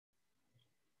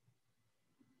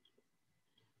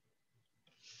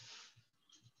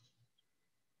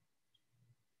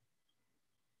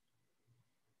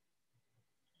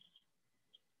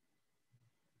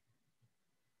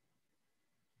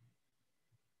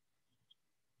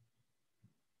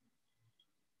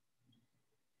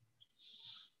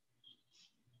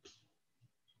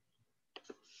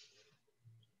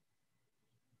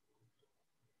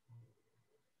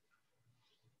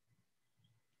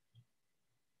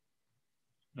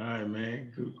All right,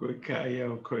 man. Good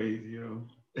Kyle crazy, yo.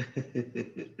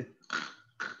 It's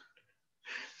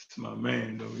my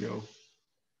man though, yo.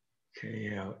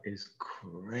 KL is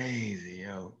crazy,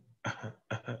 yo.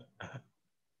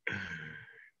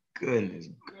 Goodness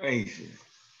gracious.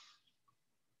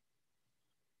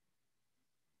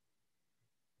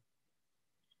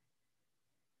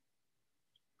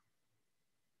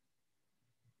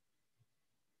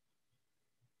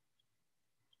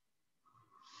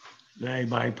 Now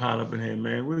everybody pile up in here,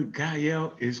 man.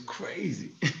 Kyle is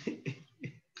crazy.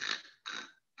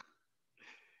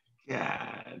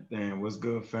 God damn, what's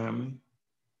good, family?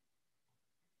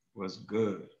 What's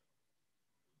good?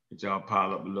 Get y'all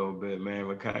pile up a little bit, man.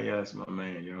 But Kyle, that's my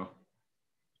man, yo.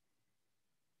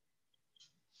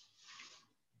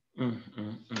 Mm.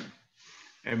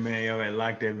 Hey man, yo, I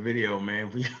like that video,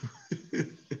 man.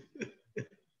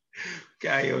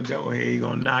 Kyle jump here, he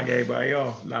gonna knock everybody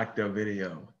off. Knock the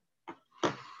video.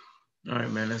 All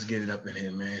right, man, let's get it up in here,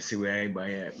 man. See where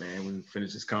everybody at, man. We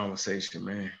finish this conversation,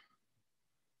 man.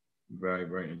 Very,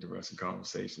 very interesting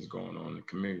conversations going on in the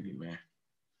community, man.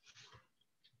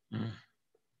 Mm.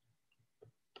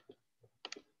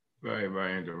 Very,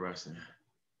 very interesting.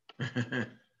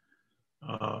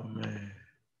 Oh man.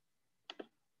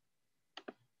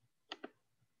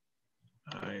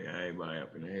 All right, everybody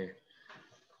up in here.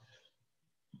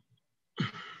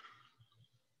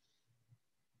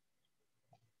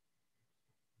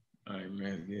 All right, man,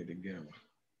 let's get it together.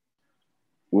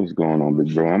 What's going on,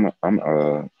 big bro?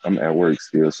 I'm at work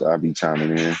still, so I'll be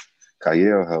chiming in.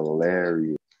 Kyle,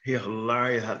 hilarious. He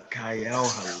hilarious, Kyle,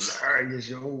 hilarious,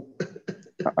 yo.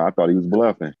 I thought he was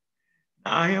bluffing.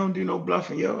 Nah, he don't do no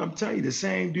bluffing, yo. I'm telling you, the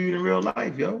same dude in real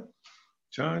life, yo.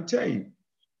 Trying to tell you.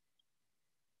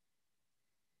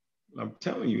 I'm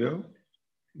telling you, yo.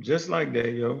 Just like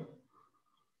that, yo.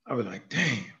 I was like,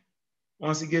 damn.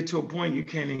 Once he get to a point, you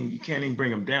can't even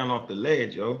bring him down off the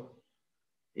ledge, yo.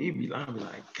 I be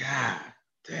like, God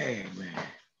damn, man.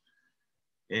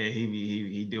 Yeah,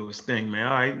 he do his thing, man.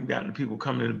 All right, we got the people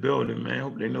coming to the building, man.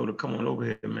 Hope they know to come on over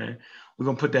here, man. We're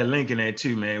gonna put that link in there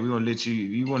too, man. We're gonna let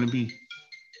you want to be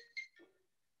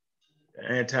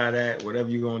anti that, whatever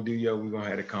you're gonna do, yo, we're gonna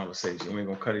have a conversation. We ain't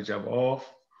gonna cut each other off.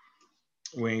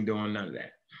 We ain't doing none of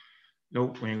that.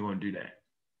 Nope, we ain't gonna do that.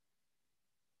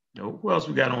 Nope. Who else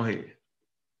we got on here?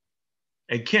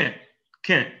 Hey, Kent,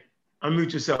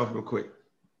 unmute yourself real quick.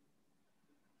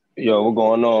 Yo, what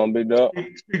going on, big dog?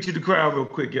 Speak to the crowd real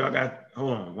quick, yo.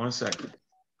 Hold on 1 second.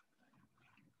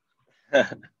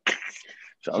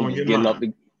 So I'm just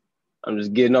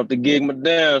getting up to gig my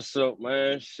damn self,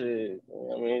 man. Shit. You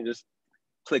know I mean, just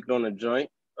clicked on the joint.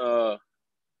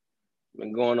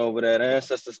 Been going over that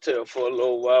Ancestors Tale for a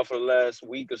little while, for the last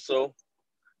week or so.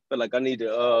 Feel like I need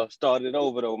to start it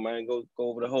over though, man. Go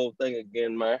over the whole thing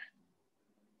again, man.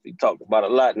 We talked about a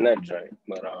lot in that joint,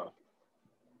 but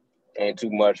ain't too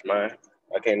much, man.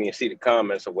 I can't even see the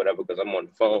comments or whatever because I'm on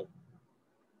the phone.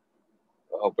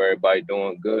 I hope everybody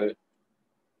doing good.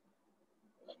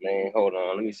 I mean, hold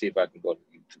on. Let me see if I can go to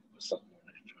YouTube or something.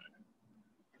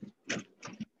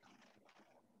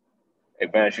 Hey,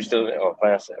 Vance, you still there? Oh,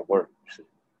 Vance at work.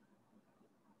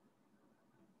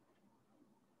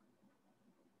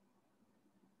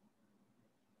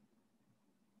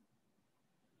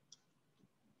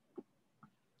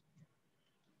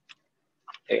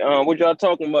 Hey, what y'all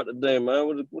talking about today, man?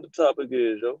 What the topic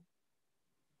is, yo?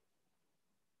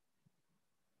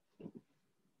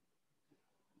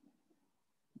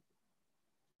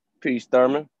 Peace,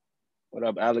 Thurman. What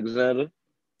up, Alexander?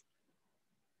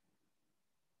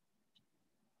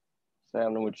 What's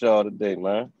happening with y'all today,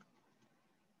 man?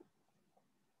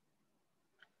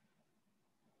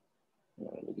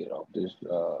 Let me get off this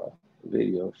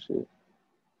video shit.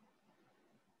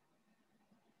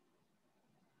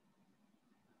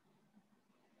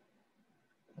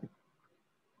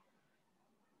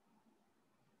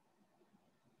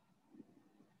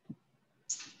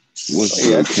 What's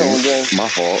good, Ken? My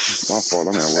fault.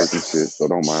 I'm at work and shit, so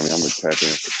don't mind me. I'm gonna tap in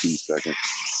for 2 seconds.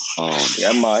 Yeah,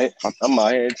 I'm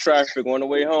out here in traffic on the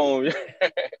way home.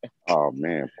 Oh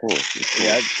man, of course.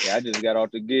 Yeah, I just got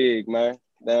off the gig, man.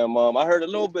 Damn, I heard a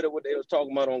little bit of what they was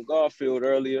talking about on Garfield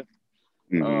earlier.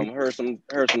 Mm-hmm.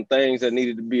 Heard some things that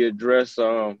needed to be addressed.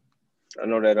 I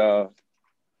know that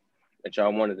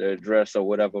y'all wanted to address or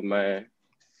whatever, man.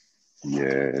 Yeah,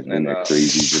 and that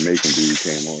crazy Jamaican dude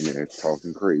came on there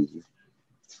talking crazy.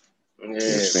 Yeah,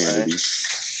 insanity.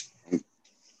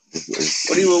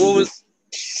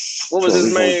 What was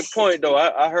his main point though?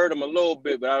 I heard him a little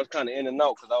bit, but I was kind of in and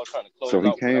out because I was trying to close. So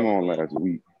he came on last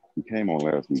week. He came on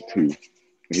last week too.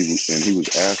 He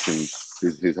was asking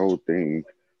his whole thing.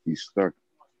 He's stuck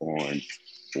on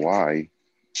why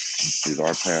is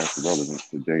our past relevant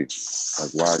today?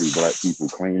 Like, why do black people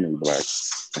claim they're black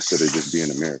instead of just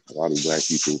being American? Why do black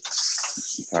people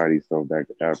tie themselves back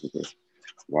to Africa?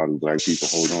 Why do black people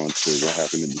hold on to what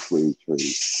happened in the slave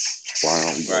trade? Why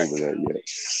aren't we over that yet?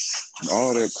 And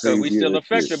all that crazy. So we still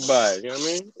affected by it, you know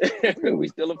what I mean? We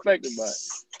still affected by it.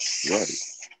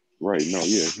 Right. No,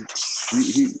 yeah.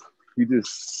 He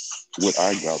just, what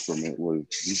I got from it was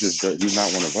he's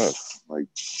not one of us. Like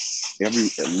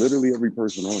literally every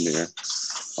person on there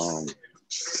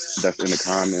that's in the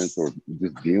comments or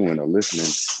just viewing or listening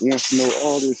wants to know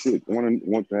all this shit,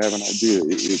 want to have an idea.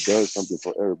 It does something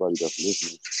for everybody that's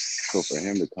listening. So for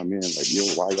him to come in like, yo,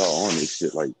 why y'all on this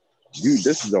shit? Like, dude,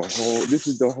 this is the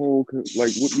whole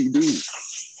like what we do.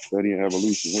 Studying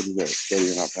evolution, what is that?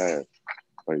 Studying our past.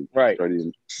 Like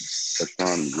studying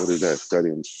astronomy, what is that?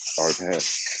 Studying our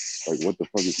past. Like, what the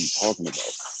fuck is he talking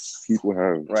about? People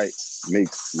have make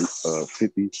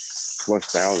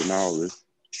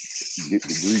 $50,000+, get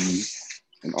degrees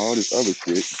and all this other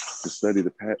shit to study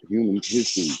the human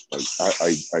history. Like,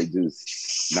 I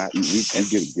just not we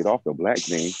get off the black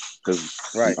thing because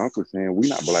the uncle saying we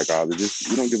not blackologists.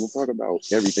 We don't give a fuck about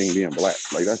everything being black.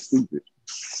 Like, that's stupid.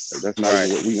 Like, that's not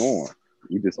even what we on.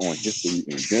 We just on history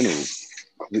in general,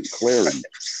 clarity.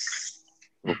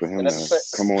 But for him to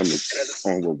come on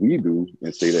what we do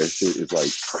and say that shit is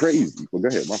like crazy. Well, go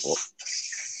ahead, my fault.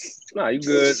 No, you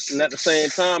good. And at the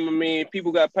same time, I mean,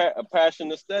 people got a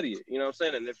passion to study it. You know what I'm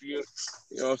saying? And if you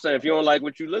know what I'm saying, if you don't like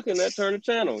what you're looking at, turn the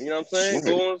channel. You know what I'm saying?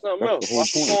 Go on something else.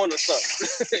 Watch the porn or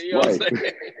something. You know what I'm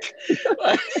saying?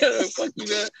 Like, fuck you,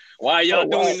 man. Why y'all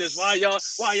doing this? Why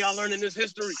y'all learning this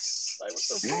history? Like, what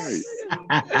the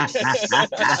fuck?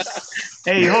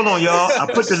 Hey, hold on, y'all. I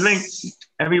put the link.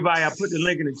 Everybody, I put the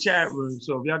link in the chat room.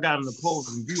 So if y'all got an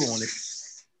opposing view on it,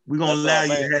 we're gonna allow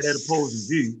you to have that opposing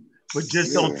view. But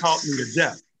just don't talk me to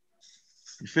death.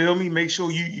 You feel me? Make sure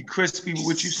you crispy with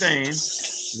what you're saying.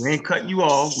 We ain't cutting you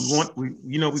off. We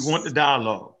want the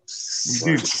dialogue. We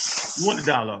do. We want the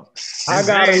dialogue. I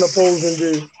got an opposing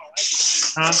view.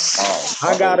 Huh?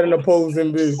 I got an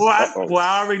opposing view. Well,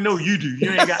 I already know you do.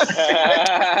 You ain't got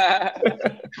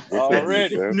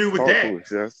already. New with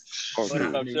that.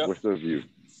 What's the view?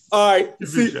 All right.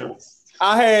 See,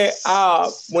 I had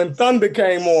when Thunder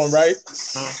came on, right?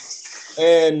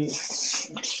 And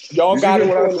y'all got it.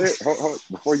 What I said? Hold,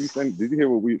 before you think, did you hear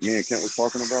what me and Kent was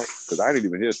talking about? Because I didn't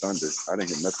even hear Thunder. I didn't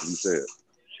hear nothing you said.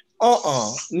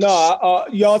 No.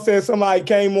 Y'all said somebody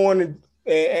came on and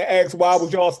asked why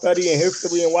was y'all studying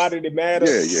history and why did it matter?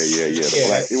 Yeah.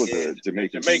 Black. It was a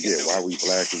Jamaican. Yeah, why we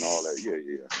black and all that.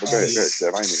 Yeah. But go ahead,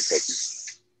 Steph. I ain't even cut you.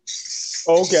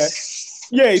 Okay.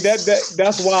 Yeah,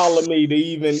 that's wild to me to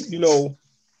even,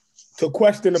 to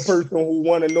question a person who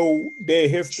want to know their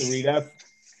history. That's,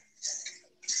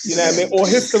 you know what I mean? Or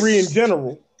history in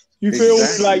general. You feel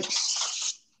like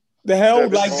the hell?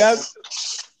 Like that.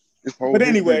 But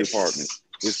anyway.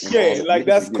 Like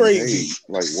that's crazy.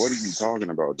 Like, what are you talking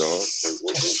about, dog?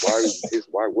 Like,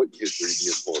 why would history be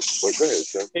important? But go ahead,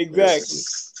 Steph. Exactly.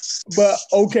 But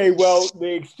okay, well,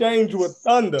 the exchange with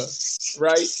Thunder,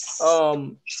 right?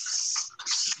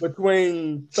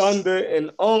 Between Thunder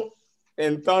and Unc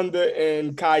and Thunder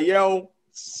and Kyle,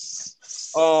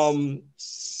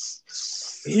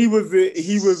 he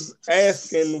was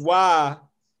asking why,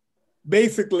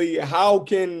 basically, how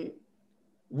can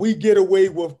we get away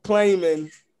with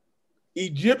claiming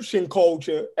Egyptian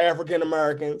culture, African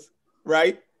Americans,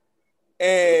 right?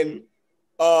 And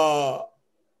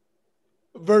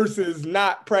versus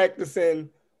not practicing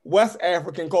West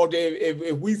African culture.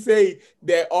 If we say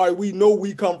that, all right, we know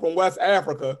we come from West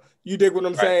Africa, you dig what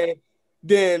I'm saying?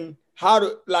 Then how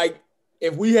to, like,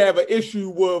 if we have an issue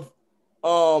with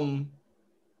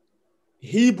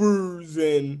Hebrews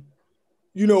and,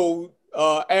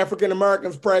 African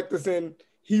Americans practicing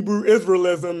Hebrew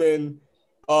Israelism and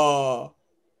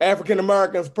African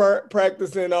Americans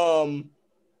practicing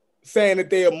saying that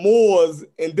they are Moors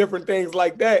and different things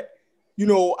like that,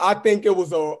 I think it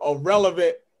was a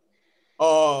relevant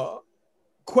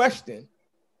question.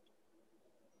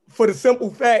 For the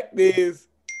simple fact is,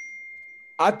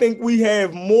 I think we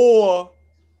have more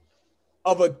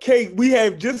of a case. We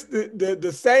have just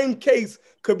the same case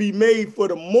could be made for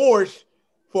the Moorish,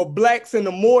 for blacks in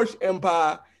the Moorish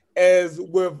Empire as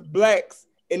with blacks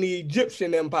in the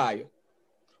Egyptian Empire.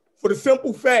 For the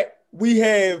simple fact, we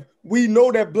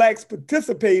know that blacks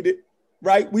participated,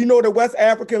 right? We know that West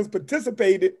Africans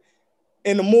participated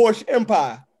in the Moorish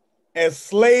Empire as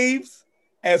slaves,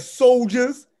 as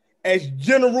soldiers, as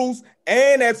generals,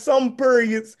 and at some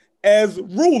periods as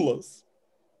rulers.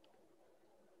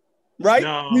 Right?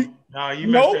 No, you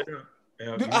messed that up.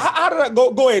 How did I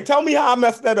go? Go ahead. Tell me how I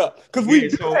messed that up. Because we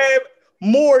do have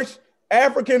Moorish,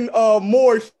 African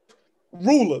Moorish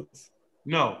rulers.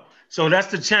 No. So that's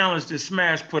the challenge that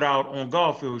Smash put out on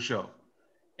Garfield Show.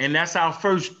 And that's our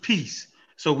first piece.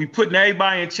 So we putting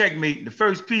everybody in checkmate. The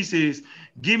first piece is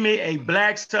give me a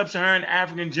black sub-Saharan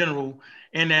African general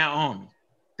in that army.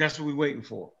 That's what we're waiting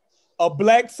for. A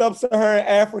black sub-Saharan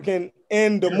African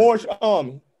in the Moorish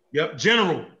army. Yep,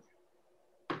 general.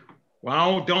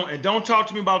 Well, don't talk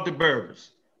to me about the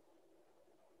Berbers.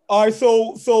 All right,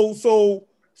 so to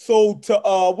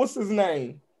what's his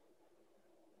name?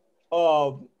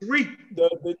 Tariq.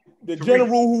 The general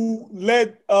who led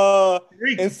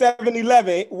in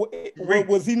 7-11.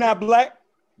 Was he not black?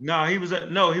 No, he was a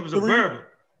Berber.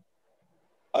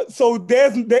 So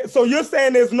you're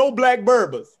saying there's no black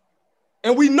Berbers,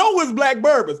 and we know it's black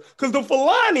Berbers because the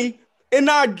Fulani in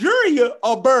Nigeria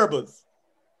are Berbers.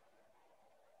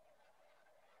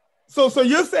 So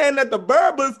you're saying that the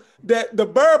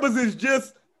Berbers is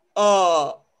just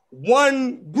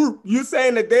one group. You're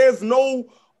saying that there's no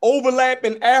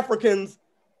overlapping Africans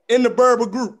in the Berber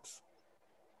groups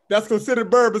that's considered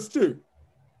Berbers too.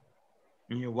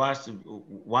 And you watch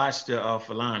the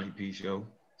Fulani piece, yo.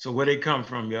 So where they come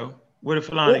from, yo? Where the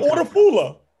Fulani come the from?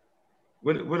 Fula.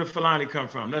 Where the Fulani come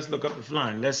from? Let's look up the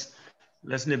Fulani. Let's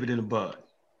nip it in the bud.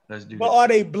 Let's do that. But are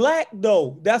they black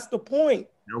though? That's the point.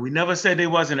 No, we never said they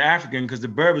wasn't African because the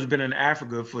Berbers been in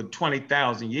Africa for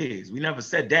 20,000 years. We never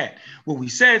said that. What we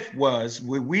said was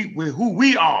we're who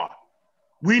we are.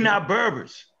 We not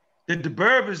Berbers. The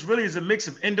Berbers really is a mix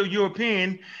of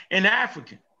Indo-European and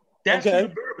African. That's who the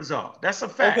Berbers are. That's a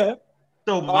fact. Okay.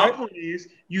 So my point is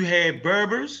you had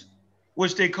Berbers,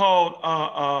 which they called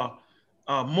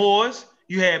Moors.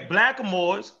 You had black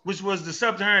Moors, which was the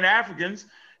sub-Saharan Africans,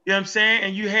 you know what I'm saying?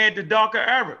 And you had the darker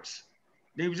Arabs.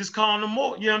 They were just calling them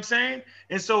Moors, you know what I'm saying?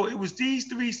 And so it was these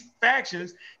three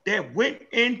factions that went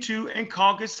into and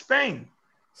conquered Spain.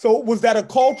 So was that a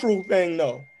cultural thing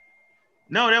though?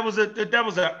 No, that was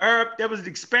the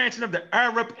expansion of the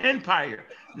Arab Empire.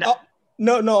 Now,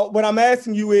 no. What I'm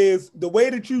asking you is the way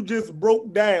that you just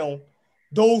broke down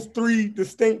those three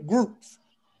distinct groups.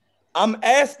 I'm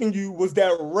asking you, was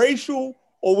that racial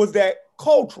or was that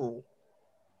cultural?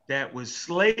 That was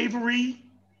slavery,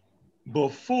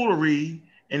 buffoonery,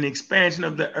 and expansion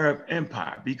of the Arab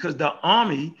Empire because the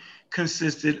army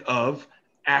consisted of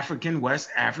West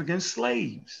African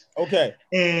slaves. Okay.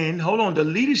 And hold on, the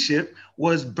leadership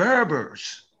was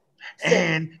Berbers.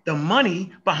 And the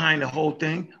money behind the whole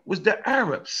thing was the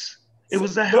Arabs. It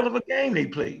was a hell of a game they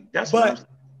played. But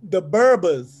the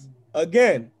Berbers,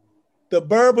 again, the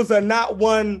Berbers are not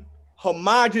one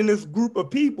homogenous group of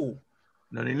people.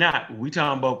 No, they're not. We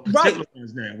talking about particular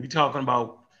ones now. We talking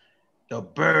about the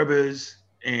Berbers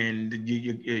and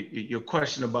your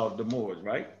question about the Moors,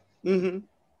 right? Mm-hmm.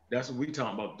 That's what we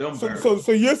talking about. Them Berbers.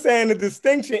 So you're saying the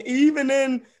distinction, even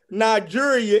in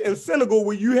Nigeria and Senegal,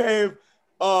 where you have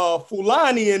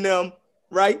Fulani in them,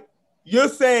 right? You're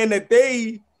saying that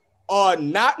they are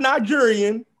not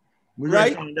Nigerian. We're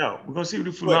gonna find out. We're gonna see who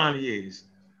the Fulani is.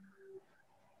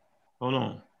 Hold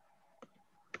on.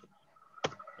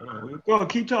 Go on,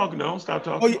 keep talking. Don't stop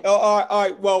talking. All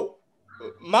right. Well,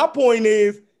 my point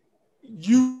is,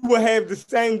 you will have the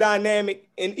same dynamic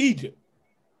in Egypt.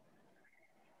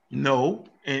 No,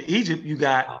 in Egypt you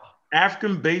got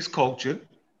African-based culture,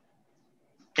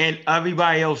 and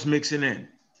everybody else mixing in.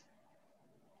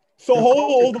 So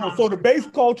hold on. So the base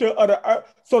culture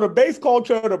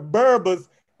of the Berbers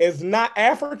is not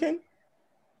African.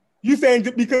 You saying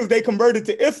just because they converted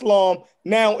to Islam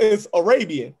now it's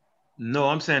Arabian? No,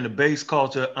 I'm saying the base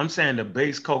culture. I'm saying the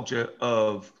base culture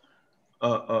of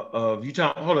you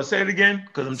talking. Hold on, say it again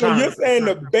because I'm trying. So you're saying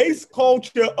the base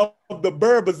culture of the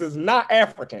Berbers is not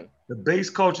African? The base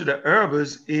culture of the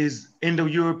Berbers is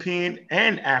Indo-European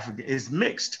and African. It's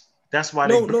mixed. That's why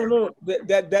no.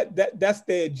 That's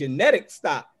their genetic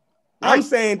stock. Right. I'm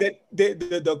saying that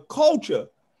the culture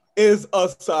is a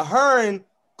Saharan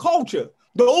culture.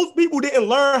 Those people didn't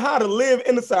learn how to live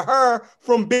in the Sahara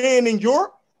from being in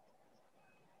Europe.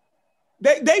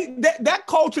 That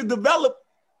culture developed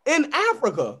in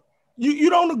Africa. You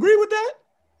don't agree with that?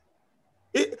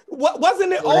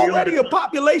 Wasn't it already a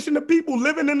population of people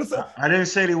living in the Sahara? I didn't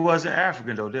say they wasn't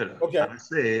African though, did I?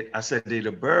 Okay. I said they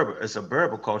the Berber. It's a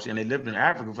Berber culture, and they lived in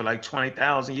Africa for like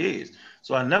 20,000 years.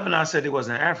 So I never not said they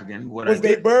wasn't African. Was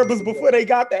they Berbers before they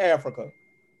got to Africa?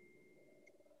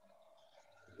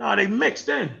 No, they mixed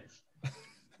in.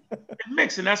 They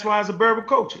mixed, and that's why it's a Berber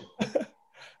culture.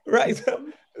 Right.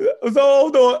 So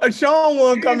hold on. Sean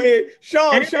won't come in.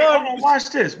 Sean. Watch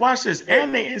this.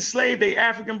 And they enslaved their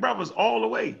African brothers all the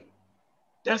way.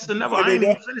 That's another. I ain't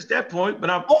even finished that point, but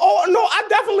I'm. Oh no, I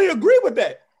definitely agree with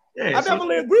that. Yeah, I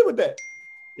definitely agree with that.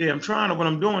 Yeah, I'm trying to. What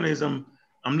I'm doing is I'm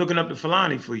looking up the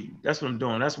Fulani for you. That's what I'm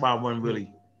doing. That's why I wasn't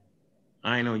really.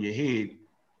 I ain't on your head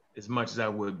as much as I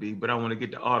would be, but I want to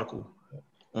get the article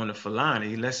on the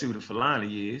Fulani. Let's see what the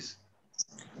Fulani is.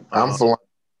 I'm Fulani.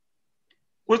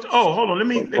 Hold on. Let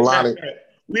me.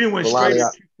 We didn't went straight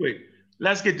in too quick.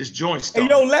 Let's get this joint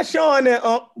started. Hey, yo, let Sean in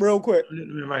real quick.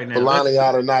 Right now. Fulani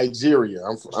out of Nigeria.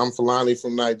 I'm Fulani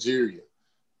from Nigeria.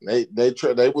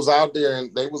 They was out there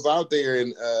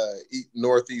in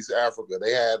Northeast Africa.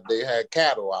 They had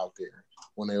cattle out there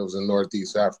when they was in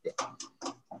Northeast Africa.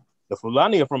 The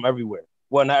Fulani are from everywhere.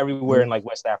 Well, not everywhere in like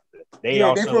West Africa. They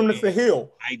from the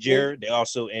Sahel. Niger. They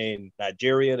also in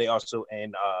Nigeria. They also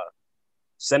in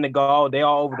Senegal. They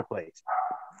all over the place.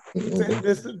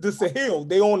 The Sahel.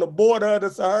 They on the border of the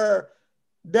Sahara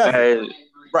Desert. Hey,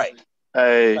 right.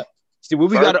 Hey. See, what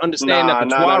we got to understand that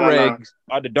the Tuaregs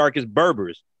are the darkest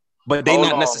Berbers, but they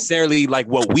not necessarily like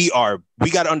what we are. We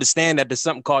got to understand that there's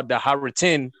something called the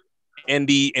Haratin and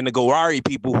the Gowari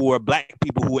people who are black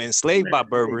people who were enslaved by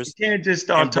Berbers. You can't just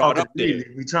start talking.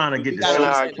 We're trying to get this.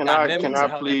 Can I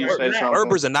please say something?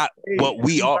 Berbers are not what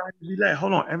we are.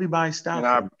 Hold on, everybody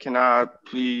stop. Can I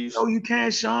please? No, you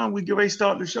can't, Sean. We get ready to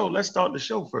start the show. Let's start the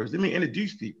show first. Let me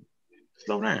introduce people.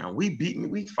 Slow down.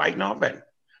 We fighting already.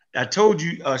 I told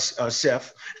you,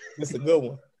 Chef. That's a good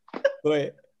one. Go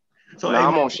ahead. So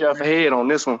I'm on Chef head on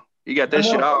this one. You got that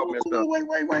shit all messed up.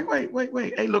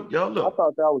 Wait. Hey, look, y'all, look. I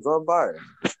thought that was unbiased.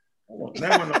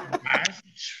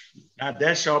 Not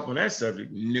that sharp on that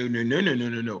subject.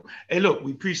 No. Hey, look,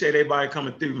 we appreciate everybody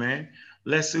coming through, man.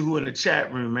 Let's see who in the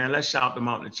chat room, man. Let's shout them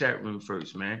out in the chat room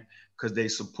first, man, because they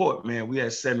support, man. We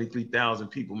had 73,000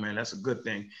 people, man. That's a good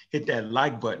thing. Hit that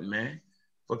like button, man.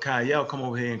 For Kyle, come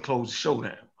over here and close the show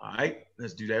down. All right,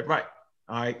 let's do that right.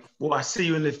 All right. Well, I see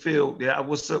you in the field. Yeah,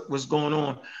 what's up? What's going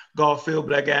on? Garfield,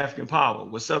 Black African Power.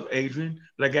 What's up, Adrian?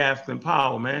 Black African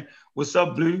Power, man. What's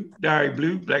up, Blue? Diary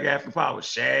Blue, Black African Power.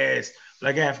 Shaz,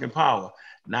 Black African Power.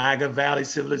 Niagara Valley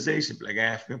Civilization, Black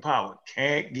African Power.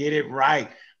 Can't get it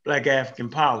right, Black African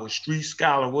Power. Street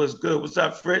Scholar, what's good? What's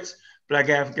up, Fritz? Black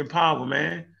African Power,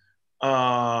 man.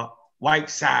 White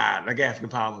Side, Black African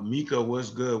Power. Mika,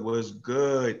 what's good? What's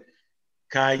good?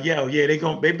 Kyle, yeah, they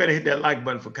better hit that like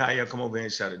button for Kyle. Come over here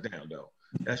and shut it down, though.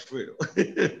 That's real.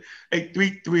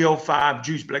 83305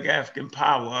 Juice, Black African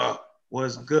Power.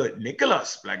 Was good.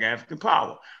 Nicholas, Black African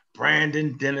Power.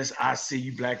 Brandon Dennis, I see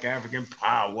you, Black African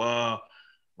Power.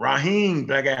 Raheem,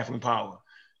 Black African Power.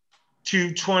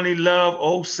 220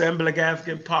 Love, 07 Black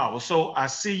African Power. So I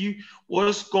see you.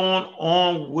 What's going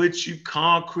on with you,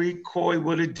 Concrete Coy?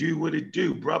 What it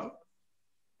do, brother?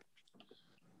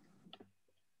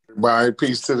 Everybody,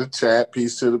 peace to the chat,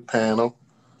 peace to the panel.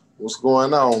 What's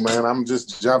going on, man? I'm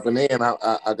just jumping in.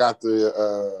 I got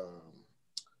the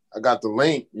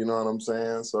link, you know what I'm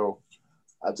saying? So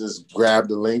I just grabbed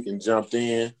the link and jumped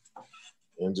in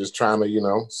and just trying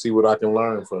to, see what I can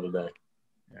learn for today.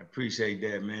 I appreciate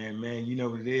that, man. Man, you know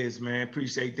what it is, man.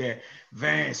 Appreciate that.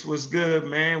 Vance, what's good,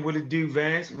 man? What it do,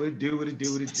 Vance? What it do? What's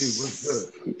good?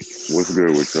 What's good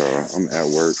with y'all? I'm at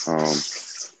work.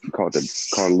 Caught a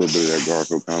little bit of that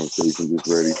Garfield conversation, just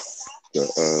ready to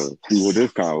see where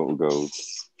this convo goes.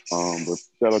 But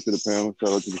shout out to the panel,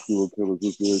 shout out to the serial killers.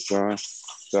 What's good, Sean?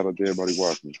 Shout out to everybody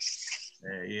watching.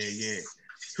 Yeah.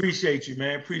 Appreciate you,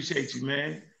 man.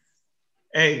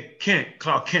 Hey,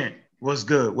 Clark Kent, what's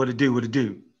good? What it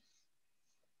do?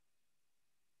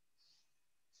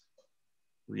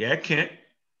 Yeah, Kent.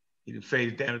 He done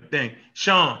faded down the thing.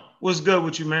 Sean, what's good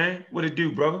with you, man? What it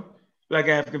do, brother? Black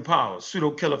African Power,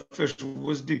 Pseudo Killer Official,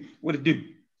 what it do?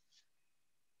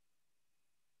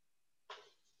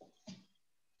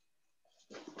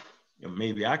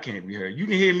 Maybe I can't be heard. You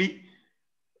can hear me.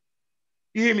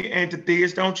 You hear me,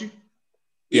 Antitheus, don't you?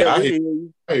 Yeah, I hear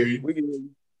you. We can hear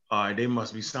you. All right, they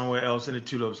must be somewhere else in the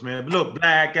tulips, man. But look,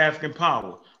 Black African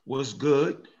Power, what's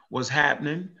good? What's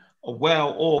happening? A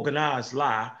well-organized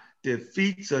lie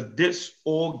defeats a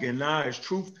disorganized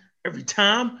truth every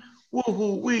time.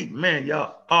 Woo-hoo-wee, man,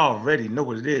 y'all already know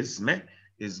what it is, man.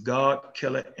 It's God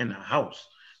Killer in the house.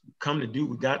 We come to do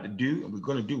what we got to do, and we're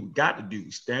going to do what we got to do.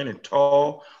 We standing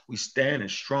tall. We standing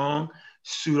strong.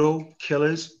 Pseudo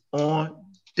Killers on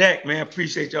deck, man.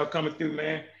 Appreciate y'all coming through,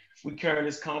 man. We carry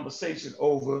this conversation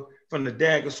over from the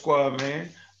Dagger Squad, man.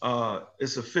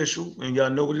 It's official, and y'all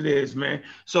know what it is, man.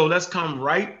 So let's come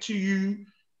right to you,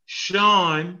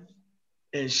 Sean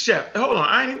and Chef. Hold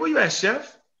on, where you at,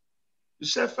 Chef? The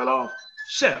Chef fell off?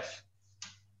 Chef.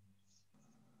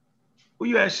 Where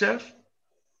you at, Chef?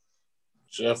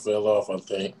 Chef fell off, I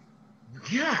think.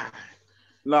 Yeah.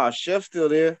 Nah, Chef still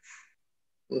there.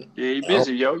 Yeah, he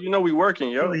busy, yo. You know we working,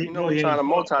 yo. You know we trying to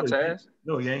multitask.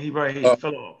 No, yeah, he right here. He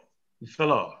fell off. He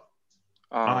fell off.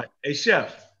 All right. Hey,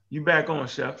 Chef, you back on,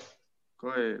 Chef. Go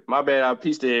ahead. My bad. I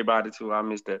peace to everybody, too. I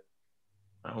missed that.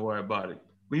 Don't worry about it.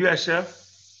 Where you at, Chef?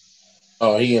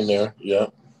 Oh, he in there. Yeah.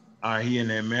 All right, he in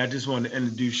there, man. I just wanted to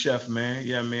introduce Chef, man.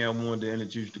 Yeah, man, I wanted to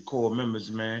introduce the core members,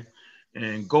 man.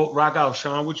 And go rock out,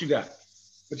 Sean. What you got?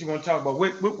 What you want to talk about?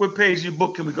 What page of your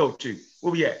book can we go to?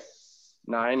 Where we at?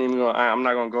 Nah, I'm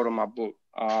not gonna go to my book.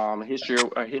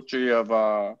 History of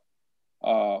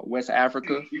West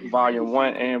Africa, Volume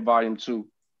 1 and Volume 2,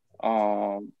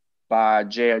 by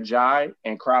Jay Ajayi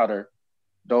and Crowder.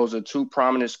 Those are two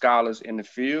prominent scholars in the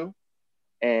field.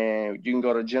 And you can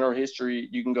go to General History.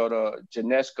 You can go to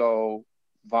Genesco,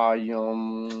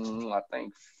 Volume, I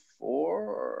think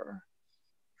 4,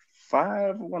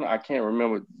 5. I can't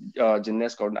remember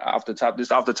Genesco off the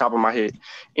top of my head.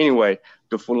 Anyway,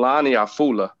 the Fulani are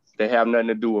Fula. They have nothing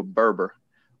to do with Berber.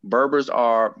 Berbers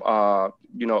are,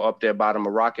 up there by the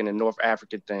Moroccan and North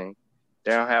African thing.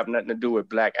 They don't have nothing to do with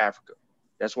Black Africa.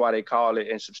 That's why they call it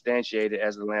and substantiate it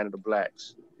as the land of the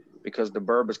Blacks, because the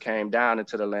Berbers came down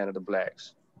into the land of the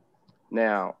Blacks.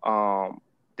 Now,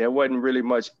 there wasn't really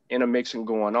much intermixing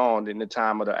going on in the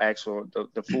time of the actual,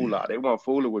 the Fula. They weren't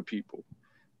fooling with people.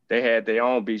 They had their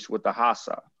own beast with the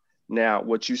Hassa. Now,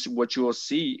 what you'll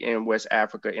see in West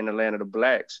Africa in the land of the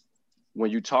Blacks, when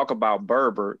you talk about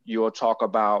Berber, you'll talk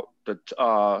about the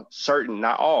certain,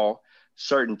 not all,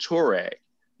 certain Tuareg.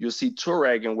 You'll see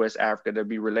Tuareg in West Africa that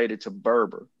be related to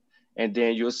Berber. And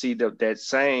then you'll see that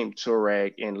same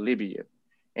Tuareg in Libya.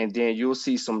 And then you'll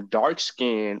see some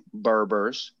dark-skinned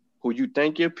Berbers who you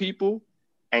think your people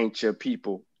ain't your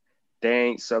people. They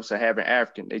ain't sub-Saharan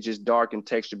African. They just dark in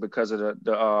texture because of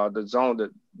the zone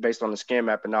that based on the skin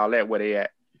map and all that where they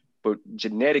at. But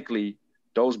genetically,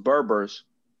 those Berbers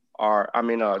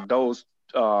those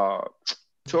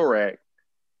Tuareg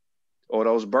or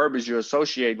those Berbers you're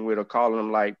associating with or calling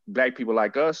them like Black people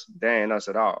like us, they ain't us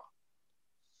at all.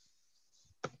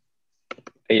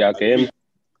 Hey, y'all can hear me?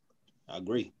 I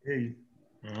agree. Hey.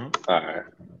 All right.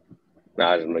 Nah,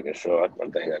 I was just making sure. I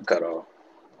think I cut off.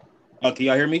 Can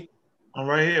y'all hear me? I'm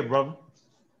right here, brother.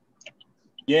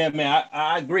 Yeah, man,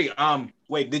 I agree.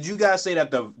 Wait, did you guys say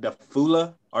that the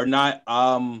Fula are not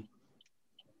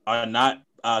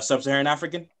sub-Saharan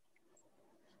African?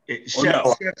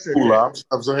 Fula, I'm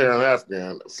sub-Saharan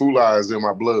African. Fula is in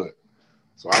my blood.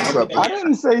 So I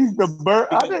didn't say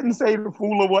I didn't say the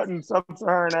Fula wasn't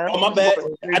sub-Saharan African. Oh, my bad.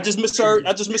 I just misheard.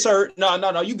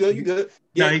 No. You good.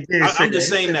 Yeah, no, I'm just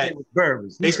saying that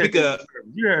Berbers. They speak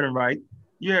you heard him right.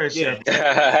 You heard Chef.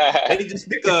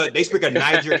 They speak a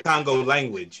Niger Congo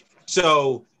language.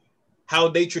 So how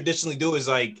they traditionally do is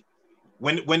like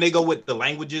when they go with the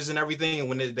languages and everything, and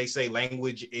when they say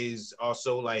language is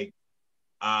also like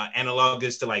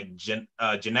analogous to like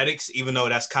genetics, even though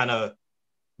that's kind of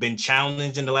been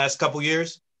challenged in the last couple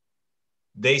years,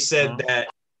 they said that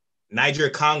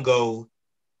Niger Congo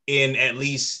in at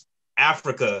least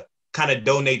Africa kind of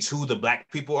donates who the Black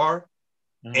people are,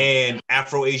 and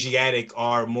Afro-Asiatic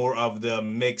are more of the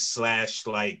mix /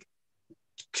 like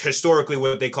historically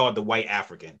what they call the white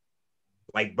African,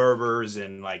 like Berbers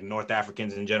and like North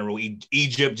Africans in general.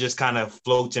 Egypt just kind of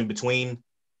floats in between.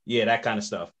 Yeah, that kind of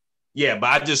stuff. Yeah, but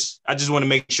I just want to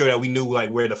make sure that we knew like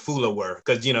where the Fula were,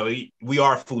 because we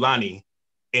are Fulani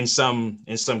in some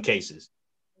cases,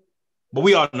 but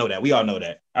we all know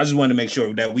that. I just wanted to make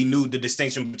sure that we knew the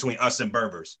distinction between us and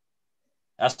Berbers.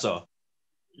 That's all.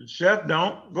 Chef,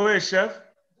 don't go ahead, Chef. Of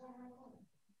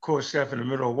course, Chef in the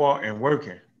middle of walk and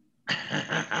working.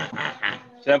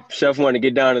 Chef wanted to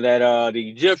get down to that the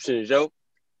Egyptians, yo.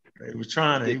 He was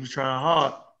trying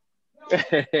hard.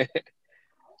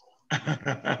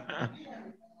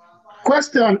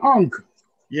 Question, Unc.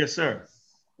 Yes, sir.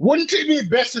 Wouldn't it be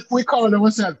best if we call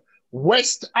ourselves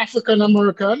West African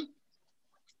American?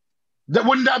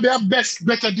 Wouldn't that be a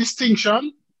better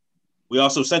distinction? We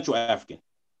also Central African.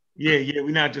 Yeah,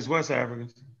 we're not just West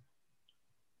Africans.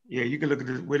 Yeah, you can look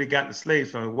at where they got the slaves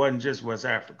from. It wasn't just West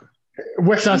Africa.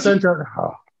 West and Central.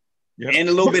 Yep. And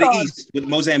a little bit of East with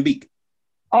Mozambique.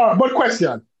 But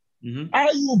question.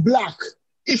 Are you Black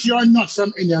if you're not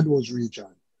from any of those regions?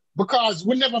 Because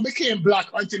we never became Black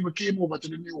until we came over to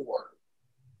the New World.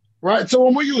 Right? So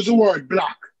when we use the word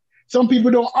Black, some people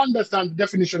don't understand the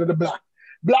definition of the Black.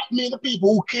 Black mean the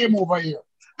people who came over here.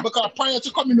 Because prior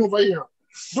to coming over here,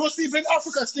 those people in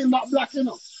Africa still not Black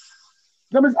enough.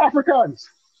 Them is Africans.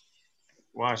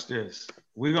 Watch this.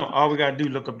 All we gotta do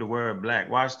look up the word Black.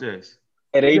 Watch this.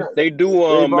 And they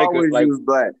do make us like use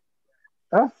Black.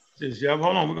 Huh? Hold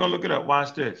on, we're gonna look it up.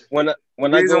 Watch this. When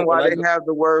when reason why they have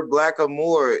the word black or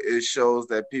more, it shows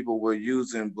that people were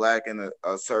using black in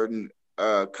a certain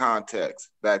context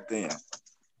back then.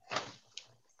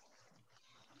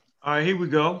 All right, here we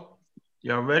go.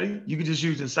 Y'all ready? You can just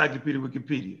use Encyclopedia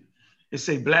Wikipedia. It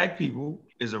say black people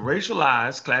is a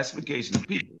racialized classification of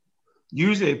people.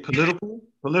 Use a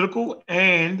political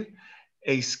and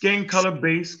a skin color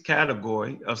based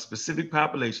category of specific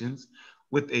populations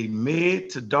with a mid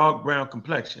to dark brown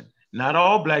complexion. Not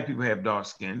all black people have dark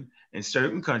skin. In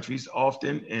certain countries,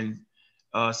 often in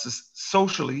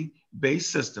socially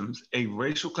based systems, a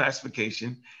racial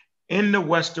classification in the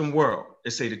Western world.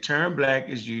 They say the term black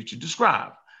is used to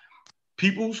describe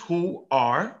peoples who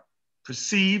are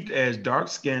perceived as dark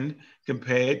skinned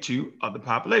compared to other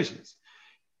populations.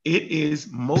 It is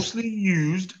mostly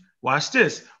used, watch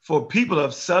this, for people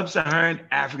of sub-Saharan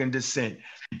African descent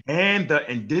and the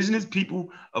indigenous people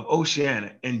of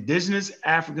Oceania. Indigenous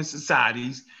African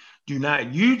societies do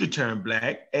not use the term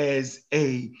black as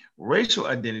a racial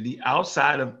identity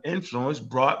outside of influence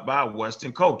brought by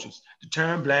Western cultures. The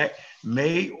term black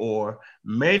may or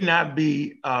may not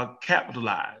be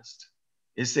capitalized.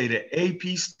 It say the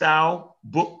AP style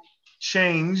book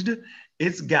changed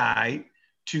its guide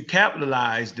to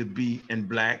capitalize the B in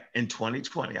black in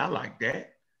 2020. I like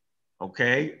that.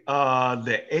 Okay.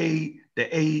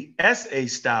 The ASA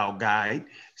style guide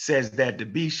says that the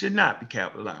B should not be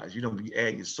capitalized. You don't be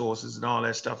adding your sources and all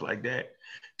that stuff like that.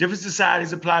 Different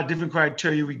societies apply different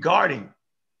criteria regarding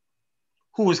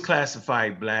who is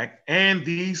classified black, and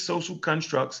these social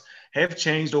constructs have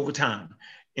changed over time.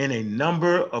 In a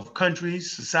number of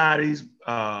countries, societies,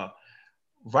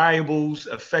 variables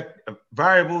affect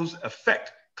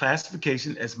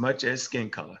classification as much as skin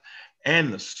color,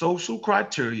 and the social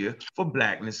criteria for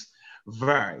blackness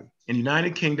vary. In the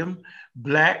United Kingdom,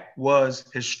 black was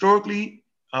historically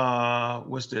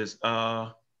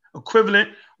equivalent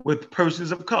with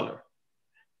persons of color,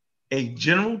 a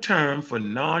general term for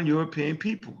non-European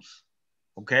peoples.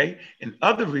 Okay, in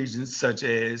other regions such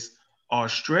as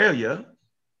Australia,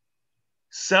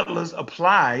 settlers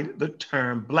applied the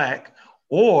term black,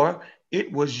 or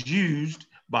it was used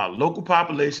by local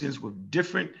populations with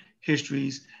different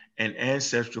histories and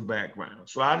ancestral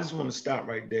backgrounds. So I just want to stop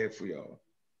right there for y'all.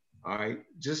 All right,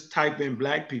 just type in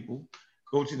black people,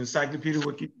 go to the Encyclopedia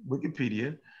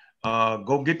Wikipedia,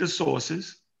 go get the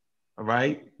sources. All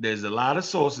right, there's a lot of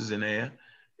sources in there,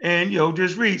 and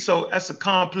just read. So that's a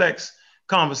complex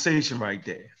conversation right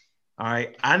there. All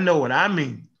right, I know what I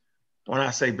mean when I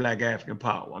say black African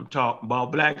power. I'm talking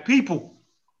about black people.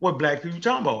 What black people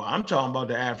talking about? I'm talking about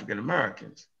the African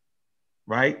Americans,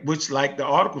 right? Which, like the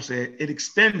article said, it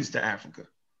extends to Africa.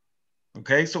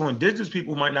 Okay, so indigenous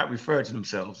people might not refer to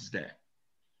themselves as that.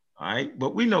 All right,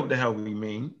 but we know what the hell we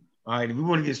mean. All right, if we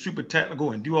want to get super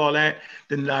technical and do all that,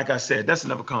 then like I said, that's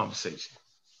another conversation.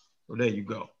 So there you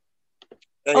go.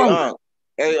 Hey,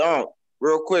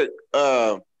 real quick,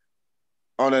 on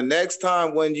the next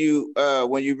time when you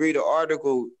read an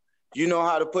article, you know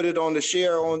how to put it on the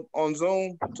share on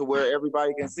Zoom to where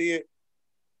everybody can see it?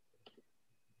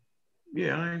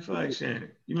 Yeah, I ain't feel like sharing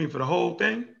it. You mean for the whole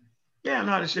thing? Yeah, I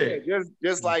know how to share it.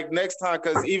 Just like next time,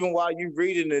 because even while you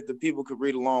reading it, the people could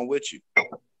read along with you.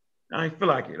 I ain't feel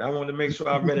like it. I wanted to make sure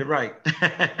I read it right.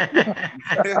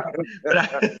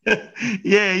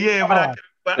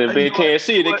 But if they can't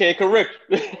see it, they can't correct.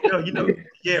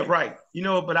 Yeah, right.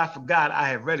 But I forgot I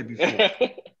had read it before.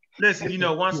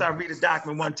 Listen, once I read a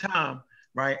document one time,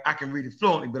 right, I can read it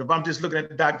fluently. But if I'm just looking at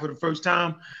the document for the first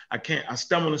time, I can't. I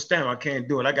stumble and stammer. I can't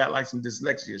do it. I got like some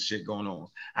dyslexia shit going on.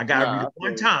 I got to read it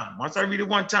one time. Once I read it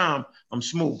one time, I'm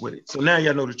smooth with it. So now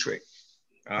y'all know the trick.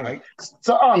 All right.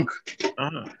 So,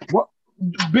 what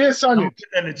based on it? Put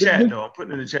that in the chat, though. I'm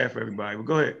putting it in the chat for everybody. But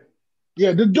go ahead.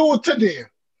 Yeah, the do today,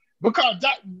 because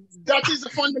that is a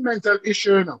fundamental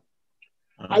issue now.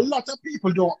 A lot of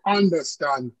people don't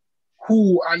understand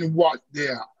who and what they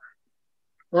are,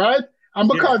 right? And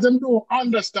because them don't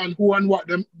understand who and what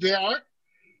they are,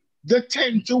 they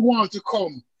tend to want to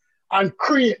come and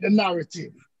create the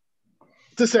narrative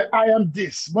to say, I am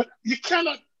this. But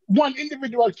one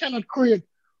individual cannot create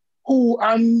who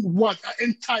and what an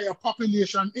entire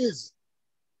population is,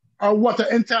 or what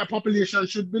an entire population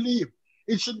should believe.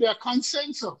 It should be a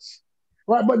consensus,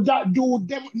 right? But that dude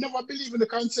never believe in the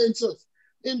consensus.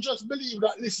 He just believe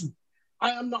that, listen,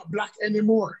 I am not black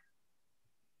anymore.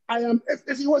 I am,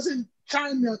 if he was in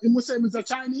China, he would say he's a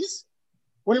Chinese.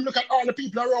 When you look at all the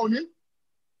people around him,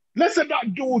 let's say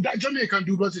that Jamaican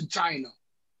dude was in China.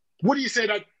 Would he say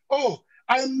that, oh,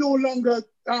 I am no longer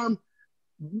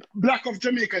black of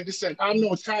Jamaican descent, I'm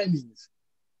now Chinese?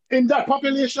 In that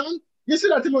population, you see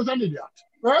that he was an idiot,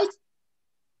 right?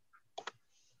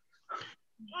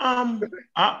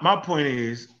 My point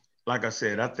is, like I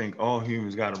said, I think all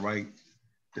humans got a right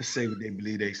to say what they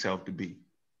believe they self to be.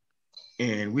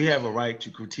 And we have a right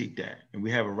to critique that. And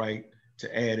we have a right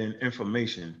to add in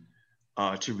information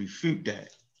to refute that.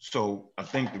 So I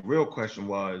think the real question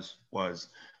was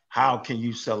how can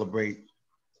you celebrate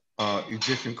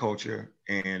Egyptian culture,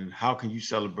 and how can you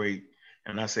celebrate,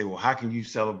 and I say, well, how can you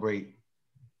celebrate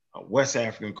West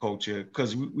African culture?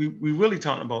 Because we really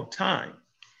talking about time.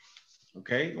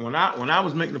 Okay, when I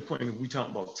was making the point that we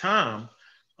talking about time,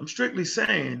 I'm strictly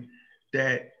saying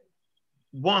that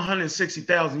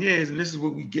 160,000 years, and this is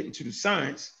what we get into the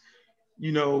science,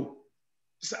 you know,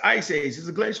 it's the ice age, it's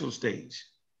a glacial stage.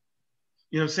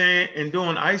 You know what I'm saying? And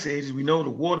during ice ages, we know the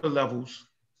water levels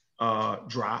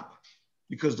drop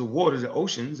because the water, the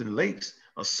oceans and lakes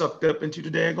are sucked up into the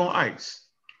daggone ice.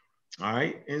 All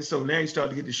right. And so now you start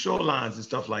to get the shorelines and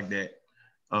stuff like that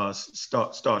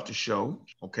start to show.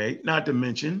 Okay. Not to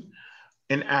mention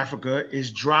in Africa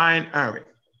is dry and arid.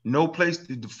 No place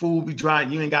the food be dry.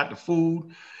 You ain't got the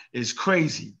food. It's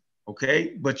crazy.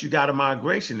 Okay. But you got a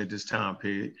migration at this time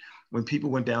period when people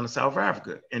went down to South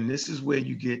Africa. And this is where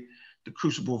you get the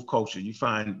crucible of culture. You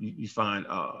find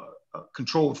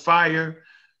controlled fire.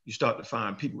 You start to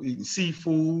find people eating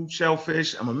seafood,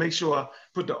 shellfish. I'm gonna make sure I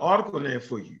put the article in there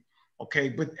for you. Okay,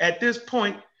 but at this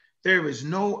point, there is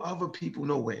no other people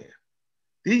nowhere.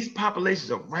 These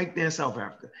populations are right there in South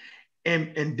Africa.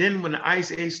 And then when the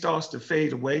ice age starts to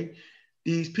fade away,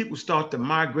 these people start to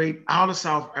migrate out of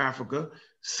South Africa.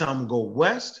 Some go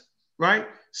west, right?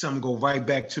 Some go right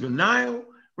back to the Nile,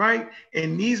 right?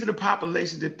 And these are the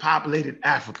populations that populated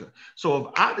Africa. So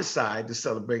if I decide to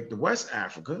celebrate the West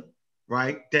Africa,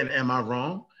 right, then am I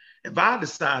wrong? If I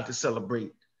decide to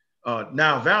celebrate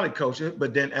Nile Valley culture,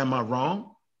 but then am I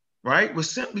wrong, right? We're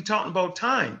simply talking about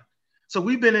time. So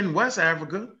we've been in West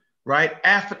Africa, right,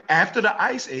 after the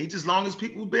Ice Age, as long as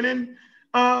people have been in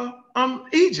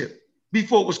Egypt,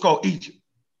 before it was called Egypt,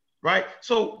 right?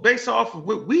 So based off of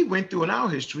what we went through in our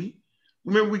history,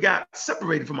 remember we got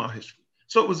separated from our history.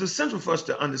 So it was essential for us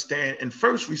to understand and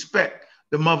first respect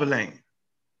the motherland,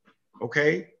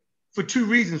 okay? For two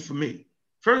reasons for me.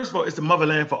 First of all, it's the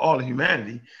motherland for all of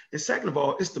humanity. And second of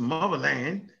all, it's the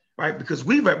motherland, right? Because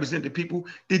we represent the people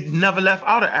that never left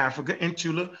out of Africa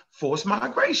into the forced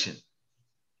migration.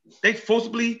 They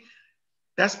forcibly,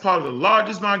 that's part of the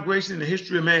largest migration in the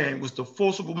history of man, was the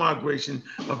forcible migration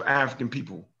of African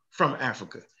people from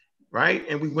Africa, right?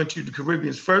 And we went to the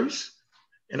Caribbeans first,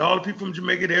 and all the people from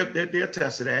Jamaica, they'll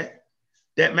attest to that.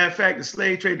 That matter of fact, the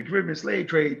slave trade, the Caribbean slave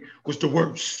trade was the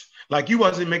worst. Like you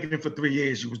wasn't making it for 3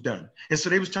 years, you was done. And so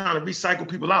they was trying to recycle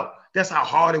people out. That's how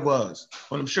hard it was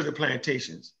on them sugar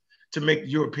plantations to make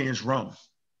Europeans rum.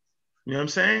 You know what I'm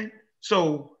saying?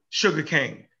 So sugar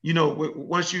cane, you know,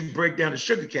 once you break down the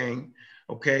sugar cane,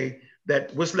 okay,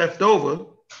 that what's left over,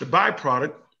 the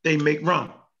byproduct, they make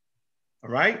rum, all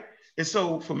right? And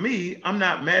so for me, I'm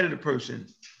not mad at a person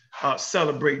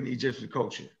celebrating Egyptian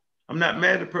culture. I'm not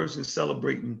mad at a person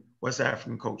celebrating West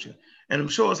African culture. And I'm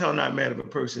sure as hell not mad at a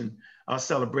person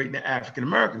celebrating the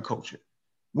African-American culture.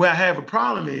 Where I have a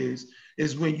problem is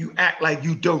when you act like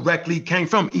you directly came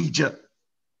from Egypt,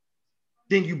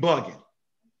 then you bugging,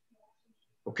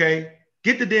 okay?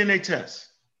 Get the DNA test.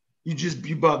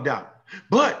 You bugged out.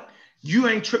 But you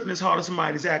ain't tripping as hard as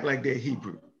somebody that's act like they're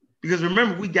Hebrew. Because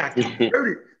remember, we got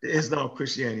converted to Islam,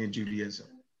 Christianity, and Judaism.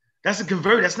 That's a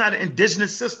converted, that's not an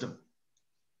indigenous system.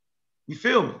 You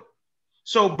feel me?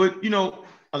 So, but you know,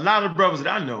 a lot of brothers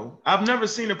that I know, I've never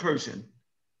seen a person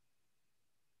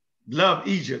love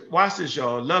Egypt, watch this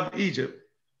y'all, love Egypt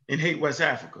and hate West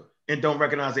Africa and don't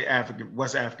recognize their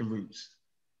West African roots.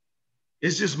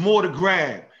 It's just more to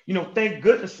grab. You know, thank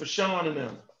goodness for Sean and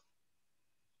them.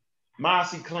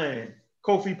 Marcy Clan,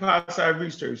 Kofi Pie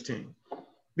Research Team.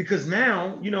 Because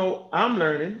now, you know, I'm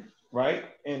learning, right?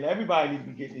 And everybody needs to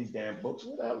be getting these damn books.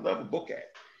 Where the hell love a book at?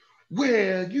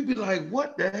 Where you be like,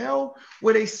 what the hell?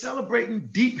 Were they celebrating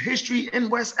deep history in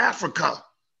West Africa?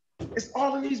 It's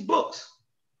all in these books,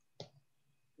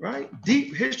 right?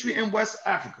 Deep history in West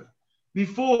Africa.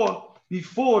 Before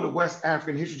the West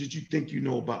African history that you think you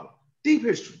know about. Deep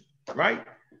history, right?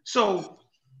 So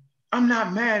I'm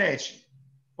not mad at you,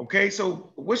 okay?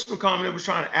 So Wishful Comment was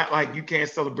trying to act like you can't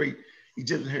celebrate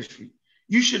Egyptian history.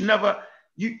 You should never,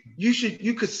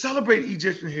 you could celebrate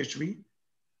Egyptian history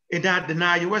and not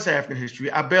deny your West African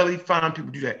history. I barely find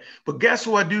people do that. But guess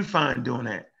who I do find doing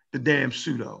that? The damn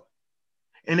pseudo.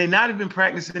 And they're not even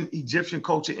practicing Egyptian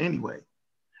culture anyway.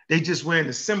 They just wearing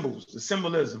the symbols, the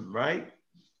symbolism, right?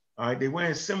 All right, they're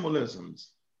wearing symbolisms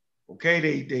Okay,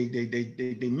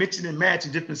 they mixing and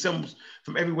matching different symbols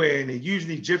from everywhere, and they're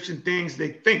using Egyptian things. They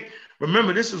think.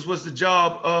 Remember, this was the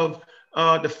job of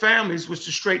the families, was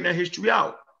to straighten that history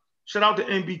out. Shout out to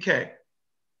MBK.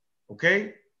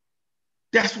 Okay,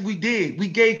 that's what we did. We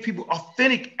gave people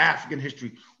authentic African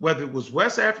history, whether it was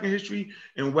West African history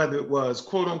and whether it was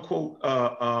quote unquote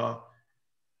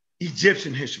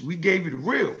Egyptian history. We gave you the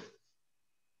real.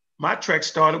 My trek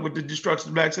started with the destruction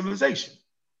of Black civilization.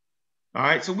 All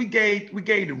right, so we gave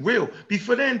the real.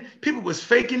 Before then, people was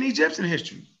faking Egyptian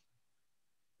history.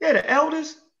 Yeah, the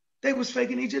elders, they was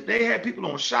faking Egypt. They had people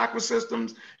on chakra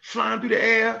systems flying through the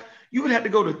air. You would have to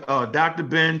go to Dr.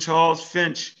 Ben, Charles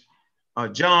Finch,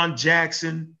 John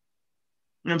Jackson. You know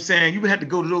what I'm saying? You would have to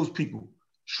go to those people.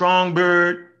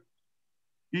 Strongbird,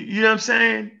 you know what I'm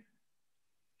saying?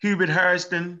 Hubert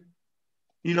Harrison,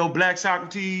 you know, Black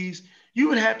Socrates. You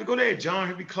would have to go there, John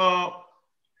Henry Clark,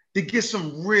 to get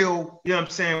some real, you know what I'm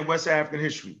saying, West African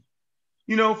history.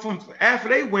 You know, from after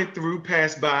they went through,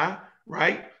 passed by,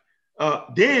 right?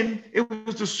 Then it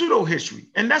was the pseudo history.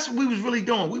 And that's what we was really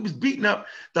doing. We was beating up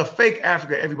the fake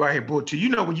Africa everybody had brought to you.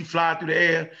 You know, when you fly through the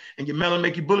air and your melon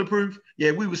make you bulletproof?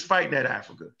 Yeah, we was fighting that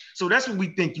Africa. So that's what we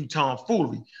think you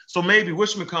tomfoolery. So maybe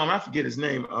Wish McCollum, I forget his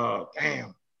name.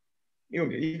 Damn. How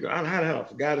the hell I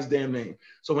forgot his damn name.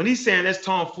 So when he's saying that's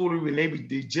tomfoolery and maybe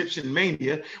the Egyptian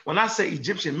mania, when I say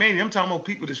Egyptian mania, I'm talking about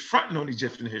people that's fronting on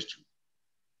Egyptian history.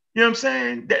 You know what I'm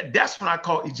saying? That's what I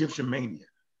call Egyptian mania.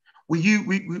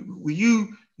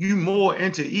 You more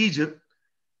into Egypt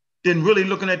than really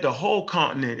looking at the whole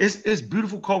continent. It's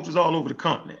beautiful cultures all over the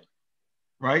continent,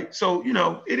 right? So, you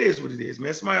know, it is what it is,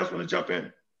 man. Somebody else want to jump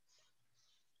in?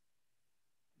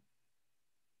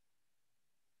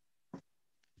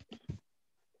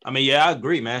 I mean, yeah, I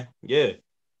agree, man. Yeah,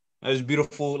 that's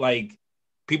beautiful. Like,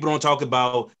 people don't talk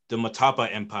about the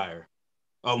Matapa Empire,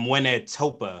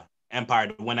 Mwenetopa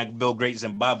Empire, the one that built Great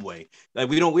Zimbabwe. Like,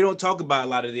 we don't talk about a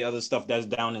lot of the other stuff that's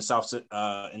down in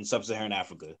sub-Saharan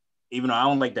Africa. Even though I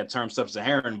don't like that term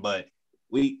sub-Saharan, but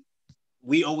we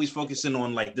always focusing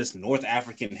on like this North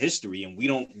African history, and we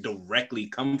don't directly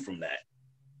come from that.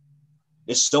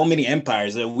 There's so many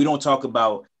empires that we don't talk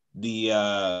about.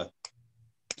 The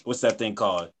what's that thing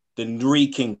called? The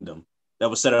Nri Kingdom that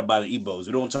was set up by the Igbos.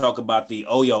 We don't talk about the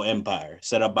Oyo Empire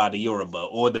set up by the Yoruba,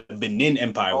 or the Benin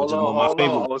Empire, which is one of my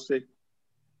favorite.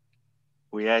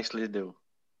 We actually do.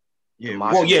 Yeah,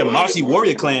 Marcy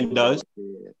Warrior Clan does.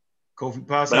 Yeah. Kofi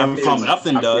Pasa. But from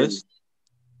nothing does.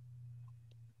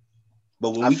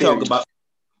 But when we talk about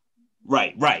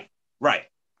right.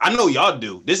 I know y'all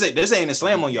do. This ain't a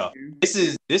slam on y'all. This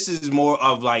is more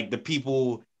of like the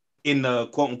people in the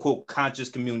quote unquote conscious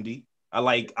community. I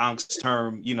like Ank's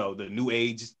term, you know, the new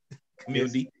age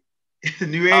community. Yes. The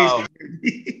new age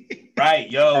community. Right,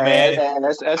 yo, man.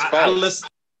 That's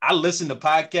I listen to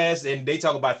podcasts and they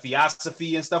talk about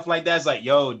theosophy and stuff like that. It's like,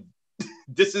 yo,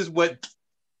 this is what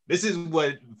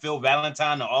Phil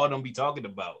Valentine and all them be talking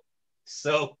about.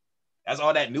 So that's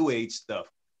all that new age stuff.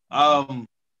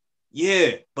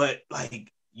 Yeah, but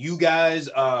like you guys,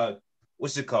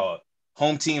 what's it called?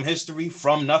 Home Team History,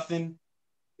 From Nothing,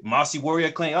 Marcy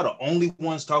Warrior Clan, y'all the only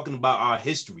ones talking about our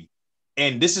history.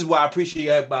 And this is what I appreciate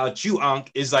about you, Ankh,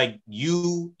 is like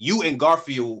you and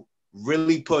Garfield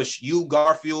really push. You,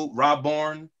 Garfield, Rob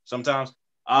Bourne sometimes,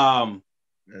 and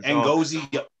Gozi,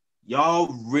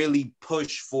 y'all really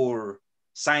push for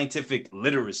scientific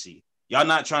literacy. Y'all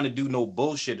not trying to do no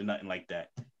bullshit or nothing like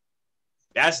that.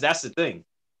 That's the thing.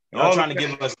 Y'all trying to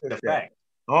give us the fact.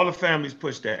 All the families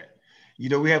push that. You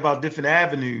know, we have our different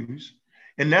avenues,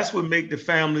 and that's what make the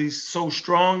families so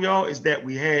strong, y'all, is that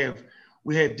we have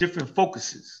different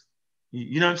focuses.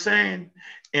 You know what I'm saying?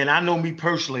 And I know me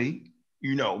personally,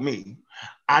 you know me,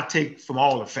 I take from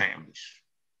all the families.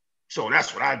 So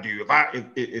that's what I do.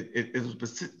 If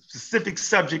it's a specific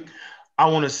subject I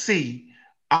want to see,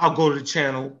 I'll go to the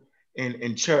channel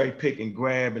and cherry pick and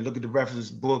grab and look at the reference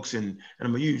books and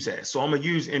I'm gonna use that. So I'm gonna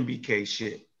use MBK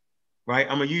shit, right?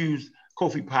 I'm gonna use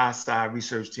Kofi Pasi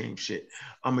research team shit.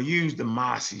 I'm gonna use the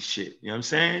Marcy shit. You know what I'm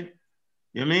saying?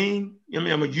 You know what I mean? You know what I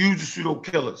mean? I'm gonna use the pseudo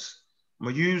killers. I'm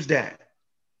gonna use that.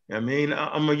 You know what I mean?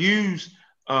 I'm gonna use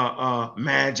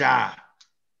Magi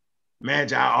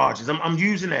arches. I'm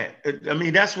using that. I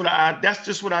mean, that's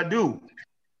just what I do,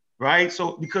 right?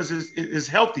 So because it's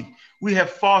healthy. We have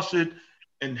fostered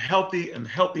a healthy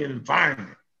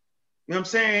environment. You know what I'm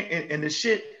saying? And the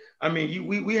shit, I mean,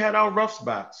 we had our rough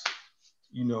spots.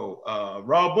 You know,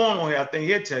 Rob Bourne on here, I think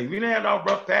he'll tell you, we didn't have our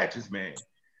rough patches, man.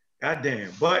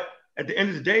 Goddamn. But at the end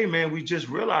of the day, man, we just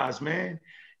realized, man,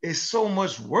 it's so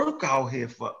much work out here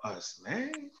for us,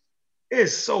 man.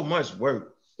 It's so much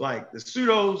work. Like the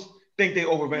pseudos, think they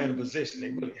overran the position. They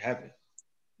really haven't.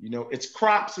 You know, it's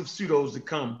crops of pseudos to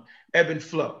come, ebb and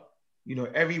flow. You know,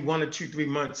 every 1 or 2, 3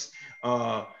 months,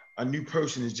 a new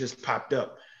person has just popped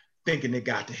up thinking they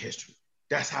got the history.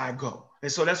 That's how I go.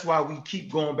 And so that's why we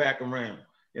keep going back around. You know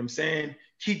what I'm saying?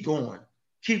 Keep going,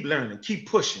 keep learning, keep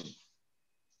pushing.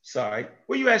 Sorry.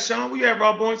 Where you at, Sean? Where you at,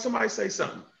 Rob Boy? Somebody say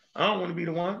something. I don't want to be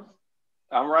the one.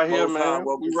 I'm right here, man.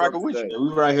 We rocking with you. We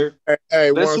right here.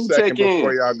 Hey, 1 second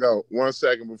before y'all go. 1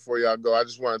 second before y'all go. I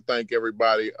just want to thank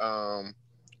everybody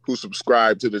who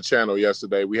subscribed to the channel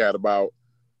yesterday. We had about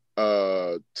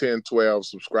 10, 12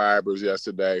 subscribers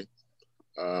yesterday.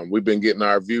 We've been getting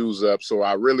our views up, so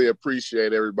I really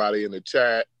appreciate everybody in the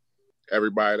chat,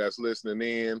 everybody that's listening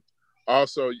in.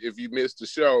 Also, if you missed the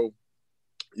show,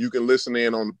 you can listen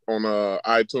in on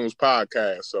iTunes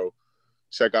podcast. So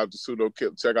check out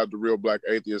the Real Black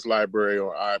Atheist Library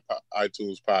on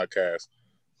iTunes podcast.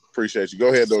 Appreciate you. Go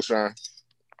ahead, though, Sean.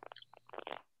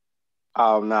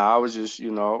 Oh no, I was just,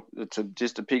 to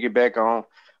piggyback on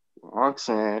what I'm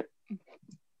saying,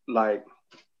 like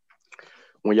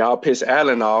when y'all piss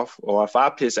Allen off, or if I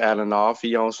piss Allen off,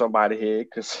 he on somebody's head,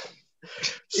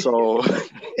 so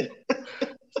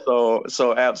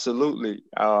absolutely,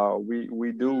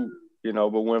 we do,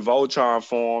 but when Voltron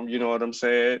form, you know what I'm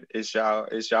saying, it's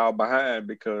y'all behind,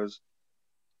 because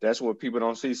that's what people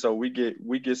don't see. So we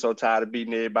get so tired of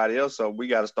beating everybody else, so we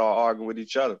got to start arguing with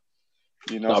each other.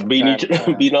 Beat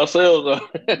ourselves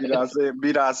up.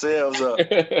 Beat ourselves up.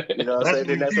 You know what I'm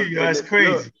saying? That's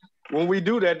crazy. Look, when we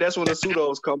do that, that's when the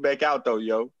pseudos come back out, though,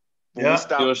 yo. When we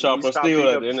stop at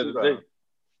the end of the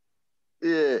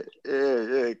day.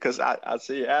 Yeah. Because I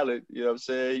see Alec, you know what I'm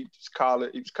saying? He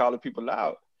was calling people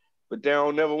out, but they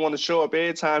don't never want to show up.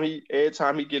 Every time he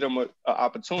get him an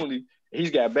opportunity,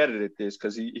 he's got better at this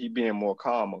because he being more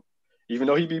calmer. Even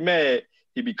though he be mad,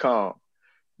 he be calm.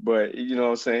 But you know what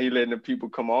I'm saying? He letting the people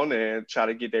come on there and try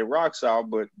to get their rocks out,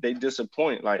 but they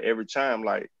disappoint like every time.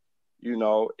 Like,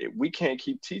 we can't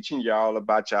keep teaching y'all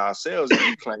about yourselves if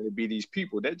you claim to be these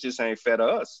people. That just ain't fair to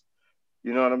us.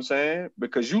 You know what I'm saying?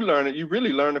 Because you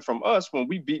really learning from us when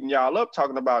we beating y'all up,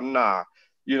 talking about,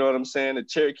 you know what I'm saying? The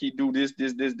Cherokee do this,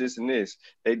 and this.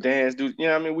 They dance, do, you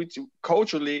know what I mean? We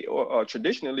culturally or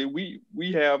traditionally,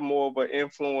 we have more of an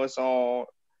influence on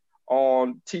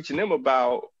teaching them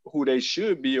about who they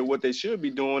should be or what they should be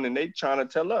doing, and they trying to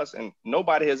tell us, and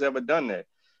nobody has ever done that.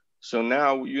 So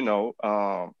now,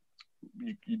 you're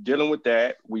dealing with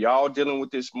that. We all dealing with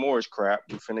this Moorish crap.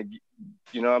 We finna,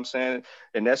 you know what I'm saying?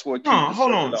 And that's what.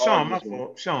 Hold on, Sean. My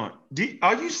fault, Sean.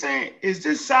 Are you saying, is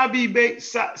this Sabir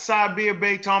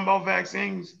Bey talking about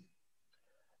vaccines?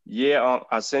 Yeah,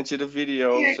 I sent you the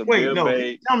video. Tell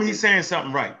me he's saying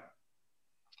something right.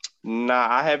 Nah,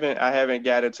 I haven't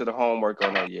got into the homework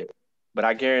on that yet, but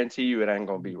I guarantee you it ain't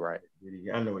gonna be right.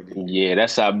 I know it did. Yeah,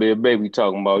 that's how Bill Baby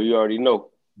talking about. You already know.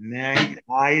 Now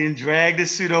I didn't drag the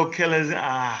pseudo killers. So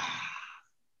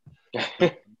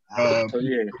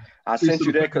yeah, I sent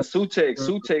you that because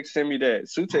Sutex sent me that.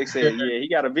 Sutex said, yeah, he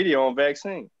got a video on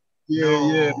vaccine.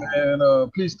 Yeah,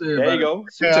 man. Peace to everybody. There you go.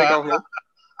 Sutex on here.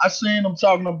 I seen him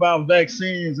talking about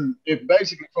vaccines, and it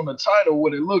basically, from the title,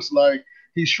 what it looks like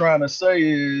he's trying to say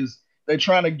is they're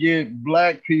trying to get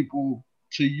Black people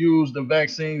to use the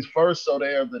vaccines first, so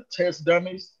they are the test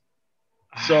dummies.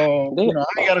 So, I ain't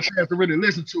got a chance to really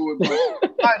listen to it,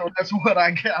 but that's what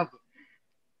I gather.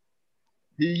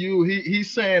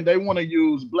 He's saying they want to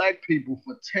use Black people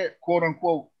for quote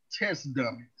unquote test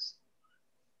dummies.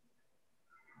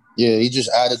 Yeah, he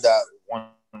just added that one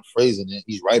phrase in it.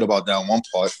 He's right about that one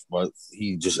part, but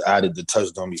he just added the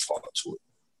test dummy part to it.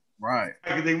 Right.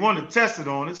 If they want to test it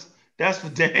on us, that's for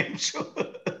damn sure.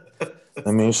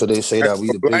 I mean, so they say that we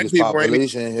the biggest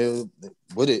population here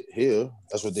with it here.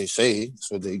 That's what they say.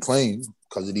 That's what they claim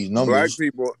because of these numbers. Black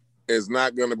people is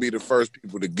not going to be the first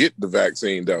people to get the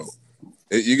vaccine, though.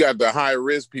 You got the high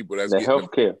risk people that's getting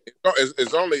healthcare.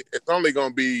 It's only going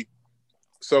to be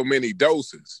so many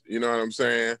doses. You know what I'm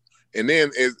saying? And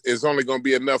then it's only going to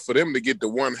be enough for them to get the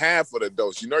 1/2 of the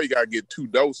dose. You got to get 2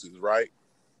 doses, right?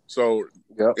 So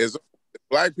it's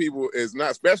Black people is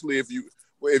not, especially if you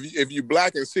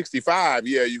Black and 65,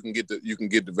 yeah, you can get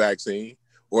the vaccine.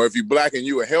 Or if you Black and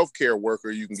you a healthcare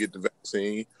worker, you can get the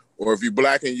vaccine. Or if you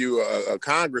Black and you a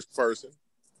congressperson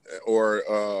or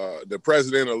the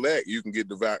president-elect, you can get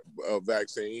the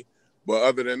vaccine. But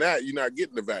other than that, you're not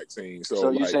getting the vaccine.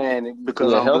 So you're saying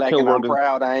because I'm Black and I'm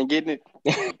proud, I ain't getting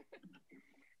it?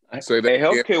 So the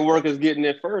healthcare workers getting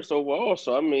it first overall.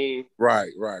 So I mean,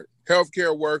 right.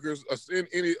 Healthcare workers, and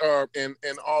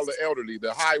all the elderly,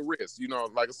 the high risk.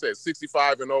 Like I said,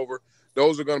 65 and over,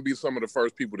 those are going to be some of the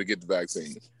first people to get the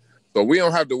vaccine. So we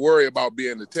don't have to worry about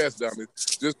being the test dummies.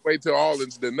 Just wait till all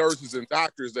the nurses and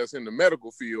doctors that's in the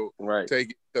medical field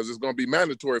take it, because it's going to be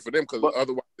mandatory for them, because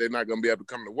otherwise they're not going to be able to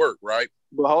come to work, right?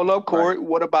 But hold up, Corey. Right.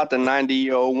 What about the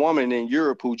 90-year-old woman in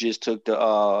Europe who just took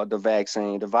the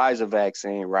vaccine, the Pfizer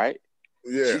vaccine, right?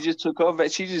 Yeah. She just took her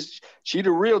she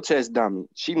the real test dummy.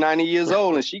 She 90 years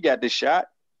old and she got the shot.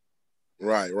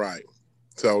 Right.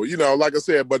 So, you know, like I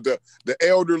said, but the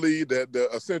elderly, the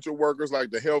essential workers,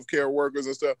 like the healthcare workers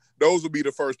and stuff, those will be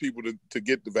the first people to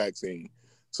get the vaccine.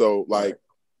 So, like,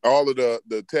 all of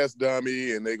the test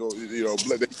dummy, and they go, you know,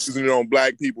 they're using it on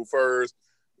black people first.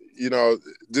 You know,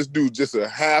 just do just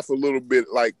a little bit,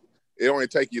 like, it only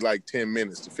take you like 10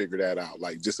 minutes to figure that out.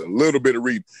 Like, just a little bit of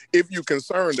reading. If you're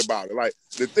concerned about it, like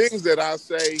the things that I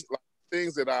say, like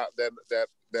things that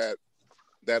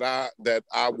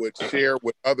I would share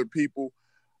with other people,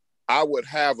 I would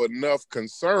have enough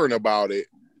concern about it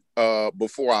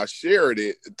before I shared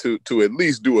it to at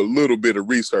least do a little bit of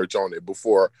research on it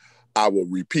before I will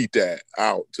repeat that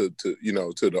out to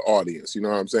the audience. You know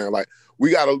what I'm saying? Like,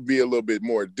 we got to be a little bit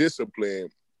more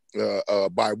disciplined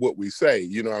by what we say.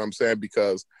 You know what I'm saying?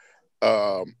 Because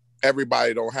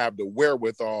everybody don't have the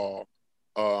wherewithal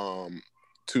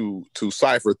to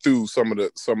cipher through some of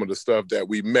the stuff that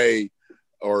we may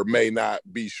or may not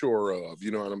be sure of.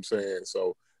 You know what I'm saying?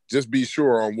 So just be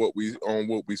sure on what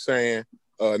we saying.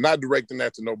 Not directing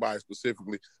that to nobody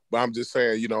specifically, but I'm just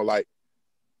saying, you know, like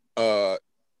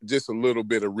just a little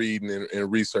bit of reading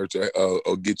and research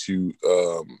will get you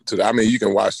to the, I mean, you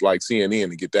can watch like CNN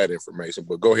to get that information,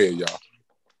 but go ahead, y'all.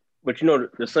 But you know,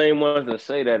 the same ones that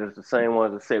say that is the same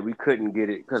ones that said we couldn't get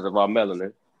it because of our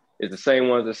melanin. It's the same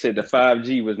ones that said the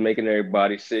 5G was making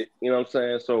everybody sick. You know what I'm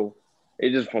saying? So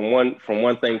it's just from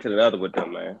one thing to the other with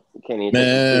them, man. You can't even take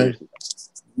it seriously.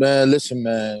 Man, listen,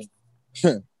 man.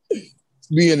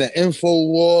 Be in the info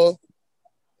war,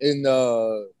 in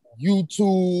the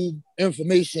YouTube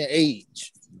information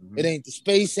age. Mm-hmm. It ain't the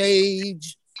space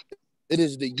age. It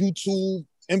is the YouTube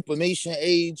information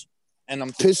age. And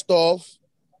I'm pissed off.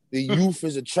 The youth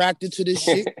is attracted to this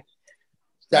shit.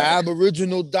 The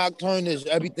Aboriginal doctrine is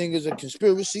everything is a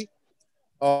conspiracy.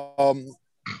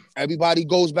 Everybody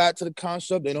goes back to the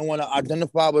concept. They don't want to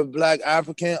identify with Black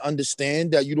African.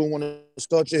 Understand that you don't want to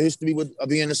start your history with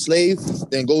being a slave.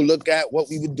 Then go look at what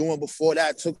we were doing before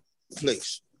that took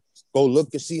place. Go look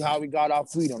and see how we got our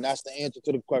freedom. That's the answer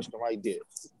to the question right there.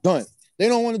 Done. They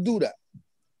don't want to do that.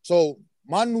 So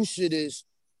my new shit is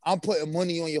I'm putting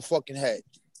money on your fucking head.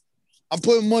 I'm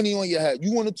putting money on your head.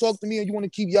 You want to talk to me and you want to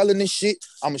keep yelling this shit,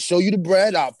 I'm going to show you the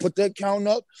bread. I'll put the account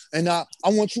up and I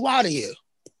want you out of here.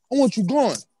 I want you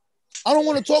gone. I don't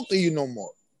want to talk to you no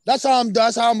more. That's how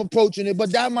I'm approaching it.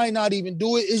 But that might not even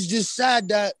do it. It's just sad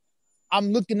that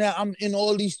I'm in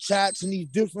all these chats and these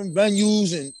different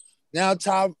venues, and now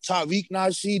Tariq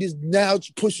Nasheed is now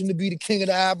pushing to be the king of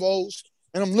the Avos.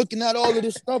 And I'm looking at all of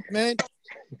this stuff, man.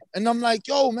 And I'm like,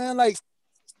 yo, man, like,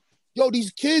 yo,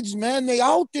 these kids, man, they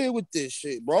out there with this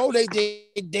shit, bro. They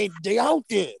out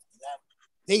there.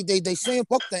 They saying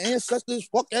fuck the ancestors,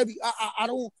 fuck I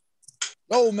don't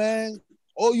know, man.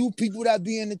 All you people that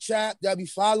be in the chat, that be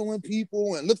following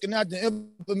people and looking at the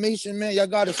information, man, y'all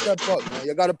gotta step up, man.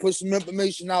 Y'all gotta put some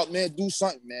information out, man. Do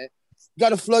something, man. You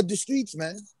gotta flood the streets,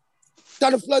 man.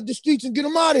 Gotta flood the streets and get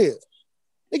them out of here.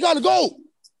 They gotta go.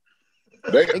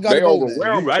 They overwhelmed.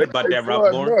 You're right about that,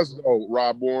 Rob Bourne.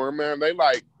 Rob Bourne, man. They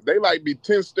like be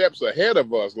 10 steps ahead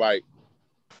of us. Like,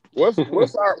 what's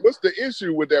the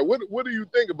issue with that? What do you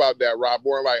think about that, Rob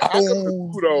Bourne? Like, how come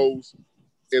the kudos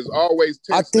is always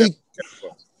 10 steps ahead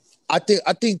of us?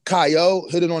 I think Kyle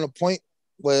hit it on a point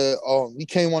where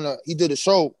he did a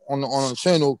show on the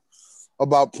channel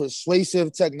about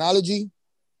persuasive technology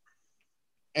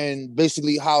and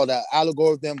basically how the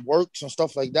algorithm works and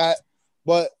stuff like that.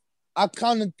 But I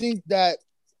kind of think that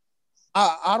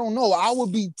I don't know. I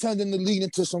would be tending to lead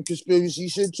into some conspiracy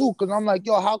shit too, because I'm like,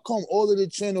 yo, how come all of the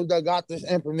channels that got this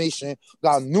information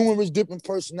got numerous different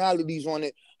personalities on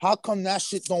it? How come that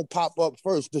shit don't pop up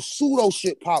first? The pseudo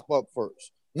shit pop up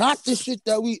first, not the shit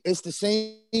that it's the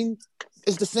same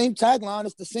tagline,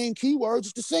 it's the same keywords,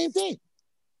 it's the same thing.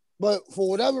 But for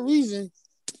whatever reason,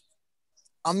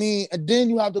 I mean, and then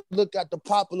you have to look at the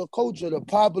popular culture.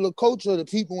 The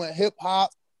people in hip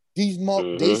hop. These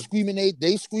they screaming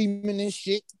this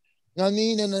shit. You know what I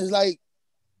mean? And it's like,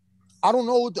 I don't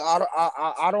know.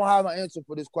 I don't have an answer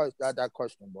for this question. That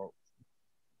question, bro.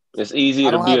 It's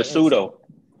easier to be a pseudo.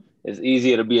 It's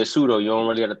easier to be a pseudo. You don't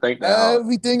really got to think that hard.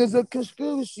 Everything is a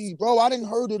conspiracy, bro. I didn't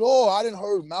heard it all. I didn't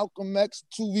heard Malcolm X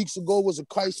 2 weeks ago was a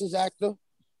crisis actor. You know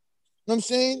what I'm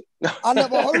saying? I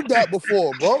never heard that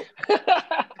before, bro.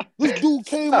 This dude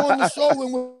came on the show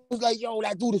and was like, yo,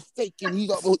 that dude is fake. And he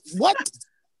got, what?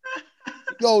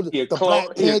 Yo, the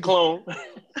Black Panthers,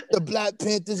 the Black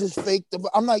Panthers is fake.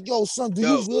 I'm like, yo, son, do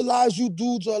you realize you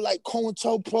dudes are like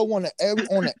COINTELPRO on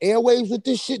the airwaves with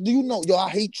this shit? Do you know? Yo, I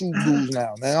hate you dudes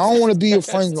now, man. I don't want to be your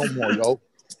friends no more, yo.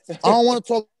 I don't want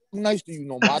to talk nice to you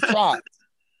no more. I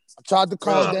tried to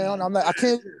calm down. I'm like, I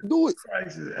can't do it.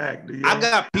 I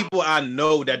got people I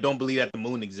know that don't believe that the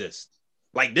moon exists.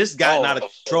 Like, this got out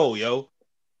of control, yo.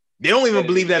 They don't even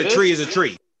believe that a tree is a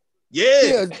tree.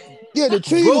 Yeah, the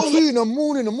tree and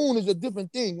the moon is a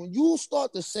different thing. When you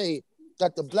start to say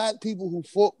that the black people who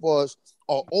fought for us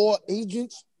are all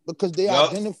agents because they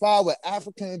identify with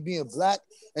African and being black,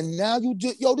 and now you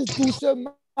just, this dude said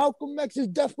Malcolm X's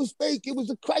death was fake. It was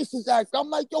a crisis act. I'm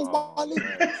like, tell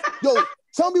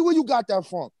me where you got that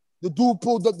from. The dude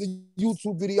pulled up the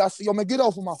YouTube video. I said, yo, man, get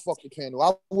off of my fucking panel.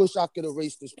 I wish I could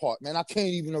erase this part, man. I can't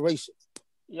even erase it.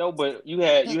 Yo, but you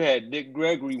had Dick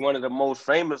Gregory, one of the most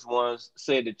famous ones,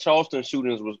 said the Charleston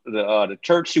shootings was the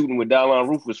church shooting with Dylann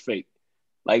Roof was fake.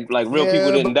 Like real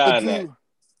people didn't die in that.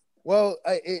 Well,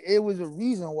 it was a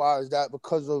reason why is that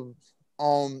because of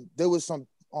there was some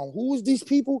who was these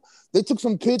people? They took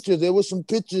some pictures. There was some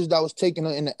pictures that was taken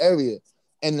in the area,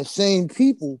 and the same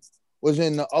people was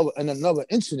in another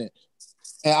incident.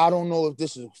 And I don't know if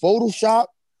this is Photoshop.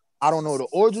 I don't know the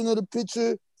origin of the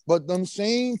picture, but them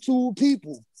same two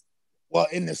people were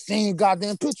in the same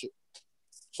goddamn picture.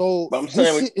 So this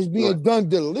shit is being done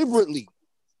deliberately.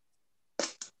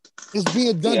 It's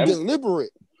being done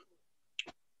deliberate.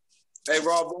 Hey,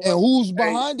 Rob. And who's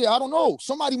behind it? I don't know.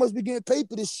 Somebody must be getting paid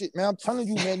for this shit, man. I'm telling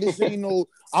you, man, this ain't no,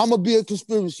 I'm going to be a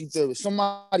conspiracy theorist.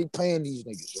 Somebody paying these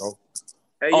niggas, yo.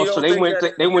 Hey, so they went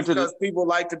to because people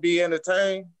like to be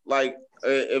entertained. Like,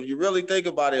 if you really think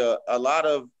about it, a lot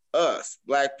of us,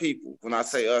 black people, when I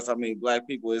say us, I mean black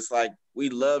people, it's like we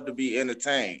love to be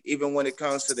entertained, even when it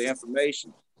comes to the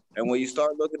information. And when you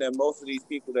start looking at most of these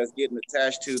people that's getting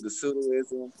attached to the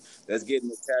pseudoism, that's getting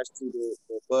attached to the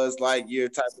Buzz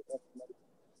Lightyear type of information,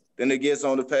 then it gets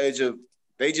on the page of,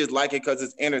 they just like it because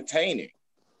it's entertaining.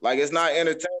 Like, it's not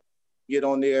entertaining. Get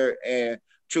on there and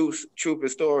truth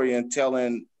historian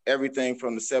telling everything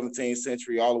from the 17th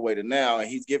century all the way to now, and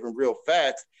he's giving real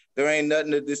facts. There ain't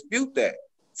nothing to dispute that.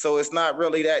 So it's not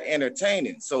really that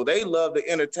entertaining. So they love the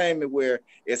entertainment where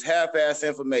it's half-ass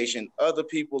information. Other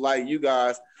people like you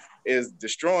guys is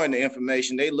destroying the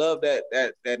information. They love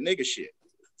that nigga shit.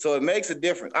 So it makes a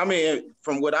difference. I mean,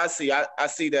 from what I see, I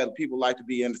see that people like to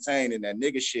be entertained, and that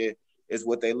nigga shit is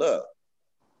what they love.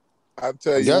 I'll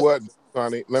tell you what,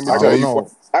 Sonny. Let me tell you.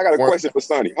 I got a question for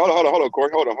Sonny. Hold on,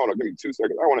 Corey. Hold on. Give me 2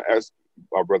 seconds. I want to ask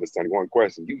our brother Sonny one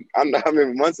question. I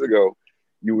remember months ago,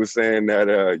 you were saying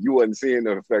that you wasn't seeing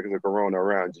the effects of Corona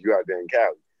around you out there in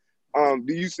Cali.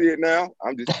 Do you see it now?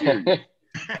 I'm just curious.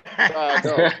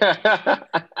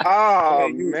 Oh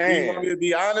man! You want me to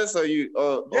be honest, or you?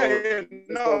 No,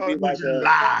 like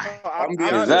lie. I'm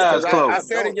being honest. I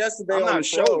said it yesterday on the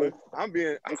show. I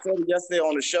said it yesterday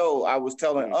on the show. I was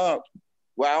telling well,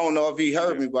 I don't know if he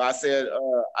heard me, but I said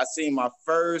I seen my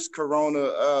first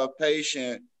Corona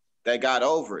patient that got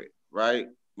over it. Right,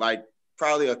 like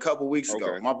probably a couple weeks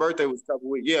ago. My birthday was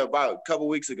about a couple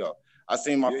weeks ago. I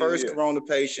seen my first Corona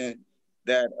patient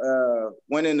that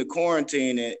went into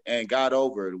quarantine and got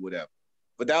over it or whatever.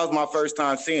 But that was my first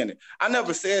time seeing it. I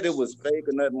never said it was fake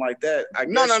or nothing like that.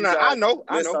 No. I know.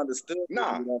 Misunderstood.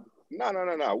 No.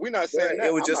 We're not saying that.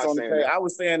 It was just on the page. I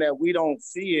was saying that we don't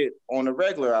see it on the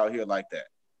regular out here like that.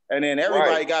 And then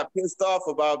everybody got pissed off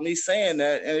about me saying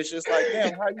that, and it's just like,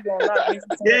 damn, how you gonna knock me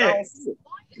from saying I don't see it?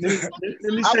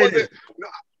 Let me say this.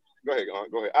 Go ahead.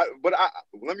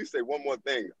 Let me say one more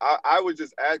thing. I would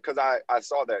just add, because I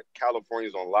saw that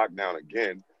California's on lockdown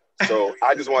again. So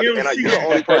I just wanted, and you're the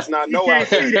only person I know out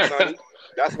there, Sonny.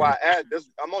 That's why I add this.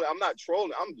 I'm not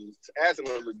trolling. I'm just asking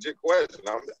a legit question.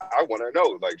 I want to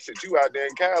know, like, shit, you out there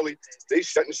in Cali, they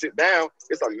shutting shit down.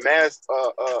 It's a mass,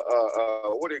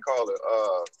 what do you call it?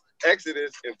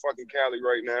 Exodus in fucking Cali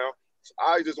right now. So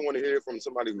I just want to hear from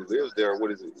somebody who lives there.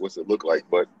 What's it look like?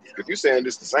 But if you're saying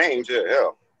it's the same,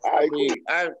 hell.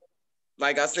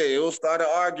 Like I said, it will start an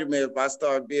argument if I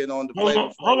start being on the play.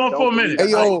 Hold on for a minute. Hey,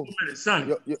 yo.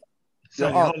 Sonny,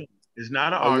 hold on. It's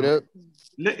not an argument.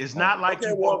 It's not like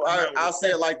I'll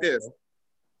say it like this.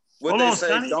 What they say,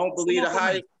 Sonny, don't believe the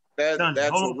hype, that's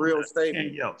a real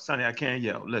statement. Sonny, I can't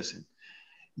yell. Listen,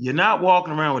 you're not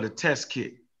walking around with a test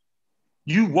kit.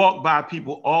 You walk by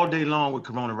people all day long with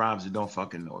coronavirus and don't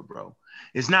fucking know it, bro.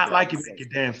 It's not like you make your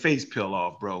damn face peel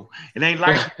off, bro. It ain't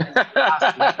like you know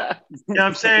what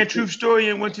I'm saying? True story,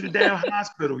 and went to the damn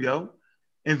hospital, yo,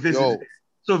 and visited.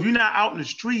 So if you're not out in the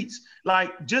streets,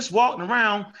 like just walking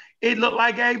around, it look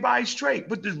like everybody's straight.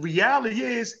 But the reality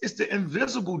is, it's the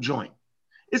invisible joint.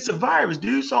 It's a virus,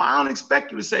 dude. So I don't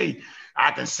expect you to say,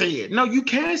 I can see it. No, you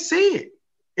can't see it.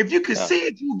 If you can see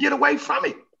it, you get away from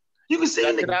it. You can see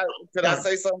it. Could I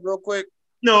say something real quick?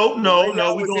 No.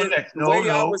 We going next. The way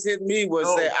y'all was hitting me was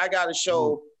that I got to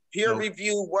show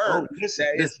peer-reviewed work.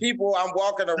 It's people I'm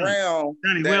walking around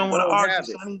Sonny, that don't have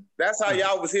it. That's how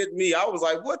y'all was hitting me. I was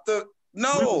like, what the?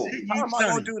 No, how am I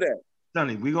going to do that?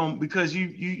 Sonny, because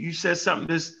you said something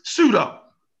that's pseudo.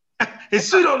 It's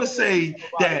pseudo to say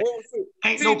that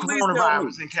ain't no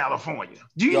coronavirus in California.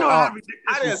 Do you know how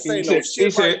I didn't say no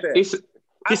shit like that.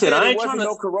 He said I ain't trying to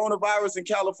no coronavirus in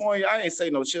California. I ain't say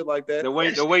no shit like that. The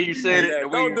way you said it,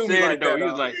 don't do me like that.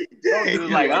 He was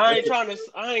like, I ain't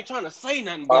trying to say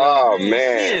nothing. But oh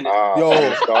man,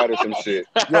 yo, started some shit.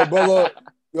 Yo,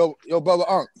 brother,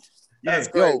 Unc. That's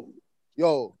great.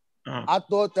 Yo, I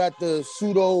thought that the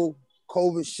pseudo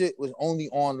COVID shit was only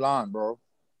online, bro.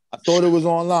 I thought it was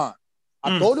online.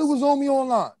 I thought it was only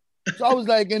online. So I was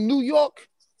like, in New York,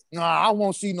 nah, I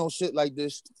won't see no shit like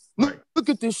this. Look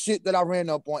at this shit that I ran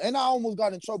up on. And I almost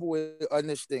got in trouble with on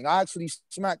this thing. I actually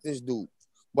smacked this dude,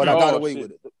 but I got away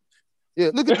with it.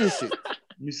 Yeah, look at this shit.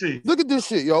 You see. Look at this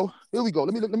shit, yo. Here we go.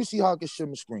 Let me see how I can share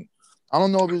my screen. I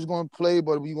don't know if it's going to play,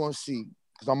 but we're going to see.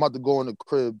 Because I'm about to go in the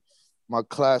crib. My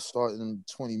class starting in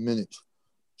 20 minutes.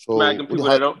 So smacking people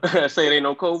that don't say it ain't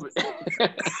no COVID.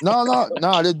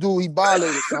 No. This dude, he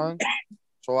violated, son.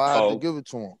 So I have to give it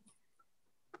to him.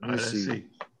 Let me see.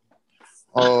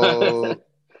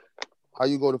 How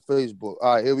you go to Facebook?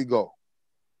 All right, here we go.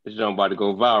 This jump about to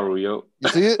go viral, yo. You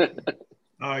see it?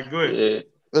 All right, good.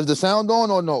 Yeah. Is the sound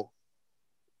on or no?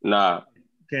 Nah.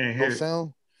 Can't hear no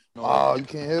sound? Oh, you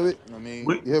can't hear it? I mean,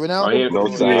 you hear it now?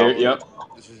 No sound. Yep.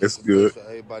 It's good.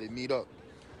 Everybody meet up.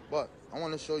 But I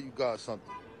want to show you guys something.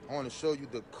 I want to show you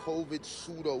the COVID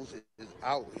pseudos is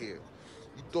out here.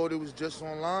 You thought it was just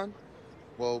online?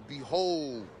 Well,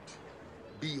 behold.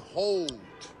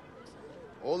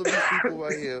 All of these people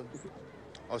right here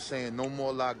are saying no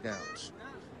more lockdowns.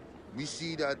 We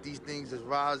see that these things is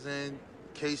rising,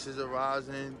 cases are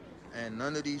rising, and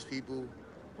none of these people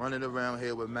running around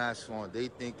here with masks on. They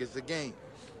think it's a game.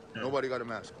 Nobody got a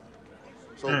mask on.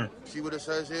 So, see what it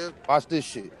says here? Watch this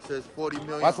shit. It says 40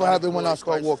 million. Watch what happened when I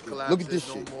start walking. Look at this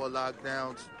shit. No more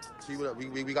lockdowns. See what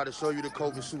we got to show you the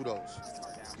COVID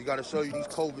pseudos. We got to show you these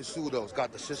COVID pseudos.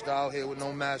 Got the sister out here with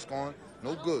no mask on.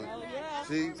 No good.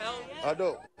 See? I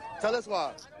know. Tell us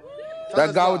why.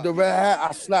 That guy with the red hat,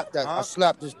 I slapped that. I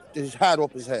slapped his hat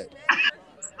off his head.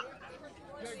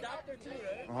 You're a doctor too,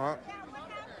 right? Uh-huh.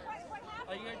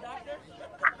 Are you a doctor?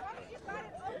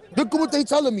 Look at what they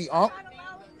telling me,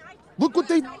 Look what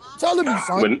they telling me,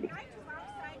 son.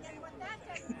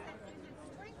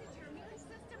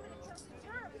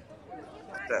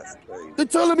 That's crazy. They're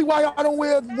telling me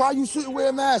why you shouldn't wear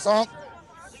a mask,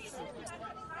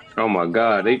 Oh my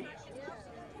God,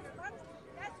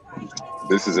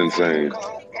 This is insane.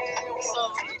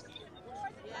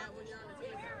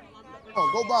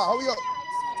 Go by, hurry up.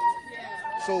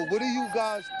 So what do you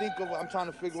guys think of, I'm trying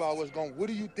to figure out what's going on. What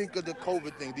do you think of the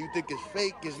COVID thing? Do you think it's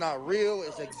fake, it's not real,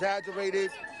 it's exaggerated?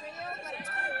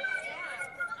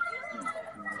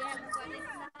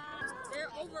 They're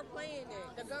overplaying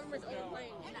it. The government's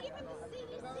overplaying it.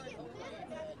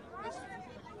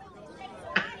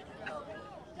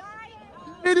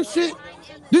 Hear this shit?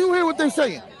 Do you hear what they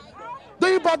saying?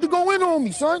 They about to go in on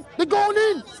me, son. They're going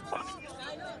in.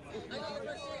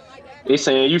 They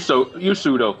saying you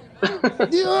pseudo.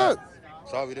 Yeah.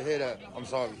 Sorry to hear that. I'm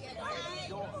sorry.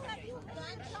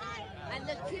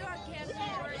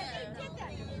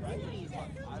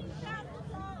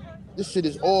 This shit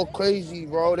is all crazy,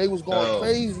 bro. They was going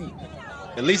crazy.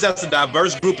 At least that's a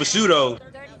diverse group of pseudo.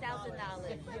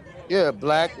 Yeah,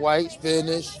 black, white,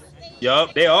 Spanish.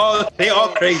 Yup, they all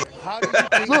crazy.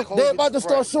 Look, they're about to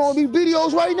start showing me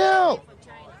videos right now.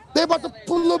 They're about to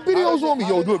put little videos on me.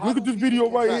 Yo, look at this video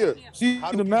right here. See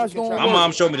the mask on? My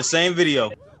mom showed me the same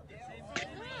video.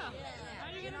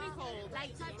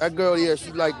 That girl, yeah,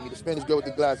 she liked me. The Spanish girl with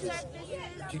the glasses.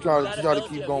 She tried to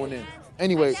keep going in.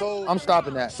 Anyway, I'm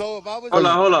stopping that. So if I was hold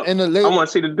on. I want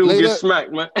to see the dude get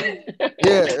smacked, man.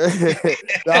 Yeah,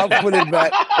 I'll put it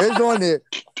back. It's on there.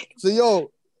 So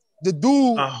yo, the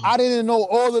dude, I didn't know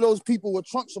all of those people were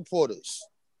Trump supporters.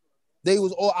 They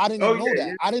was all. I didn't know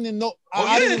that. I didn't know.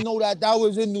 I didn't know that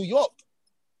was in New York,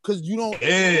 because you don't.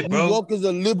 New York is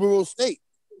a liberal state.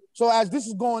 So as this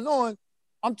is going on,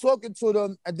 I'm talking to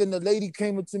them, and then the lady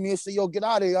came up to me and said, "Yo, get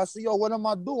out of here." I said, "Yo, what am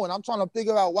I doing? I'm trying to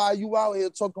figure out why you out here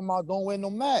talking about don't wear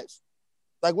no mask.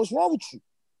 Like, what's wrong with you?"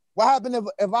 What happened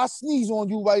if I sneeze on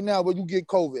you right now, but you get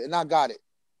COVID and I got it?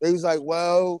 They was like,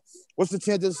 well, what's the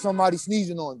chance of somebody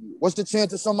sneezing on you? What's the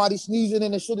chance of somebody sneezing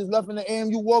and the shit is left in the air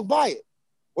and you walk by it?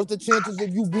 What's the chances of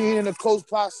you being in a close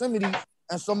proximity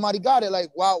and somebody got it? Like,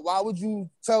 why would you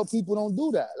tell people don't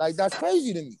do that? Like, that's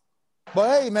crazy to me.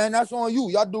 But hey, man, that's on you.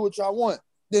 Y'all do what y'all want.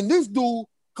 Then this dude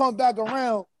come back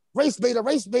around, race beta.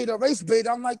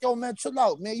 I'm like, yo, man, chill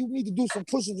out, man. You need to do some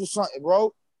push-ups or something,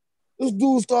 bro. This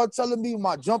dude started telling me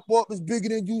my jump off is bigger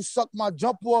than you, suck my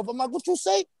jump off. I'm like, what you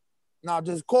say? And I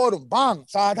just called him, bang.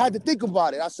 So I had to think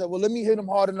about it. I said, well, let me hit him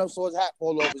hard enough so his hat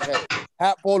fall off his head.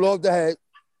 Hat fall off the head.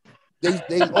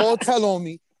 They all tell on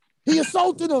me. He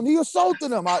assaulted him.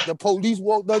 The police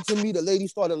walked up to me. The lady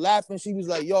started laughing. She was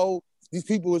like, yo, these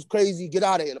people is crazy. Get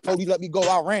out of here. The police let me go.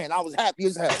 I ran. I was happy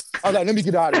as hell. I was like, let me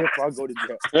get out of here before I go to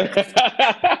jail.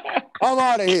 I'm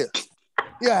out of here.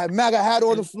 Yeah, I had MAGA hat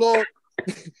on the floor.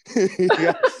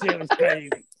 Yeah, shit was crazy.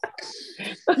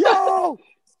 Yo!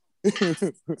 If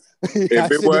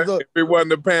it wasn't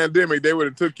the pandemic, they would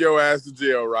have took your ass to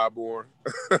jail, Rob Warren.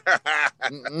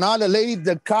 Nah,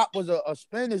 the cop was a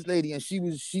Spanish lady, and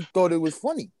she thought it was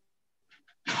funny.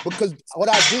 Because what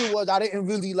I did was I didn't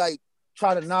really like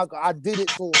try to knock her. I did it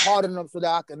so hard enough so that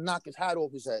I could knock his hat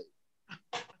off his head.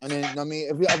 And then, I mean,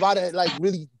 if I had like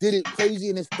really did it crazy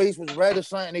and his face was red or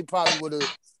something, they probably would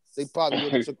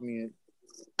have took me in.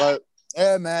 But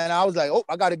yeah, man, I was like, oh,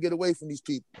 I got to get away from these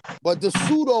people. But the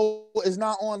pseudo is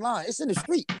not online. It's in the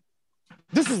street.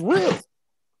 This is real.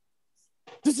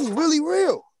 This is really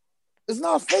real. It's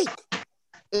not fake.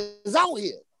 It's out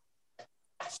here.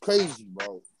 It's crazy,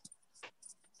 bro.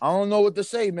 I don't know what to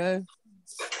say, man.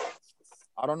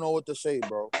 I don't know what to say,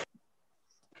 bro.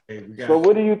 So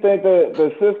what do you think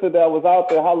the sister that was out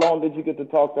there, how long did you get to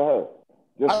talk to her?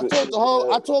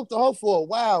 I talked to her for a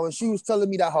while, and she was telling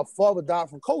me that her father died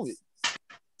from COVID.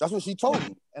 That's what she told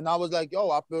me. And I was like, yo,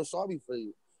 I feel sorry for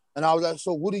you. And I was like,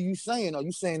 so what are you saying? Are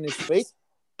you saying it's fake?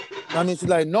 I mean, she's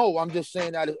like, no, I'm just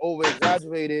saying that it's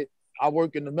over-exaggerated. I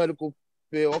work in the medical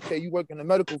field. Okay, you work in the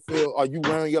medical field. Are you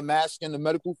wearing your mask in the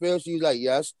medical field? She's like,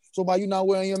 yes. So why you not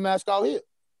wearing your mask out here?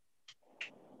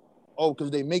 Oh,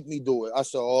 because they make me do it. I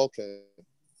said, oh, okay.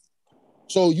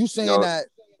 So you saying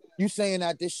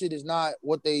that this shit is not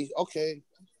what they, okay,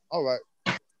 all right.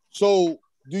 So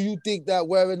do you think that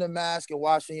wearing the mask and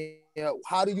washing,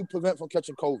 how do you prevent from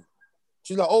catching COVID?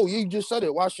 She's like, oh, you just said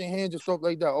it, wash your hands and stuff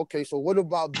like that. Okay, so what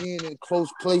about being in close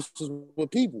places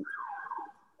with people?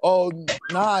 Oh,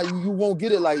 nah, you won't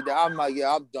get it like that. I'm like,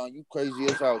 yeah, I'm done. You crazy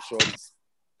as hell, shorty.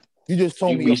 You just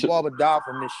told me your father died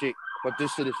from this shit, but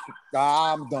this shit is,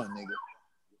 I'm done, nigga.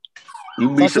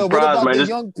 You be surprised, man. The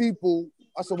young people?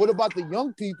 I said, what about the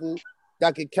young people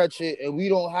that can catch it and we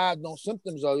don't have no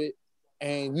symptoms of it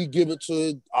and we give it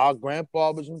to our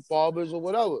grandfathers and fathers or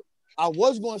whatever? I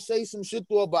was going to say some shit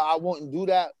to her, but I wouldn't do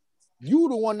that. You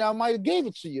the one that might have gave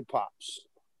it to your pops.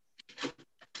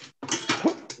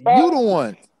 You the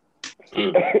one.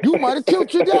 You might have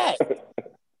killed your dad.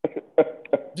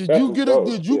 Did you get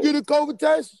a COVID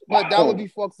test? But that would be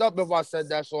fucked up if I said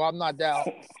that, so I'm not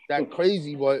that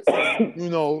crazy, but you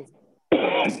know,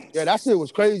 yeah, that shit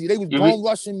was crazy. They was bone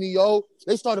rushing me, yo.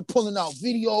 They started pulling out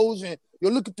videos and you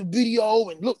look at the video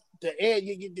and look, the air,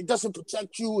 it doesn't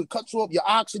protect you. It cuts off your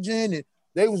oxygen. And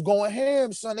they was going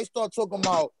ham, son. They start talking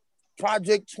about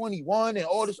Project 21 and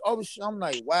all this other shit. I'm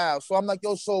like, wow. So I'm like,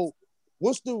 yo, so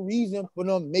what's the reason for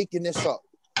them making this up?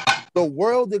 The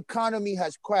world economy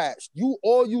has crashed. You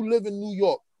live in New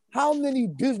York. How many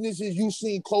businesses you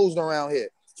seen closed around here?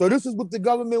 So this is what the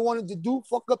government wanted to do?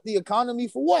 Fuck up the economy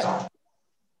for what?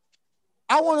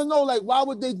 I want to know, like, why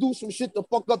would they do some shit to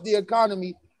fuck up the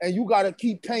economy and you got to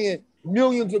keep paying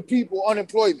millions of people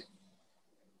unemployment?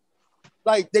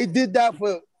 Like, they did that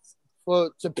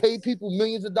to pay people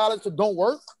millions of dollars to don't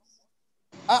work?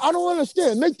 I don't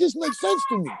understand. Make this make sense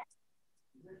to me.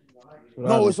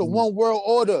 No, it's a one world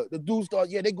order. The dudes thought,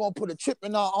 yeah, they're going to put a chip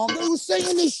in our arm. They were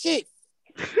saying this shit.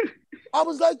 I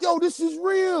was like, yo, this is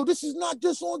real. This is not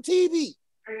just on TV.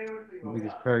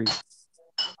 Niggas crazy.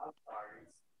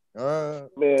 Man,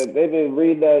 they didn't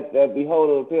read that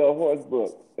Behold a Pale Horse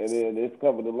book, and then it's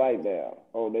covered the light now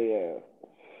on their ass.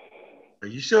 Are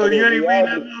you sure you ain't read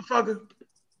that motherfucker?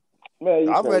 Man,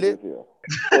 I read it.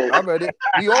 I read it.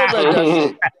 We all read that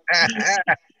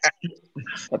shit.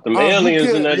 But the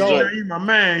aliens in that joint. You my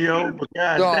man, yo. But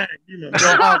God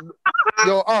damn,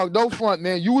 yo, don't front,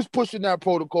 man. You was pushing that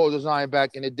protocol design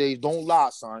back in the days. Don't lie,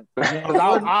 son.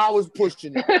 I was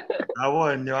pushing it. I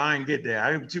wasn't, yo. I didn't get that.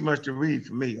 I have too much to read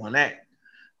for me on that.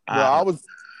 I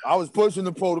was pushing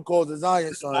the protocol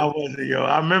design, son. I wasn't, yo.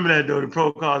 I remember that though. The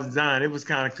protocol design. It was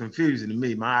kind of confusing to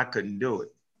me. I couldn't do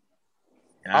it.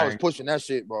 I was pushing that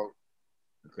shit, bro.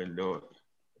 Couldn't do it.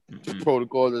 The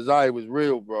protocol anxiety was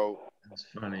real, bro. That's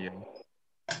funny, yo.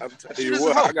 I'm telling you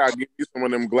what, I gotta give you some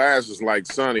of them glasses like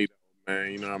Sonny,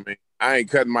 man. You know what I mean? I ain't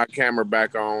cutting my camera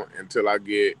back on until I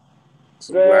get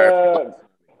some glasses.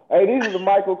 Hey, these are the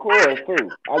Michael Kors too.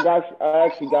 I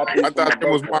actually got these. I thought it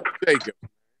was Mark Jacob.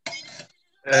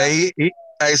 Hey,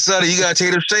 Sonny, you gotta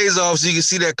take them shades off so you can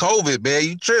see that COVID, man.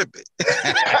 You tripping?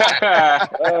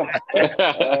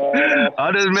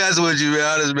 I'm just messing with you, man.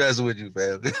 I'm just messing with you,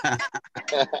 man.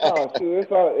 Oh, shoot,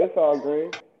 it's all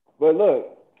great. But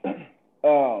look,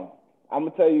 I'm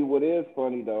gonna tell you what is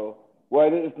funny though. Well,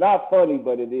 it's not funny,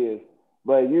 but it is.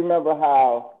 But you remember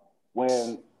how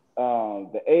when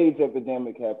the AIDS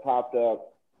epidemic had popped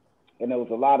up, and there was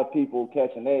a lot of people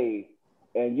catching AIDS,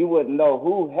 and you wouldn't know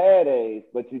who had AIDS,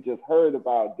 but you just heard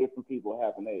about different people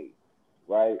having AIDS,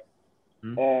 right?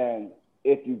 Mm-hmm. And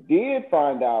if you did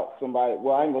find out somebody,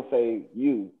 well, I ain't gonna say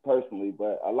you personally,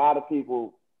 but a lot of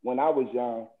people when I was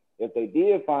young, if they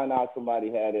did find out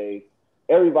somebody had AIDS,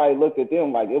 everybody looked at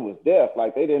them like it was death.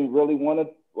 Like they didn't really want to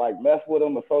like mess with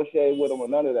them, associate with them, or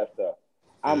none of that stuff.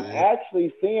 I'm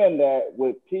actually seeing that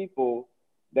with people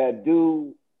that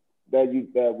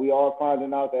we are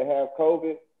finding out that have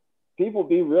COVID. People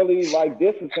be really like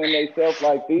distancing themselves,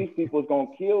 like these people's gonna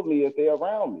kill me if they're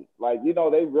around me. Like, you know,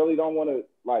 they really don't want to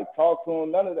like talk to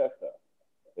them, none of that stuff.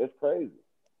 It's crazy.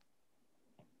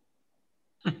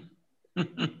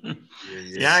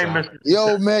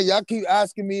 Yo, man, y'all keep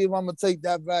asking me if I'm gonna take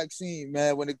that vaccine,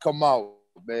 man, when it come out,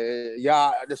 man.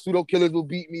 Y'all, the pseudo killers will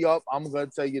beat me up. I'm gonna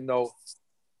tell you no.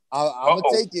 I'm gonna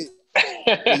take it.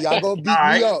 Y'all gonna beat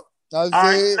me up.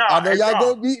 I know y'all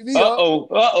gonna beat me up.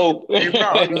 Hey,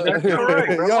 Rob, that's all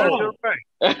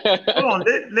right. Hold on.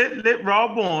 Let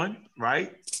Rob on,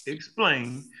 right?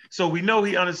 Explain. So we know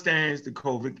he understands the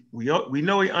COVID. We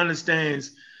know he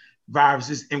understands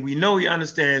viruses, and we know he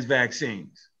understands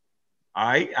vaccines. All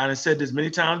right. I said this many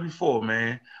times before,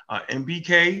 man.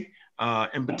 MBK,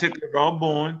 in particular, Rob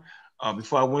Bourne,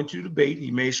 before I went to the debate,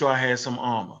 he made sure I had some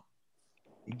armor.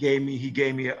 He gave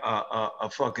me a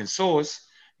fucking source.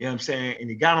 You know what I'm saying? And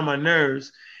he got on my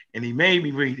nerves and he made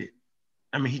me read it.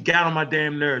 I mean, he got on my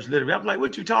damn nerves, literally. I'm like,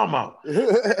 what you talking about?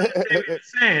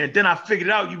 Then I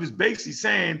figured out you was basically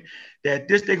saying that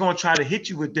they're gonna try to hit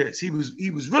you with this. He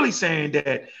was really saying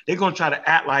that they're gonna try to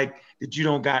act like that you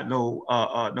don't got no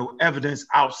evidence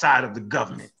outside of the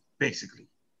government, basically.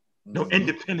 No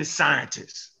independent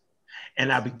scientists.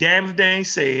 And I'll be damned if they ain't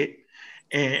say it.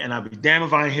 And I'll be damned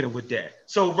if I ain't hit him with that.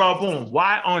 So, Rob Bourne,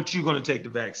 why aren't you going to take the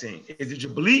vaccine? Is it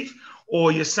your belief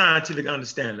or your scientific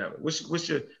understanding of it? What's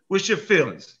your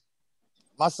feelings?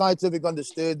 My scientific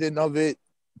understanding of it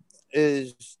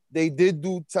is they did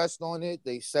do tests on it.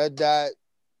 They said that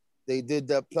they did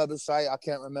the plebiscite. I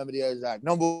can't remember the exact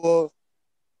number.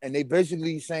 And they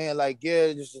basically saying like, yeah,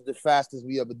 this is the fastest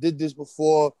we ever did this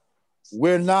before.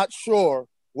 We're not sure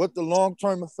what the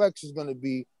long-term effects is going to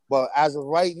be. But as of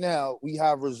right now, we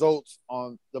have results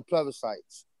on the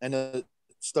plebiscites and the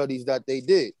studies that they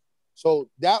did. So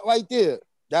that right there,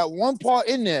 that one part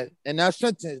in there, in that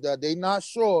sentence that they're not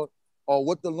sure or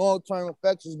what the long-term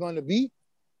effects is going to be,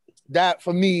 that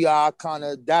for me,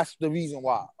 that's the reason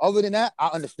why. Other than that, I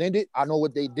understand it. I know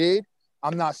what they did.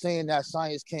 I'm not saying that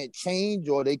science can't change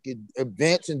or they could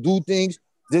advance and do things.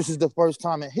 This is the first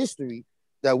time in history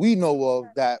that we know of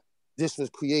that this was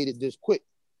created this quick.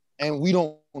 And we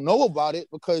don't know about it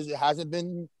because it hasn't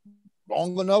been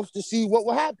long enough to see what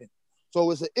will happen.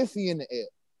 So it's an iffy in the air.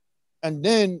 And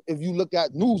then if you look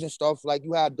at news and stuff, like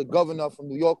you had the governor from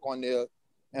New York on there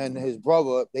and his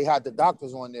brother, they had the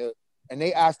doctors on there and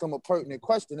they asked them a pertinent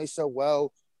question. They said,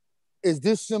 well, is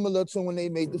this similar to when they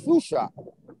made the flu shot?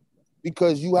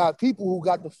 Because you have people who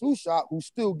got the flu shot who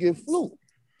still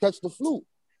catch the flu.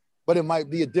 But it might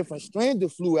be a different strand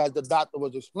of flu as the doctor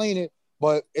was explaining,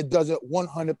 but it doesn't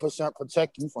 100%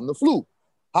 protect you from the flu.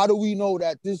 How do we know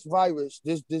that this virus,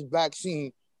 this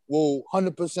vaccine will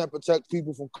 100% protect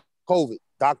people from COVID?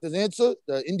 Doctor's answer,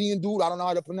 the Indian dude, I don't know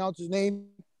how to pronounce his name,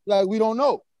 like we don't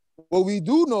know. What we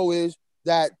do know is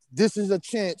that this is a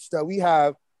chance that we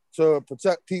have to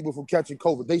protect people from catching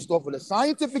COVID based off of the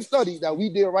scientific studies that we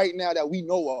did right now that we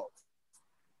know of.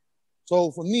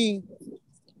 So for me,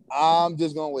 I'm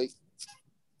just gonna wait.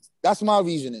 That's my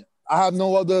reasoning. I have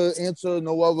no other answer,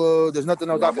 there's nothing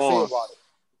else I can say about it.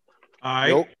 All right.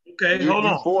 Nope. Okay, hold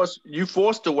on. You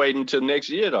forced to wait until next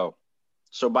year though.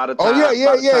 So by the time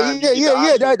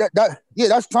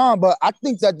that's time. But I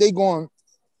think that they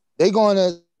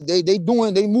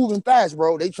moving fast,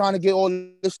 bro. They trying to get all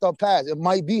this stuff passed. It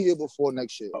might be here before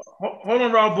next year. Hold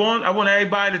on, Rob Bourne. I want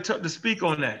everybody to speak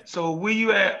on that. So where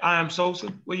you at, I Am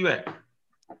Sosa? Where you at?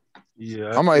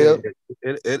 Yeah, I'm right here.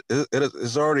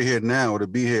 It's already here now. It'll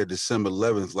be here December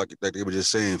 11th, like they were just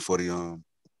saying for the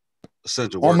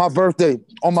essential On work. my birthday.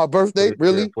 On my birthday,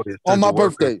 really? For the On my essential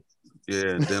worker. birthday.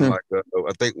 Yeah, and then like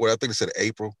I think they said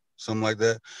April, something like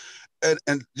that.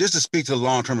 And just to speak to the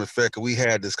long-term effect, we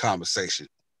had this conversation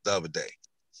the other day,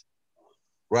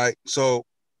 right? So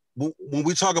when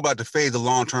we talk about the phase of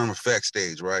long-term effect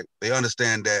stage, right? They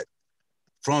understand that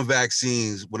from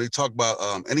vaccines, when they talk about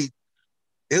any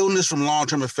illness from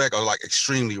long-term effect are like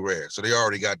extremely rare. So they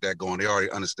already got that going. They already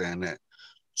understand that.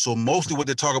 So mostly what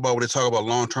they talk about when they talk about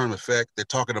long-term effect, they're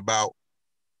talking about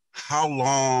how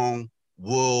long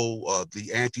will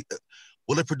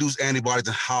will it produce antibodies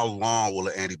and how long will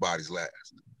the antibodies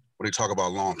last? When they talk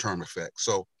about long-term effects.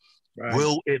 So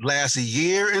will it last a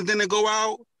year and then it go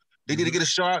out? They need to get a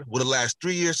shot. Will it last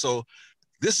 3 years? So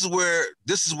this is where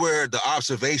the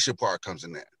observation part comes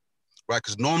in there, right?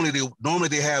 Because normally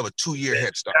they have a 2-year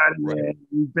head start. Right?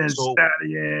 We've been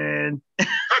studying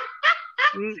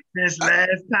this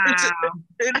last time.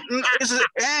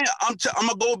 I'm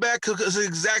gonna go back because it's the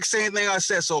exact same thing I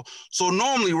said. So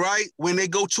normally, right, when they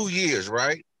go 2 years,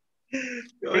 right, they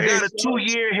got a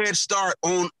 2-year head start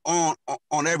on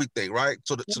everything, right?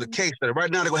 So the case study right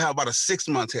now they're gonna have about a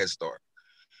 6-month head start.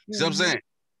 You see what I'm saying?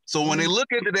 So when they look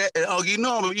into that, I'm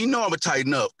gonna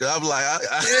tighten up. Cause I'm like,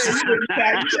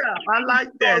 tighten up. I like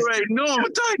that. All right, no, I'm gonna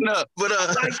tighten up. But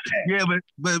like yeah,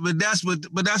 but that's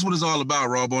what it's all about,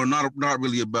 Rob. Not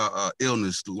really about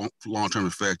illness, long-term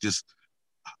effect, just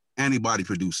antibody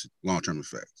producing long-term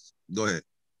effects. Go ahead.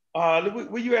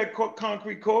 Were you at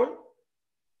Concrete Court?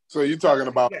 So you're talking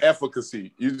about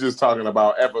efficacy. You're just talking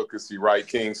about efficacy, right,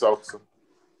 King Sosa?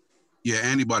 Yeah,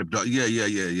 antibody.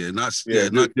 Yeah. Not just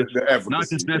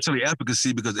necessarily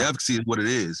efficacy, because efficacy is what it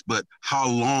is, but how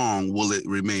long will it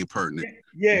remain pertinent?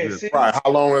 Yeah, right. How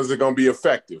long is it going to be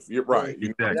effective? You're right.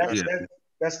 Exactly.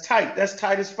 That's tight. That's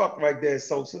tight as fuck right there,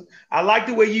 Sosa. I like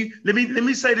the way you. Let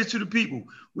me say this to the people.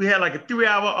 We had like a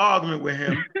 3-hour argument with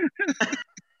him,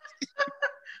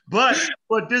 but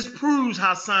this proves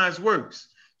how science works.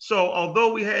 So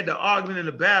although we had the argument in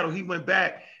the battle, he went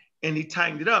back and he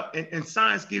tightened it up. And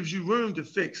science gives you room to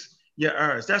fix your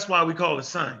errors. That's why we call it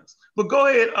science. But go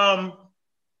ahead,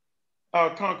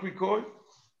 Concrete Court.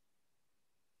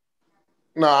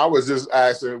 No, I was just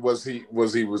asking, was he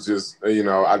just,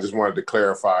 I just wanted to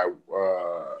clarify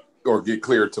or get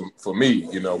clear for me,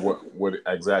 what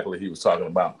exactly he was talking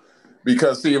about.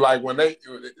 Because see, like when they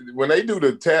do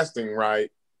the testing,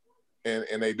 right,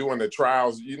 and they doing the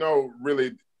trials,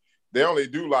 really, they only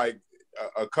do like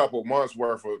a couple months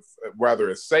worth of whether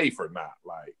it's safe or not.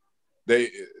 Like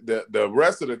the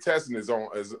rest of the testing is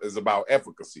about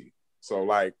efficacy. So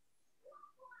like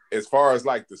as far as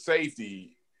like the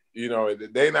safety,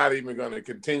 they're not even going to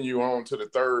continue on to the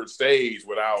 3rd stage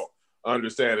without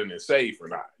understanding it's safe or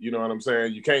not. You know what I'm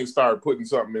saying? You can't start putting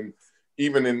something in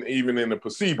even in the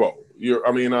placebo.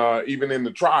 Even in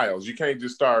the trials, you can't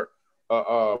just start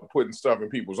putting stuff in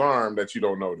people's arm that you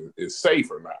don't know is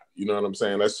safe or not. You know what I'm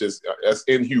saying? That's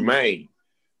inhumane.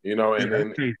 And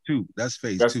then phase 2. That's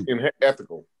phase 2. That's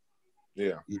unethical.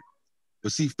 Yeah.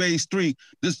 But see, phase 3.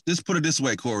 This put it this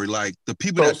way, Corey. Like the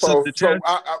people that took the test.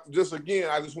 I just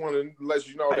want to let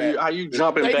you know how you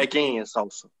jumping back in,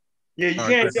 Sosa. Yeah, you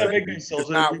can't jump back in, Sosa. It's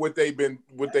not what they go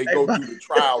through the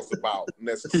trials about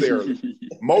necessarily.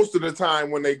 Most of the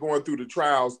time when they're going through the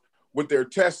trials, what they're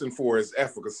testing for is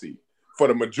efficacy. For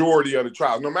the majority of the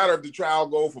trials, no matter if the trial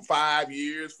go for 5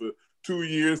 years, for 2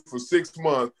 years, for 6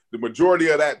 months, the majority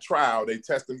of that trial they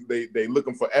testing, they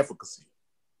looking for efficacy.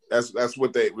 That's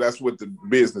what the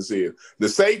business is. The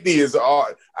safety is all.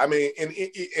 And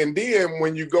then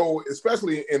when you go,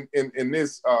 especially in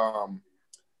this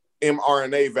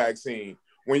mRNA vaccine,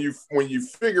 when you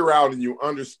figure out and you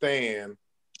understand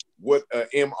what an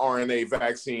mRNA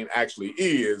vaccine actually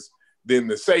is, then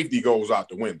the safety goes out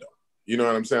the window. You know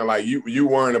what I'm saying? Like you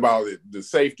worrying about the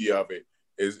safety of it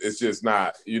is just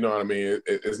not, you know what I mean?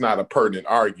 It's not a pertinent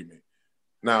argument.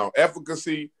 Now,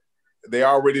 efficacy, they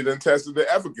already done tested the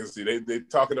efficacy. They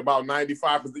talking about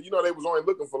 95%. They was only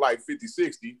looking for like 50,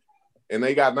 60, and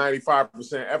they got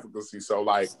 95% efficacy. So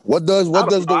like, what does the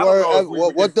perfect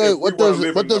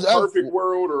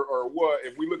world or what?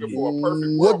 If we looking for a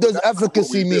perfect world, what does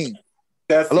efficacy mean?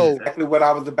 That's exactly what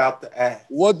I was about to ask.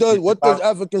 What does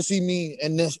efficacy mean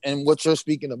in this and what you're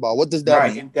speaking about? What does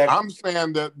that mean? I'm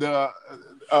saying that the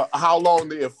how long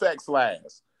the effects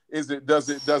last. Does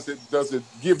it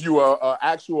give you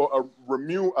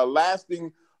a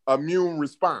lasting immune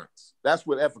response? That's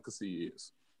what efficacy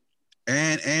is.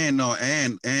 and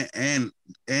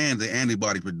the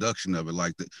antibody production of it,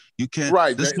 like you can't.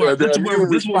 Right. This is The where we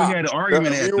response. had the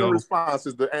argument the at, immune though. response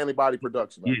is the antibody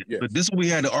production. Yeah, yes. but this is where we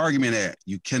had the argument at.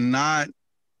 You cannot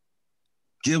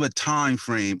give a time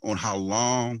frame on how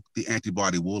long the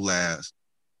antibody will last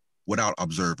without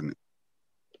observing it.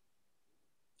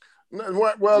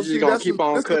 Well, see, this is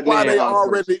why they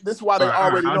already. This is why they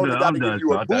already know they got to give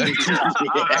you a booster shot.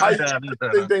 How you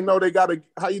think they know they got to?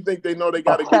 How you think they know they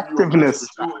got to give you a booster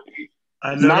shot?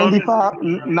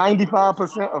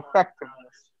 95% effectiveness.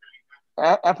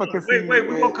 Efficacy. Wait.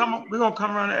 We're gonna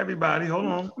come around to everybody. Hold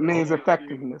on. Means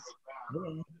effectiveness.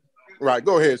 Right.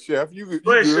 Go ahead, Chef. You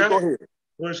go ahead, good. Chef. Go ahead.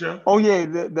 Go ahead, Chef. Oh yeah,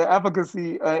 the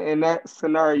efficacy in that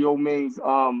scenario means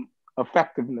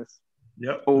effectiveness.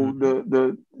 Yep. So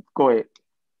the go ahead.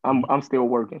 I'm still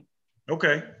working.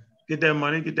 Okay. Get that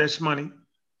money. Get that shmoney.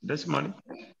 That's money.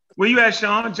 Where you at,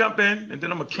 Sean? Jump in, and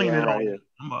then I'm gonna clean it on.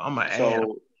 I'm gonna add.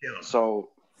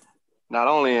 So not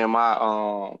only am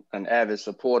I an avid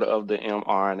supporter of the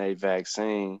mRNA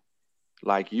vaccine,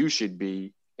 like you should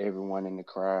be, everyone in the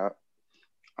crowd.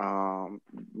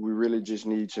 We really just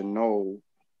need to know,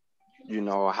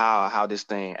 how this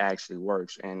thing actually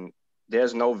works. And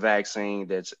there's no vaccine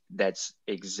that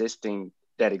exists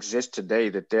today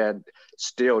that they're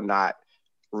still not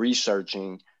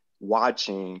researching,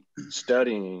 watching,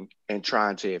 studying, and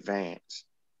trying to advance.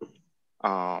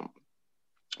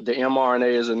 The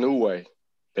mRNA is a new way.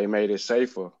 They made it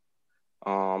safer.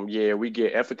 We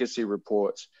get efficacy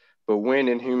reports, but when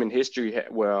in human history,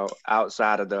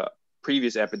 outside of the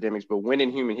previous epidemics, but when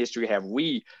in human history have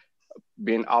we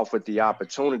been offered the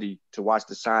opportunity to watch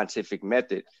the scientific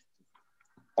method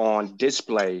on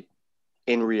display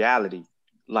in reality?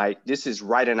 Like, this is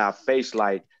right in our face,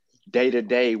 like day to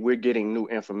day, we're getting new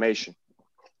information.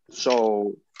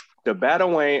 So the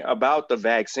battle ain't about the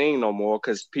vaccine no more,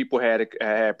 because people had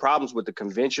problems with the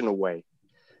conventional way.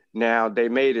 Now they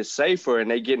made it safer,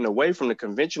 and they're getting away from the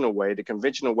conventional way. The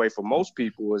conventional way for most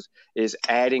people is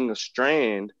adding a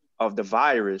strand of the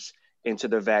virus into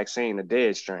the vaccine, a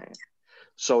dead strand.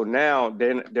 So now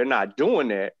they're not doing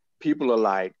that. People are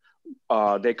like,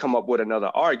 they come up with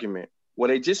another argument. Well,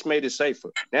 they just made it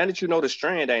safer. Now that you know the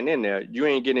strand ain't in there, you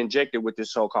ain't getting injected with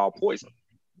this so-called poison.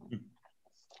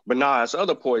 But now there's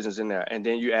other poisons in there. And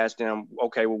then you ask them,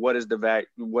 okay, well, what is the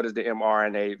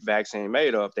mRNA vaccine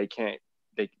made of? They're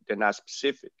not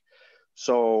specific.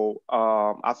 So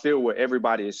I feel what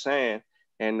everybody is saying.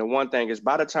 And the one thing is,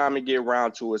 by the time they get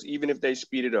around to us, even if they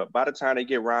speed it up, by the time they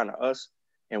get around to us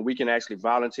and we can actually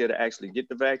volunteer to actually get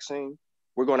the vaccine,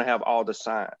 we're going to have all the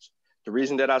signs. The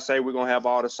reason that I say we're going to have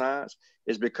all the signs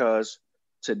is because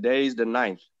today's the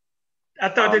 9th. I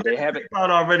thought they have it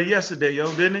out already yesterday,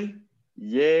 didn't they?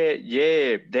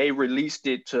 Yeah. They released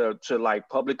it to like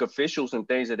public officials and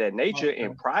things of that nature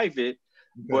in private,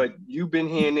 but you've been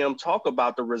hearing them talk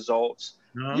about the results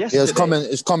yesterday. Yeah,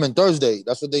 it's coming Thursday.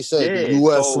 That's what they said. Yeah, the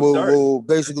U.S. will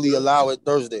basically allow it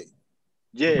Thursday.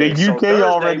 Yeah, the UK Thursday,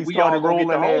 already started rolling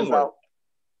theirs out.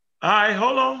 All right,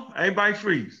 hold on. Everybody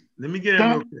freeze. Let me get in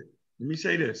real quick. Let me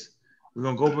say this. We're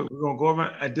gonna go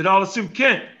over. I did all the soup.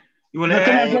 Kent, you want to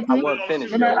add? I wasn't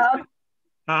finished.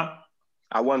 Huh?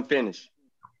 I wasn't finished.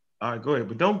 All right, go ahead.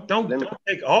 But don't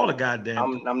take all the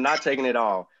goddamn. I'm not taking it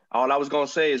all. All I was gonna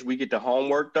say is we get the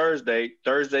homework Thursday.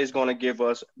 Thursday's gonna give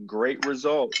us great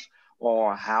results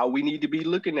on how we need to be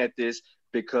looking at this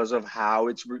because of how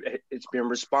it's been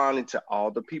responding to all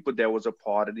the people that was a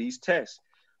part of these tests.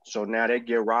 So now they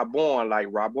get Rob Bourne, like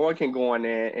Rob Bourne can go in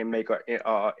there and make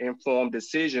a informed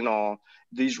decision on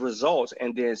these results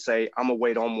and then say, I'm gonna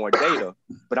wait on more data,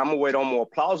 but I'm gonna wait on more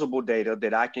plausible data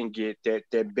that I can get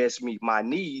that best meet my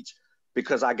needs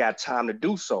because I got time to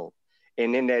do so.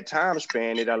 And in that time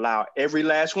span, it allowed every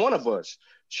last one of us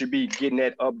should be getting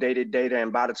that updated data.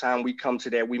 And by the time we come to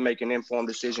that, we make an informed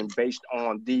decision based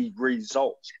on the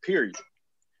results, period.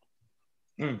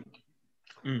 Okay.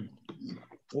 Can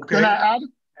I add?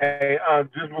 Hey,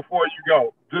 just before you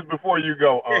go, go ahead.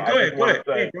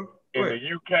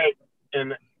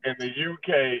 In the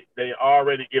UK, they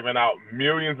already given out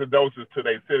millions of doses to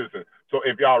their citizens. So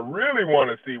if y'all really want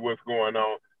to see what's going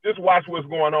on, just watch what's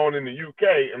going on in the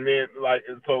UK, and then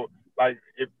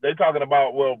if they're talking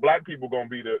about, well, black people gonna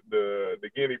be the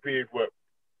guinea pigs, but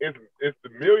it's the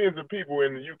millions of people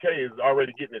in the UK is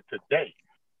already getting it today.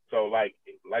 So like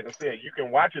I said, you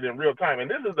can watch it in real time, and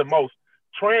this is the most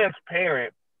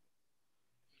transparent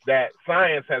that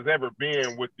science has ever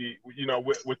been with the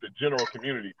general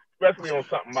community, especially on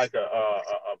something like a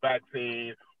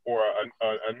vaccine or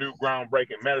a new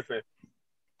groundbreaking medicine.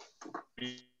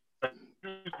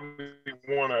 Usually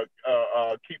want to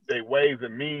keep their ways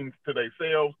and means to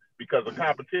themselves because of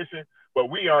competition. But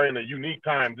we are in a unique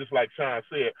time, just like Sean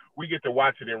said. We get to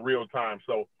watch it in real time.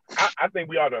 So I think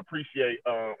we ought to appreciate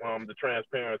the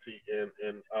transparency and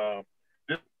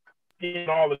just getting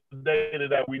all the data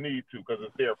that we need to, because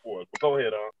it's there for us. But go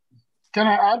ahead, Can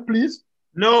I add, please?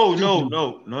 No.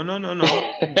 No.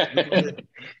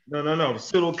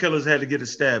 Pseudo killers had to get a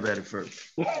stab at it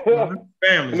first.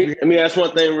 Families. Let me ask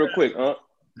one thing real quick,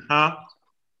 Huh?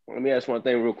 Let me ask one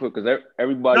thing real quick, because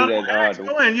everybody go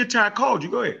ahead. Your time called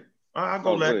you. Go ahead. I'll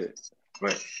go ahead.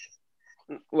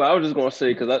 Well, I was just gonna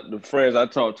say, because the friends I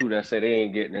talked to that say they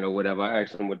ain't getting it or whatever, I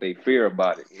asked them what they fear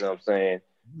about it. You know what I'm saying?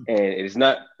 And it's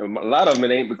not, a lot of them,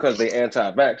 it ain't because they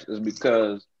anti-vax. It's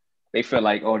because they feel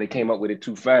like, oh, they came up with it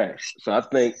too fast. So I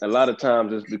think a lot of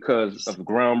times it's because of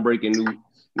groundbreaking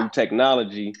new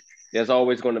technology. There's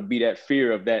always going to be that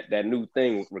fear of that new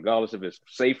thing, regardless if it's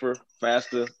safer,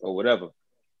 faster, or whatever.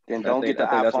 Then don't get the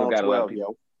iPhone 12,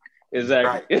 yo.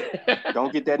 Exactly. Right.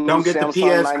 Don't get that new don't get Samsung the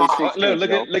PS5.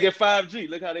 96. Look at 5G.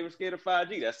 Look how they were scared of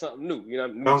 5G. That's something new. You know,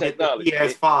 new don't technology. Get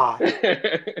the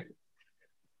PS5.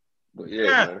 But yeah,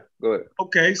 man. Go ahead.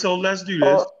 Okay, so let's do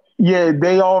this. Yeah,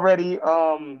 they already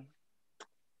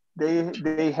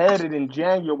they had it in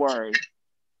January,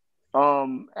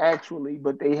 actually,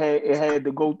 but it had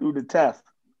to go through the test.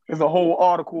 There's a whole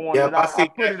article on it. I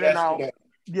put it in out.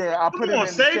 Yeah, I put it in.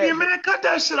 Savior, man, cut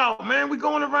that shit out, man. We're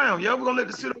going around, yo. We're gonna let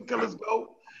the pseudo killers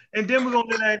go, and then we're gonna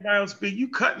let everybody else speak. You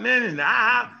cutting in and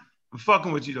I'm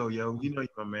fucking with you though, yo. You know you're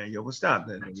my man, yo. Well, stop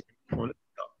that, nigga. Come on, let's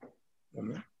go.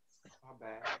 Man. My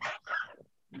bad.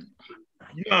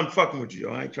 You know I'm fucking with you,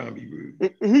 yo. I ain't trying to be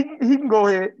rude. He can go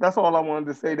ahead. That's all I wanted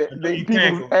to say. That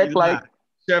people act like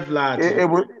Chef lied to it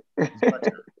was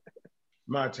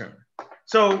my turn.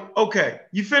 So, okay,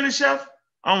 you finished, Chef?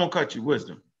 I'm gonna cut you.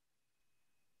 Wisdom.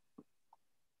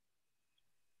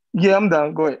 Yeah, I'm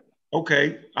done. Go ahead.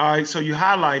 Okay. All right. So you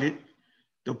highlighted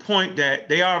the point that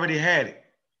they already had it.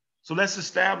 So let's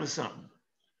establish something.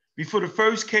 Before the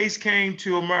first case came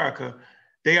to America,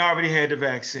 they already had the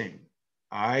vaccine.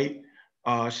 All right.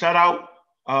 Shout out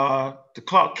to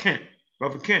Clark Kent,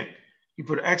 Brother Kent. He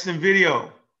put an excellent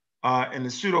video in the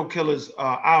pseudo killers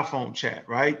iPhone chat,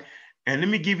 right? And let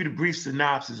me give you the brief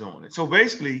synopsis on it. So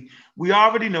basically, we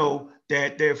already know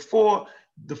that there are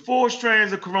the four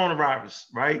strands of coronavirus,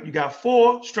 right? You got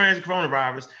 4 strands of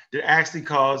coronavirus that actually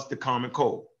cause the common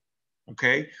cold,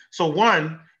 okay? So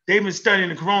one, they've been studying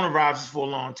the coronaviruses for a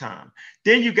long time.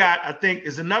 Then you got, I think,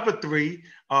 is another 3,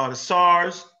 the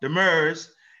SARS, the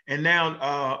MERS, and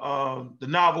now the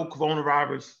novel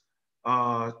coronavirus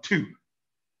 2. Let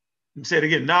me say it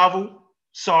again, novel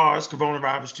SARS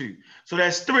coronavirus 2. So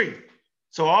that's 3.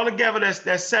 So all together,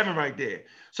 that's 7 right there.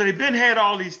 So they've had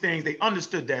all these things. They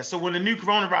understood that. So when the new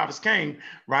coronavirus came,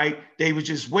 right, they were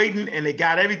just waiting and they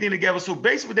got everything together. So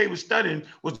basically what they were studying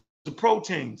was the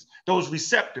proteins, those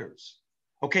receptors.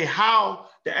 Okay, how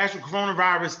the actual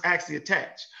coronavirus actually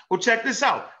attach. Well, check this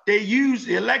out. They used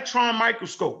the electron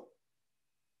microscope.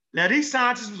 Now, these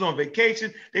scientists was on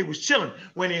vacation. They was chilling.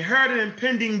 When they heard an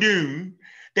impending doom,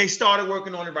 they started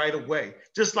working on it right away.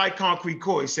 Just like Concrete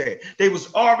Coy said, they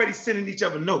was already sending each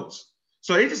other notes.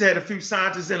 So they just had a few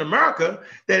scientists in America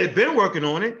that had been working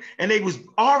on it, and they was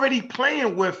already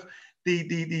playing with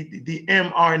the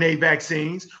mRNA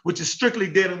vaccines, which is strictly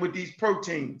dealing with these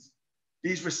proteins,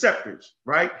 these receptors,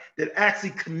 right, that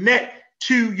actually connect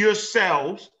to your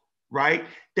cells, right,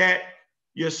 that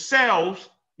your cells,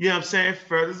 you know what I'm saying,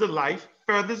 furthers the life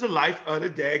of the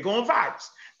daggone virus.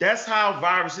 That's how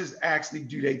viruses actually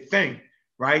do their thing,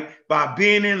 right? By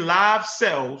being in live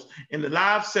cells, and the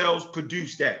live cells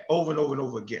produce that over and over and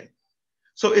over again.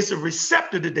 So it's a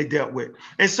receptor that they dealt with.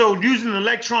 And so using an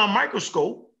electron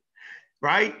microscope,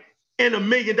 right, in $1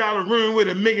 million room with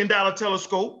 $1 million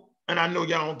telescope, and I know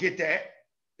y'all don't get that,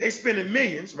 they spending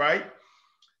millions, right?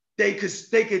 They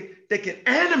could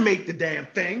animate the damn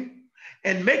thing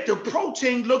and make the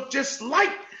protein look just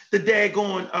like the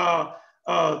daggone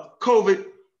COVID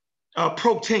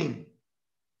protein,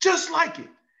 just like it.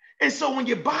 And so when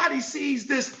your body sees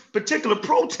this particular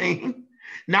protein,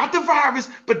 not the virus,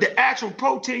 but the actual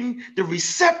protein, the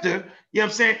receptor, you know what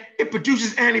I'm saying, it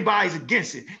produces antibodies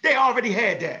against it. They already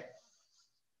had that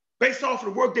based off of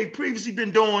the work they've previously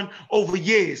been doing over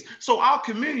years. So our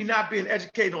community not being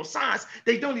educated on science,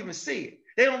 they don't even see it.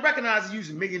 They don't recognize it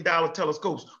using $1 million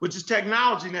telescopes, which is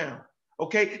technology now.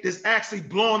 Okay, that's actually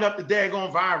blowing up the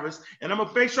daggone virus. And I'm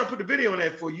gonna make sure I put the video on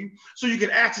that for you so you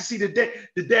can actually see the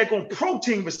daggone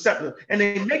protein receptor. And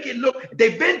they make it look,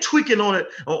 they've been tweaking on it,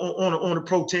 on the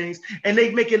proteins, and they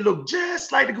make it look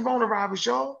just like the coronavirus,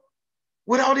 y'all,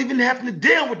 without even having to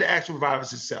deal with the actual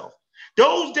virus itself.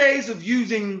 Those days of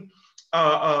using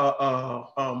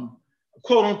quote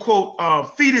unquote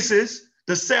fetuses,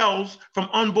 the cells from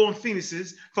unborn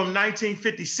fetuses from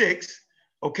 1956.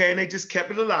 Okay, and they just kept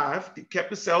it alive. They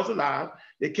kept the cells alive.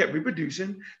 They kept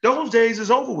reproducing. Those days is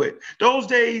over with. Those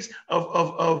days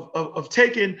of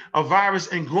taking a virus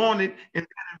and growing it in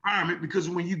that environment, because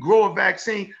when you grow a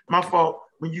vaccine, my fault,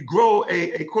 when you grow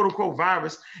a quote unquote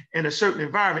virus in a certain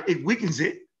environment, it weakens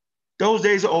it. Those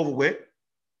days are over with.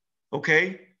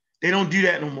 Okay, they don't do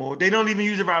that no more. They don't even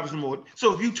use the virus no more.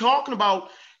 So if you're talking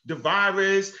about the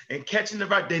virus and catching the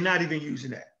virus, they're not even using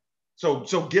that. So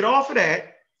get off of that.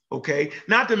 Okay,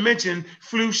 not to mention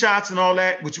flu shots and all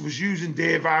that, which was using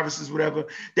dead viruses, whatever,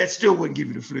 that still wouldn't give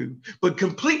you the flu, but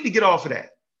completely get off of that.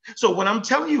 So what I'm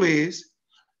telling you is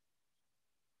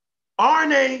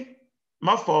RNA,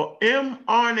 my fault,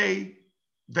 mRNA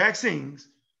vaccines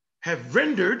have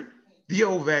rendered the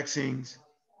old vaccines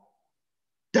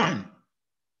done,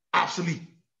 obsolete.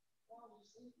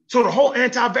 So the whole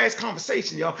anti-vax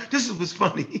conversation, y'all, this is what's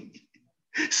funny.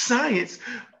 Science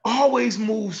always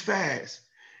moves fast.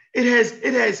 It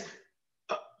has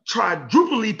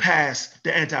quadruply passed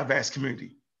the anti-vax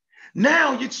community.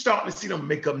 Now you're starting to see them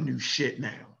make up new shit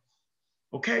now.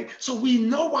 Okay, so we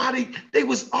know why they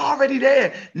was already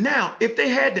there. Now, if they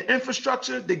had the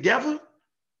infrastructure together,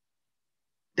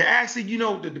 to actually,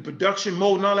 the production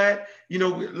mode and all that,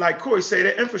 like Corey said,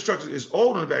 that infrastructure is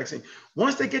old on the vaccine.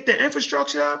 Once they get the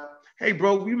infrastructure up, hey,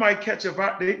 bro, we might catch a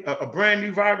brand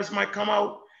new virus might come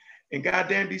out in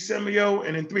goddamn December, yo,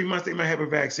 and in 3 months they might have a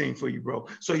vaccine for you, bro.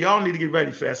 So y'all need to get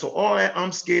ready for that. So all that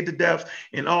I'm scared to death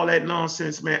and all that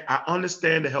nonsense, man, I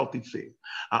understand the healthy fear.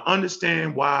 I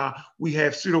understand why we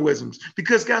have pseudoisms.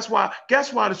 Because guess why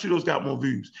the pseudos got more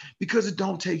views? Because it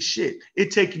don't take shit.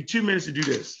 It take you 2 minutes to do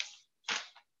this.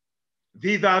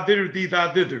 Thee, thou,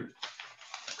 thither.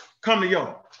 Come to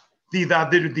y'all. Thee, thou,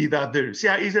 thither. See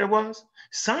how easy that was?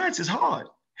 Science is hard.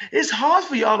 It's hard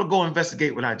for y'all to go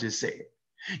investigate what I just said.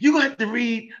 You're going to have to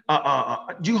read, you're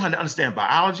going to have to understand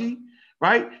biology,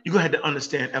 right? You're going to have to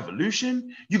understand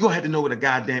evolution. You're going to have to know what a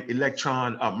goddamn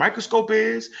electron microscope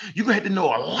is. You're going to have to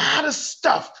know a lot of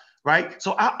stuff, right?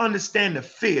 So I understand the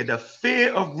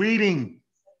fear of reading.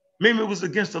 Maybe it was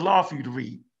against the law for you to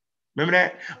read. Remember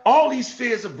that? All these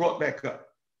fears are brought back up.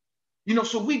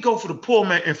 So we go for the poor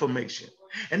man information.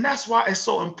 And that's why it's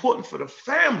so important for the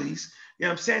families,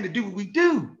 to do what we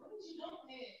do.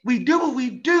 We do what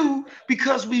we do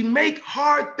because we make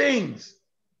hard things.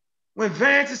 When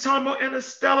Vance is talking about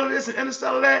interstellar this and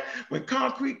interstellar that, when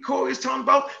Concrete Corey is talking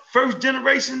about first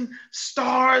generation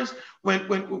stars,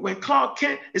 when Clark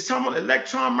Kent is talking about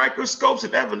electron microscopes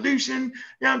of evolution,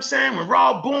 when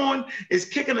Rob Bourne is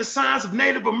kicking the science of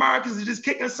Native Americans and just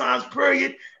kicking the science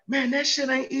period, man, that shit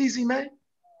ain't easy, man.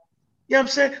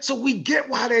 So we get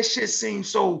why that shit seems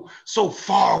so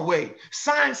far away.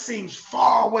 Science seems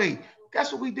far away.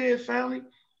 That's what we did, family.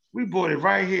 We brought it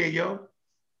right here, yo.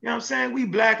 We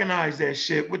blackenized that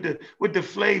shit with the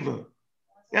flavor.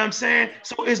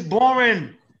 So it's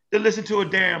boring to listen to a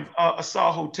damn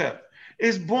Asar Hotep.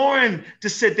 It's boring to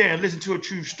sit there and listen to a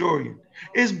true story.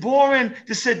 It's boring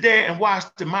to sit there and watch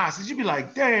the Mosses. You be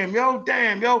like, damn,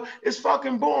 yo, it's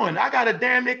fucking boring. I gotta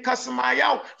damn near cuss somebody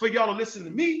out for y'all to listen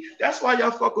to me. That's why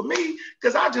y'all fuck with me,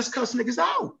 because I just cuss niggas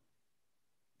out.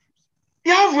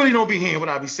 Y'all really don't be hearing what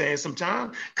I be saying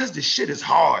sometimes, because the shit is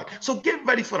hard. So get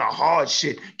ready for the hard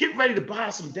shit. Get ready to buy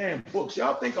some damn books.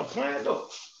 Y'all think I'm playing? Look,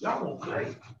 y'all won't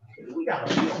play. We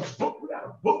got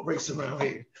a book race around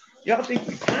here. Y'all think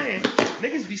we playing?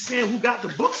 Niggas be saying who got the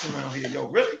books around here, yo.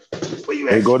 Really? Where you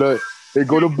at? They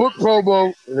go to book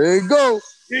promo. There you go.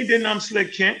 You ain't did nothing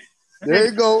slick, Kent. There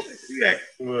you go.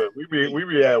 We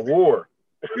be at war.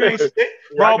 You ain't sick.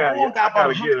 Rob Bourne got about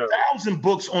 100,000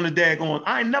 books on the daggone.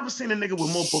 I ain't never seen a nigga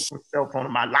with more books on his cell phone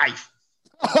in my life.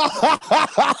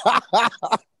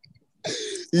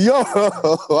 Yo,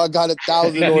 I got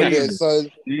 1,000 on there,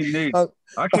 son.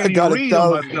 I can't even read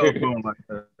on my cell phone like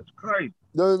that. That's crazy.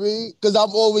 You know what I mean? Because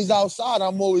I'm always outside.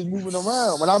 I'm always moving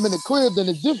around. When I'm in the crib, then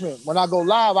it's different. When I go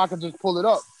live, I can just pull it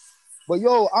up. But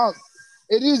yo,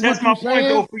 it is. That's my point,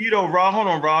 though, for you, though, Rob. Hold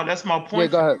on, Rob. That's my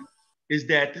point. Yeah, go ahead. Is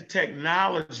that the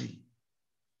technology,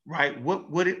 right?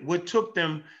 What took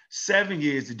them 7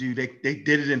 years to do, they did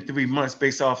it in 3 months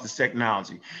based off this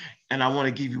technology. And I want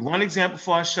to give you one example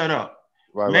before I shut up.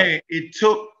 Man, it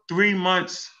took 3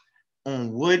 months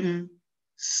on wooden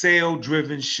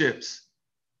sail-driven ships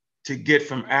to get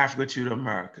from Africa to the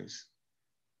Americas.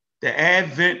 The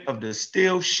advent of the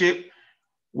steel ship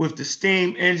with the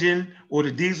steam engine or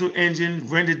the diesel engine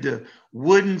rendered the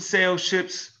wooden sail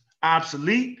ships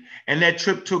obsolete, and that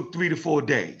trip took 3 to 4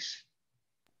 days.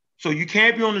 So you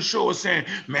can't be on the show saying,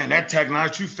 man, that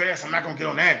technology too fast. I'm not going to get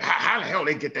on that. How the hell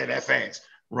they get that fast?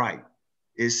 Right.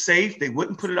 It's safe. They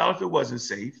wouldn't put it out if it wasn't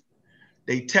safe.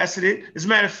 They tested it. As a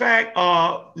matter of fact,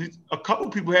 a couple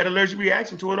of people had allergic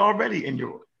reaction to it already in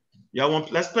Europe.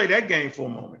 Let's play that game for a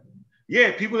moment.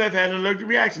 Yeah, people have had an allergic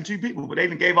reaction to people, but they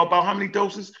even gave out about how many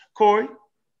doses, Corey?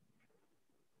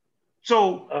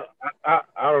 So I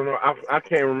don't know. I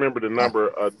can't remember the number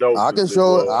of doses. I can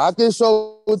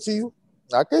show it to you.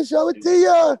 I can show it to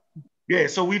you. Yeah,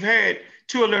 so we've had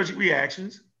 2 allergic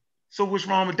reactions. So what's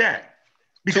wrong with that?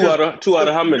 Because, two out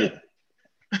of how many?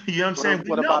 You know what I'm saying?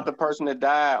 What about the person that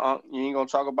died? You ain't gonna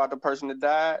talk about the person that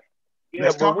died? Yeah,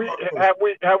 but have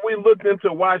we looked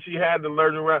into why she had the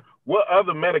allergic reaction? What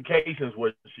other medications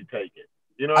was she taking?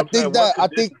 You know what I'm saying?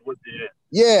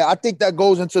 I think that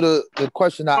goes into the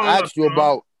question I asked you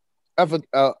about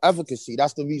efficacy.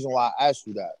 That's the reason why I asked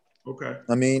you that. Okay.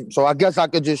 I mean, so I guess I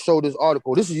could just show this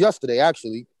article. This is yesterday,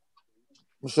 actually.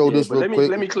 I'll show this real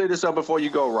quick. Let me clear this up before you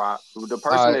go, Rob. The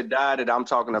person that died that I'm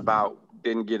talking about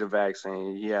didn't get a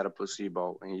vaccine. He had a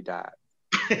placebo and he died.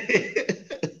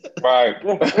 Right.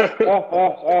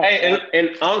 Hey,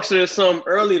 and Unc said something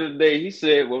earlier today. He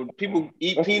said, well, people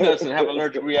eat peanuts and have an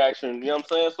allergic reaction. You know what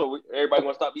I'm saying? So everybody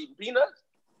gonna stop eating peanuts?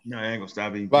 No, I ain't gonna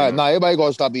stop eating peanuts. Right, no, everybody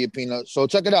gonna stop eating peanuts. So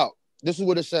check it out. This is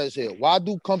what it says here. What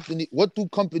do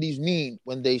companies mean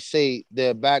when they say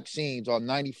their vaccines are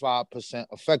 95%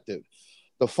 effective?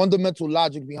 The fundamental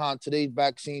logic behind today's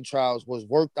vaccine trials was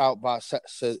worked out by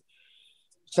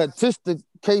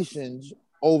statisticians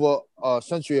over a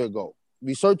century ago.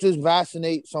 Researchers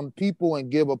vaccinate some people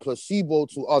and give a placebo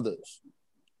to others.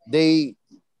 They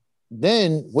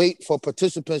then wait for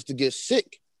participants to get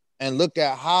sick and look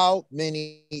at how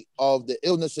many of the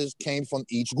illnesses came from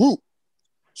each group.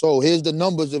 So here's the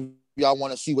numbers if y'all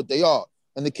want to see what they are.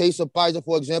 In the case of Pfizer,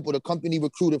 for example, the company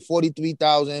recruited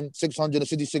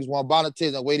 43,656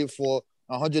 volunteers and waited for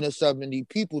 170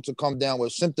 people to come down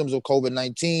with symptoms of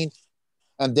COVID-19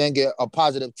 and then get a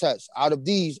positive test. Out of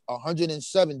these,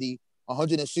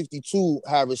 162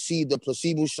 had received the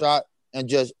placebo shot and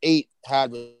just 8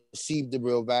 had received the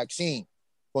real vaccine.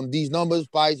 From these numbers,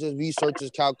 Pfizer's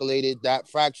researchers calculated that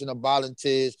fraction of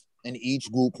volunteers in each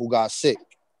group who got sick.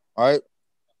 All right.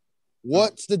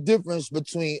 What's the difference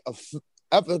between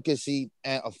efficacy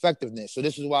and effectiveness? So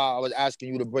this is why I was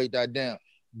asking you to break that down.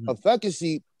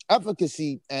 Efficacy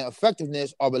and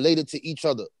effectiveness are related to each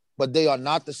other, but they are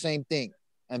not the same thing.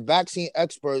 And vaccine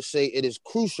experts say it is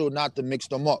crucial not to mix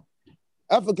them up.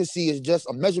 Efficacy is just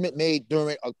a measurement made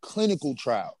during a clinical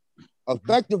trial.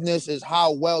 Effectiveness is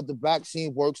how well the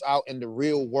vaccine works out in the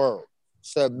real world,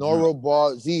 said Nora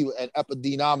Bar-Z, an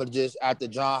epidemiologist at the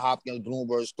Johns Hopkins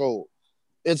Bloomberg School.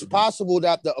 It's possible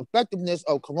that the effectiveness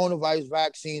of coronavirus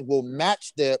vaccines will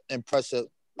match their impressive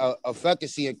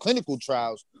efficacy in clinical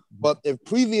trials, but if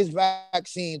previous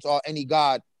vaccines are any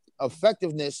guide,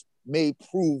 effectiveness may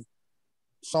prove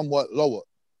somewhat lower.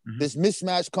 This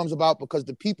mismatch comes about because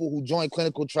the people who join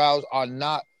clinical trials are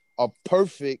not a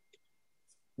perfect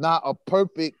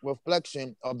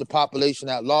reflection of the population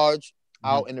at large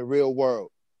out in the real world.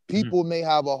 People may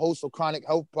have a host of chronic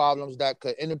health problems that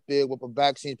could interfere with a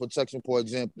vaccine protection, for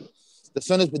example. The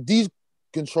Centers for Disease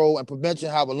Control and Prevention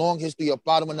have a long history of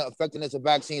following the effectiveness of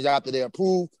vaccines after they're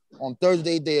approved. On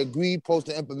Thursday, they agreed,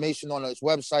 posting information on its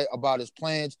website about its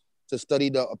plans to study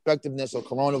the effectiveness of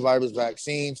coronavirus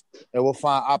vaccines, and will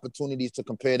find opportunities to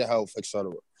compare the health,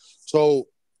 etc. So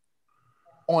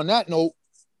on that note,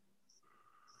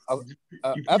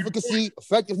 efficacy,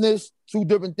 effectiveness, 2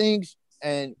 different things.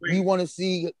 And we want to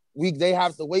see, they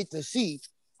have to wait to see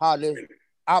how this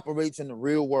operates in the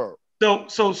real world. So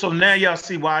now y'all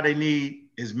see why they need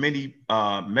as many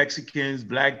Mexicans,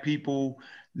 Black people,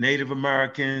 Native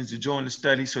Americans to join the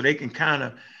study, so they can kind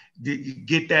of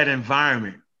get that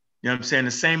environment. You know what I'm saying?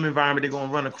 The same environment they're going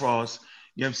to run across,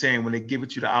 you know what I'm saying, when they give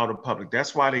it to the outer public.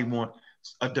 That's why they want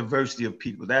a diversity of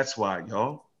people. That's why,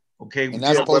 y'all. Okay? And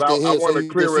that's posted here, I want to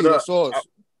clear it up.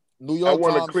 New York Times, I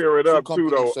want to clear it up too,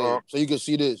 though. So you can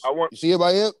see this. You see it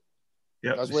right here?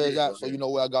 Yeah, that's where it's at, so you know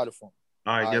where I got it from.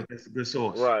 All right, yep, that's a good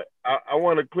source. Right. I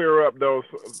want to clear up those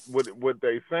what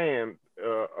they saying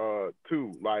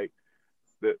too. Like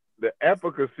the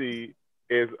efficacy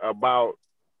is about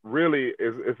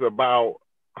it's about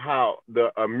how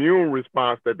the immune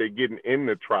response that they're getting in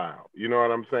the trial. You know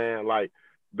what I'm saying? Like,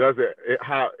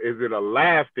 how is it a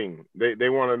lasting? They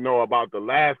want to know about the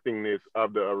lastingness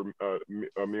of the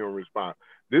immune response.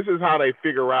 This is how they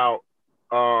figure out.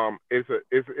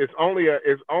 It's only a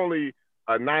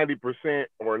 90%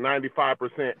 or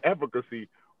 95% efficacy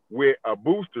with a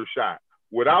booster shot.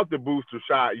 without the booster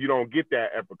shot, you don't get that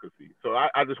efficacy. So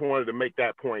I just wanted to make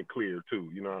that point clear too.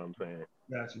 You know what I'm saying?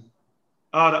 Gotcha.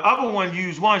 The other one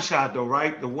used one shot though,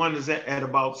 right? The one is at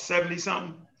about 70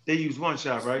 something. They use one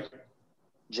shot, right?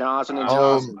 Johnson and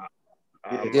Johnson.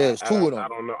 Yeah, it's 2 of them. I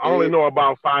don't know. I only know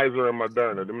about Pfizer and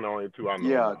Moderna. Them the only 2 I know.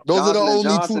 Yeah, about. Those Johnson are the only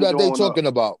Johnson 2 that they talking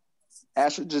about.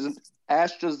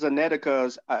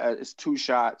 AstraZeneca's is 2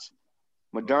 shots,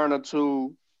 Moderna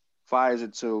 2,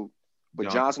 Pfizer 2, but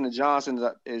Johnson and Johnson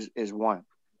is 1.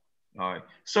 All right.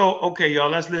 So okay, y'all.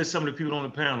 Let's let some of the people on the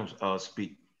panel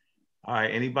speak. All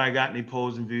right. Anybody got any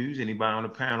opposing views? Anybody on the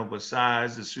panel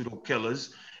besides the pseudo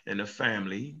killers and the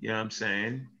family? You know what I'm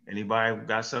saying? Anybody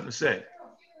got something to say?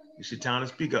 It's your time to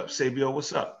speak up. Sabio,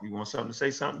 what's up? You want something to say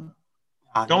something?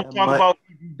 Don't talk about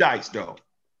Hebrew dice, though.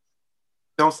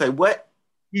 Don't say what?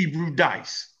 Hebrew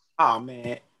dice. Oh,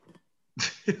 man.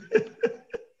 These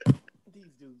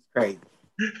dudes crazy.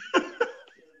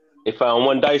 They found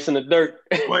 1 dice in the dirt.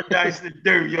 1 dice in the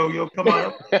dirt. Yo, come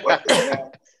on.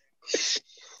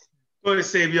 Go ahead,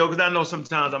 Sabio, because I know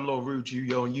sometimes I'm a little rude to you,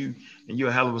 yo, and you're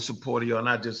a hell of a supporter, yo, and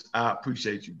I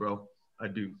appreciate you, bro. I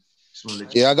do.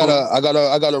 Yeah, I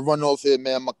gotta run off here,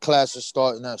 man. My class is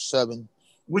starting at 7.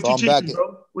 What you teaching,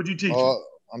 bro? What you teaching?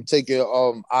 I'm taking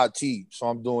IT, so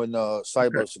I'm doing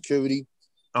cyber security.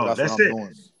 Oh, that's what I'm it.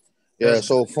 doing. Yeah,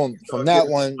 so from that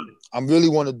one, I really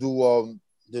want to do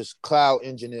this cloud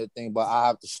engineer thing, but I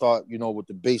have to start, with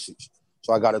the basics.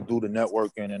 So I got to do the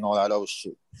networking and all that other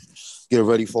shit. Get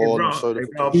ready for all the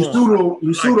certifications.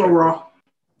 You pseudo raw.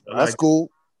 That's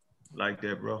cool. Like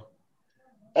that, bro.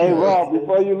 Hey, Rob,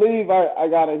 before you leave, I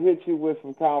got to hit you with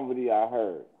some comedy I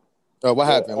heard. What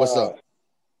happened? What's up?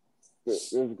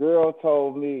 This girl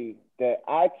told me that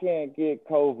I can't get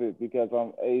COVID because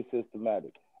I'm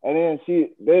asymptomatic. And then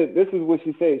this is what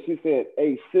she said. She said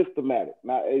asystematic,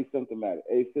 not asymptomatic,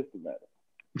 asystematic.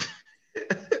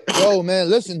 Yo, man,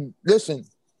 listen.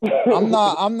 I'm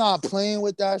not playing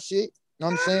with that shit. You know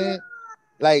what I'm saying?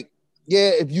 Like,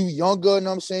 yeah, if you younger, you know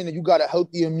what I'm saying, and you got a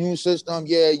healthy immune system,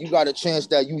 yeah, you got a chance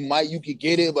that you could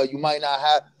get it, but you might not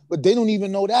have. But they don't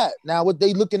even know that. Now, what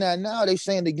they looking at now, they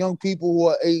saying the young people who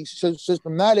are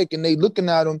asymptomatic, and they looking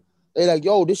at them, they like,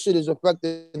 yo, this shit is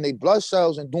affecting their blood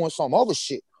cells and doing some other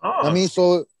shit. Oh. I mean,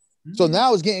 so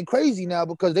now it's getting crazy now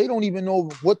because they don't even know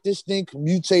what this thing can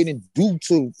mutate and do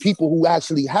to people who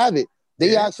actually have it.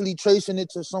 They actually tracing it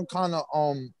to some kind of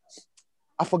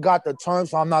I forgot the term,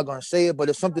 so I'm not gonna say it, but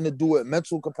it's something to do with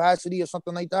mental capacity or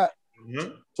something like that.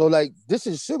 Mm-hmm. So like this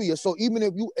is serious. So even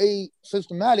if you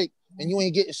asymptomatic and you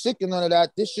ain't getting sick and none of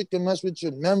that, this shit can mess with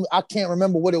your memory. I can't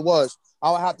remember what it was.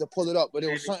 I'll have to pull it up, but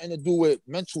it was something to do with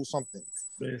mental something.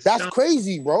 That's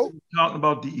crazy, bro. Talking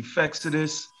about the effects of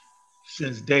this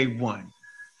since day one.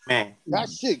 Man,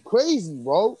 that shit crazy,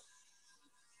 bro.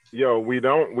 Yo, we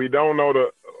don't know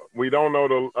the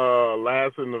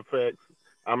lasting effects.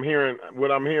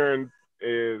 What I'm hearing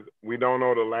is we don't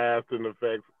know the lasting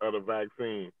effects of the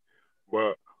vaccine,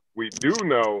 but we do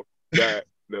know that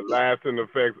the lasting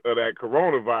effects of that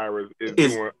coronavirus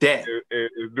is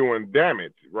doing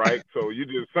damage, right? So you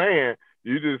just saying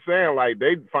like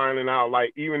they finding out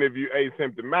like even if you're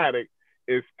asymptomatic,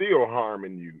 it's still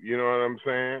harming you. You know what I'm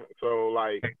saying? So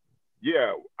like,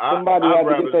 yeah, somebody had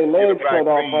to get their legs cut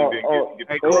off.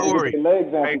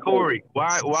 Hey Corey,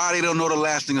 why they don't know the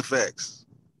lasting effects?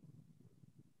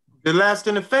 The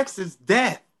lasting effects is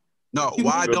death. No,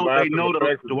 why don't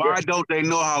they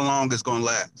know how long it's gonna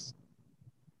last?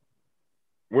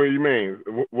 What do you mean?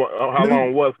 How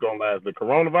long what's gonna last? The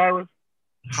coronavirus?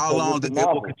 How long that they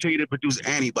will continue to produce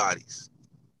antibodies?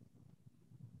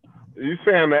 You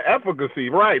saying the efficacy,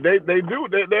 right? They do.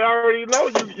 They already know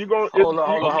you going. Hold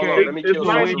on. Let me kill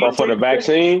something for the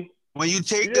vaccine. When you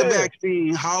take the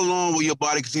vaccine, how long will your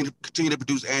body continue to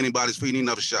produce antibodies for you need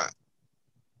another shot?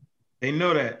 They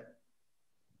know that.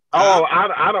 Oh,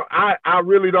 I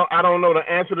really don't. I don't know the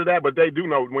answer to that, but they do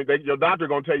know. Your doctor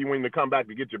gonna tell you when to come back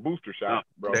to get your booster shot,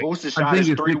 bro. Booster shot is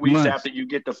 3 weeks after you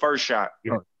get the first shot.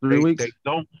 3 weeks.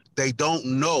 They don't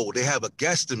know. They have a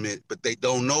guesstimate, but they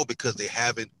don't know because they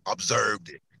haven't observed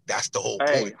it. That's the whole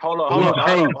point. Hold on.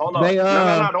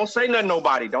 No, don't say nothing,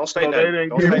 nobody. Don't say nothing.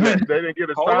 They didn't get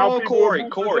a hold on, Corey,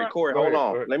 hold on.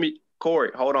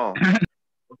 Corey, hold on.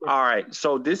 All right,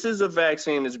 so this is a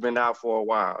vaccine that's been out for a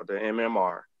while, the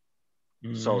MMR.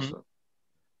 Sosa.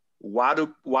 Why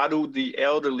do the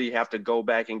elderly have to go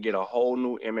back and get a whole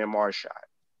new MMR shot?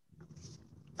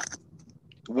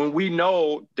 When we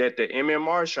know that the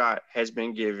MMR shot has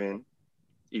been given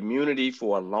immunity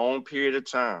for a long period of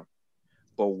time,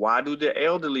 but why do the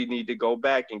elderly need to go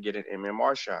back and get an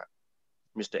MMR shot,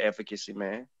 Mr. Efficacy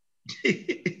Man?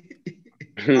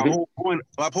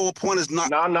 My whole point is not.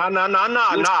 No.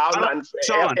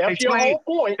 Sean, Explain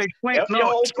why.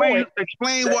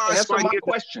 Answer my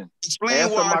question.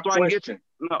 Explain why so I can get to.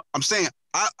 No, I'm saying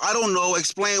I don't know.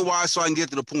 Explain why so I can get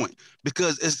to the point,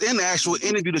 because it's in the actual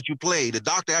interview that you played. The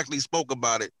doctor actually spoke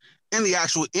about it in the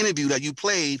actual interview that you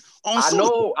played on.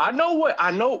 I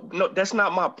know. No, that's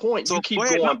not my point. So you keep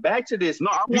going back to this.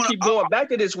 Back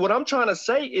to this. What I'm trying to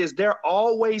say is they're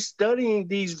always studying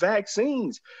these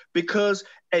vaccines, because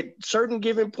at certain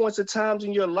given points of times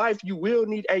in your life, you will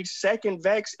need a second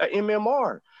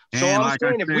MMR. So I'm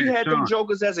saying if we had them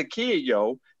jokers as a kid,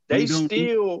 they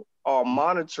still are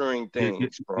monitoring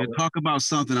things, bro. You talk about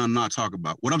something I'm not talking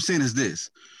about. What I'm saying is this: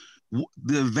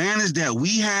 the advantage that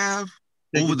we have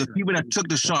over the people that took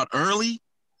the shot early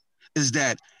is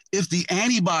that if the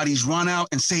antibodies run out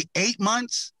in, say, 8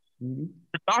 months, the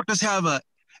doctors have a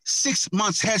 6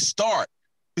 months head start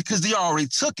because they already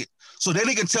took it. So then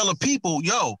they can tell the people,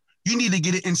 yo, you need to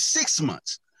get it in 6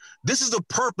 months. This is the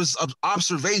purpose of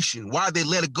observation, why they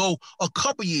let it go a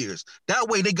couple years. That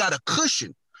way they got a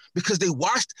cushion, because they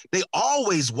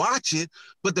always watch it,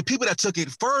 but the people that took it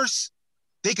first,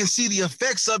 they can see the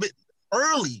effects of it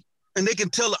early. And they can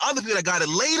tell the other people that got it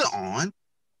later on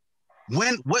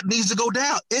what needs to go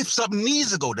down, if something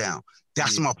needs to go down.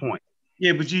 That's my point.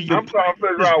 Yeah, but I'm trying to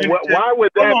figure out why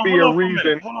would that be a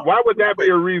reason? Why would that be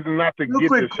a reason not to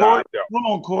get the shot? Hold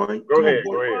on, Corey. Go ahead.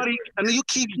 And then you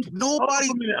keep nobody.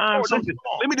 Let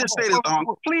me just say this.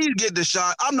 Please get the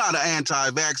shot. I'm not an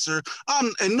anti-vaxxer.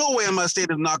 I'm in no way am I saying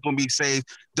it's not going to be safe.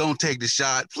 Don't take the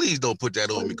shot. Please don't put that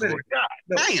on me, Corey.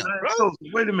 Damn, bro.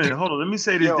 Wait a minute. Hold on. Let me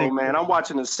say this thing. Man, I'm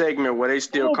watching a segment where they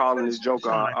still calling this joke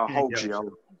a hoax,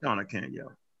 yo. No, I can't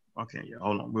yell.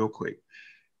 Hold on, real quick.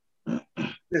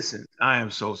 Listen, I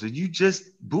am Sosa. You just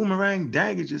boomerang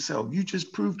dagged yourself. You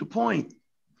just proved the point.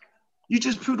 You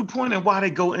just proved the point of why they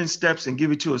go in steps and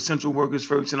give it to essential workers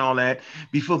first and all that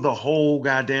before the whole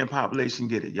goddamn population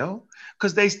get it, yo.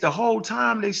 Because the whole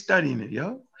time they studying it,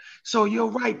 yo. So you're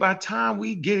right. By the time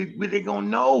we get it, they're gonna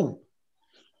know.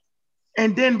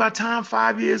 And then by the time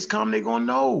 5 years come, they're gonna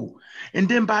know. And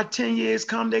then by 10 years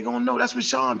come, they're gonna know. That's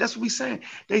what we saying.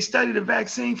 They study the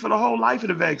vaccine for the whole life of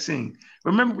the vaccine.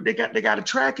 Remember, they got a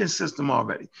tracking system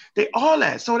already. They all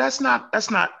that. So that's not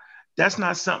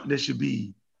something that should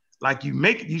be like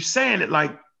you saying it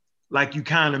like you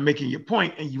kind of making your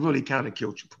point, and you really kind of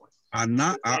killed your point. I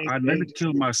never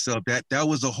killed myself. That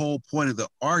was the whole point of the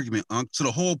argument. So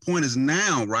the whole point is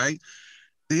now, right?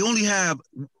 They only have,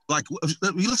 like,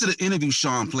 you listen to the interview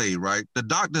Sean played, right?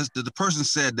 The person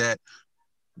said that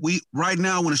right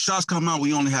now, when the shots come out,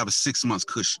 we only have a 6 months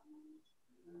cushion.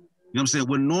 You know what I'm saying?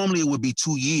 Well, normally it would be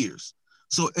 2 years.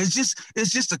 So it's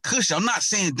just a cushion. I'm not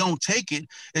saying don't take it.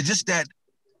 It's just that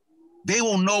they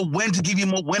will know when to give you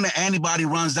more, when the antibody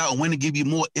runs out, and when to give you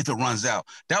more if it runs out.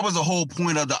 That was the whole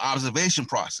point of the observation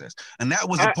process. And that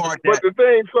was the part But the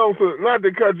thing, Sosa, not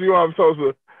to cut you off,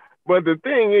 Sosa, but the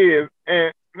thing is,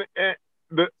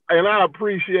 and I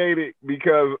appreciate it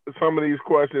because some of these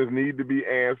questions need to be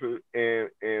answered, and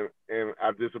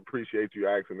I just appreciate you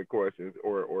asking the questions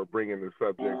or bringing the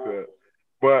subject up.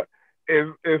 But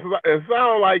it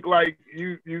sounds like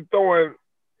you throwing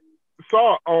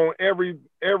salt on every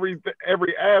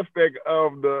aspect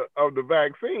of the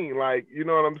vaccine. Like, you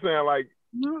know what I'm saying? Like,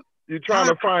 you're trying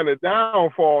to find a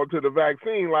downfall to the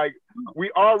vaccine. Like, we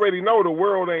already know the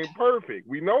world ain't perfect.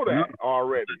 We know that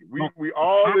already. We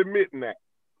all admitting that.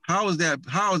 How is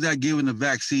that giving the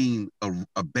vaccine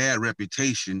a bad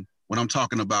reputation when I'm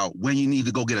talking about when you need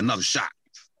to go get another shot?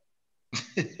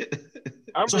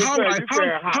 I'm so how am I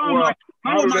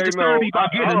concerned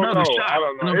about getting another shot? I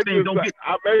don't know.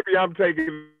 Maybe I'm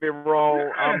taking it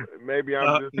wrong. Maybe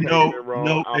I'm just taking it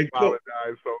wrong. I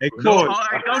apologize. Don't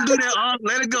do that.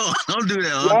 Let it go. Don't do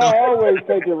that. I always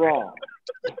take it wrong.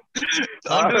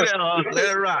 Don't do that. Let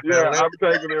it rock. Yeah, I'm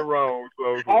taking it wrong.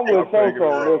 So I'm with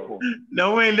Sosa.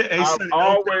 No, I'm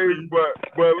always, but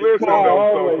listen,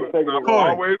 I'm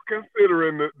always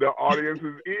considering the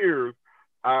audience's ears.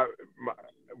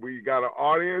 We got an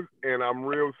audience, and I'm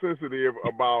real sensitive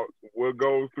about what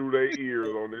goes through their ears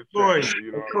on this channel.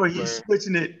 You know Corey, he's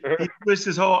switching it. He switched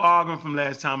his whole argument from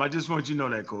last time. I just want you to know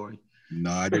that, Corey.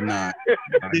 No, I did not.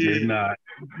 I did not.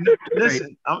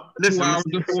 Listen, 2 hours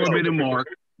and 4 minute mark.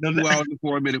 2 hours and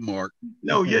 4 minute mark.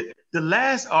 No, your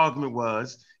last argument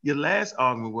was,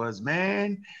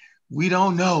 man, we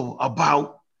don't know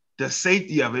about the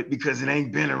safety of it because it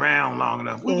ain't been around long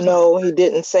enough. No, he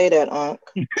didn't say that, Unc.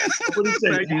 What did he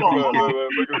say?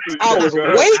 I was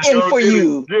waiting for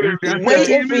you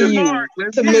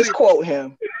to misquote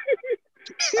him.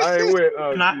 I ain't with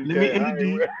let me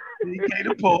introduce. CK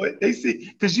the poet. They see,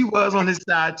 because you was on his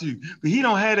side too. But he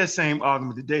don't have that same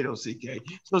argument today, though, CK.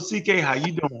 So, CK, how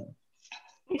you doing?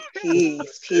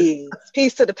 Peace.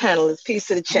 Peace to the panelists. Peace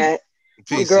to the chat.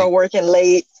 Peace. Your girl working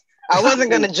late. I wasn't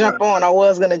going to jump on. I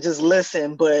was going to just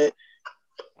listen, but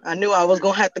I knew I was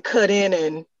going to have to cut in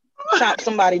and chop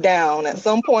somebody down at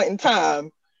some point in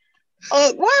time.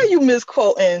 Why are you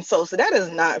misquoting Sosa? That is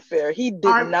not fair. He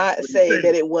did not say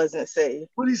that it wasn't safe.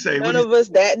 What did he say? None of us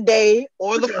that day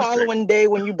or the following day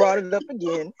when you brought it up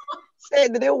again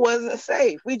said that it wasn't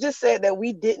safe. We just said that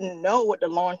we didn't know what the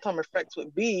long-term effects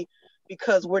would be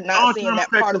because we're not seeing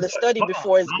that part of the study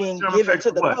before it's being given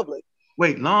to the public.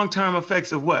 Wait, long-term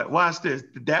effects of what? Watch this.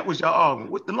 That was your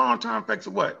argument. What the long-term effects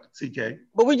of what, CK?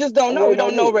 But we just don't know. We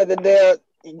don't know whether they're,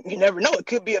 you never know. It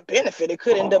could be a benefit. It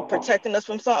could end up protecting us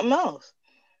from something else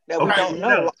that we don't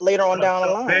know later on down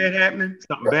the line. Bad happening?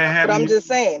 Something bad happening? But I'm just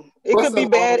saying, it could be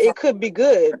bad. It could be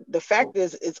good. The fact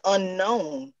is, it's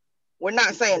unknown. We're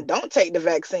not saying don't take the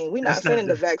vaccine. We're not saying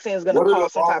the vaccine is going to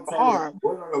cause some type of harm.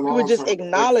 We were just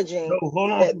acknowledging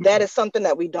that is something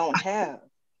that we don't have.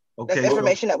 Okay. That's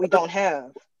information that we don't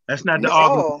have. That's not the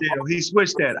argument. He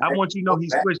switched that. I want you to know he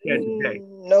switched that today.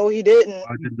 No, he didn't.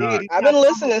 I've been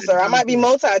listening, sir. I might be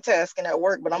multitasking at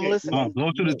work, but I'm listening.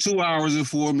 Go to the 2 hours and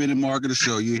 4 minute mark of the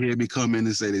show. You hear me come in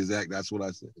and say the exact. That's what I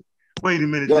said. Wait a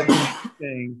minute.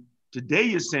 Today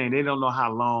you're saying they don't know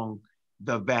how long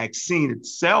the vaccine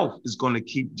itself is going to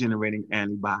keep generating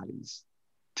antibodies.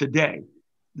 Today.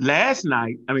 Last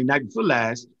night, night before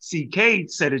last, CK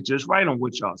said it just right on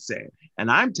what y'all said.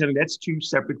 And I'm telling you, that's two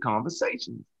separate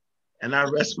conversations. And I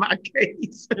rest my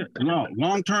case. No,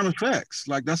 long-term effects.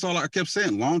 Like, that's all I kept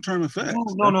saying, long-term effects.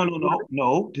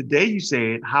 No. Today you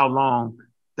said how long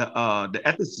the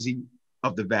efficacy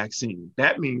of the vaccine.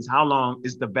 That means how long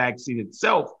is the vaccine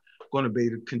itself going to be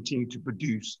able to continue to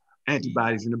produce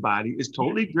antibodies in the body. It's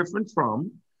totally different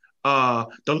from the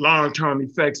long-term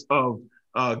effects of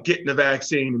getting the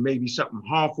vaccine and maybe something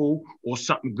harmful or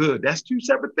something good. That's two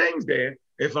separate things there.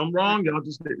 If I'm wrong, y'all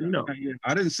just let me know.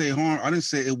 I didn't say harm. I didn't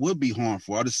say it would be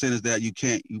harmful. I just said is that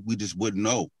we just wouldn't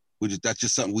know. That's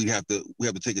just something we have to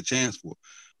take a chance for.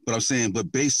 But I'm saying,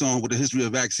 but based on with the history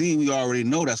of vaccine, we already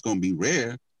know that's going to be rare. You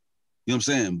know what I'm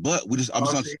saying? But I'm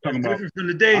just talking about from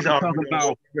the days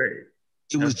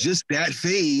it was just that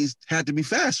phase had to be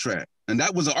fast tracked. And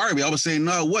that was an argument. I was saying,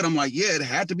 no, what? I'm like, yeah, it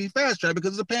had to be fast tracked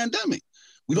because it's a pandemic.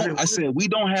 I said we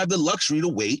don't have the luxury to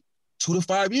wait 2 to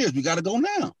 5 years. We got to go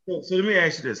now. So let me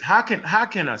ask you this: How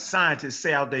can a scientist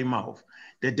say out their mouth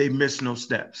that they missed no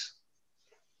steps?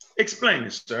 Explain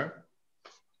it, sir.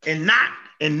 And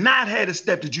not had a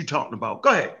step that you talking about. Go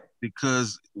ahead.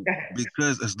 Because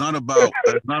it's not about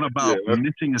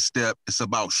missing a step. It's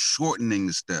about shortening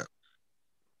the step.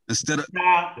 Instead of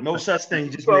no such thing.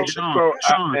 You just I'm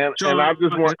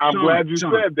glad you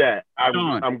said that.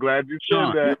 I'm glad you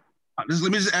said that.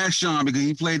 Let me just ask Sean because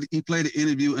he played the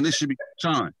interview, and this should be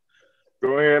Sean.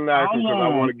 Go ahead and ask him because I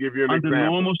want to give you an example. Under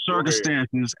normal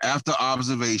circumstances, after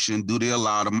observation, do they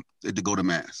allow them to go to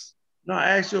mass? No,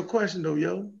 I asked you a question though,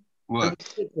 yo.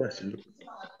 What? Good question.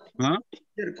 Huh?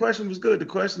 Yeah, the question was good. The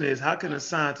question is, how can a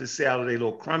scientist say out of their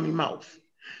little crummy mouth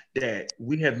that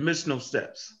we have missed no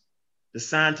steps? The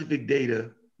scientific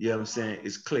data, you know what I'm saying,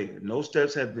 is clear. No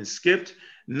steps have been skipped.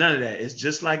 None of that. It's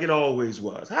just like it always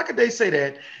was. How could they say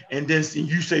that and then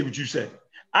you say what you say?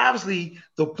 Obviously,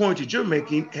 the point that you're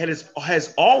making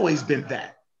has always been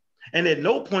that. And at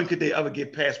no point could they ever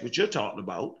get past what you're talking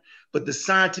about. But the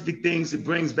scientific things that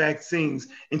brings vaccines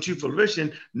into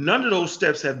fruition, none of those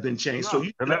steps have been changed. So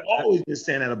you've always been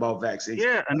saying that about vaccines.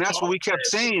 Yeah, and that's what we kept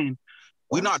saying.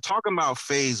 We're not talking about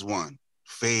phase 1,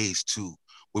 phase 2.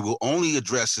 We were only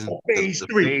addressing phase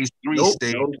 3. Phase 3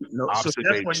 stage. So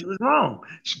that's when you was wrong.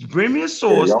 Bring me a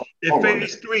source that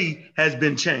phase 3 has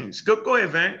been changed. Go ahead,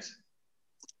 Vance.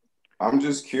 I'm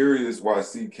just curious why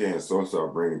CK and Sosa are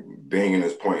bringing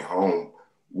this point home.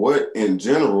 What, in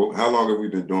general, how long have we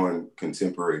been doing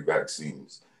contemporary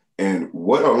vaccines? And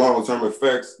what are long-term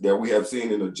effects that we have seen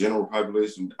in the general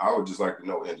population? I would just like to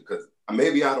know, because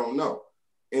maybe I don't know.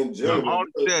 In general,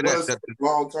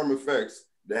 long-term effects?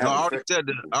 I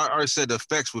already said the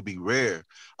effects would be rare.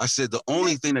 I said the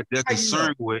only thing that they're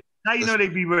concerned with. How you know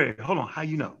they'd be rare? Hold on. How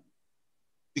you know?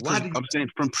 Because I'm saying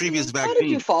from previous vaccines. How did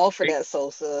you fall for that,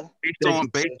 Sosa?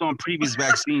 Based on previous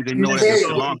vaccines, they know that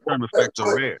the long-term effects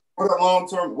are rare.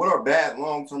 What are bad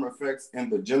long-term effects in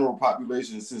the general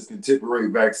population since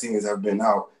contemporary vaccines have been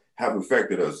out, have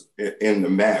affected us in the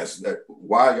mass?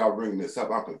 Why are y'all bringing this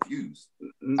up? I'm confused.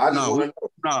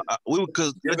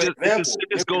 Because it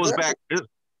just goes back.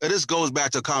 this goes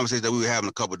back to a conversation that we were having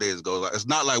a couple of days ago. Like, it's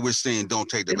not like we're saying don't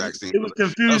take the vaccine. It was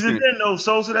confusing then, though,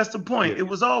 Sosa. That's the point. It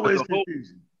was always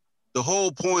confusing. The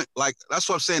whole point, like, that's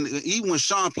what I'm saying. Even when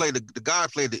Sean played, the guy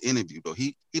played the interview, though,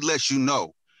 he lets you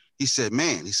know. He said,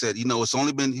 man, he said,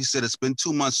 it's been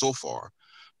 2 months so far.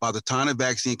 By the time the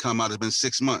vaccine come out, it's been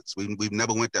 6 months. We've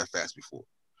never went that fast before.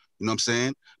 You know what I'm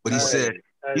saying? But he said,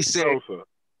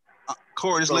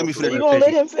 Corey, just let me finish. You gonna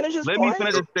let him finish his point? Let me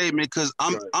finish the statement, because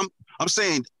I'm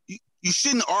saying you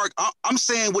shouldn't argue. I'm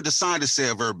saying what the scientist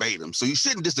said verbatim, so you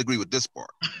shouldn't disagree with this part.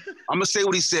 I'm gonna say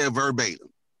what he said verbatim.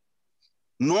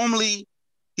 Normally,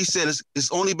 he said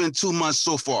it's only been 2 months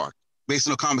so far, based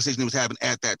on the conversation he was having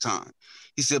at that time.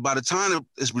 He said by the time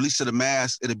it's released to the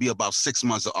mass, it'll be about 6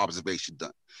 months of observation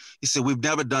done. He said we've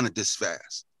never done it this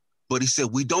fast, but he said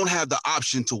we don't have the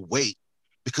option to wait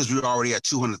because we're already at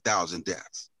 200,000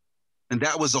 deaths. And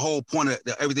that was the whole point of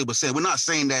everything was saying. We're not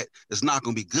saying that it's not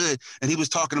going to be good. And he was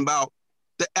talking about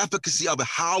the efficacy of it,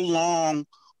 how long,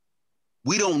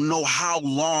 we don't know how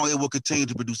long it will continue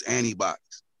to produce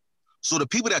antibodies. So the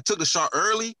people that took the shot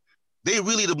early, they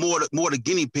really more the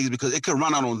guinea pigs, because it could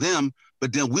run out on them,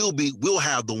 but then we'll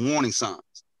have the warning signs.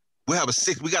 We got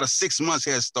a 6 months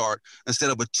head start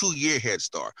instead of a 2 year head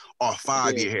start or a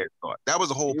 5 year head start. That was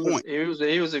the whole point.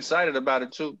 He was excited about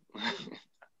it too.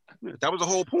 That was the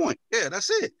whole point. Yeah,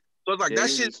 that's it. So it's like that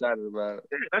shit. Excited about it.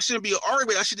 That shouldn't be an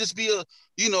argument. That should just be a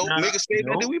make a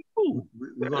statement that we move.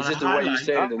 It's just the way you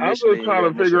said it. I was just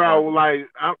trying to figure out, like,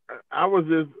 I was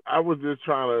just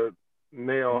trying to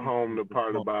nail home the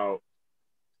part about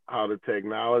how the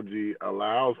technology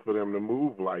allows for them to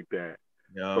move like that.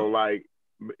 Yeah. So like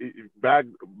back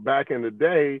in the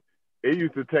day, it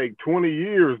used to take 20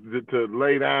 years to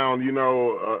lay down,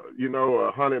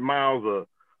 100 miles of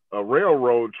a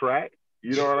railroad track.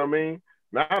 You know what I mean?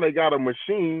 Now they got a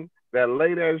machine that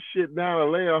lay that shit down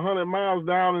and lay 100 miles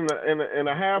down in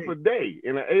a half a day,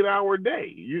 in an 8-hour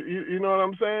day. You know what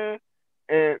I'm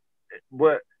saying?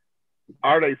 But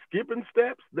are they skipping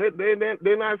steps? They're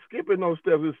not skipping those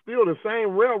steps. It's still the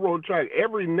same railroad track.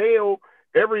 Every nail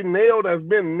that's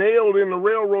been nailed in the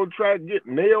railroad track get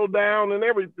nailed down and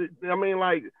everything. I mean,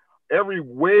 like, every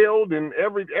weld and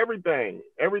everything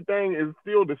is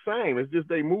still the same. It's just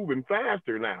they moving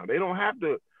faster now. They don't have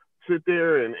to sit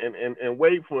there and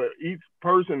wait for each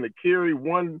person to carry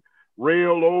one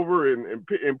rail over and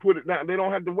put it down. They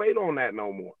don't have to wait on that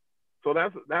no more. So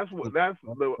that's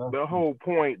the whole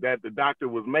point that the doctor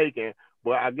was making.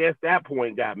 But I guess that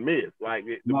point got missed. Like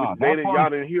y'all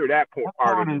didn't hear that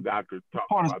part of the doctor talk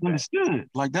about that. Understood.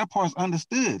 Like that part's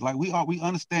understood. Like we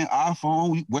understand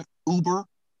iPhone, Uber.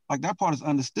 Like that part is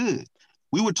understood.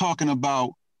 We were talking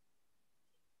about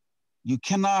you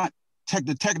cannot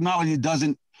the technology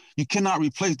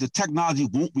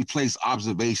won't replace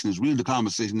observation. Is really the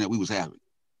conversation that we was having.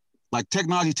 Like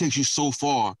technology takes you so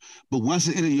far, but once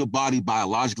it enters your body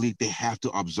biologically, they have to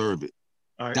observe it.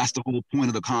 Right. That's the whole point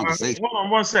of the conversation. Hold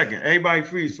on 1 second. Everybody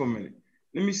freeze for a minute.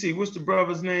 Let me see. What's the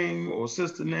brother's name or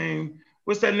sister name?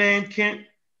 What's that name, Kent?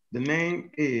 The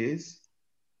name is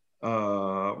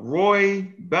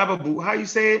Roy Bababoo. How you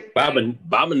say it?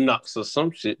 Babanox or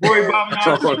some shit. Roy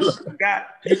Babanox.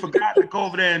 He forgot to go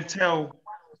over there and tell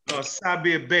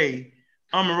Sabir Bay,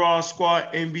 Amaral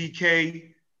Squad, MBK.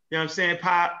 You know what I'm saying?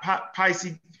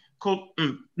 Pisces.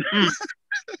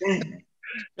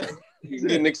 He's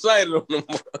getting excited on them.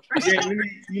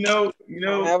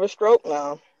 Yeah, have a stroke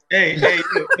now. Hey,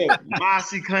 look,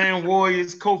 Mossy Clan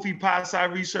Warriors, Kofi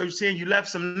Pasai Research Team. You left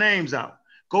some names out.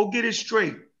 Go get it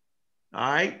straight.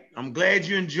 All right. I'm glad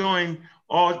you're enjoying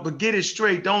but get it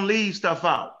straight. Don't leave stuff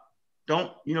out.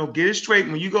 Don't, get it straight.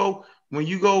 When you go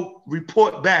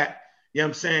report back, you know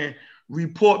what I'm saying?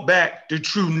 Report back the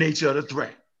true nature of the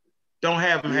threat. Don't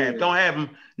have them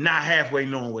not halfway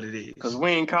knowing what it is. Because we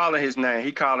ain't calling his name.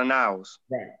 He calling ours.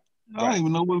 Right. I don't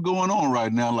even know what's going on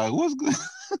right now. Like, what's good?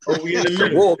 Oh, we in the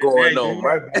middle. War going on,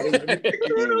 right?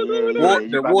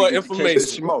 The war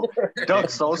information.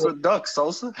 Duck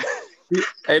Sosa.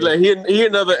 Hey, look, he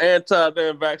another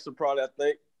anti-vaxxer probably, I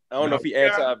think. I don't know if he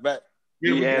anti-vax.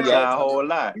 He anti a whole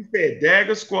lot. He said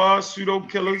Dagger Squad, pseudo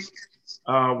killers.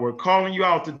 We're calling you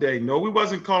out today. No, we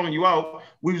wasn't calling you out.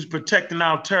 We was protecting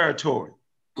our territory.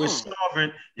 We're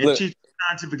sovereign and teaching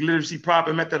scientific literacy,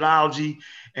 proper methodology,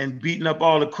 and beating up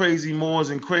all the crazy Moors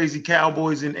and crazy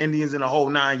cowboys and Indians in the whole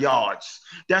 9 yards.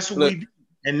 That's what we do.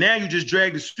 And now you just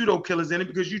drag the pseudo killers in it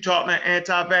because you talking that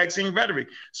anti-vaccine rhetoric.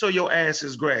 So your ass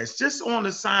is grass. Just on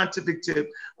the scientific tip,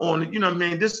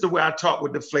 this is the way I talk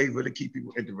with the flavor to keep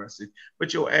people interested.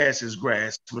 But your ass is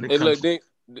grass when it comes to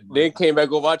Then came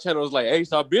back over our channel, was like, hey,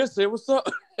 Sabir said, what's up?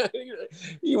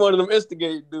 He one of them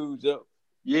instigating dudes, yo.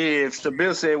 Yeah, if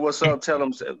Stabil said what's up, tell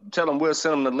him we'll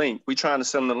send him the link. We trying to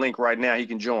send him the link right now. He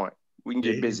can join. We can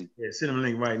get busy. Yeah, send him a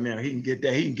link right now. He can get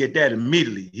that. He can get that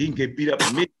immediately. He can get beat up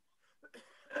immediately.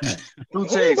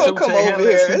 Sute, come over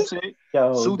here.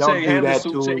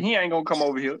 He ain't gonna come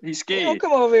over here. He's scared. Don't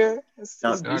come over here. It's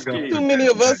too many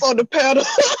of us on the panel.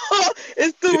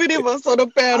 It's too many of us on the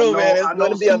panel, man. It's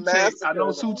gonna be a massacre. I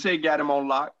know Sute got him on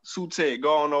lock. Sute,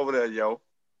 go on over there, yo.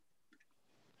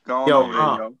 Go on over there,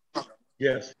 yo.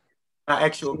 Yes. I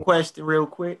ask you a question real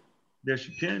quick. Yes,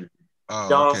 you can.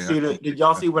 Did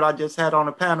y'all see what I just had on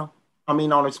the panel? I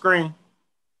mean, on the screen.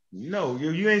 No,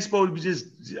 you ain't supposed to be just.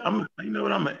 You know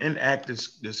what? I'm an inactive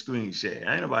the screen share.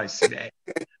 Ain't nobody see that.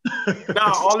 No,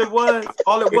 all it was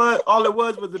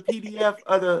was a PDF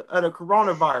of the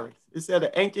coronavirus. It said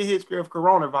the ancient history of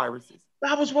coronaviruses.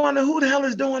 I was wondering who the hell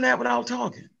is doing that without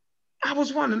talking. I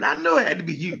was wondering. I knew it had to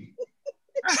be you.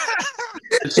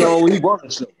 So he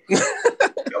was.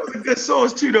 That was a good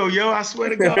source too, though, yo. I swear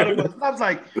to God, I was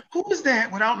like, "Who is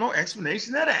that?" Without no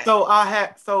explanation of that.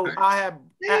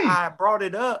 I brought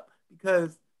it up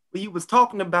because when you was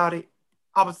talking about it,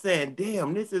 I was saying,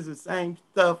 "Damn, this is the same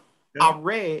stuff I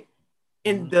read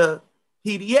in the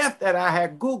PDF that I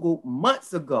had Googled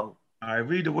months ago." All right,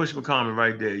 read the wishful comment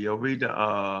right there, yo. Read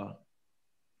the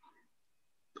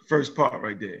first part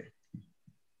right there.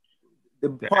 The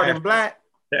part in black.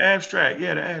 The abstract,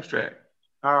 yeah, the abstract.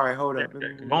 All right, hold up.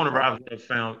 Coronavirus are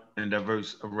found in a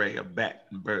diverse array of bat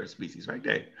and bird species, right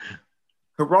there.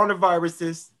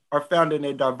 Coronaviruses are found in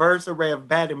a diverse array of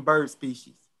bat and bird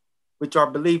species, which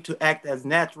are believed to act as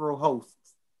natural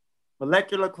hosts.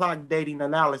 Molecular clock dating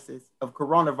analysis of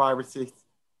coronaviruses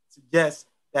suggests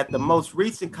that the most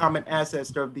recent common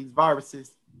ancestor of these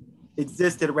viruses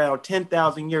existed around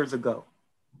 10,000 years ago.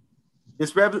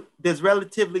 This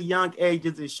relatively young age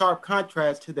is in sharp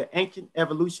contrast to the ancient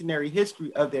evolutionary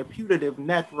history of their putative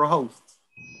natural hosts,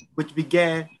 which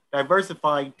began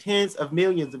diversifying tens of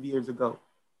millions of years ago.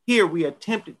 Here, we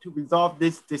attempted to resolve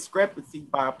this discrepancy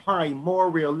by applying more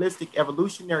realistic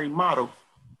evolutionary models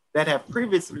that have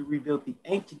previously revealed the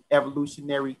ancient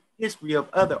evolutionary history of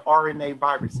other RNA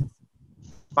viruses.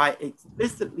 By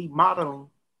explicitly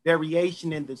modeling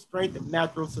variation in the strength of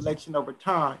natural selection over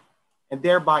time, and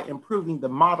thereby improving the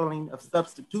modeling of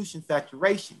substitution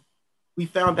saturation, we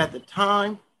found that the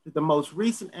time to the most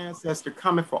recent ancestor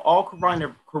common for all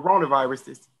coronaviruses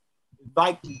is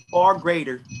likely far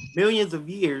greater, millions of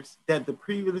years, than the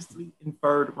previously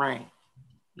inferred range.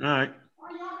 All right,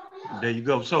 there you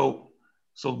go. So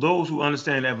those who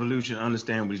understand evolution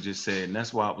understand what he just said, and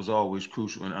that's why it was always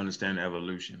crucial in understanding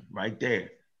evolution. Right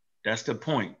there, that's the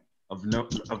point of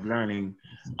learning,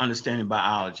 understanding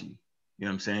biology. You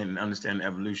know what I'm saying? And understand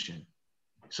evolution.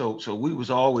 So we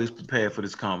was always prepared for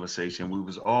this conversation. We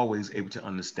was always able to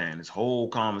understand this whole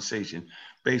conversation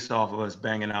based off of us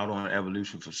banging out on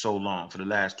evolution for so long, for the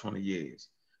last 20 years.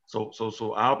 So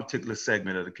our particular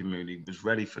segment of the community was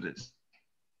ready for this,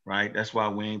 right? That's why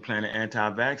we ain't playing the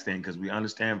anti-vax thing, because we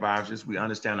understand viruses. We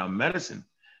understand our medicine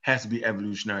has to be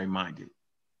evolutionary minded.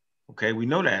 Okay, we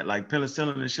know that, like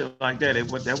penicillin and shit like that,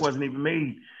 that wasn't even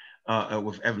made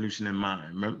with evolution in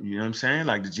mind. Remember, you know what I'm saying?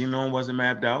 Like the genome wasn't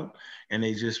mapped out and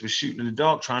they just were shooting in the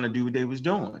dark trying to do what they was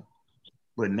doing.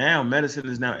 But now medicine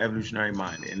is now evolutionary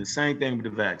minded. And the same thing with the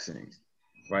vaccines,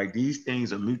 right? These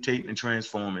things are mutating and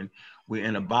transforming. We're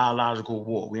in a biological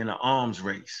war. We're in an arms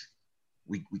race.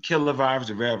 We kill the virus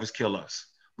kill us.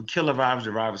 We kill the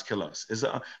virus kill us.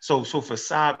 So for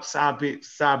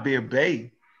Sabir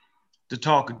Bey to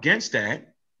talk against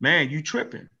that, man, you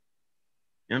tripping.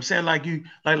 You know what I'm saying?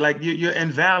 Like you're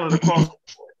invalid across the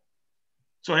board.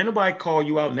 So ain't nobody call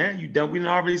you out now. We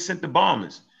already sent the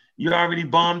bombers. You already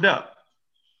bombed up.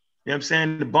 You know what I'm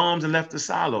saying? The bombs and left the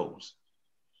silos.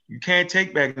 You can't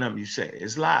take back nothing you say.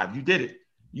 It's live. You did it.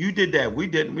 You did that. We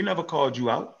didn't. We never called you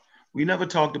out. We never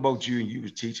talked about you and you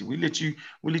was teaching. We let you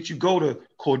go to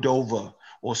Cordova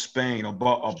or Spain or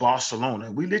Barcelona.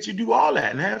 We let you do all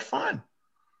that and have fun.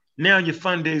 Now your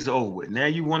fun days are over with. Now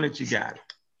you want it, you got it.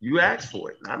 You asked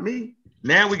for it, not me.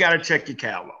 Now we got to check your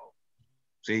catalog.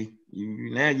 See,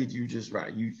 you just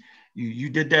right. You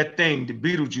did that thing the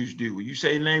Beetlejuice do. When you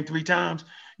say name 3 times,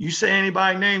 you say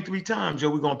anybody name 3 times, yo,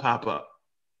 we're gonna pop up.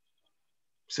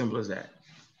 Simple as that.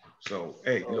 So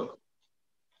hey, look.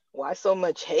 Why so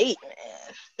much hate,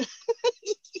 man?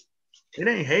 It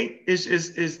ain't hate.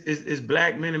 It's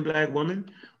black men and black women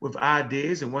with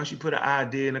ideas, and once you put an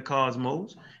idea in the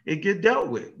cosmos, it get dealt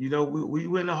with. You know, we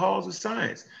in the halls of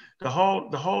science, the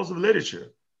halls of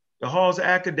literature, the halls of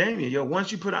academia. Yo,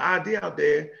 once you put an idea out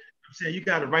there, I'm saying you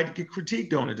got a right to get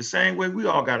critiqued on it. The same way we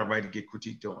all got a right to get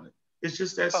critiqued on it. It's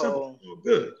just that simple.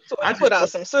 Good. So you put out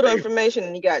some pseudo information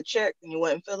and you got checked and you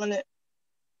wasn't feeling it?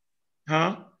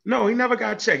 Huh? No, he never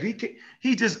got checked.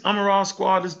 He just Amaral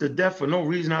squad is the death for no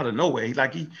reason out of nowhere. He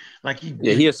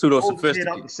he a pseudo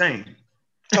sophisticated. The same.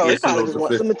 Oh, he probably just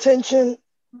wants some attention.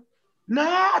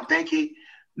 I think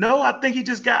he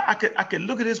just got. I could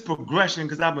look at his progression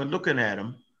because I've been looking at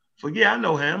him. I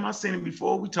know him. I've seen him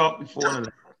before. We talked before,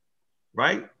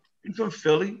 right? He's from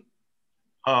Philly.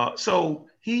 So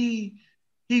he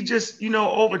just,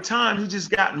 over time, he just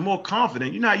gotten more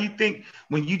confident. You know how you think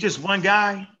when you just one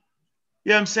guy. You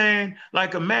know what I'm saying?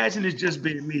 Like, imagine it's just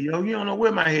been me. You don't know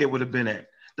where my head would have been at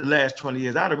the last 20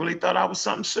 years. I'd have really thought I was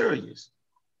something serious.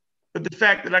 But the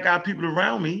fact that I got people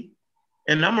around me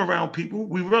and I'm around people,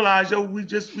 we realize, we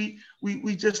just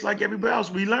like everybody else.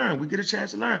 We learn. We get a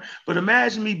chance to learn. But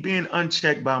imagine me being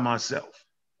unchecked by myself.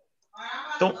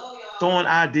 Throwing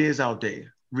ideas out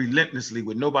there relentlessly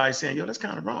with nobody saying, that's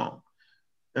kind of wrong.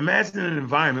 Imagine an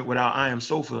environment without I Am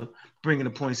Sofa bringing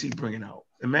the points he's bringing out.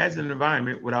 Imagine an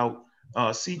environment without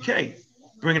CK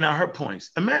bringing out her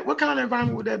points. What kind of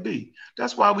environment would that be?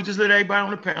 That's why we just let everybody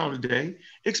on the panel today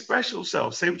express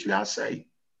yourself, say what you gotta say.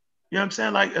 You know what I'm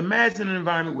saying? Like, imagine an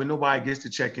environment where nobody gets to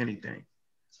check anything.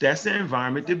 That's the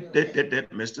environment that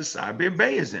Mr. Sabir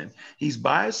Bey is in. He's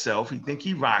by himself. He think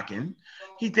he rocking.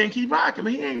 But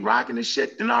he ain't rocking the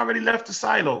shit and already left the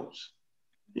silos.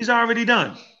 He's already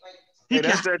done.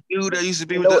 That's that dude that used to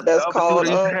be with the dude that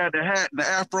used to have the hat, the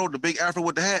afro, the big afro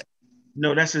with the hat.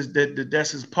 No, that's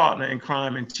his partner in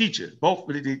crime and teacher. Both,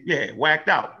 whacked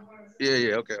out.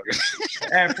 Yeah, okay.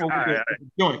 Afro with the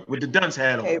joint with the dunce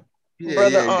hat on. Hey,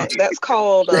 brother, that's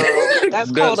called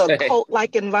a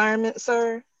cult-like environment,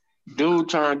 sir. Dude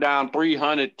turned down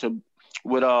 300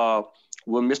 with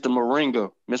Mr.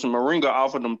 Moringa. Mr. Moringa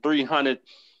offered him 300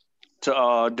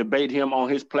 to debate him on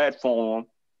his platform,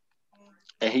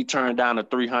 and he turned down the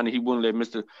 300. He wouldn't let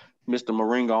Mr.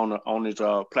 Moringa on his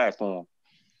platform.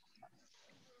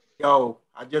 Yo,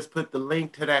 I just put the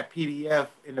link to that PDF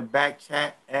in the back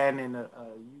chat and in the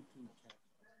YouTube chat.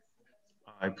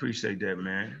 I appreciate that,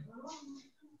 man.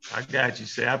 I got you,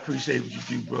 say. I appreciate what you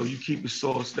do, bro. You keep it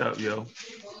sourced up, yo.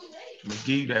 I'm gonna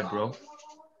give you that, bro.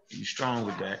 You strong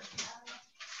with that.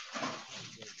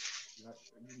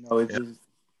 It's just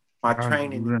my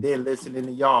training is there listening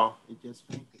to y'all. It just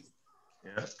I'm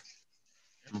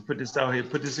gonna put this out here.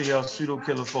 Put this in your pseudo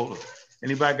killer folder.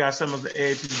 Anybody got something to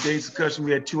add to today's discussion?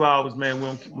 We had 2 hours, man. We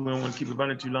don't want to keep it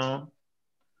running too long.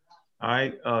 All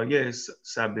right. Yes,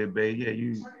 Sabir Bey.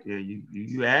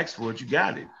 You asked for it. You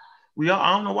got it.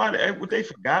 I don't know what they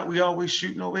forgot. We always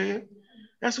shooting over here.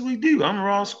 That's what we do. I'm a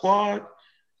Raw Squad,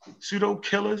 Pseudo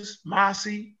Killers,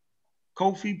 Mossy,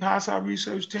 Kofi, Pasa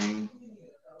Research Team.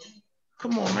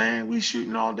 Come on, man. We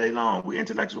shooting all day long. We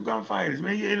intellectual gunfighters,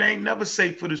 man. It ain't never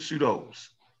safe for the pseudos.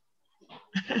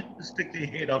 Stick their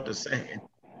head out the sand.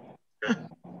 You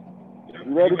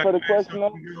ready for the question?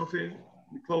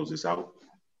 We close this out.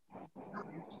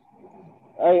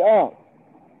 Hey,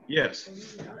 Yes.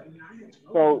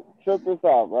 So check this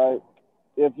out, right?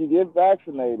 If you get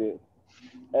vaccinated,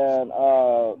 and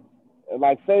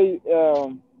like say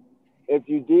if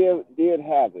you did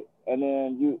have it, and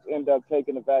then you end up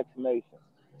taking the vaccination,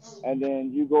 and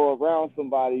then you go around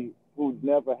somebody who's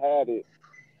never had it,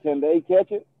 can they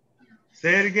catch it?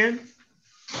 Say it again.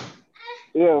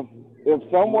 If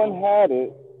someone had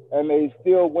it and they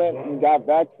still went and got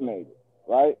vaccinated,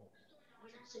 right?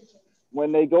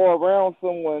 When they go around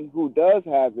someone who does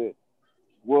have it,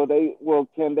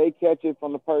 can they catch it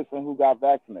from the person who got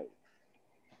vaccinated?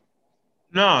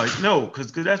 No,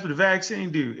 because that's what the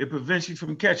vaccine do. It prevents you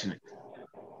from catching it.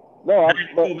 No,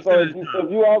 so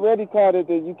if you already caught it,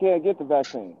 then you can't get the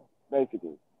vaccine,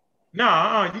 basically.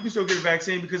 No, you can still get a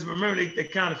vaccine because remember they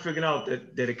kind of figured out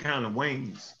that it kind of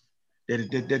wanes, that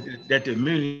the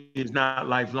immunity is not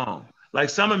lifelong. Like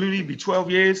some immunity be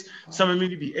 12 years, some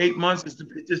immunity be 8 months. It's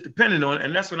just depending on,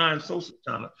 and that's what I am so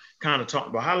kind of talking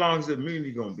about. How long is the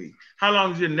immunity going to be? How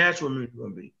long is your natural immunity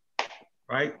going to be?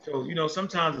 Right. So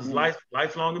sometimes it's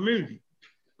lifelong immunity,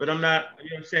 but I'm not. You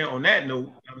know what I'm saying? On that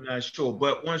note, I'm not sure.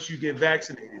 But once you get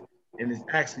vaccinated and it's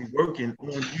actually working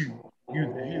on you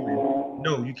the human,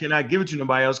 no, you cannot give it to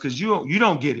nobody else because you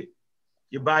don't get it.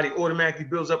 Your body automatically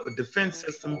builds up a defense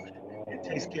system and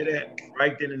takes care of that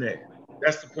right then and there.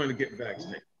 That's the point of getting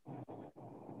vaccinated.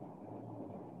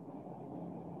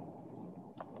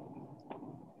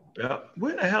 Yeah.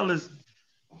 Where the hell is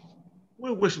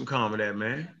Wisham Common at,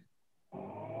 man?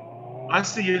 I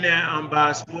see you now. I'm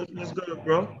by sports. What's good,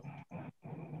 bro?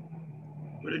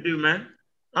 What it do, man?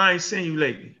 I ain't seen you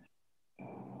lately.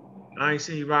 I ain't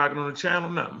seen you rocking on the channel,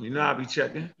 nothing. I be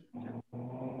checking.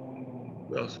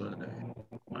 Who else was there?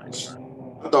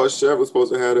 I thought Chef was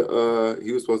supposed to have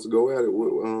he was supposed to go at it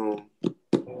with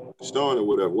Sean or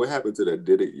whatever. What happened to that?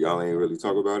 Did it? Y'all ain't really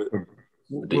talk about it.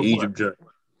 The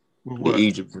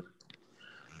Egypt,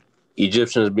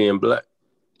 Egyptians being black.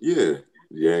 Yeah,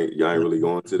 y'all ain't really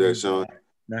going to that, Sean.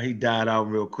 Now he died out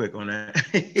real quick on that.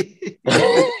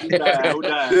 Who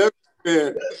died?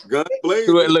 Yeah, gun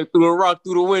blazing. Look through a rock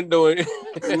through the window.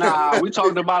 Nah, we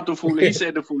talked about the Fulani. He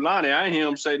said the Fulani. I ain't hear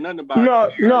him say nothing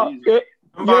about it.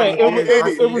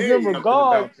 It was in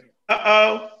regard.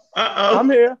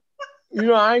 I'm here. You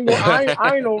know, I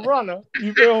ain't no runner.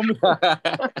 You feel me? Yeah,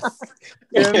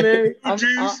 man.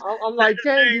 I'm like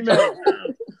Candyman.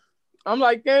 I'm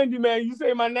like Candyman. You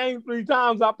say my name 3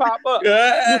 times, I pop up.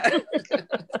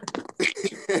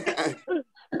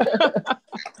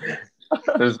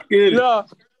 That's good. No,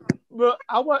 but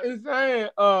I wasn't saying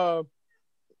that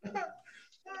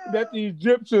the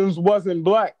Egyptians wasn't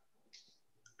black.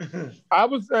 I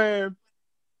was saying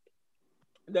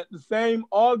that the same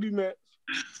arguments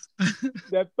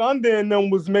that Thunder and them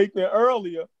was making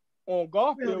earlier on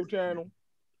Garfield Channel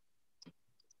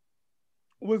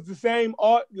was the same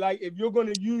art. Like, if you're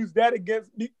going to use that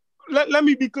against me, let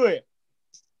me be clear.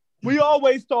 We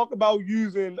always talk about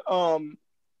using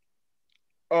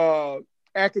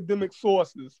academic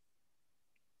sources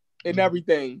and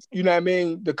everything, you know what I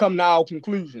mean, to come to our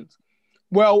conclusions.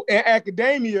 Well, in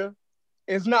academia,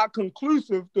 it's not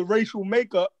conclusive the racial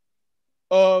makeup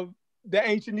of the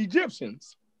ancient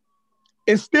Egyptians.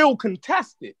 It's still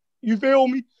contested. You feel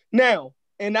me? Now,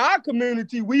 in our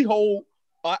community, we hold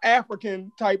an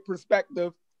African type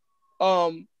perspective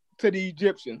to the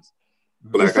Egyptians.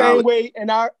 Black the same way in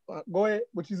our go ahead,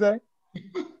 what you say?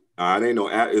 It ain't no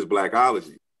it's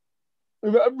blackology.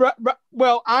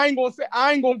 Well, I ain't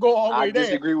gonna go all the way there. I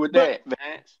disagree with that,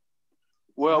 Vance.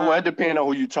 Well, it depends on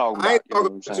who you talking about. I ain't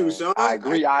talking about you, Sean. I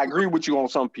agree with you on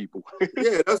some people.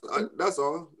 Yeah, that's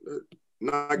all.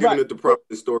 Not giving it the proper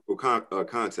historical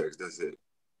context. That's it.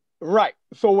 Right.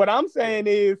 So what I'm saying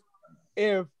is,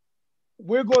 if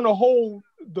we're gonna hold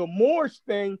the Moorish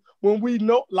thing when we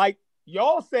know, like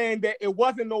y'all saying that it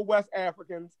wasn't no West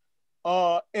Africans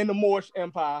in the Moorish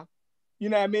Empire. You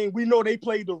know what I mean? We know they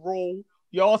played the role.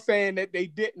 Y'all saying that they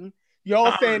didn't.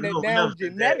 Y'all saying that now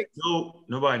genetics. No,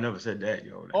 nobody never said that,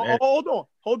 yo. Hold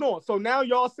on. So now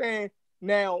y'all saying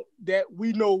now that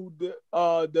we know the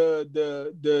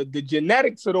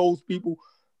genetics of those people,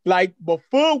 like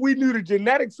before we knew the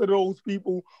genetics of those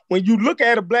people, when you look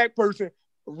at a black person,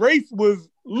 race was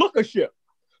lookership.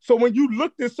 So when you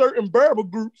looked at certain Berber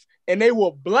groups and they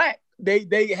were black,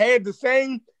 they had the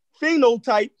same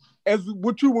phenotype as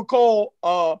what you would call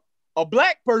a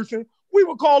black person. We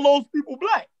would call those people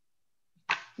black.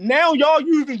 Now y'all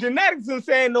using genetics and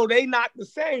saying, no, they not the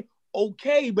same.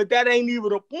 Okay, but that ain't even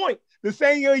the point. The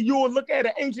same way you would look at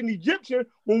an ancient Egyptian,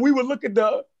 when we would look at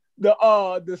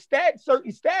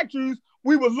certain statues,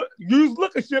 we would use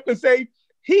lookership and say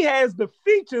he has the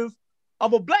features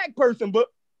of a black person. But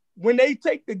when they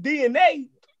take the DNA,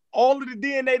 all of the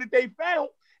DNA that they found,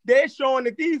 they're showing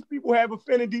that these people have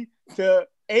affinity to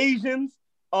Asians,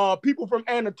 people from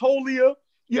Anatolia.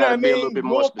 You know what I mean? A little bit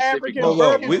more specific.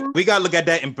 We gotta look at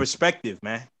that in perspective,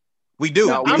 man. We do.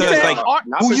 No, because like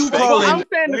who you calling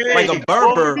like a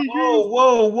Berber?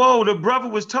 Whoa. The brother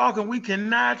was talking. We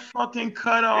cannot fucking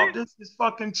cut off. This is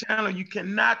fucking channel. You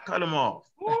cannot cut him off.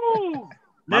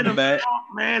 Let him talk,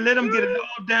 man. Let him get it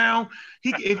all down.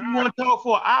 If you want to talk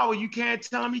for an hour, you can't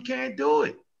tell him he can't do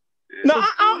it. No,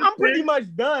 I'm pretty much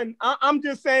done. I'm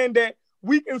just saying that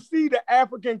we can see the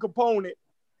African component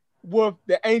with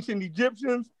the ancient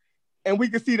Egyptians, and we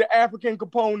can see the African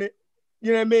component,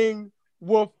 you know what I mean,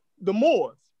 with the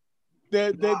Moors.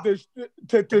 To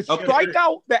strike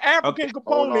out the African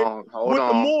component with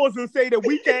the Moors and say that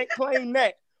we can't claim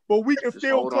that, but we can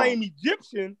still claim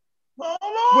Egyptian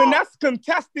when that's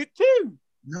contested too.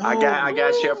 No. I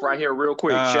got Chef right here real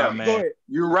quick. Chef, go ahead.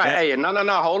 You're right. Hey, no,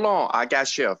 hold on. I got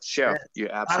Chef.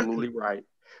 You're absolutely right.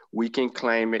 We can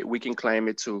claim it. We can claim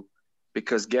it too.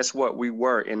 Because guess what? We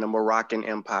were in the Moroccan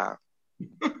Empire,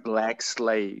 black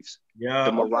slaves. Yeah.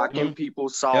 The Moroccan people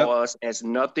saw us as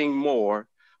nothing more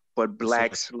but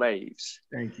black slaves.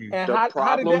 Thank you. And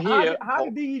how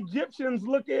did the Egyptians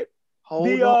look at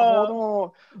Hold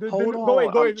on. Go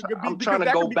ahead. I'm trying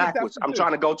to go backwards. I'm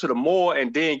trying to go to the Moor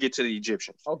and then get to the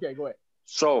Egyptians. Okay, go ahead.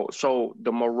 So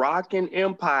the Moroccan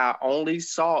Empire only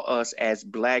saw us as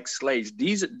black slaves.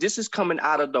 This is coming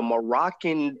out of the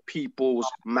Moroccan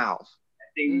people's mouth.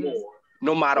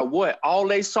 No matter what, all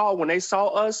they saw when they saw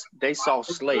us, they saw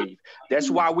slave. That's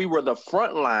why we were the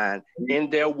front line in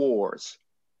their wars.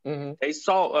 Mm-hmm. They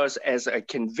saw us as a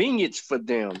convenience for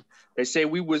them. They say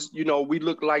we was, we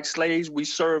looked like slaves, we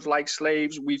served like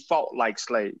slaves, we fought like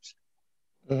slaves.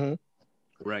 Mm-hmm.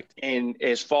 Correct. And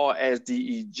as far as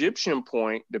the Egyptian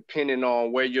point, depending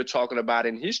on where you're talking about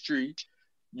in history,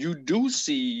 you do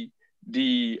see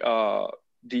when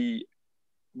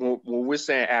we're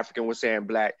saying African, we're saying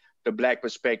black, the black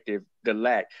perspective, the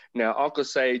lack. Now, Uncle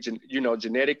say,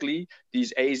 genetically,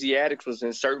 these Asiatics was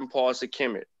in certain parts of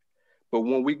Kemet. But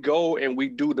when we go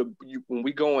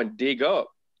and dig up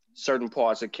certain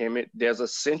parts of Kemet, there's a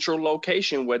central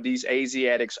location where these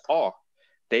Asiatics are.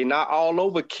 They not all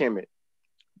over Kemet.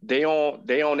 They on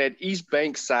that East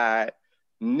Bank side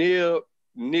near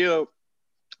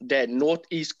that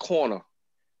northeast corner.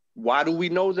 Why do we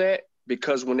know that?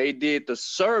 Because when they did the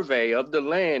survey of the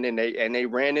land and they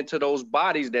ran into those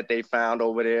bodies that they found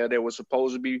over there that were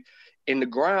supposed to be in the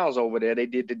grounds over there, they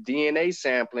did the DNA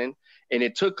sampling and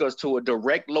it took us to a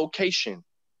direct location.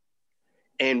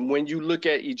 And when you look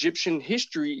at Egyptian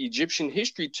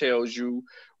history tells you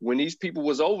when these people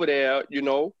was over there,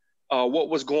 what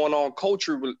was going on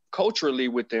culturally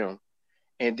with them.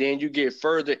 And then you get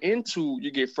further into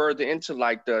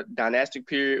like the dynastic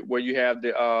period where you have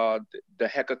the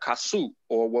Hekakasut,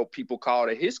 or what people call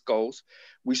the Hyksos.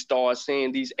 We start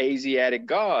seeing these Asiatic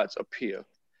gods appear.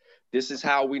 This is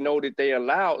how we know that they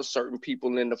allowed certain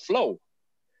people in the flow,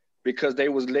 because they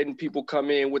was letting people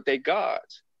come in with their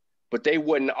gods, but they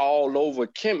wasn't all over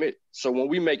Kemet. So when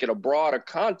we make it a broader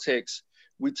context,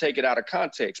 we take it out of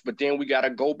context. But then we got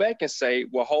to go back and say,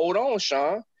 well, hold on,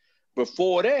 Sean.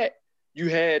 Before that, you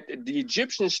had the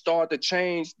Egyptians start to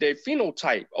change their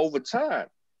phenotype over time.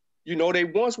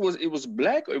 It was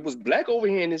black over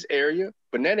here in this area,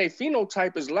 but now their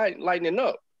phenotype is lightening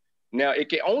up. Now it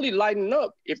can only lighten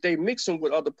up if they mix them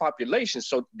with other populations.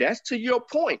 So that's to your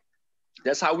point.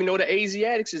 That's how we know the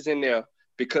Asiatics is in there,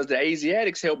 because the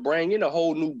Asiatics helped bring in a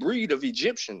whole new breed of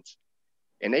Egyptians,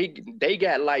 and they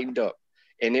got lightened up.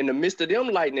 And in the midst of them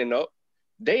lightening up,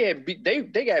 they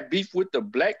got beef with the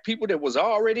black people that was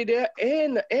already there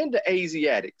and the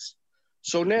Asiatics.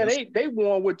 So now they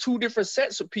won with two different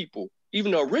sets of people,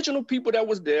 even the original people that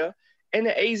was there and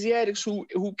the Asiatics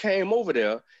who came over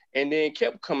there and then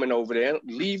kept coming over there,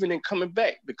 leaving and coming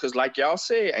back, because like y'all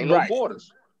said, ain't no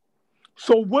borders.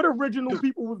 So what original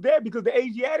people was there? Because the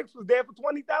Asiatics was there for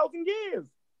 20,000 years.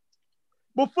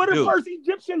 Before the first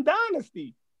Egyptian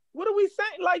dynasty. What are we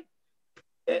saying? Like,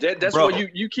 that's why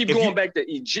you keep going back to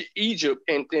Egypt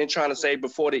and trying to say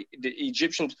before the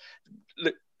Egyptians,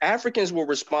 look, Africans were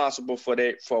responsible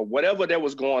for whatever that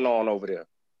was going on over there.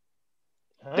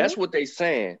 Huh? That's what they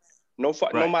saying. No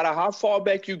matter how far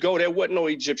back you go, there wasn't no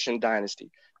Egyptian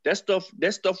dynasty. That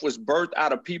stuff was birthed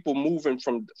out of people moving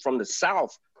from the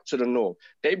south to the north.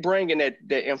 They bringing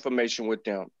that information with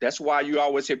them. That's why you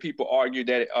always hear people argue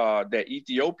that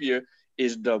Ethiopia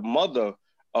is the mother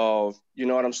of,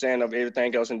 of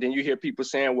everything else. And then you hear people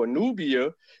saying, well,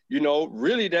 Nubia,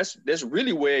 really that's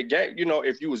really where it got,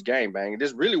 if you was gangbanging,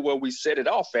 that's really where we set it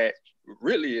off at,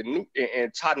 really in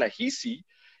Ta-Nehisi.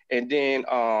 And then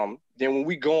when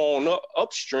we go on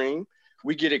upstream,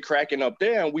 we get it cracking up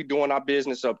there and we doing our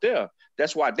business up there.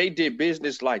 That's why they did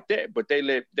business like that, but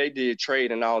they did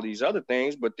trade and all these other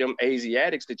things. But them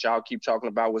Asiatics that y'all keep talking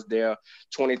about was there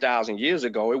 20,000 years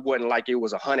ago. It wasn't like it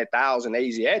was 100,000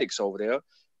 Asiatics over there.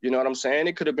 You know what I'm saying?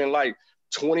 It could have been like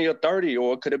 20 or 30,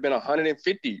 or it could have been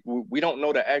 150. We don't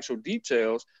know the actual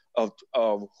details of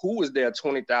who was there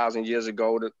 20,000 years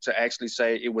ago to actually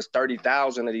say it was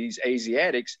 30,000 of these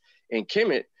Asiatics in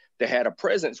Kemet that had a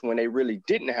presence when they really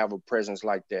didn't have a presence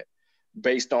like that,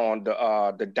 based on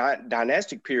the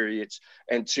dynastic periods,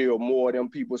 until more of them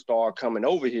people started coming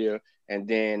over here, and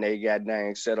then they got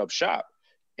dang set up shop.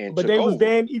 And but they was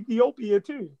there in Ethiopia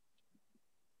too.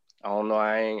 I don't know.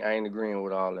 I ain't agreeing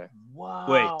with all that. Wow.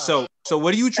 Wait, so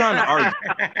what are you trying to argue?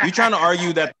 You trying to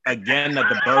argue that again that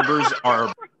the Berbers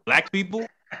are black people?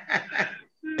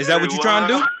 Is that what you're trying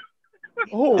to do?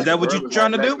 Oh, is that what you're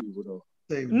trying to do?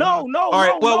 No. All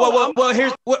right. Well.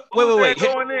 Here's wait.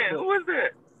 Going in. Who is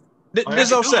it? This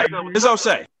is what I'm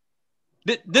saying.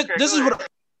 This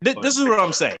is what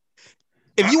I'm saying.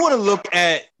 If you want to look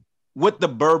at what the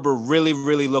Berber really,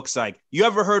 really looks like, you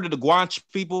ever heard of the Guanche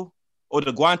people or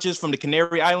the Guanches from the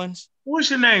Canary Islands? What's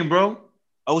your name, bro?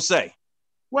 Osei.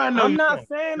 Well, I know I'm not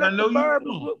saying that the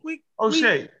Berbers.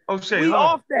 O'Shea. We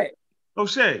off that.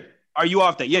 O'Shea. Are you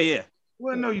off that? Yeah.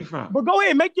 Where I know you from? But go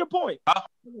ahead, make your point.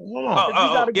 Hold on. You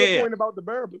got a good point about the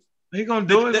Berbers. He gonna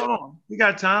do it. Hold on. We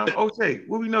got time. O'Shea,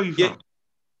 where we know you from?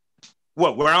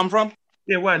 What? Where I'm from?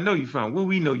 Yeah, where I know you from. Where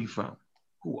we know you from?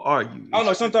 Who are you? I don't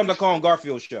know. Sometimes I call him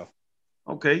Garfield Show.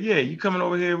 Okay, yeah, you coming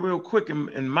over here real quick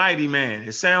and mighty, man.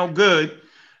 It sound good,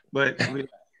 but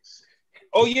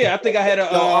oh yeah, I think I had a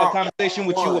conversation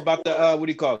with you about the what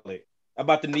do you call it?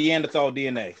 About the Neanderthal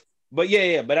DNA. But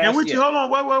yeah, but and what you hold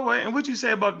on, wait, and what you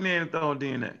say about Neanderthal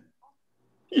DNA?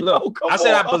 Look, I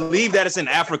said I believe that it's in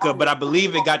Africa, but I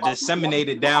believe it got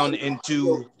disseminated down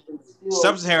into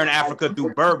sub-Saharan Africa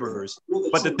through Berbers.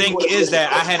 But the thing is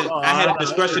that I had a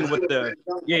discussion with the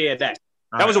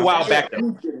that was a while back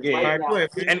though. Yeah.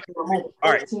 And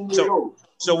all right,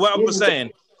 so what I was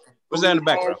saying, what's that in the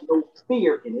background?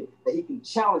 Fear in it that he can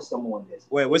challenge them on this.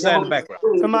 Wait, what's that in the background?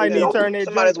 Somebody need to turn their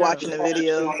Somebody's watching the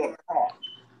video.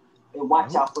 And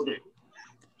watch out for the.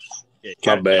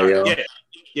 My bad, y'all.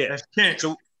 Yeah.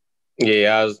 So,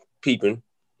 yeah, I was peeping.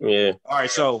 Yeah. All right.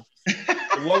 So,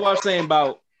 what I was saying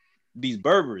about these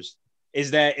Berbers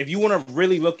is that if you want to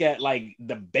really look at like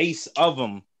the base of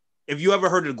them, if you ever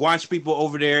heard of the Guanche people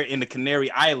over there in the Canary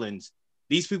Islands,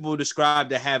 these people are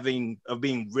described as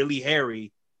being really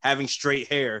hairy, having straight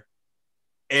hair,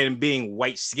 and being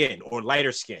white skin or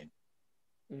lighter skin.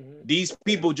 Mm-hmm. These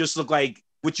people just look like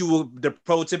the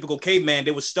prototypical caveman.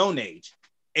 They were Stone Age,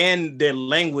 and their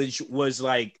language was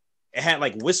like it had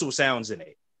like whistle sounds in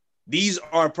it. These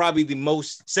are probably the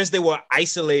most, since they were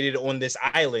isolated on this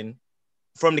island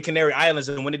from the Canary Islands,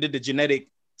 and when they did the genetic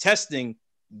testing,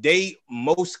 they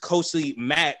most closely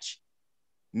match,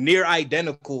 near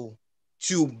identical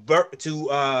to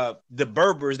the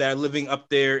Berbers that are living up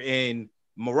there in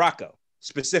Morocco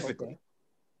specifically. Okay.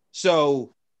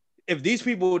 So if these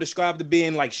people are described as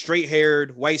being like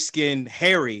straight-haired, white-skinned,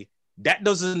 hairy, that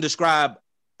doesn't describe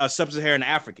a sub-Saharan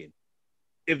African.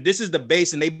 If this is the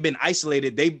base and they've been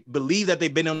isolated, they believe that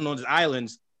they've been on those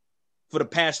islands for the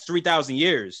past 3,000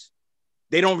 years.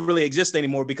 They don't really exist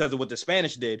anymore because of what the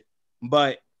Spanish did.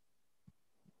 But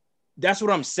that's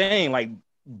what I'm saying. Like,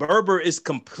 Berber is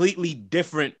completely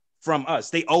different from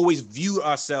us. They always view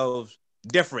ourselves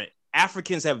different.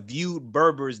 Africans have viewed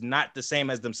Berbers not the same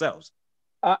as themselves.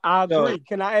 I agree.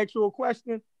 Can I ask you a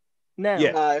question? Now,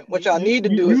 what y'all need to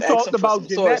do is talked ask about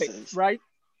genetics, sources. Right?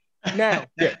 Now,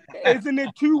 isn't it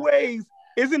two ways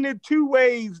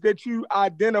that you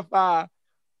identify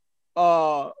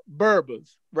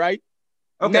Berbers, right?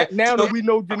 Okay. Now that we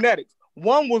know genetics.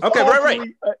 One was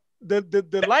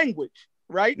the language,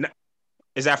 right? No,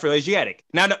 is Afro-Asiatic.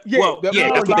 Now, that's what they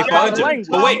fall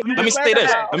into. But wait, let me say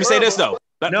this. Let me say this though.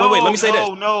 Let me say this.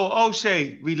 No,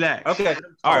 O'Shea, relax. Okay.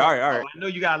 All right. I know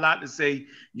you got a lot to say.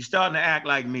 You're starting to act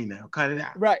like me now. Cut it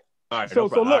out. Right. All right. So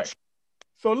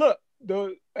look.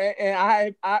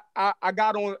 I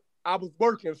got on. I was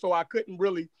working, so I couldn't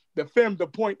really defend the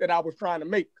point that I was trying to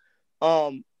make.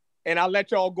 And I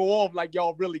let y'all go off like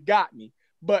y'all really got me.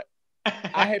 But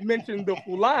I had mentioned the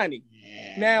Fulani.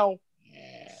 Now,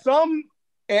 some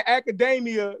in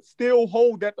academia still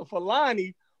hold that the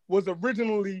Fulani was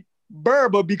originally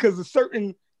Berber because of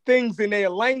certain things in their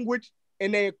language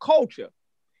and their culture.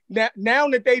 Now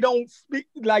that they don't speak,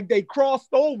 like they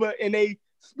crossed over and they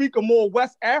speak a more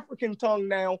West African tongue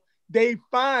now, they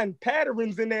find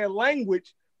patterns in their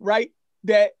language, right,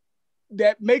 that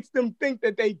makes them think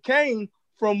that they came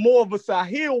from more of a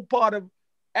Sahel part of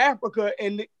Africa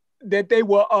and that they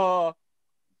were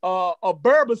a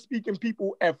Berber-speaking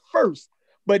people at first.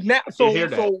 But now, so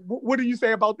what do you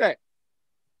say about that?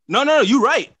 No, you're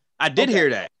right. I did hear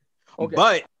that. Okay.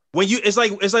 But when it's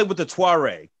like with the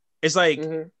Tuareg. It's like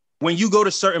when you go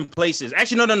to certain places.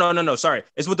 Actually, no. Sorry,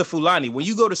 it's with the Fulani. When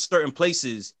you go to certain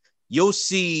places, you'll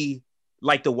see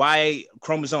like the Y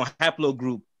chromosome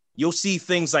haplogroup. You'll see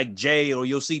things like J, or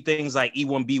you'll see things like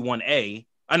E1B1A.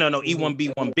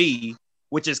 E1B1B,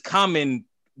 which is common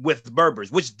with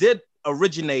Berbers, which did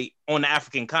originate on the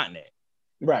African continent.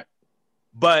 Right.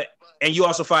 And you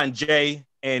also find J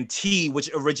and T, which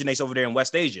originates over there in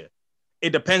West Asia. It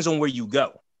depends on where you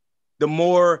go. The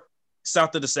more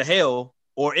south of the Sahel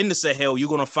or in the Sahel, you're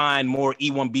going to find more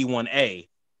E1B1A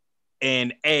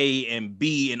and A and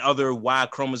B and other Y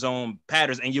chromosome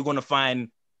patterns. And you're going to find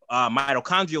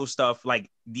mitochondrial stuff like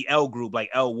the L group,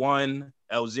 like L1,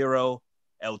 L0,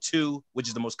 L2, which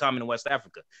is the most common in West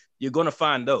Africa. You're going to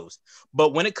find those.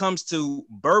 But when it comes to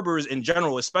Berbers in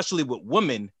general, especially with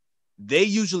women, they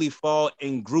usually fall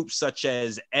in groups such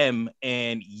as M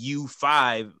and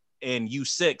U5 and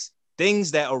U6,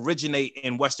 things that originate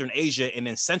in Western Asia and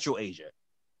in Central Asia.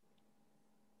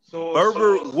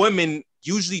 Berber women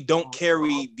usually don't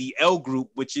carry the L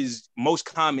group, which is most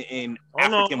common in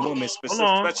African women,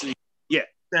 especially. Yeah.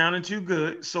 Sounding too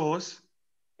good. Source.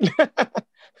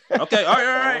 Okay, all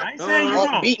right. I ain't saying you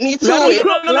wrong. Beat me to it.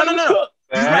 No.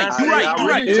 You're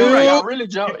right. Y'all really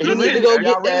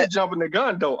jumping the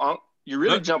gun, though, Unc. You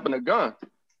really jumping the gun.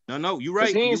 No, you're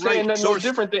right. He ain't saying nothing no Source.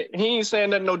 different than he ain't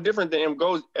saying nothing no different than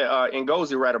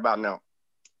Ngozi right about now.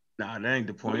 Nah, that ain't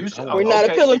the point. We're not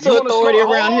appealing to authority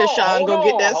around here, Sean. Go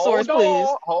get that source, please.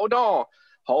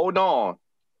 Hold on.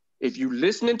 If you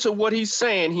listening to what he's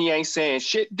saying, he ain't saying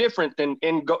shit different than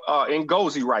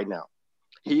Ngozi right now.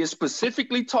 He is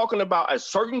specifically talking about a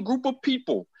certain group of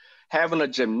people having a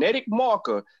genetic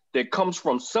marker that comes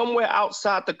from somewhere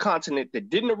outside the continent that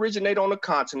didn't originate on the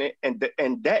continent, and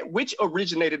that which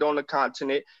originated on the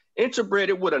continent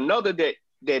interbreded with another that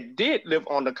did live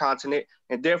on the continent,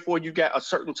 and therefore you got a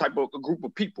certain type of group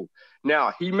of people.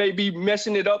 Now, he may be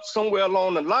messing it up somewhere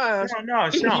along the lines. No,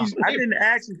 Sean, I didn't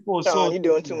ask you for a source. You're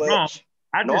doing too much.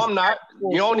 No, I'm not.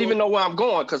 You don't even know where I'm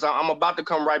going because I'm about to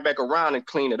come right back around and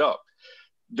clean it up.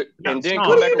 And then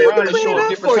come back around and show a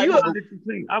different type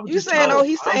of... You saying,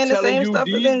 he's saying the same stuff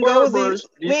as Ngozi?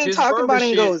 We ain't talking about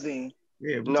Ngozi.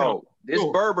 No, this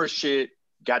Berber shit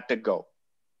got to go.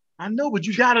 I know, but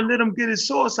you got to let him get his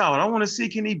source out. I want to see,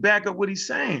 can he back up what he's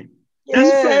saying? He's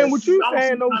saying what you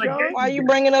saying, though, Sean. Why are you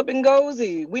bringing up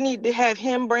Ngozi? We need to have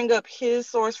him bring up his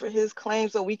source for his claim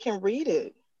so we can read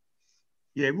it.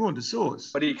 Yeah, we want the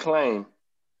source. What he claim?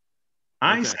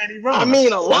 I ain't saying he wrong. I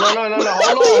mean, a lot. No.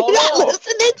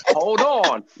 Hold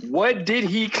on. What did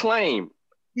he claim?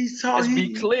 Let's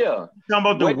be clear. Talking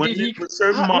about the women with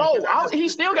certain markers. No, he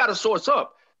still got a source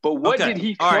up. But what did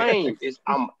he claim?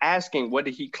 I'm asking, what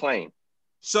did he claim?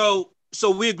 So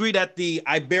we agree that the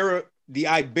Ibera.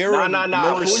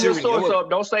 Pull your source up.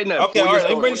 Don't say nothing. Okay, all right.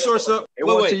 Let me bring the source up. It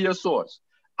went to your source.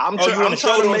 I'm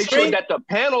trying to make sure that the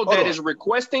panel that is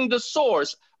requesting the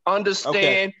source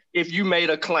understand if you made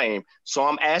a claim. So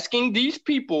I'm asking these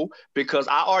people because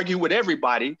I argue with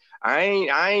everybody. I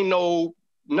ain't know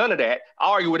none of that.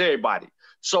 I argue with everybody.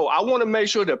 So I want to make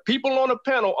sure that people on the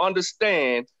panel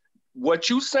understand what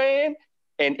you saying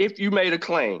and if you made a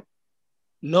claim.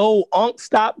 No, Unc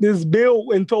stopped this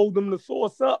bill and told them to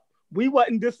source up. We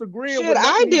wasn't disagreeing. Shit,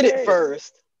 I did it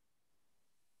first.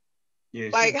 Yeah,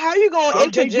 like, how you gonna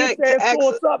interject?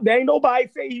 Source up. There ain't nobody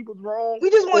say he was wrong. We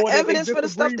just want evidence for the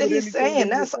stuff that he's saying.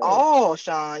 That's all,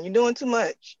 Sean. You're doing too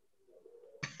much.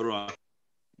 Do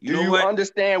you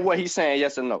understand what he's saying?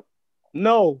 Yes or no?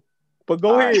 No, but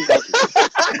go ahead.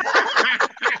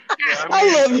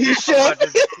 I love you, Sean.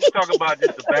 You talk about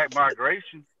just the back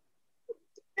migration.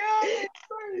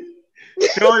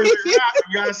 Yo, you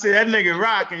gotta say that nigga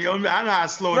rocking, yo. I know how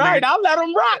slow. Right, I let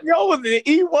him rock. Yo, was it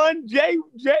E1J?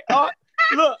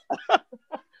 Look,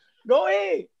 go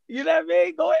ahead. You know what I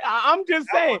mean? Go ahead. I'm just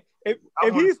saying, if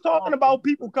he's talking about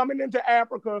people coming into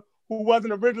Africa who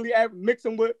wasn't originally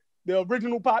mixing with the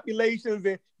original populations,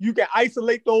 and you can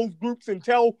isolate those groups and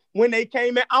tell when they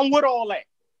came in, I'm with all that.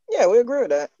 Yeah, we agree with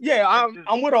that. Yeah,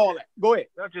 I'm with all that. Go ahead.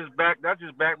 That's just back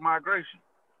migration.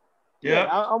 Yeah,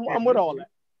 I'm with all that.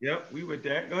 Yep, we with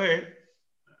that. Go ahead.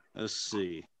 Let's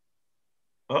see.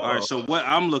 All right, so what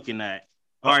I'm looking at.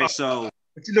 All right, so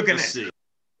what you looking at? See.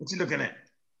 What you looking at?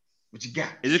 What you got?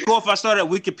 Is it cool if I start at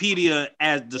Wikipedia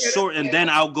as the source and then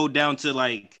I'll go down to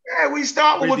like? Yeah, we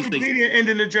start with Wikipedia and end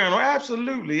in the journal.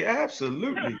 Absolutely.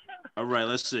 All right,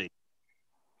 let's see.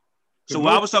 So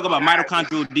when I was talking about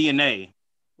mitochondrial DNA,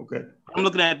 okay, I'm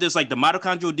looking at this like the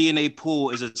mitochondrial DNA pool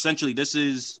is essentially this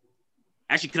is.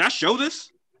 Actually, can I show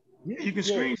this? Yeah, you can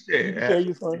screen share.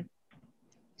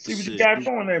 See what you got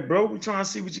going there, bro. We're trying to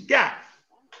see what you got.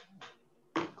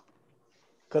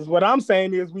 Because what I'm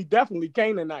saying is we definitely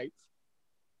Canaanites.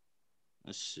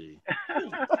 Let's see.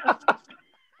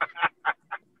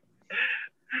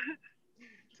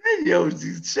 Yo,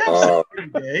 Chef,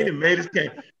 he done made his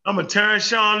case. I'm going to turn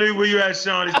Sean Lee. Where you at,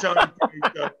 Sean? He's talking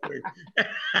crazy.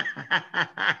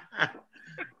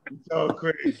 He's talking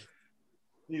crazy.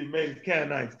 He made his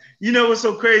Canaanites. You know what's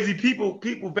so crazy?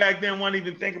 People back then weren't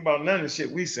even thinking about none of the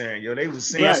shit we saying. Yo, they was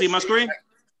saying. Can you see my screen?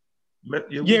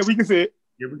 Yeah, we can see it.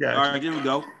 Yeah, we got it. All right, here we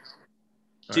go.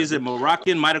 She's a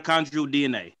Moroccan mitochondrial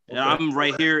DNA. And I'm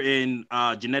right here in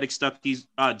genetic studies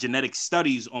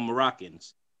on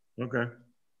Moroccans. Okay.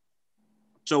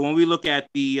 So when we look at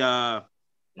the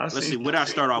let's see, what did I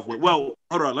start off with? Well,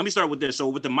 hold on, let me start with this. So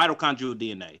with the mitochondrial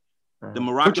DNA, the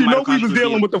Moroccan. But you know we was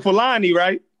dealing with the Fulani,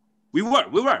 right? We were.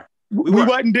 We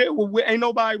wasn't there. Ain't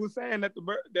nobody was saying that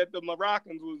the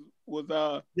Moroccans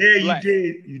was yeah, black.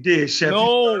 You did, Chef.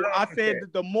 No, I said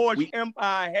that the Moorish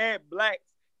Empire had blacks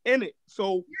in it.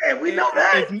 So yeah, we know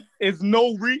that. It's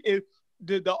no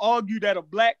to argue that a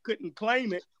black couldn't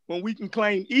claim it when we can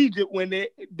claim Egypt when they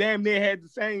damn near had the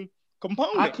same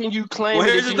component. How can you claim? Well,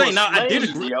 here's the thing. Now I did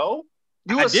agree. Yo,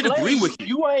 I did agree with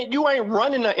you. You ain't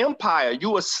running an empire.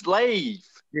 You a slave.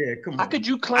 Yeah, come on. How could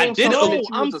you claim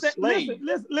I'm saying,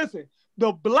 listen.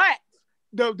 The blacks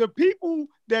the people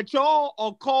that y'all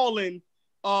are calling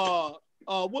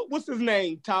what's his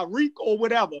name, Tariq or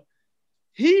whatever,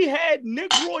 he had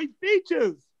Negroid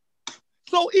features.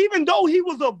 So even though he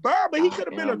was a Berber, he could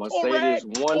have been a Tuareg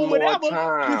or whatever.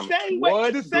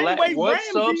 The same way what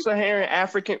Ramsey, sub-Saharan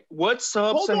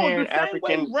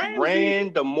African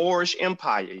ran the Moorish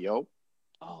Empire, yo?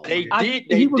 They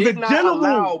did not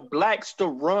allow blacks to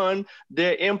run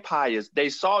their empires. They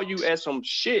saw you as some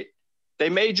shit. They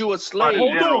made you a slave.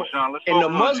 And the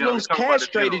Muslims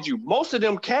castrated you. Most of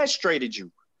them castrated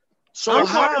you. So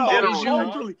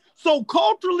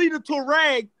culturally, the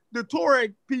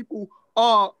Tuareg people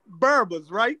are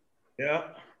Berbers, right? Yeah.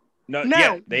 No,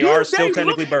 now, they are still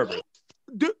technically Berbers.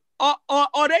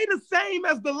 Are they the same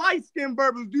as the light-skinned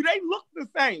Berbers? Do they look the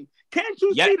same? Can't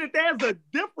you see that there's a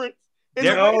difference?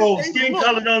 No, skin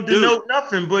color don't denote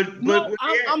nothing. But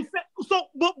I'm saying,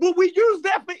 but we use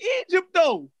that for Egypt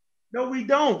though. No, we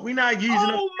don't. We're not using.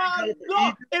 Oh my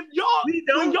God! If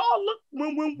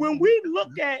when we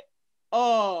look at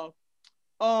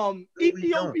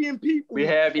Ethiopian people, we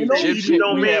have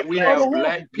Egyptian, we have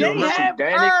black people,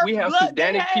 we have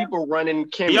Sudanic people running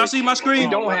Kemet. Y'all see my screen?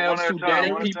 We don't have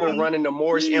Sudanic people running the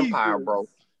Moorish Empire, bro.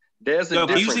 There's a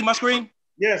difference. Can you see my screen?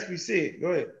 Yes, we see it.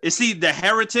 Go ahead. You see the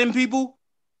Haritin people?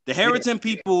 The Haritin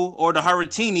people, or the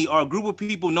Haritini, are a group of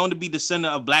people known to be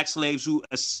descendant of black slaves who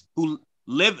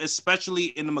live especially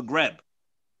in the Maghreb.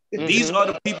 These are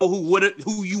the people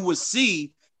who you would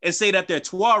see and say that they're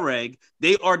Tuareg.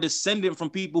 They are descendant from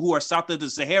people who are south of the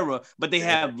Sahara, but they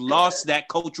have lost that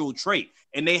cultural trait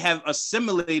and they have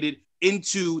assimilated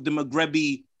into the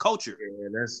Maghrebi culture.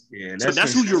 So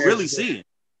that's who you're really seeing.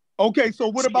 Okay, so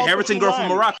what about the Haritin girl from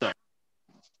Morocco?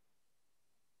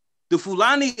 The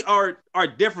Fulani are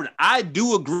different. I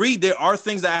do agree there are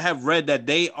things that I have read that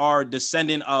they are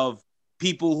descendant of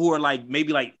people who are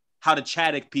maybe like how the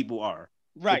Chadic people are.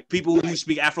 Right. People who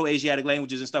speak Afro-Asiatic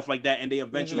languages and stuff like that, and they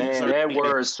eventually... Man, that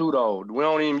word is pseudo. We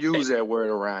don't even use that word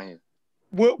around here.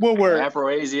 What word?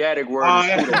 Afro-Asiatic word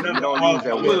is pseudo. We don't use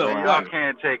that word around here. Y'all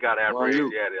can't take out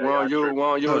Afro-Asiatic. We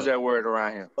don't use that word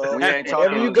around here. We ain't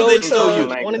talking... You go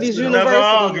to one of these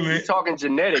universities. We talking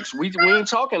genetics. We ain't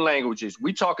talking languages.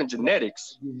 We talking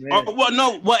genetics. In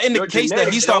the case that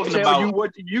he's talking about...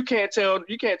 You can't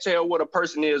tell what a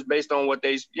person is based on what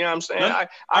they... You know what I'm saying?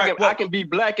 I can be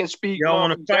black and speak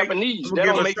Japanese. That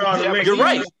don't make me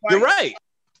Japanese. You're right.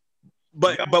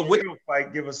 But with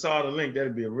fight, give us all the link.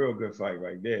 That'd be a real good fight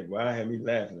right there. Boy, I had me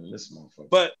laughing at this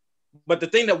motherfucker. But the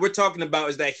thing that we're talking about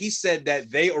is that he said that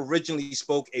they originally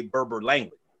spoke a Berber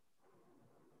language,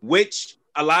 which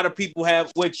a lot of people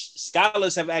have, which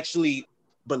scholars have actually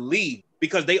believed,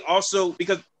 because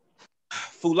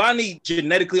Fulani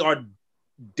genetically are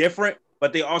different,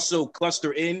 but they also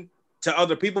cluster in to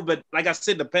other people. But like I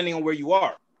said, depending on where you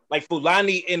are, like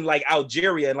Fulani in like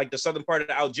Algeria and like the southern part of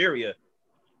Algeria,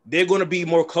 they're going to be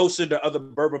more closer to other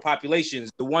Berber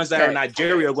populations. The ones that are in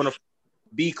Nigeria are going to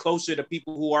be closer to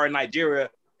people who are in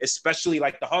Nigeria, especially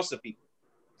like the Hausa people.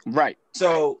 Right.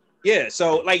 So, yeah.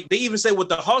 So like they even say with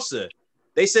the Hausa,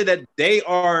 they said that they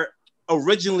are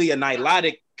originally a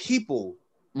Nilotic people,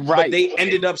 but they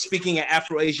ended up speaking an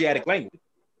Afro-Asiatic language.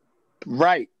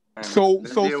 Right. So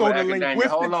the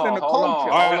linguistics and the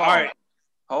culture. All right.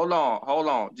 Hold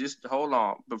on. Just hold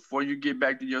on. Before you get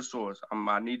back to your source,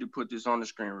 I need to put this on the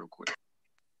screen real quick.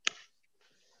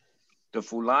 The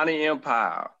Fulani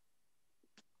Empire.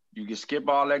 You can skip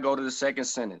all that, go to the second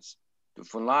sentence. The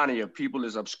Fulani, a people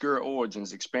of obscure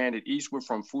origins, expanded eastward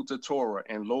from Futa Torah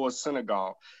and Lower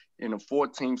Senegal in the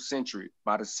 14th century.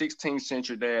 By the 16th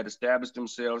century, they had established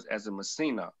themselves as a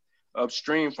Messina,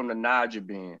 upstream from the Niger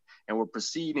Bend, and were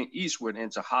proceeding eastward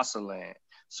into Hausa land.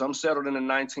 Some settled in the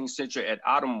 19th century at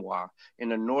Adamawa in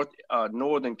the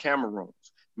northern Cameroons.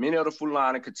 Many of the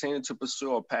Fulani continued to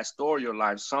pursue a pastoral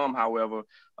life. Some, however,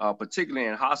 particularly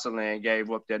in Hausa land,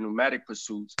 gave up their nomadic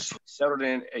pursuits, settled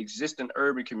in existing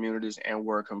urban communities, and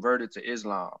were converted to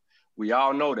Islam. We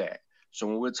all know that. So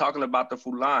when we're talking about the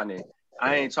Fulani,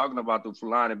 I ain't talking about the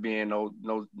Fulani being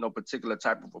no particular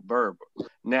type of a Berber.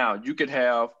 Now you could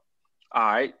have, all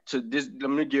right, to this. Let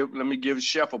me give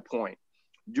Chef a point.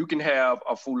 You can have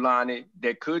a Fulani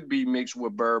that could be mixed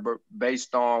with Berber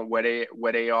based on where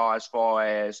they are as far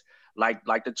as like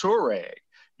the Tuareg.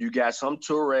 You got some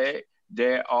Tuareg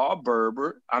that are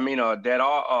Berber. That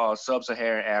are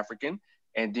sub-Saharan African,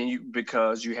 and then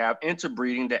because you have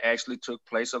interbreeding that actually took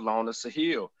place along the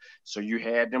Sahel. So you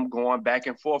had them going back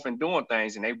and forth and doing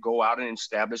things, and they go out and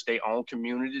establish their own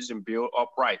communities and build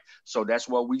upright. So that's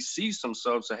why we see some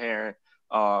sub-Saharan.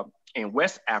 In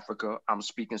West Africa, I'm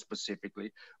speaking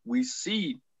specifically, we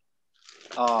see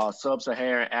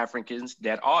sub-Saharan Africans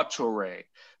that are Tuareg.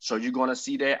 So you're going to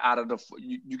see that out of the,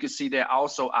 you can see that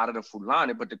also out of the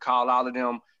Fulani, but to call all of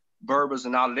them Berbers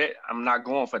and all of that, I'm not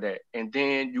going for that. And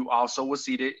then you also will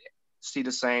see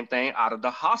the same thing out of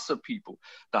the Hausa people.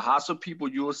 The Hausa people,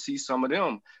 you will see some of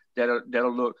them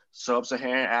that'll look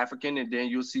sub-Saharan African, and then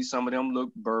you'll see some of them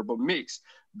look Berber mixed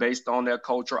based on their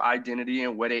cultural identity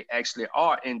and where they actually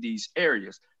are in these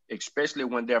areas, especially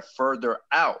when they're further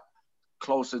out,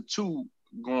 closer to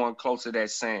that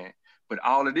sand. But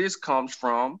all of this comes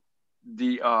from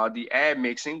the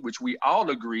admixing, which we all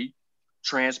agree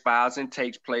transpires and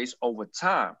takes place over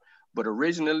time. But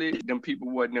originally, them people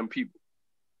wasn't them people.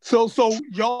 So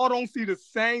y'all don't see the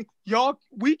same,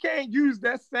 we can't use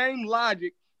that same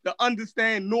logic to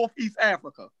understand Northeast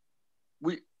Africa.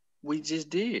 We just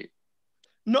did.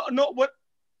 No, what?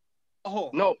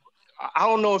 Oh. No, I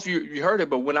don't know if you heard it,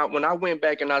 but when I went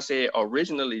back and I said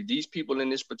originally these people in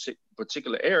this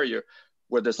particular area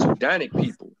were the Sudanic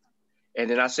people. And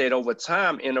then I said over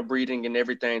time interbreeding and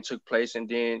everything took place. And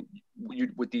then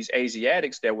with these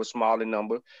Asiatics that were small in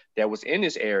number that was in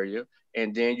this area,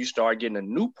 and then you start getting a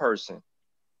new person.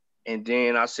 And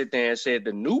then I sit there and said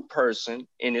the new person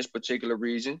in this particular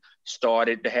region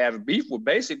started to have beef with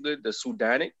basically the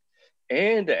Sudanic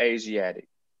and the Asiatic.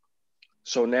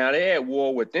 So now they're at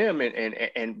war with them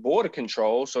and border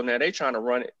control. So now they're trying to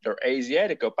run their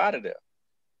Asiatic up out of there.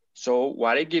 So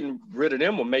while they're getting rid of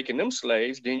them or making them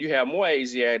slaves, then you have more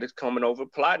Asiatics coming over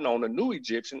plotting on the new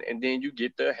Egyptian, and then you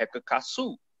get the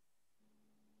Hekakasu.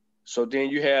 So then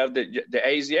you have the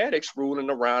Asiatics ruling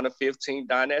around the 15th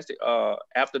dynastic,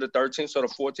 after the 13th, so the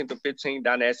 14th to 15th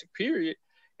dynastic period.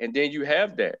 And then you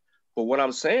have that. But what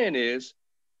I'm saying is,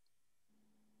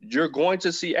 you're going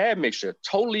to see admixture.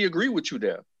 Totally agree with you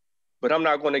there. But I'm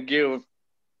not going to give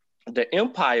the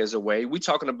empires away. We're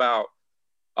talking about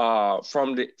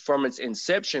from its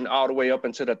inception all the way up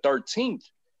until the 13th,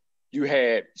 you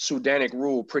had Sudanic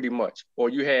rule pretty much, or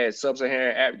you had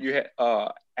sub-Saharan, you had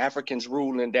Africans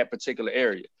rule in that particular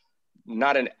area,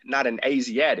 not an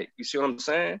Asiatic. You see what I'm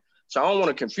saying? So I don't want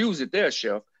to confuse it there,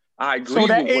 Chef. I agree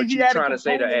with what you're trying to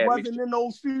say. The admixture wasn't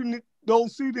in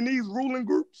those Sudanese ruling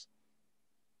groups.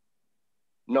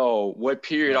 No, what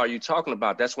period are you talking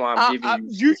about? That's why I'm giving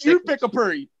you. You pick a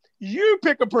period. You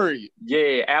pick a period.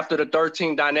 Yeah, after the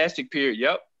 13th dynastic period.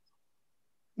 Yep.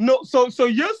 No, so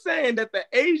you're saying that the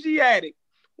Asiatic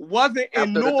wasn't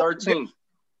in after the 13th.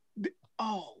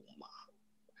 Oh my!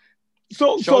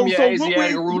 Show me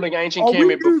Asiatic ruling ancient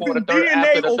Kemet before the third.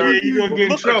 After the 13th, you're gonna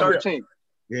get in trouble. 13th.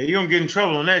 Yeah, you're gonna get in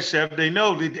trouble on that, Chef. They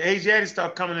know that the Asiatics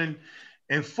start coming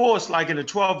in force like in the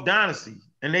 12th dynasty,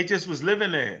 and they just was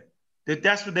living there.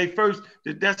 That's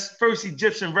first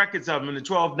Egyptian records of them in the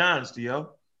 12th dynasty,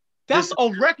 yo. That's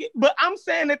a record, but I'm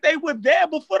saying that they were there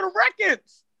before the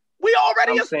records. We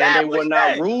already established they were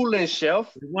not ruling,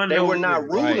 Chef. They were not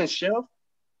ruling, Chef.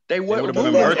 They weren't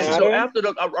ruling until after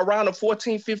around the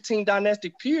 14-15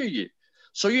 dynastic period.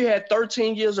 So you had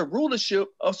 13 years of rulership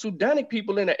of Sudanic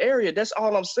people in the area. That's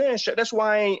all I'm saying, Chef. That's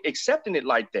why I ain't accepting it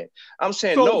like that. I'm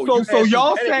saying so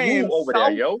y'all saying over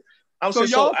there, yo.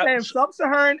 Saying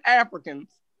sub-Saharan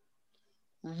Africans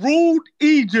ruled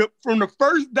Egypt from the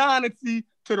first dynasty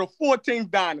to the 14th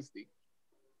dynasty.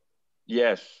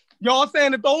 Yes. Y'all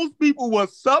saying that those people were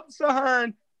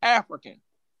sub-Saharan African.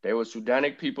 They were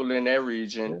Sudanic people in that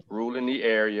region, ruling the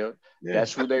area. Yeah.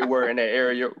 That's who they were in that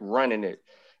area, running it.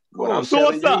 What I'm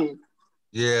source up.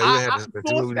 Yeah, I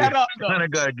source that up. I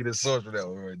gotta get a source for that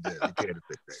one right there. You can't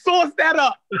source that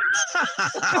up.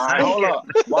 All right, hold up.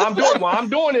 While I'm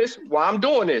doing this.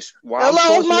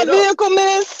 Hello, is my vehicle,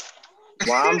 miss?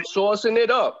 While I'm sourcing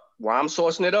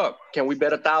it up. Can we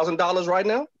bet $1,000 right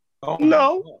now? Oh,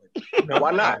 no.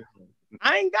 Why not?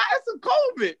 I ain't got some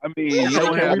COVID. I mean, you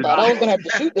don't have to. I was gonna have to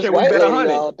shoot this. Can we bet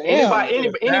 100?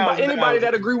 Anybody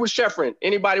that agree with Sheffrin?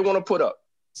 Anybody want to put up?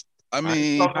 I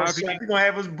mean, you're gonna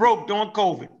have us broke during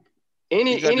COVID.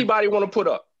 Anybody want to put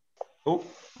up?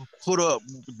 Put up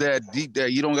that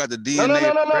you don't got the DNA.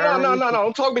 No.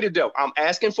 Don't talk me to death. I'm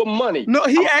asking for money. No,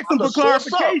 he asking for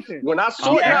clarification. When I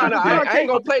source, I ain't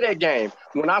gonna play that game.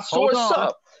 When I source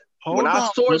up,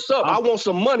 I want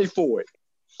some money for it.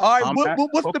 All right,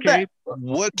 what's the bet?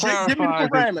 Give me the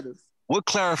parameters. What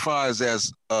clarifies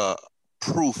as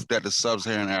proof that the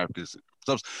sub-Saharan Africans?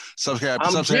 I'm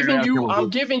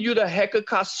giving you the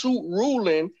Hekakasu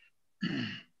ruling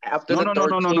after the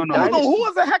 13th. No. Who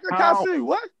was the Hekakasu?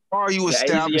 What? Are you The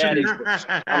establishing? Asiatics.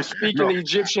 I'm speaking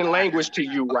Egyptian language to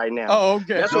you right now. Oh,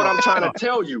 okay. That's what I'm trying to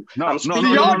tell you. I'm speaking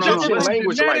Egyptian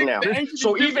language right now.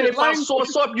 So even if I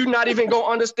source up, you're not even gonna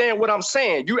understand what I'm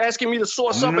saying. You asking me to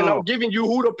source up, and I'm giving you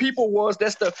who the people was.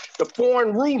 That's the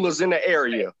foreign rulers in the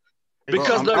area.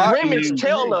 Because the Remits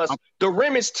tell us,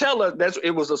 that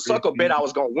it was a sucker bet I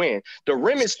was gonna win. The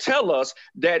Remits tell us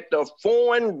that the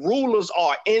foreign rulers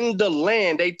are in the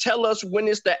land. They tell us when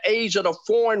it's the age of the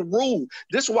foreign rule.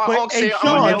 This is why Unc said,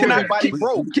 Sean, can everybody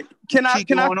broke. Can I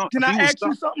ask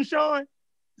you something, Sean?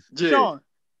 Yeah. Sean,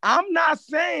 I'm not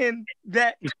saying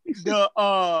that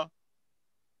the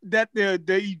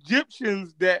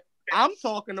Egyptians that I'm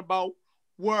talking about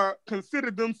were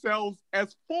considered themselves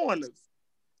as foreigners.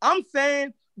 I'm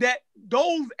saying that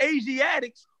those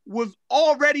Asiatics was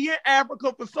already in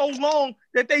Africa for so long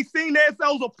that they seen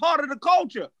themselves a part of the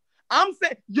culture. I'm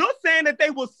saying you're saying that they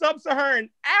were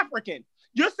sub-Saharan African.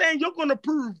 You're saying you're going to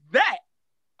prove that.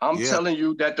 I'm telling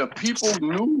you that the people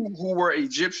knew who were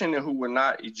Egyptian and who were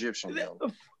not Egyptian.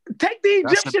 Take the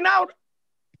Egyptian out.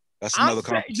 That's another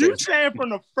conversation. You're saying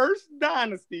from the first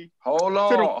dynasty hold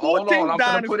on, to the 14th I'm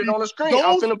dynasty, finna put it on the screen. those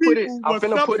I'm finna put it. people I'm were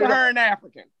finna put it. sub-Saharan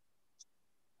African.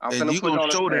 And you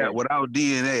gonna show that without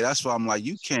DNA. That's why I'm like,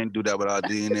 you can't do that without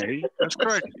DNA. That's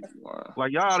crazy.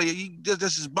 Like y'all,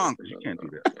 this is bonkers. You can't do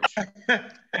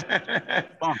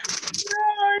that. Bonkers.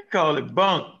 I call it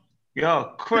bunk.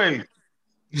 Y'all crazy.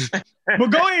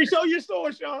 But go ahead and show your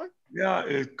source, Sean. Y'all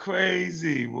is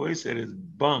crazy. Boy, he said it's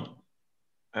bunk.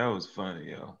 That was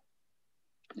funny, yo.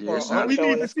 Yes, we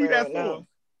need to see that source.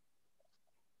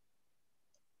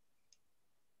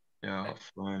 Y'all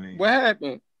funny. What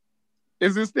happened?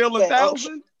 Is it still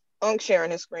 1,000? I'm sharing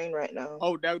his screen right now.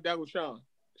 Oh, that was Sean.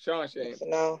 Sean sharing.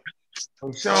 No.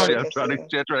 Oh, Sean, trying to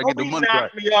get the money right.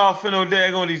 Me off in no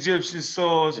daggone Egyptian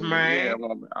sauce, man. Yeah,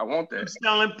 I want that. I'm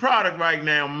selling product right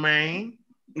now, man.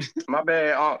 My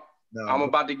bad. I'm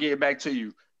about to get back to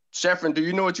you. Sheffrin, do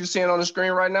you know what you're seeing on the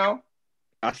screen right now?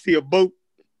 I see a boat.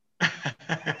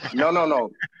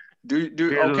 No.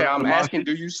 Okay, I'm asking,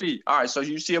 do you see? All right, so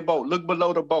you see a boat. Look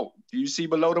below the boat. Do you see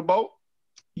below the boat?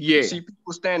 Yeah. You see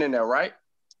people standing there, right?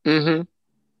 Mm-hmm.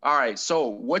 All right, so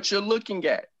what you're looking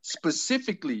at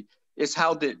specifically is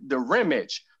how the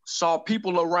Remich saw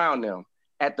people around them.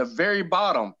 At the very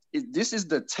bottom, this is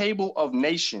the table of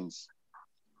nations.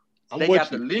 They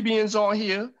got the Libyans on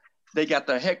here. They got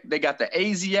the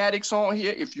Asiatics on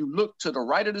here. If you look to the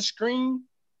right of the screen,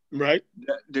 right,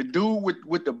 the dude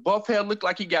with the buff hair look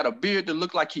like he got a beard that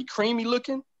look like he creamy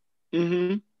looking.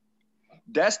 Mm-hmm.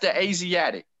 That's the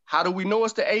Asiatic. How do we know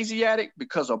it's the Asiatic?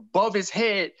 Because above his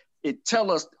head, it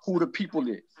tell us who the people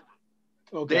is.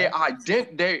 Okay.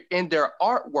 They're in their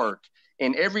artwork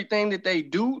and everything that they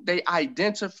do, they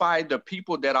identify the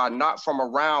people that are not from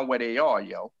around where they are,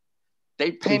 yo.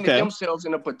 They painted themselves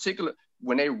in a particular,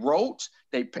 when they wrote,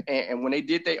 and when they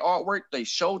did their artwork, they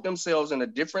showed themselves in a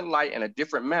different light and a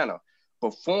different manner.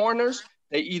 But foreigners,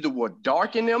 they either would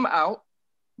darken them out,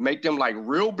 make them like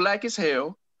real black as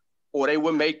hell, or they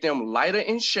would make them lighter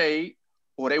in shade,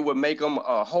 or they would make them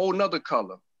a whole nother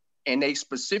color. And they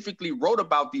specifically wrote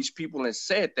about these people and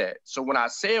said that. So when I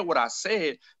said what I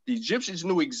said, the Egyptians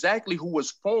knew exactly who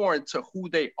was foreign to who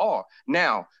they are.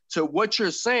 Now, to what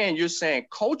you're saying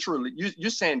culturally,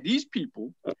 you're saying these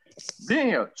people been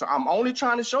here. So I'm only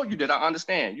trying to show you that I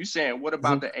understand. You're saying, what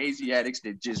about the Asiatics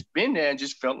that just been there and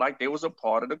just felt like they was a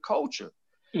part of the culture?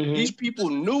 Mm-hmm. These people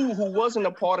knew who wasn't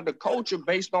a part of the culture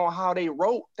based on how they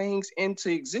wrote things into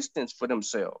existence for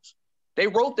themselves. They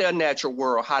wrote their natural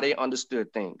world, how they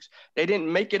understood things. They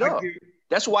didn't make it up.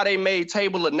 That's why they made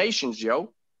Table of Nations,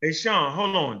 yo. Hey, Sean,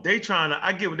 hold on.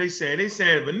 I get what they saying. They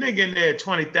saying if a nigga in there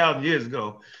 20,000 years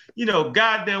ago,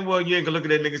 goddamn well, you ain't gonna look at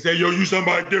that nigga and say, yo, you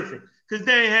somebody different. Because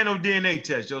they ain't had no DNA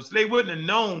test, yo. So they wouldn't have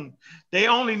known. They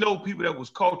only know people that was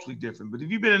culturally different. But if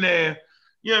you've been in there,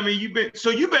 you know what I mean? So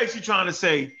you basically trying to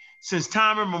say, since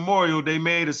time immemorial, they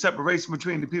made a separation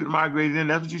between the people that migrated in.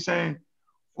 That's what you're saying?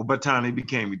 Or by the time they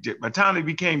became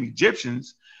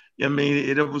Egyptians, I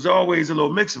mean, it was always a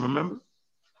little mixing, remember?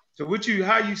 So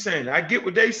how you saying? I get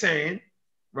what they saying,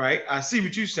 right? I see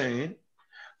what you're saying.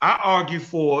 I argue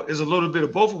for is a little bit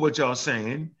of both of what y'all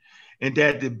saying, and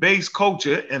that the base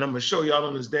culture, and I'm gonna show y'all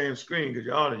on this damn screen, because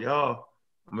y'all,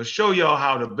 I'm gonna show y'all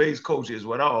how the base culture is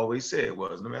what I always said it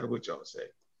was, no matter what y'all say.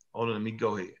 Hold on, let me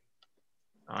go ahead.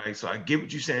 All right, so I get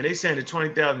what you're saying. They saying that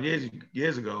 20,000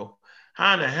 years ago,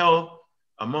 how in the hell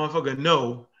a motherfucker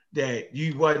know that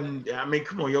you wasn't, I mean,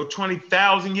 come on, yo,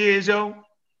 20,000 years, yo.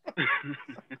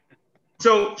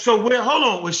 So hold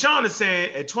on. What Sean is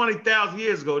saying, at 20,000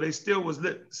 years ago, they still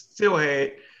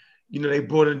had, they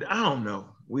brought in, I don't know.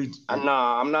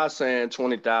 I'm not saying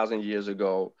 20,000 years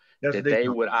ago that they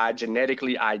would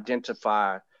genetically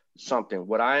identify something.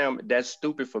 That's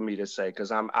stupid for me to say,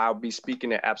 because I'll be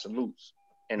speaking in absolutes,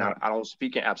 and I don't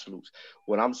speak in absolutes.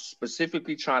 What I'm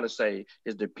specifically trying to say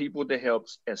is the people that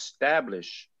helped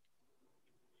establish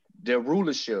their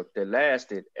rulership that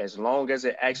lasted as long as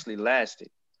it actually lasted,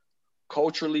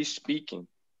 culturally speaking,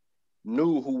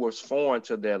 knew who was foreign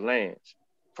to their lands.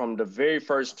 From the very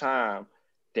first time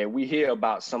that we hear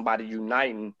about somebody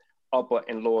uniting Upper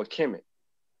and Lower Kemet.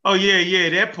 Oh yeah,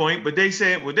 that point. But they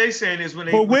said what they saying is when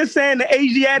they. But we're saying the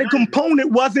Asiatic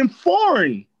component wasn't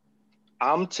foreign.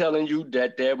 I'm telling you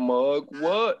that mug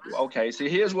was okay. See,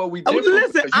 here's what we did.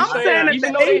 Listen, I'm saying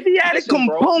that the Asiatic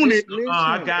component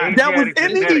that was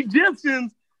in the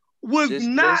Egyptians was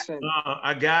not.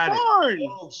 I got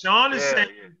it. Sean is saying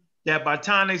that by the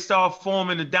time they start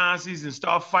forming the dynasties and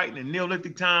start fighting in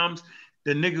Neolithic times,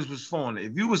 the niggas was foreign.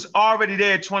 If you was already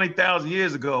there 20,000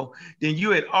 years ago, then you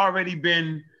had already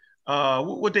been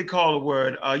what they call the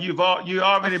word. You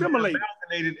already been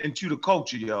amalgamated into the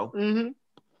culture, yo. Mm-hmm.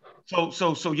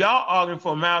 So y'all arguing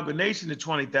for amalgamation to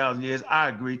 20,000 years. I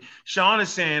agree. Sean is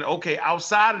saying, okay,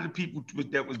 outside of the people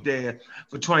that was there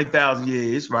for 20,000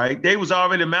 years, right? They was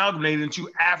already amalgamated into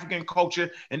African culture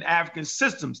and African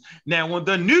systems. Now, when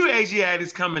the new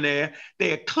Asiatics come in there,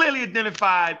 they are clearly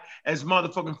identified as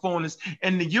motherfucking foreigners.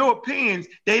 And the Europeans,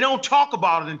 they don't talk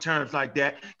about it in terms like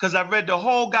that, because I've read the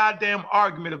whole goddamn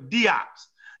argument of Diops.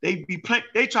 They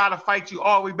try to fight you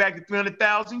all the way back to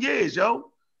 300,000 years, yo.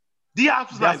 Diops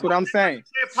was That's what I'm saying.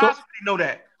 Can't possibly know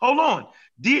that. Hold on.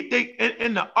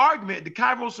 In the argument, the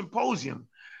Cairo Symposium,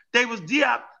 they were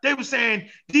saying,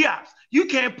 Diops, you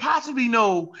can't possibly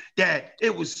know that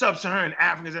it was sub-Saharan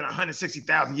Africans in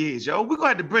 160,000 years, yo. We're going to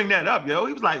have to bring that up, yo.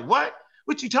 He was like, what?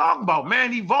 What you talking about?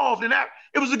 Man, evolved in that.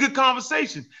 It was a good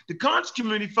conversation. The conscious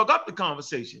community fucked up the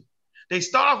conversation. They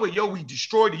start off with, yo, we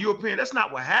destroyed the European. That's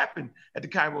not what happened at the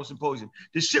Cairo Symposium.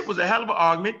 This shit was a hell of an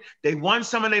argument. They won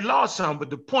some and they lost some. But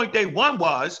the point they won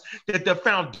was that the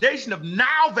foundation of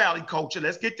Nile Valley culture,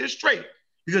 let's get this straight,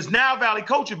 because Nile Valley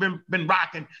culture been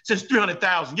rocking since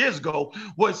 300,000 years ago,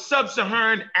 was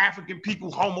sub-Saharan African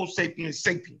people, Homo sapiens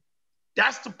sapien.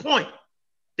 That's the point.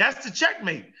 That's the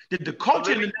checkmate. That the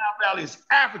culture in the Nile Valley is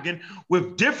African,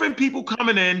 with different people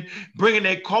coming in, bringing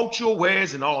their cultural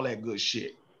wares and all that good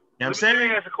shit. You know what I'm saying? Let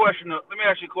me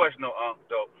ask you a question though.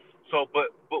 So,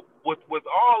 but with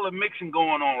all the mixing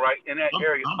going on right in that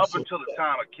area until the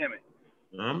time of Kemet,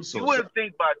 you wouldn't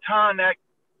think by the time that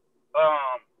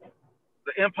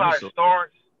the empire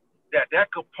starts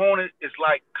that component is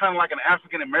like kind of like an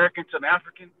African American to an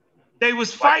African. They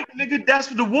was fighting, nigga. That's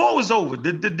what the war was over.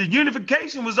 The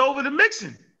unification was over the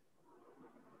mixing.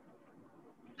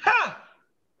 Huh?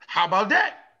 How about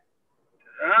that?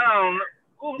 I don't know.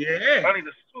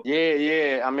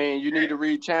 Yeah. I mean, you need to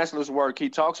read Chancellor's work. He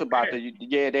talks about they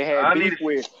had beef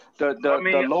with the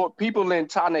lower people in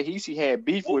Ta-Nehisi had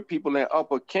beef with people in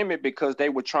Upper Kemet because they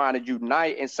were trying to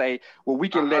unite and say, well, we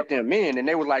can let them in. And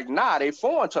they were like, nah, they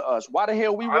foreign to us. Why the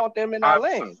hell we want them in our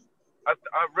land? I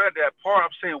read that part. I'm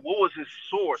saying, what was his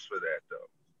source for that,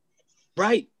 though?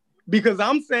 Right. Because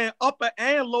I'm saying Upper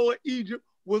and Lower Egypt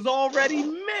was already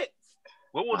mixed.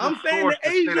 I'm saying the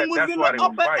Asian was in the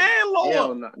upper and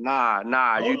lower.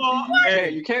 Nah.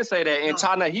 You can't say that. In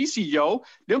Ta-Nehisi, yo,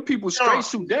 them people straight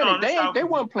Sudan. They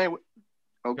weren't playing with.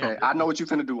 Okay, I know what you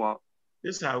finna do, Unc.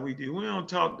 This is how we do. We don't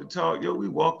talk the talk, yo. We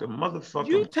walk the motherfucker.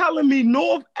 You telling me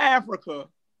North Africa?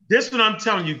 This is what I'm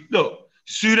telling you. Look,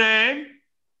 Sudan,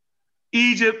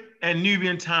 Egypt, and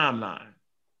Nubian timeline.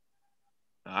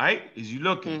 All right, as you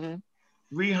looking,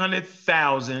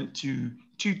 300,000 to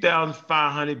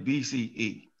 2,500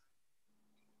 BCE.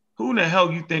 Who in the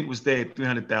hell you think was there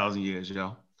 300,000 years,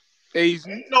 yo?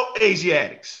 Asian. No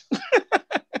Asiatics.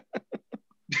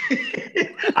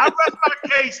 I rest my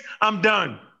case. I'm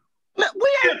done. We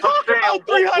ain't talking about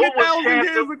 300,000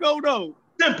 years ago, though.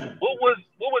 Simple. What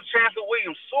was Chancellor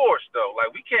Williams' source, though?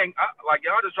 Like, we can't,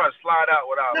 y'all just try to slide out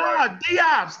without.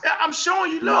 Diops. I'm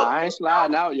showing you. Look, no, I ain't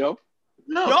sliding out, yo.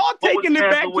 No, y'all taking it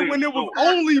back to when it was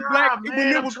only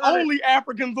when it was only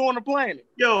Africans on the planet.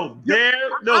 Yo,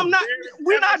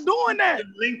 we're not doing that.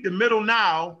 Link the Middle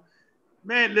Nile.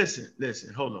 Man, listen,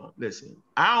 hold on, listen.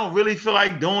 I don't really feel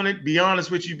like doing it, be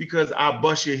honest with you, because I'll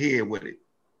bust your head with it.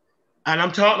 And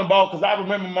I'm talking about, because I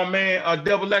remember my man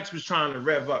Double X was trying to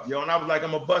rev up, yo, and I was like,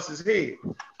 I'm gonna bust his head.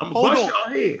 I'm gonna bust your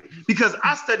head, because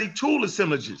I studied tool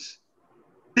assemblages.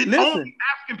 The only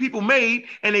African people made,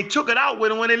 and they took it out with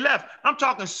them when they left. I'm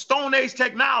talking Stone Age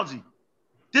technology.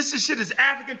 This shit is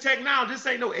African technology. This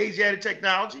ain't no Asiatic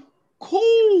technology.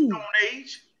 Cool. Stone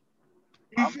Age.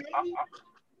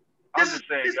 I'm just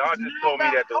saying, y'all just told me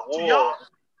that the war.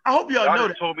 I hope y'all know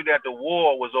that. Told me that the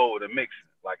war was over the mixing.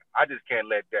 Like, I just can't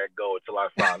let that go until I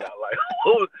find out.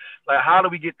 Like, how do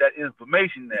we get that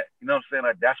information? That, you know what I'm saying?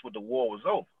 Like, that's what the war was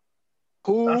over.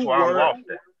 That's why I'm lost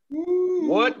at.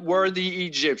 What were the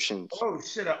Egyptians? Oh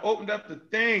shit! I opened up the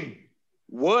thing.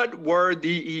 What were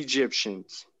the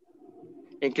Egyptians?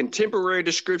 In contemporary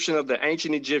description of the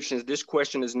ancient Egyptians, this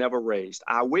question is never raised.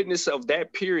 Eyewitnesses of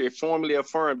that period formally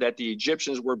affirmed that the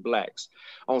Egyptians were blacks.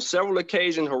 On several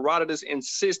occasions, Herodotus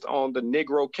insists on the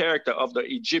Negro character of the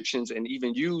Egyptians and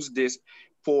even used this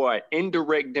for an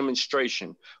indirect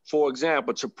demonstration. For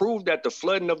example, to prove that the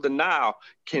flooding of the Nile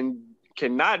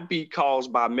cannot be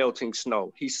caused by melting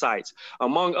snow, he cites,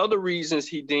 among other reasons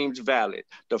he deems valid,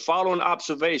 the following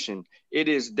observation: it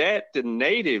is that the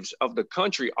natives of the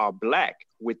country are black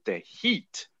with the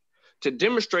heat. To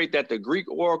demonstrate that the Greek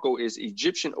oracle is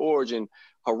Egyptian origin,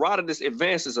 Herodotus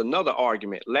advances another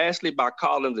argument. Lastly, by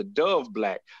calling the dove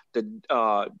black, the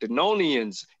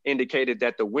Danonians indicated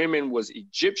that the women was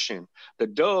Egyptian. The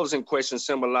doves in question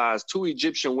symbolize two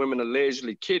Egyptian women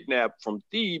allegedly kidnapped from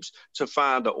Thebes to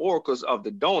find the oracles of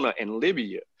the Dona in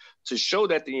Libya. To show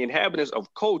that the inhabitants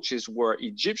of Colchis were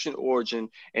Egyptian origin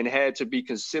and had to be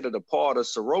considered a part of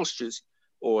Zoroastrians,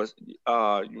 or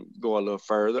go a little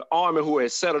further, army who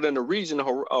had settled in the region,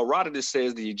 Herodotus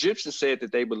says the Egyptians said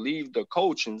that they believed the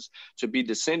Colchians to be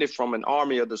descended from an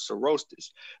army of the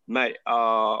Zoroastrians. My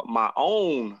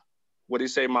own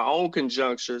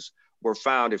conjunctures were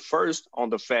founded first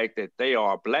on the fact that they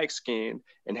are black-skinned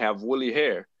and have woolly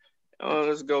hair.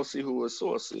 Let's go see who his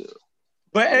source is.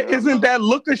 But isn't that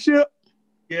lookership?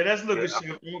 Yeah, that's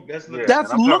lookership. That's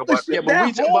lookership. Yeah,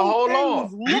 but hold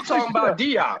on. We talking about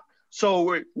Diop.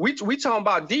 So we talking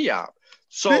about Diop.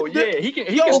 So he can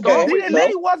start with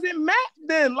DNA wasn't mapped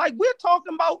then. Like, we're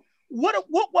talking about what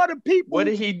were the people? What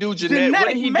did he do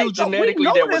genetically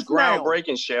that was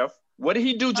groundbreaking, Chef? What did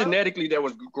he do genetically that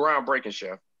was groundbreaking,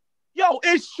 Chef? Yo,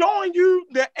 it's showing you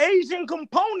the Asian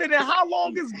component and how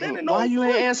long it's been in. Why you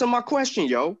ain't answer my question,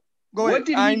 yo? What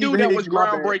did he do that was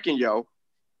groundbreaking, yo?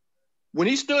 When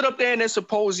he stood up there in that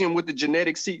symposium with the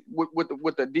genetic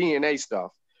with the DNA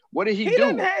stuff, what did he do? He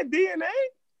didn't have DNA.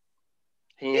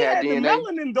 He had DNA. The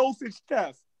melanin dosage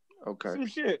test. Okay. Some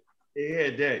shit. He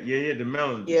had that. Yeah, the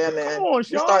melanin. Yeah, man. Come on,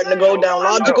 Sean, you're starting to go down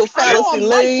logical fallacy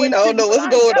lane. I don't know what's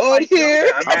going on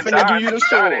here. I'm finna give you the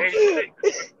story.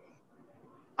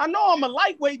 I know I'm a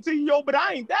lightweight to you, yo, but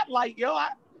I ain't that light, yo.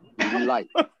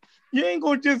 You ain't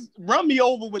gonna just run me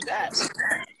over with that.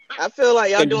 I feel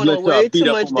like y'all doing way too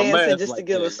much dancing just to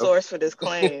give a source for this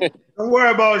claim. Don't worry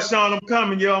about it, Sean. I'm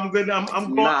coming, yo. I'm good. I'm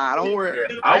going. Nah, don't worry.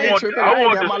 I ain't tripping. I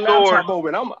ain't got my laptop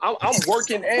open. I'm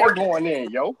working and going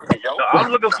in, yo. So I'm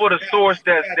looking for the source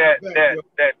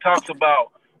that talks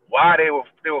about why they were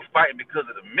fighting because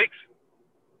of the mixing.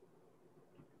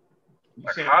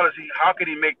 Like, how could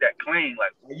he make that claim? Like,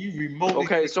 are you remotely?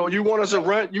 Okay, so you want us to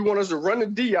run the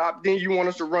Diop, then you want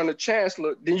us to run the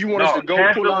Chancellor, then you want us to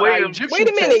go pull out Egyptian. Wait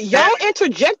a minute, y'all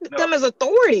interjected them as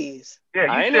authorities.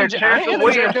 Yeah, I ain't Chancellor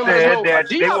Williams said that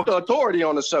Diop the authority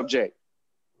on the subject.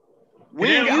 We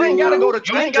ain't gotta go to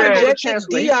Chancellor.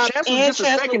 Diop and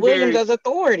Chancellor Williams as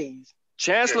authorities.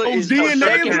 Chancellor is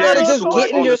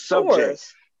getting your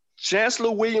source. Chancellor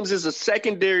Williams is a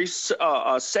secondary source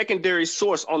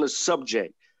on the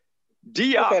subject.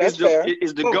 Diop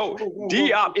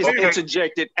Diop is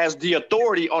interjected as the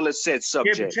authority on the said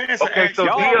subject. Okay, so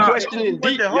y'all questioning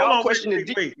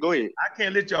Diop. Go ahead. I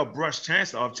can't let y'all brush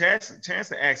Chancellor off.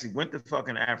 Chancellor actually went to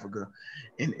fucking Africa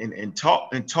and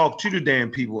talked to the damn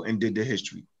people and did the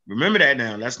history. Remember that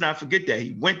now. Let's not forget that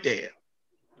he went there.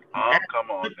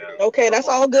 Come on now. Okay, that's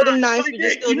all good and nice. We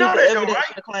just still need the evidence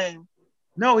for the claim.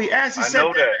 No, he actually said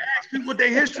that. Asked people what their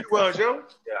history was, yo.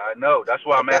 Yeah, I know. That's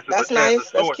why I'm asking that's nice.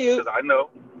 That's cute. Because I know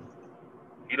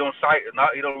he don't cite. Not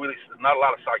a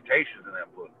lot of citations in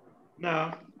that book. No.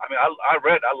 I mean, I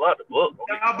love the book.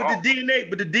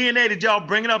 But the DNA that y'all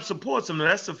bringing up supports him.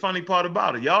 That's the funny part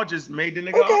about it. Y'all just made the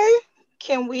nigga. Okay.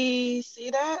 Can we see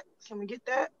that? Can we get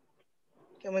that?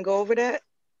 Can we go over that?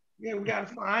 Yeah, we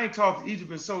got. I ain't talked to Egypt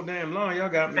in so damn long. Y'all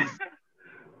got me.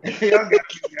 Sean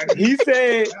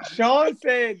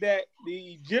said that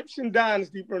the Egyptian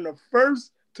dynasty from the 1st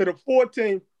to the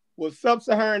 14th was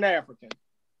sub-Saharan African.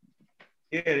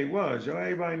 Yeah, it was. Yo,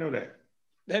 everybody know that.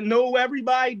 That no,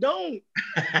 everybody don't.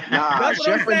 Nah,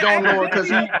 Sheffrin don't know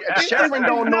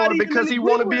it because he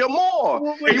want to be a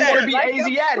Moor. He want to be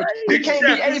Asiatic. He can't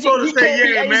be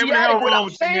Asiatic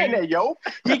without saying that, yo.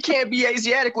 He can't be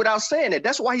Asiatic without saying it.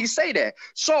 That's why he say that.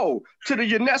 So to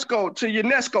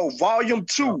UNESCO, Volume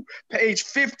 2, page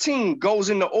 15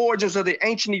 goes into origins of the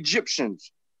ancient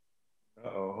Egyptians.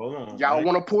 Oh, hold on. Y'all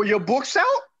want to pull your books out?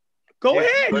 Go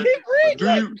ahead, keep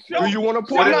reading. Do you want to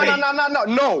pull?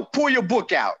 No. Pull your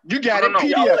book out. You got it.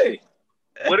 PDF.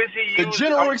 What is he The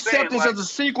general acceptance of the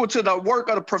sequel to the work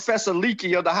of the Professor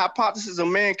Leakey of the hypothesis of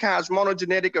mankind's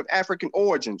monogenetic of African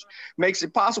origins makes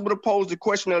it possible to pose the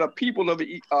question of the people of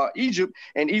Egypt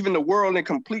and even the world in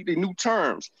completely new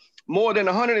terms. More than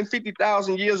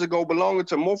 150,000 years ago, belonging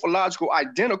to morphological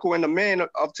identical and the man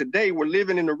of today were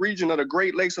living in the region of the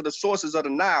Great Lakes of the sources of the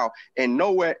Nile and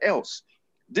nowhere else.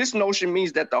 This notion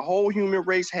means that the whole human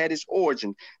race had its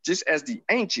origin, just as the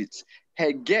ancients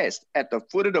had guessed, at the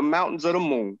foot of the mountains of the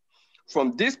moon.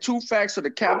 From this, two facts of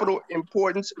the capital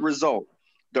importance result.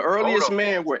 The earliest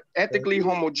men were ethically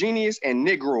homogeneous and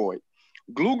negroid.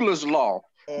 Glugler's law,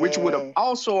 which would have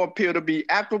also appear to be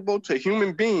applicable to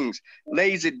human beings,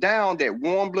 lays it down that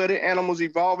warm-blooded animals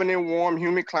evolving in warm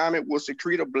humid climate will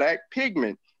secrete a black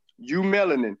pigment,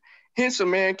 eumelanin. Hence,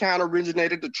 mankind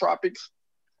originated the tropics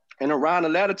and around the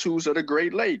latitudes of the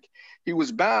Great Lake. He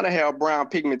was bound to have brown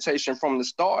pigmentation from the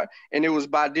start, and it was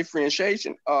by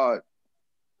differentiation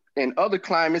in other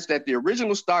climates that the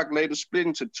original stock later split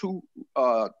into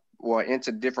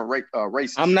into different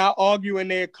races. I'm not arguing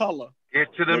their color.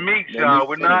 Get to the meat,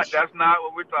 Sean. That's not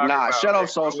what we're talking about. Nah, shut up,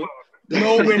 Sosa.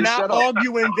 No, we're not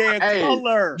arguing their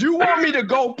color. You want me to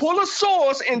go pull a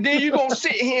source and then you gonna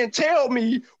sit here and tell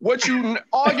me what you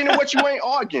arguing and what you ain't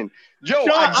arguing. Yo,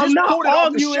 Sean, I just pulled it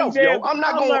off the shelf, yo. I'm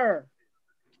not gonna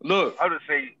look. I'll just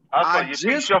say I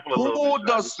just pulled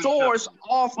the source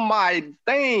off my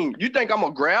thing. You think I'm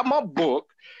gonna grab my book,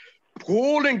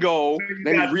 pull and go?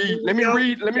 Let me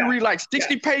read like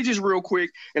 60 pages real quick,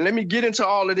 and let me get into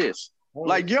all of this.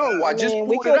 Like, yo, I just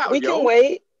pulled it out. We can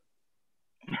wait.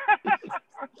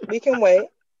 We can wait.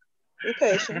 Be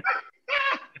patient.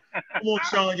 Come on,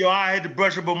 Sean, yo, I had to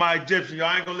brush up on my Egyptian. Yo,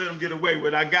 I ain't gonna let him get away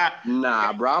with it. I got.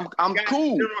 Nah, bro, I'm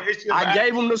cool. I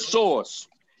gave him the source.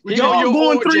 Yo, I'm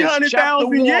going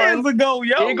 300,000 years ago,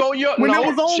 yo. Here go your when it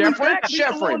was only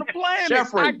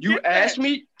Sheffrin, you asked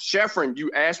me, Sheffrin,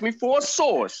 you asked me for a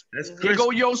source. Here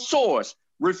go your source.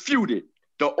 Refuted.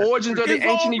 The origins of the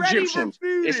ancient Egyptians.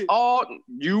 It's all,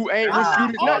 you ain't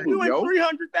refuted nothing, yo.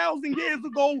 300,000 years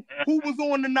ago, who was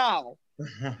on the Nile?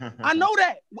 I know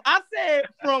that. I said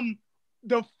from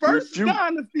the first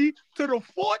dynasty to the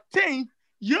 14th,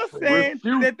 you're saying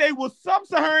that they were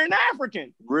sub-Saharan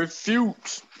African.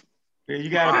 Refute. Yeah, you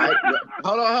got it.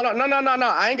 Hold on. No.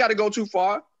 I ain't got to go too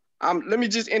far. Let me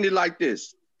just end it like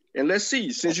this. And let's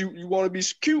see. Since you want to be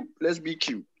cute, let's be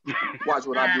cute. Watch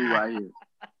what I do right here.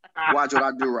 Watch what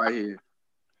I do right here.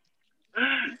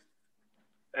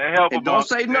 And don't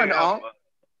say nothing, Unc.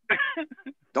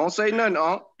 Don't say nothing,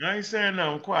 Unc. I ain't saying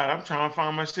nothing. I'm quiet. I'm trying to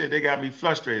find my shit. They got me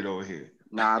frustrated over here.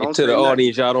 Nah, don't to the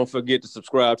audience, y'all don't forget to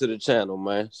subscribe to the channel,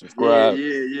 man. Subscribe.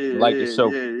 Yeah. Like the show.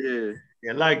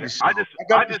 Yeah, like the show. I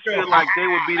just feel like they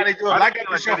would be. I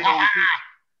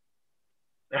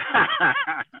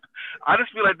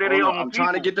just feel like they're the only I'm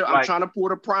trying to get the. I'm trying to pull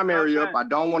the primary up. I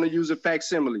don't want to use a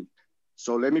facsimile.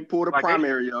 So let me pull the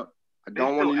primary up. I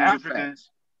don't want to use a fact.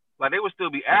 Like they would still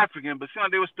be African, but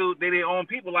they were still their own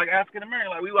people, like African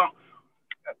American. Like we were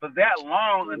for that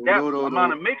long and that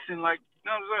amount of mixing, like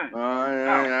you know what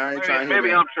I'm saying? I ain't trying to hear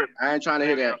that. I'm tripping. I ain't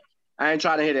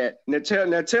trying to hear that.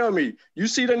 Now tell me, you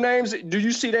see the names? Do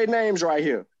you see their names right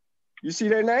here? You see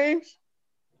their names?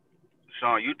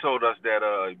 Sean, you told us that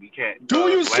we can't. Do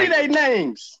you see their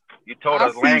names? You told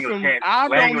us language can't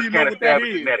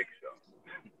establish genetics.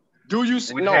 Do you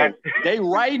see? No, they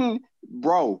writing,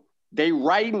 bro. They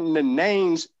writing the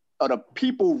names of the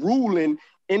people ruling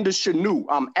in the Shanu.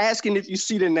 I'm asking if you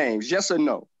see the names, yes or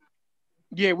no?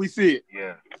 Yeah, we see it.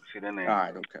 Yeah, see the names. All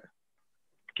right, okay.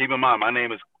 Keep in mind, my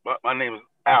name is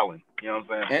Alan. You know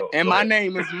what I'm saying? And my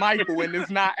name is Michael, and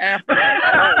it's not African.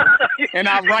 And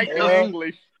I write in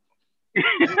English.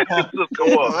 Come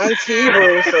on. I'm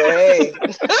Hebrew, so hey.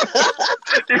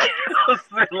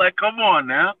 Like, come on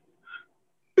now.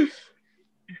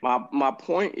 My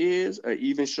point is,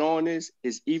 even showing this,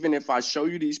 is even if I show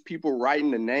you these people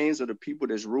writing the names of the people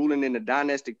that's ruling in the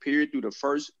dynastic period through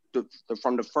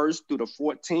from the 1st through the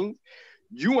 14th,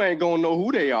 you ain't gonna know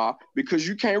who they are because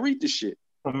you can't read the shit.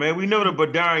 Oh, man, we know the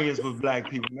Badarians was black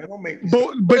people, man. Don't make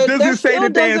but does it say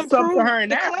that they're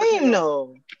sub-Saharan African?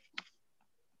 No.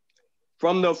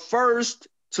 From the 1st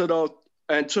to the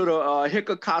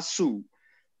Hikakasu,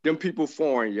 them people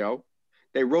foreign, yo.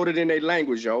 They wrote it in their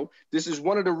language, yo. This is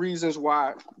one of the reasons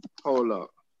why. Hold up,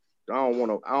 I don't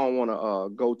want to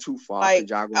go too far. Like,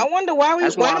 I wonder why we.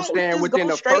 That's why I'm standing within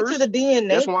the first. To the DNA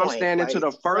that's why I'm point. standing to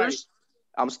the first.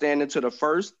 Right. I'm standing to the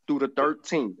 1st through the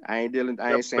 13th. I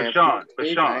ain't saying. Sean,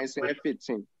 I ain't saying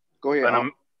 15. Go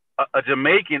ahead. a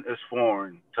Jamaican is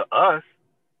foreign to us,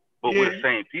 but we're the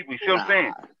same people. You see what I'm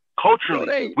saying?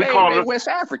 Culturally, we call it West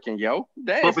African, yo.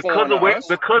 But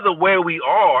because of where we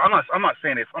are, I'm not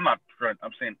saying this. I'm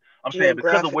saying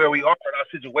because of where we are in our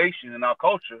situation and our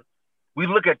culture, we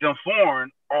look at them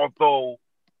foreign, although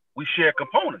we share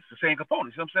components, the same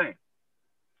components. You know what I'm saying?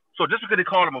 So just because they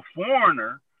call them a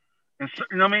foreigner, and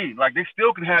you know what I mean, like they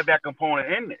still can have that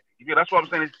component in it. Yeah, that's what I'm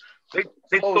saying.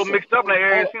 They so mixed up in that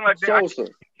area. It seems like you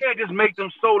can't just make them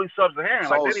solely sub-Saharan.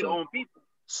 Like they're their own people.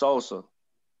 Sosa.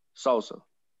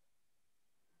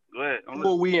 Go ahead.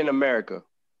 Who are we in America?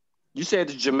 You said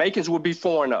the Jamaicans would be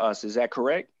foreign to us. Is that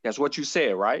correct? That's what you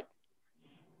said, right?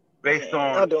 Based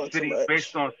on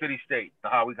city state,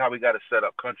 how we got it set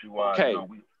up countrywide. Okay.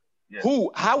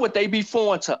 How would they be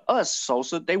foreign to us,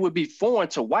 Sosa? They would be foreign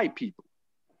to white people.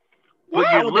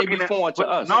 How would they be foreign to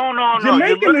us? No.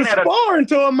 Jamaican is foreign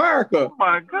to America. Oh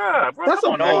my God, bro. That's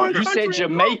a foreign You said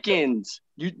Jamaicans.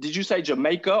 Did you say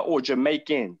Jamaica or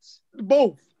Jamaicans?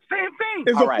 Both. Same thing.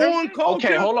 It's a foreign culture.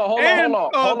 Okay, hold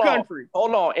on. Country.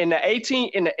 Hold on. In the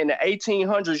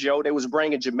 1800s, yo, they was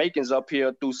bringing Jamaicans up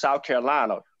here through South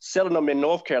Carolina, selling them in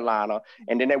North Carolina,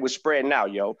 and then they were spreading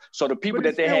out, yo. So the people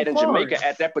that they had in Jamaica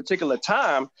at that particular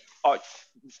time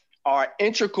are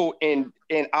integral in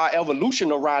our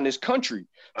evolution around this country.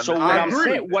 So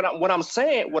what I'm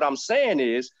saying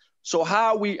is, so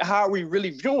how are we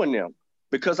really viewing them?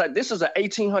 Because this is an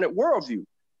 1800 worldview.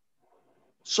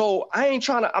 So I'm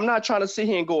not trying to sit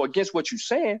here and go against what you're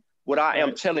saying. What I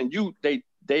am telling you,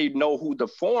 they know who the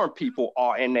foreign people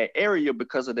are in that area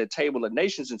because of the Table of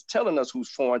Nations is telling us who's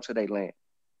foreign to their land.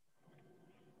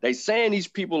 They saying these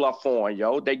people are foreign,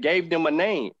 yo. They gave them a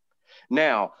name.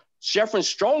 Now, Sheffrin's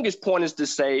strongest point is to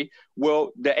say,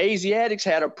 well, the Asiatics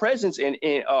had a presence in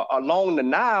along the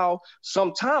Nile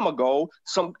some time ago,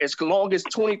 as long as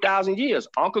 20,000 years.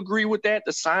 Unc agree with that.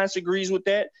 The science agrees with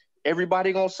that.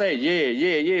 Everybody gonna say,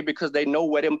 yeah, because they know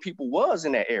where them people was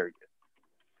in that area.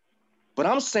 But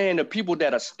I'm saying the people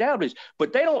that established,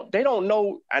 but they don't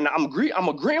know, and I'm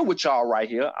agreeing with y'all right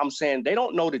here. I'm saying they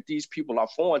don't know that these people are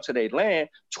foreign to their land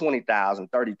 20,000,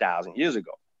 30,000 years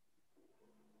ago.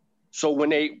 So when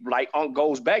they, like Unc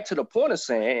goes back to the point of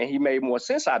saying, and he made more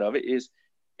sense out of it, is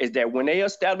that when they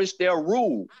establish their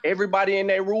rule, everybody in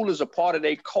their rule is a part of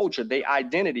their culture, their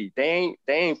identity. They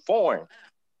ain't foreign.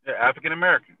 Yeah, African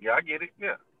American. Yeah, I get it.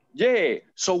 Yeah. Yeah.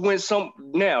 So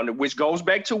which goes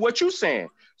back to what you're saying.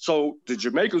 So the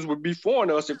Jamaicans would be foreign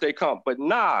to us if they come. But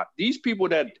nah, these people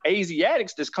that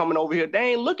Asiatics that's coming over here,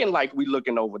 they ain't looking like we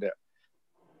looking over there.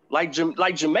 Like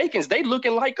Jamaicans, they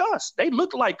looking like us. They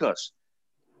look like us.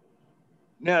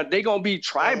 Now they gonna be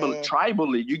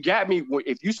tribally. You got me.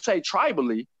 If you say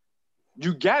tribally,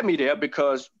 you got me there,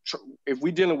 because if we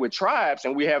dealing with tribes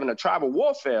and we having a tribal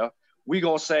warfare, we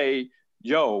gonna say,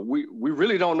 yo, we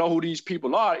really don't know who these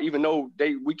people are, even though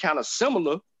we kind of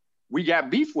similar. We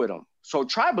got beef with them. So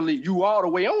tribally, you all the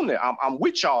way on there. I'm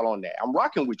with y'all on that. I'm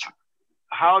rocking with you.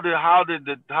 How did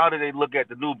they look at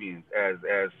the Nubians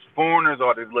as foreigners,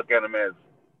 or did they look at them as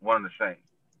one and the same?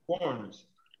 Foreigners.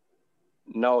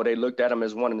 No, they looked at them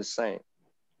as one and the same.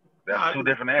 That's two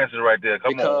different answers right there.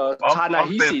 Because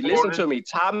Ta-Nehisi, listen to me.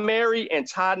 Ta-Meri and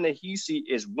Ta-Nehisi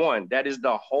is one. That is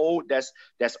the whole. That's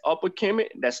Upper Kemet.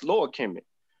 That's Lower Kemet.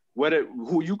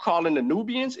 Who you calling the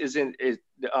Nubians is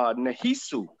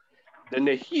Nehisu. The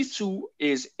Nehisu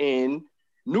is in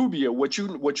Nubia. What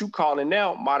you calling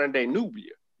now modern day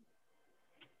Nubia.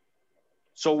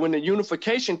 So when the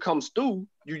unification comes through,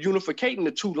 you unificating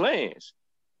the two lands.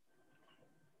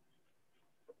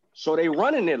 So they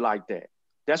running it like that.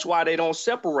 That's why they don't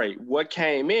separate. What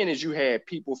came in is you had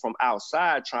people from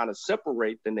outside trying to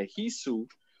separate the Nehisu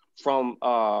from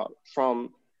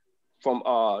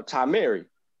Ta-Meri.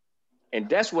 And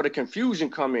that's where the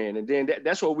confusion come in. And then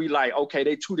that's where we like, okay,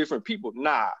 they two different people.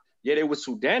 Nah, yeah, they were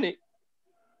Sudanic,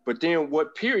 but then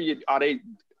what period are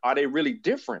they really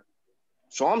different?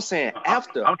 So I'm saying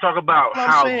after. I'm talking about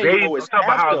how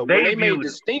they made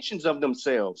distinctions of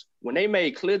themselves. When they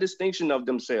made clear distinction of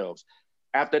themselves.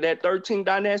 After that 13th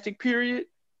dynastic period,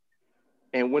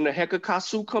 and when the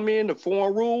Hekakasu come in, the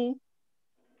foreign rule,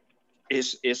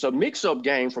 it's a mix-up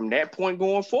game from that point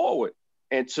going forward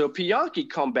until Pianki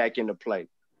come back into play.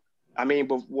 I mean,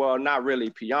 not really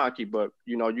Pianki, but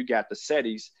you got the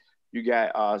Setis. You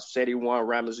got Seti I,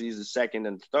 Ramesses II, and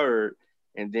the third,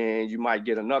 and then you might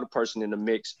get another person in the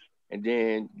mix, and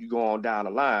then you go on down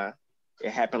the line.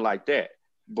 It happened like that.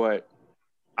 But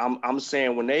I'm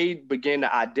saying when they begin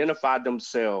to identify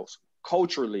themselves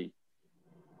culturally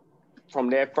from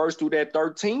that first through that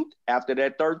 13th, after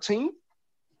that 13th,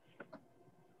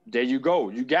 there you go.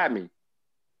 You got me.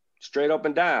 Straight up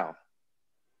and down.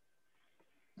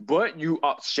 But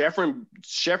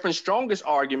Sheffrin's strongest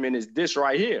argument is this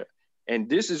right here, and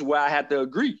this is where I have to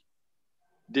agree.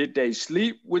 Did they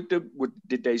sleep with the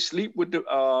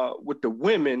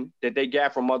women that they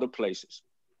got from other places?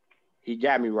 He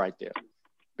got me right there,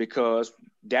 because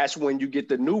that's when you get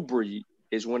the new breed,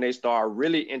 is when they start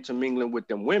really intermingling with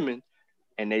them women,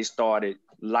 and they started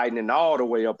lightening all the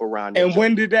way up around. And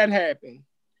when did that happen?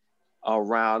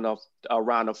 Around the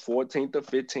 14th or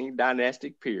 15th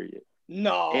dynastic period.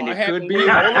 No, and it could be. Hold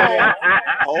on.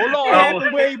 Hold on.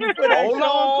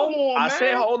 I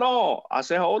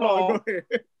said hold on.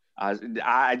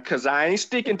 Because I ain't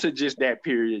sticking to just that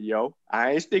period, yo.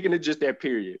 I ain't sticking to just that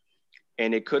period.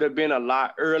 And it could have been a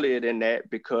lot earlier than that,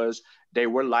 because they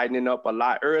were lightening up a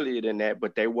lot earlier than that,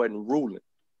 but they wasn't ruling.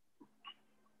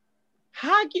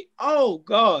 Oh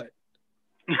God.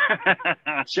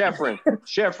 Sheffrin,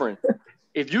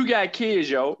 if you got kids,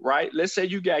 yo, right? Let's say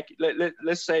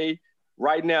let's say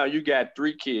right now you got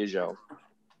 3 kids, yo,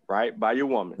 right? By your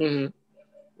woman,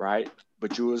 right?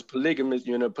 But you was polygamous,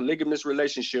 you're in a polygamous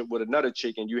relationship with another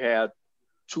chick, and you have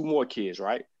 2 more kids,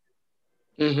 right?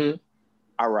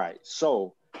 All right,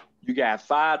 so you got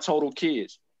 5 total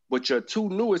kids, but your 2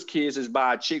 newest kids is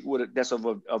by a chick that's of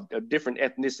a different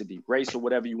ethnicity, race, or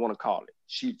whatever you want to call it.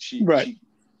 She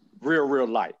real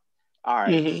light. All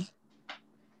right.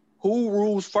 Who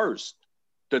rules first?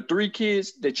 The 3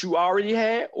 kids that you already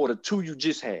had, or the 2 you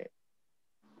just had?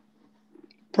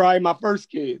 Probably my first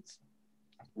kids.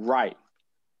 Right.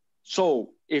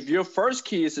 So if your first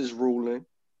kids is ruling,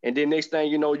 and then next thing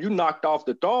you know, you knocked off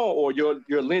the throne, or your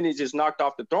lineage is knocked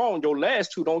off the throne, your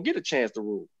last 2 don't get a chance to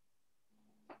rule.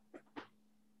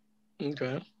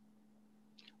 Okay.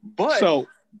 But so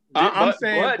I'm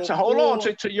saying, but to hold on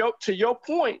to your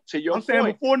point. I'm saying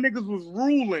before niggas was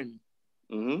ruling,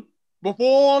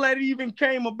 before all that even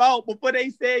came about, before they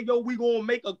said, yo, we gonna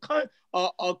make a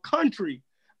country,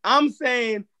 I'm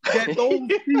saying that those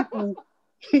people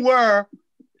were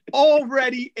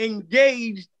already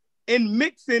engaged in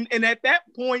mixing, and at that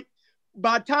point,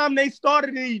 by the time they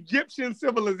started the Egyptian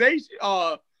civilization,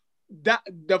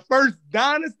 the first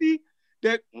dynasty,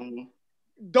 that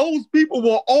those people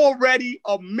were already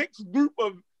a mixed group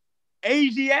of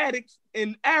Asiatics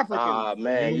and Africans.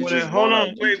 Man, hold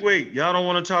on, wait. Y'all don't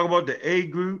want to talk about the A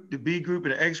group, the B group,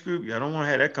 and the X group? Y'all don't want to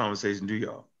have that conversation, do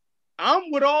y'all? I'm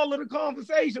with all of the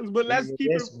conversations, but let's keep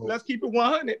it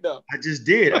 100 though. I just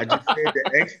did. I just said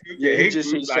the X group. Yeah,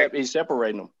 he's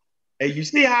separating them. Hey, you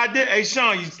see how I did? Hey,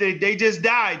 Sean, you said they just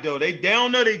died though. They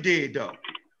don't know they did though.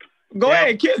 Go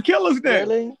ahead, kill us then.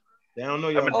 Really? They don't know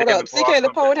y'all. Hold up, CK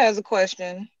the Poet has a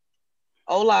question.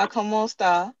 Hola, como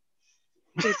esta?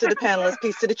 Peace to the panelists,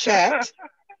 peace to the chat.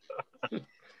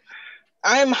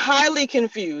 I am highly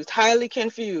confused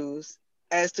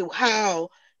as to how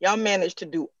y'all managed to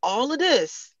do all of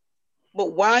this,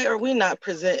 but why are we not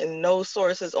presenting no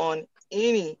sources on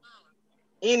any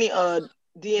DNA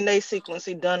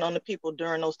sequencing done on the people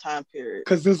during those time periods?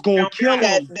 Because it's gonna kill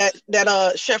them. That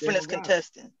Sheffrin is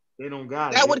contesting. They don't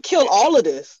got it. That would kill all of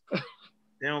this.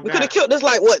 We could have killed this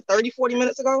like what, 30, 40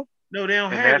 minutes ago? No, they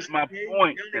don't have. That's my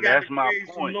point. And that's my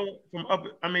point.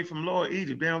 From Lower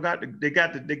Egypt, they don't got they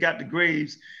got the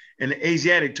graves in the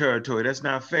Asiatic territory. That's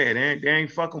not fair. They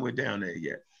ain't fucking with down there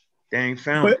yet. They ain't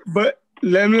found. But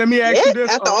let me ask you this.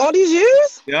 After all these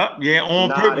years? Yeah,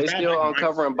 on paper. They still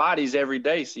uncovering bodies every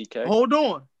day, CK. Hold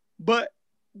on. But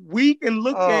we can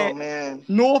look at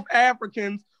North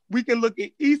Africans. We can look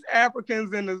at East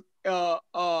Africans in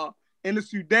the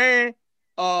Sudan,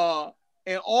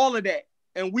 and all of that.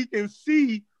 And we can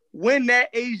see when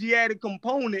that Asiatic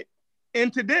component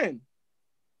entered in.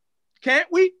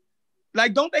 Can't we?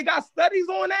 Like, don't they got studies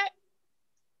on that?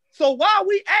 So why are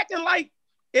we acting like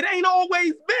it ain't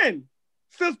always been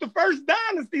since the first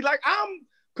dynasty? Like, I'm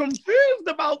confused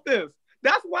about this.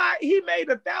 That's why he made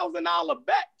 $1,000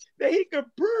 bet that he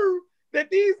could prove that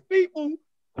these people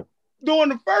during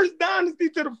the first dynasty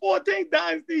to the 14th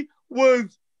dynasty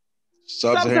was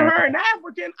Sub-Saharan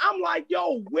African. I'm like,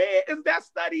 yo, where is that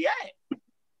study at?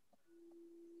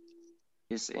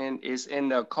 It's in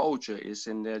their culture. It's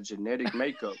in their genetic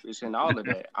makeup. It's in all of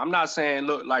that. I'm not saying,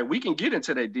 look, like, we can get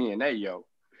into their DNA, yo.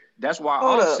 That's why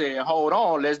I'm saying, hold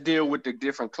on, let's deal with the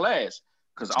different class.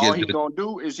 Because all he gonna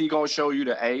do is he gonna show you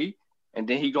the A, and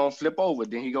then he gonna flip over.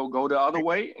 Then he gonna go the other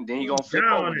way, and then he gonna flip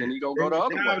over. Then he gonna go the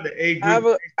other way. I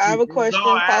have a question,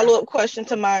 follow-up question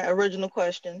to my original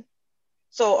question.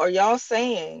 So are y'all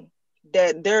saying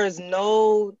that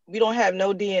we don't have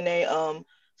no DNA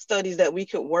studies that we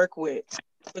could work with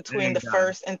between the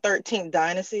first and 13th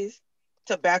dynasties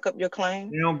to back up your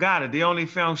claim? They don't got it. They only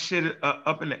found shit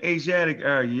up in the Asiatic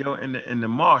area, in the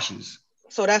marshes.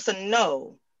 So that's a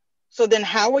no. So then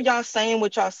how are y'all saying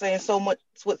what y'all saying so much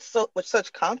with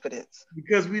such confidence?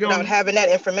 Because we don't having that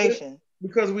information.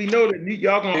 Because we know that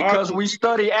y'all gonna because argue. We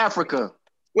study Africa.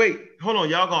 Wait, hold on,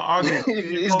 y'all gonna argue.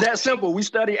 It's that simple. We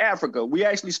study Africa. We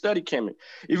actually study Kemet.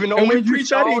 Even though And we when you preach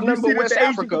study, all you number see that West the Asian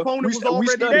Africa, component we was already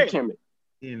study there. Kemet.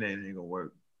 DNA ain't gonna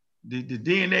work. The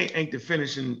DNA ain't the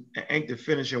finishing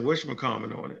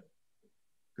wishmacombing on it.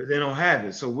 Because they don't have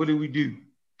it. So what do?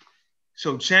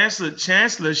 So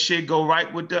Chancellor shit go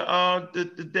right with the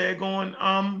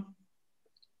daggone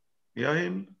y'all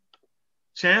hear me?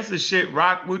 Chancellor shit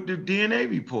rock with the DNA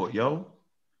report, yo.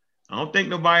 I don't think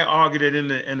nobody argued that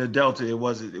in the Delta it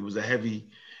was a heavy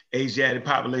Asiatic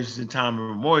population in time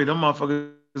immemorial. Them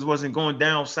motherfuckers wasn't going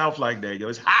down south like that, yo.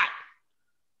 It's hot.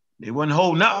 They wasn't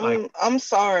holding up like. I'm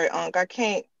sorry, Unc. I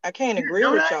can't agree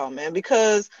with y'all, man,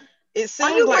 because it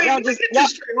seems like y'all just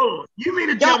hold on. You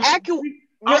mean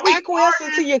you're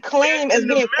acquiescing to your claim as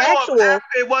being factual.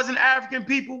 It wasn't African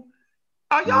people.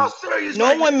 Are y'all serious?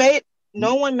 No one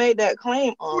made that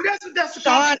claim.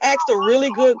 Sean asked a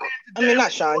really good. I mean,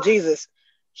 not Sean. Jesus,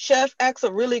 Chef asked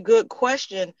a really good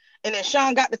question, and then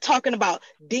Sean got to talking about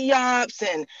Diops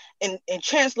and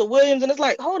Chancellor Williams, and it's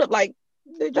like, hold up, like,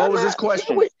 what was his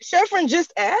question? Chefrin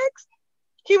just asked.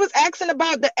 He was asking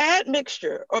about the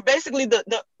admixture, or basically the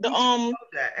admixture.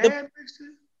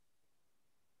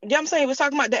 Yeah, I'm saying he was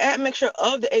talking about the admixture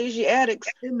of the Asiatics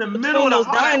in the middle of those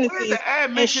dynasties.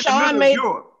 And Sean made.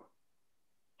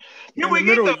 Here we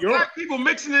get the black people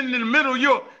mixing in the middle of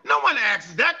Europe. No one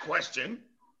asks that question.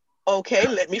 Okay,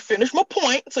 let me finish my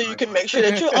point so you can make sure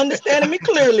that you're understanding me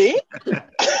clearly.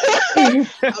 I'm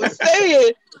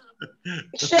saying,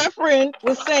 Chefrin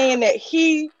was saying that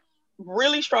he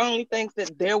really strongly thinks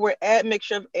that there were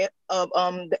admixture of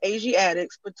the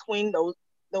Asiatics between those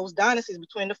dynasties,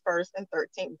 between the 1st and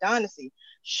 13th dynasty.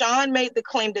 Sean made the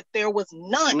claim that there was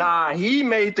none. Nah, he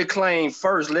made the claim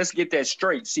first. Let's get that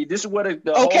straight. See, this is what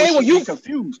the okay, whole well, you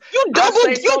confused. You triple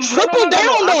down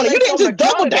on it. You didn't just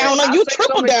double down on it. You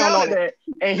triple down on it.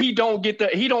 And he don't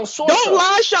source. Don't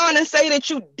lie, Sean, and say that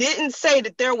you didn't say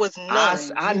that there was none.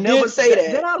 I never say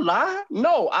that. Did I lie?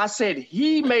 No, I said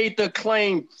he made the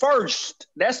claim first.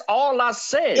 That's all I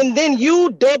said. And then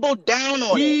you doubled down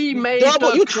on it. He made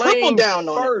the claim down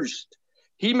first.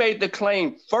 He made the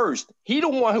claim first. He the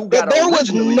one who got there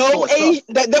was no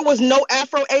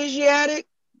Afro-Asiatic.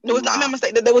 There was not my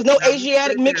mistake. That there was no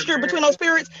Asiatic mixture between those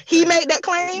spirits. He made that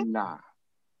claim. Nah.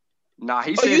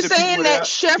 He said. Are you saying that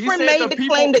Chefrin made the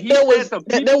claim that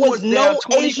there was no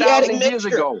Asiatic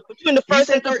mixture between the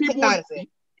 1st and 13th dynasty?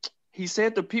 He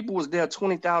said the people was there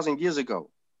 20,000 years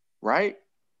ago, right?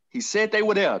 He said they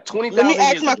were there 20,000 years ago. Let me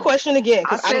ask my question again.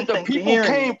 I said the people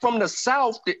came from the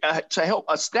South to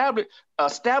help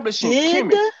establishing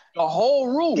Kemet, the whole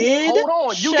rule. Hold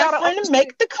on, you gotta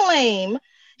make the claim.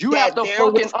 You have to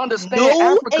fucking understand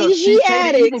Africa. She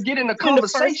can't even get in the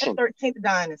conversation. 13th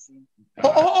dynasty.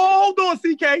 Hold on,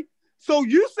 CK. So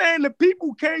you saying the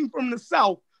people came from the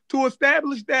South to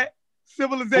establish that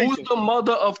civilization? Who's the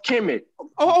mother of Kemet?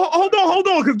 Hold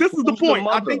on, because this is the point.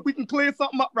 I think we can clear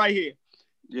something up right here.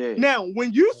 Yeah. Now,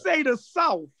 when you say the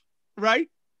South, right,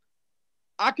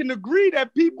 I can agree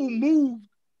that people moved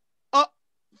up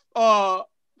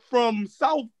from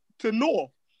South to North.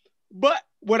 But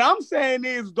what I'm saying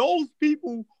is those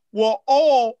people were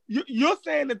all, you're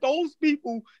saying that those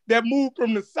people that moved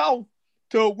from the South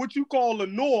to what you call the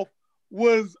North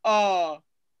was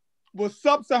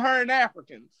sub-Saharan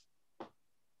Africans.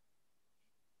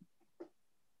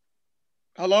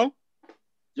 Hello?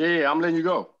 Yeah, I'm letting you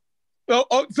go. So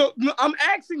I'm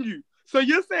asking you. So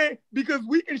you're saying because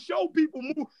we can show people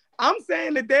move. I'm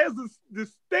saying that there's a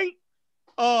distinct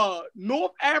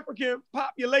North African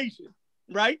population,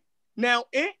 right? Now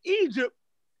in Egypt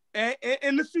and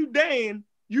in the Sudan,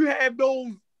 you have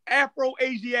those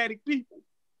Afro-Asiatic people,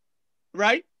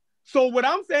 right? So what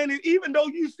I'm saying is even though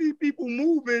you see people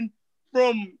moving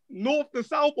from north to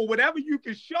south or whatever you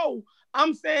can show,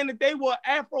 I'm saying that they were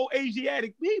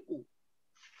Afro-Asiatic people.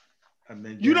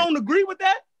 You don't agree with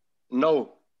that?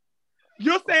 No.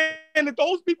 You're saying that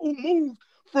those people who moved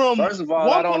from first of all,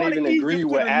 I don't even agree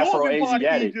with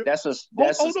Afro-Asiatic. That's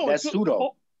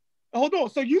pseudo. Hold on.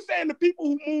 So you saying the people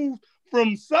who moved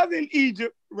from southern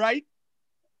Egypt, right,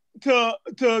 to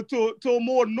a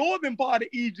more northern part of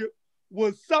Egypt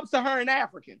was sub-Saharan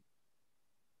African?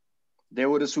 They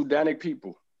were the Sudanic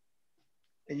people.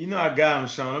 And you know I got him,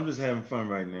 Sean. I'm just having fun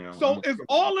right now. So is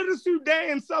all of the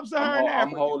Sudan sub-Saharan African?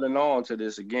 I'm holding on to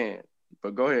this again,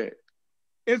 but go ahead.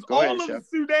 Is all of the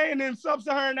Sudan in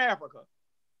sub-Saharan Africa?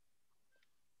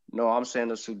 No, I'm saying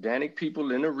the Sudanic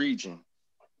people in the region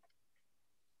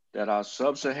that are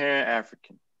sub-Saharan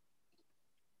African.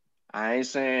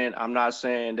 I'm not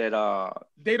saying that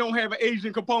they don't have an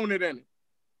Asian component in it.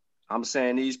 I'm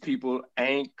saying these people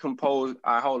ain't composed.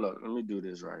 Hold up, let me do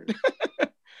this right.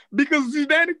 Because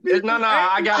Hispanic people. No,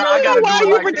 I gotta do why it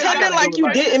you like pretending like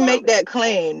you didn't make that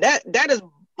claim. That is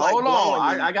like, hold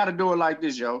on. I gotta do it like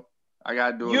this, yo. I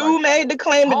gotta do it. You made the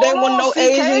claim that there were no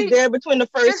Asians there between the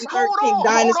first and 13th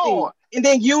dynasty, and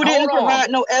then you didn't provide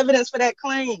no evidence for that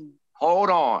claim. Hold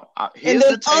on. And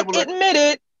then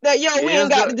admitted that we ain't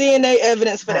got the DNA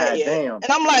evidence for that yet. Damn. And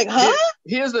I'm like, huh?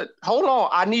 Hold on.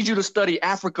 I need you to study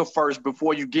Africa first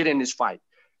before you get in this fight.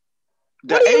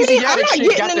 What do you mean? I'm not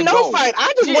getting in no fight.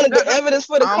 I just wanted the evidence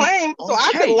for the claim so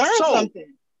I could learn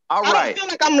something. All right. I don't feel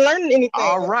like I'm learning anything.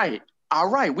 All right.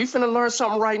 We finna learn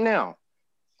something right now.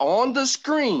 On the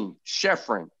screen,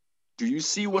 Sheffrin, do you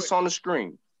see what's on the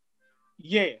screen?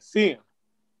 Yeah, see him.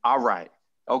 All right.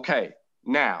 Okay.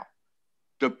 Now,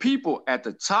 the people at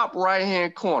the top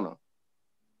right-hand corner,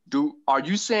 are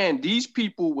you saying these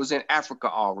people was in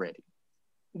Africa already?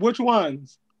 Which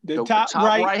ones? The top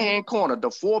right-hand corner.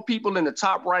 The 4 people in the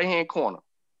top right-hand corner.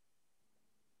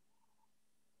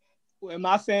 Am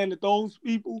I saying that those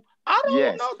people? I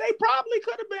don't know. They probably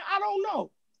could have been. I don't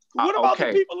know. What about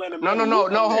the people in the middle?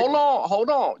 No. Hold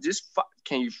on.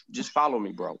 Can you just follow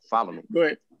me, bro? Follow me. Go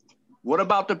ahead. What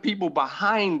about the people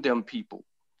behind them people?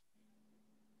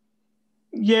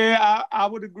 Yeah, I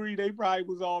would agree. They probably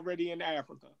was already in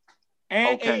Africa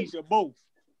and Asia, both.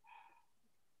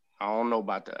 I don't know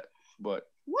about that, but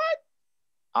what?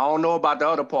 I don't know about the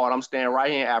other part. I'm staying right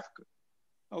here in Africa.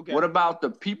 Okay. What about the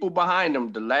people behind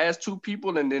them? The last 2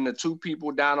 people, and then the 2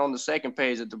 people down on the second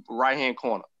page at the right-hand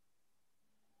corner.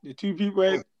 The 2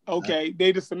 people. Okay,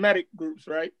 they the Semitic groups,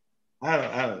 right? I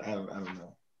don't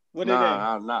know. What are they?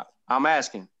 I'm not. I'm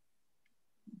asking.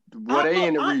 Were they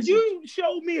in the region? You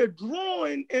showed me a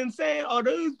drawing and saying, "Oh,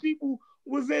 those people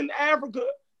was in Africa."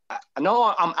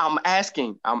 No, I'm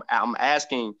asking. I'm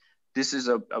asking. This is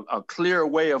a clear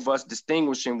way of us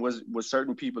distinguishing was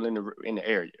certain people in the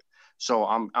area. So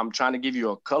I'm trying to give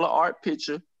you a color art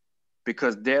picture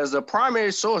because there's a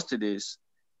primary source to this,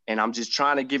 and I'm just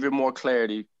trying to give it more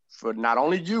clarity for not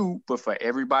only you but for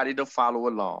everybody to follow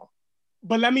along.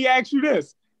 But let me ask you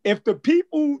this: if the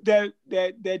people that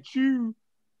you,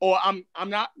 or I'm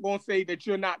not going to say that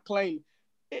you're not claiming,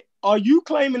 are you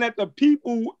claiming that the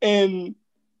people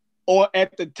or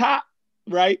at the top,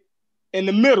 right, in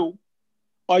the middle,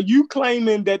 are you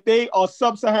claiming that they are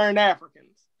sub-Saharan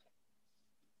Africans?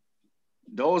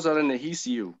 Those are the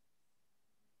Nahisiu.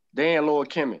 They in Lower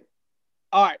Kemet.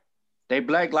 All right. They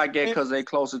black like that because they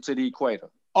closer to the equator.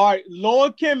 All right. Lower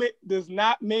Kemet does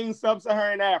not mean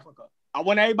sub-Saharan Africa. I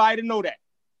want everybody to know that.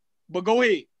 But go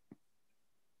ahead.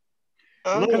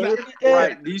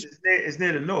 Right. It's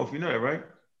near the north. You know that, right?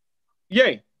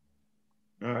 Yeah.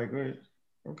 All right. Go ahead.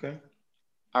 Okay.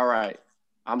 All right.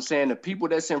 I'm saying the people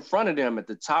that's in front of them at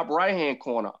the top right-hand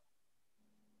corner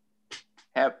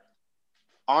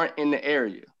aren't in the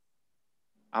area.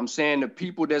 I'm saying the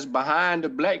people that's behind the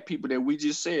black people that we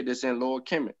just said that's in Lower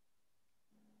Kemet,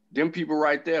 them people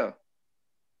right there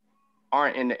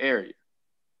aren't in the area.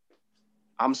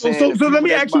 I'm saying so let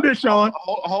me ask you this, Sean.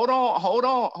 Hold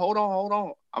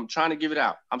on. I'm trying to give it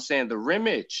out. I'm saying the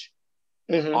Rimage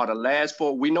are the last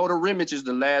 4. We know the Rimage is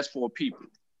the last 4 people.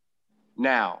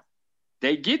 Now,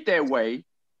 they get that way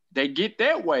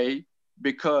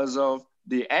because of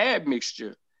the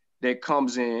admixture that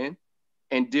comes in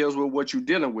and deals with what you're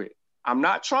dealing with. I'm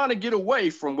not trying to get away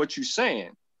from what you're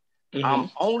saying. I'm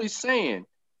only saying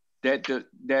that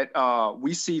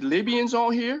we see Libyans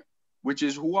on here, which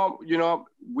is who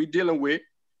we dealing with.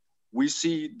 We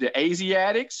see the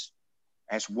Asiatics,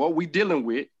 that's what we dealing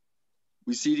with.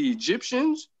 We see the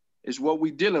Egyptians, is what we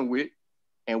dealing with.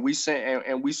 And we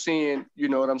seeing, you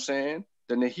know what I'm saying?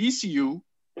 The Nahisiu,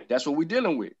 that's what we're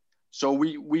dealing with. So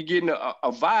we getting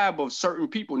a vibe of certain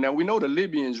people. Now we know the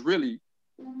Libyans really,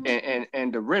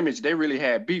 and the Rimage, they really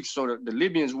had beef. So the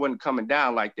Libyans wasn't coming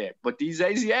down like that. But these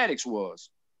Asiatics was.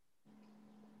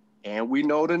 And we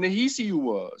know the Nahisiu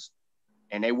was.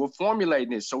 And they were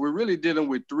formulating this. So we're really dealing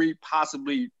with 3,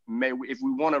 possibly, if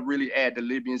we want to really add the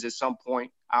Libyans at some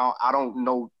point. I don't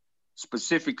know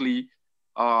specifically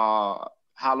how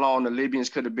long the Libyans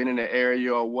could have been in the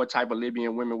area or what type of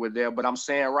Libyan women were there. But I'm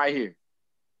saying right here,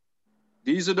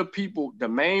 these are the people, the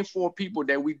main 4 people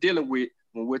that we're dealing with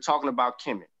when we're talking about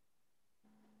Kemet.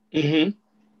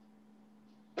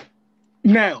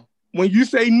 Now, when you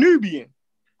say Nubian,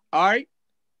 all right,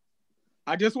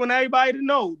 I just want everybody to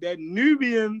know that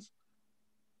Nubians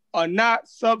are not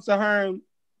sub-Saharan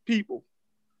people.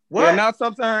 What? They're not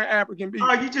sub-Saharan African people.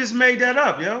 Oh, you just made that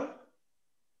up, yo.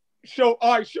 All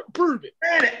right, prove it.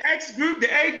 Man, the X group, the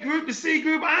A group, the C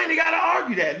group, I ain't got to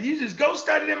argue that. You just go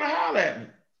study them and holler at me.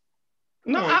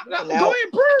 No, go ahead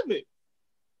and prove it.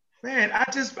 Man, I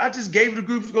just gave the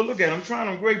groups to go look at. I'm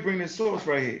trying to bring this source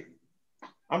right here.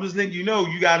 I'm just letting you know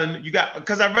you got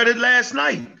because I read it last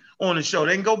night on the show.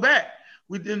 They can go back.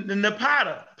 We did the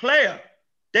Napata player.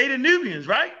 They the Nubians,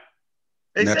 right?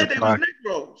 They said they was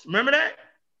Negroes. Remember that?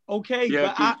 Okay,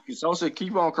 yeah. But Sosa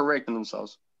keep on correcting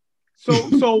themselves.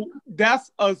 So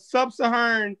that's a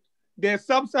sub-Saharan. They're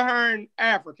sub-Saharan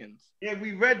Africans. Yeah,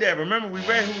 we read that. Remember, we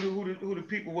read who the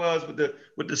people was with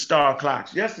the star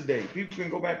clocks yesterday. People can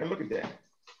go back and look at that.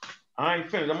 I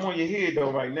ain't finished. I'm on your head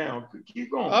though right now.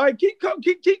 Keep going. All right, keep going,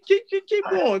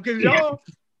 because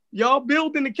y'all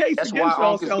building the case. That's against why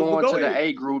Unc is yourselves. going to the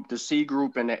A group, the C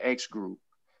group, and the X group,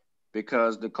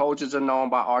 because the coaches are known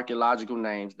by archaeological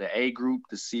names: the A group,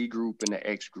 the C group, and the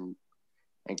X group.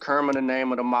 And Kerma, the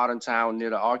name of the modern town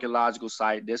near the archaeological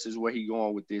site. This is where he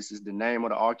going with this. Is the name of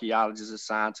the archaeologists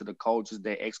assigned to the cultures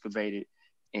they excavated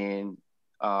in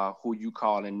who you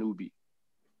call in Nubi.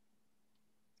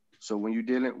 So when you're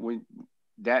dealing with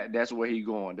that's where he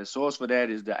going. The source for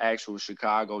that is the actual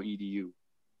Chicago EDU.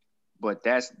 But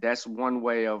that's one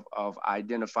way of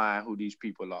identifying who these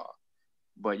people are.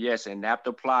 But yes, in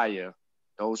Nabta Playa,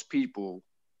 those people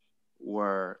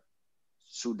were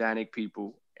Sudanic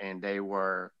people, and they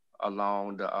were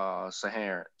along the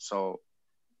Saharan. So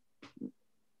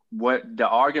what the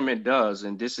argument does,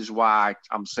 and this is why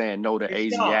I'm saying no to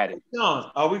Asiatic. John,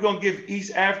 are we gonna give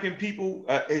East African people,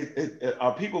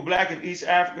 are people black in East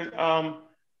African,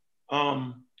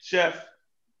 Chef?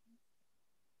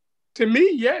 To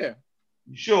me, yeah.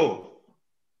 Sure.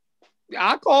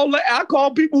 I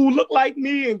call people who look like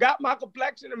me and got my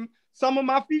complexion and some of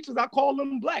my features, I call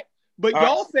them black. But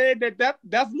y'all said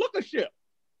that's lookership.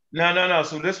 No.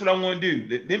 So that's what I want to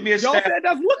do. Let me y'all said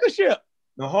that's lookership.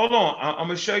 Now hold on. I'm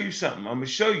gonna show you something. I'm gonna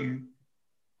show you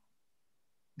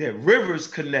that rivers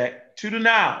connect to the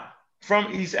Nile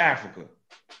from East Africa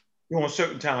on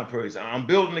certain time periods. I'm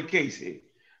building a case here.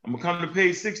 I'm gonna come to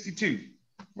page 62,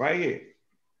 right here.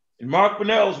 In Mark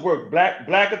Bunnell's work,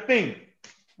 Black Athena,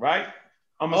 right?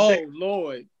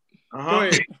 Lord.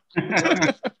 Uh-huh.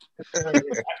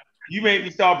 You made me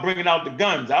start bringing out the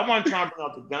guns. I want to try and bring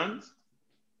out the guns.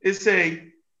 It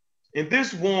say, in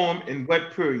this warm and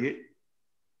wet period,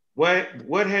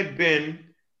 what had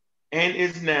been and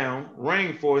is now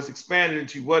rainforest expanded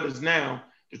into what is now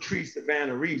the tree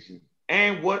savanna region,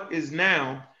 and what is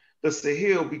now the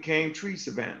Sahel became tree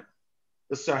savanna.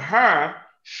 The Sahara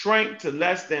shrank to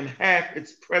less than half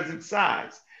its present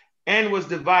size and was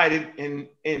divided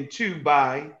into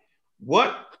by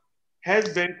what has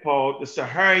been called the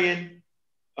Saharan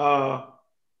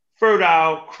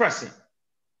Fertile Crescent.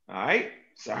 All right,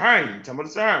 Saharan, talking about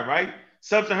the Saharan, right?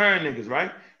 Sub-Saharan niggas,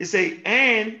 right? It's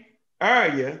an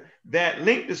area that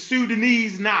linked the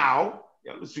Sudanese Nile,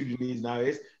 the Sudanese Nile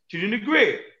is, to the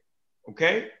Niger,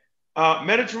 okay?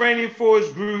 Mediterranean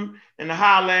forest grew in the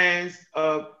highlands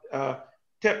of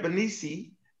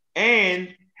Tebinisi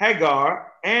and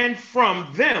Hagar, and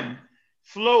from them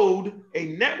flowed a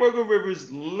network of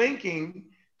rivers linking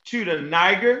to the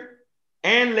Niger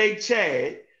and Lake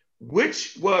Chad,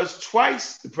 which was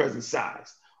twice the present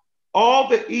size. All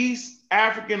the East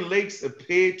African lakes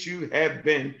appear to have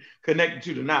been connected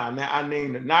to the Nile. Now I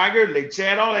named the Niger, Lake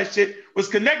Chad, all that shit was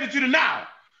connected to the Nile.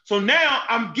 So now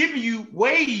I'm giving you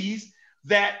ways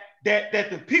that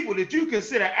the people that you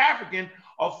consider African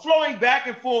are flowing back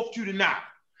and forth to the Nile.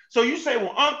 So you say,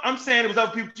 well, I'm saying it was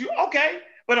other people too. Okay,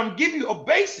 but I'm giving you a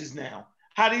basis now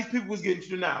how these people was getting to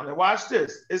the Nile. Now watch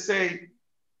this. It say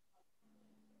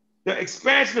the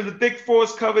expansion of the thick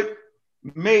forest covered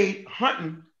made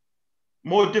hunting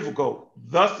more difficult.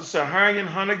 Thus, the Saharan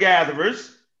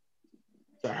hunter-gatherers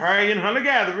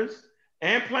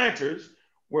and planters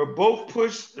were both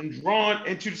pushed and drawn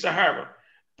into the Sahara.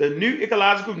 The new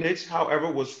ecological niche,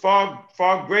 however, was far,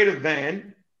 far greater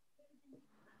than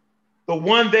the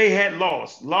one they had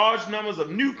lost. Large numbers of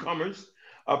newcomers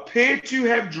appeared to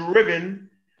have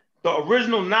driven the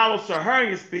original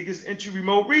Nilo-Saharan speakers into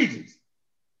remote regions.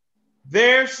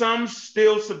 There, some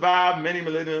still survive many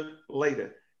millennia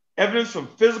later. Evidence from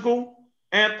physical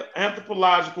and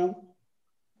anthropological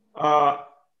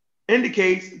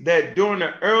indicates that during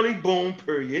the early boom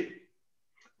period,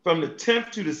 from the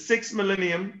 10th to the 6th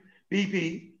millennium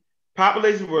BP,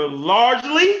 populations were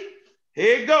largely,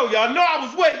 here you go, y'all know I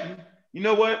was waiting. You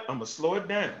know what? I'm gonna slow it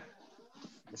down.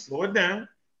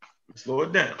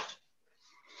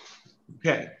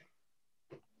 Okay.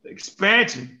 The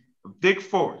expansion of thick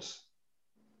forest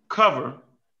cover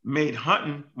made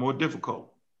hunting more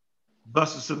difficult.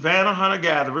 thus the Savannah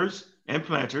hunter-gatherers and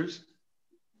planters,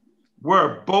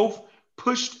 were both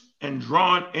pushed and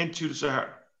drawn into the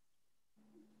Sahara.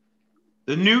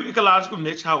 The new ecological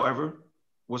niche, however,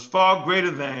 was far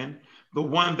greater than the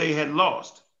one they had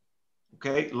lost.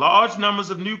 Okay, large numbers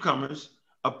of newcomers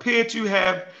appear to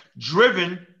have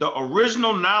driven the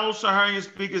original Nilo-Saharan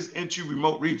speakers into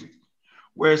remote regions,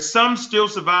 where some still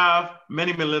survive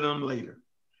many millennia later.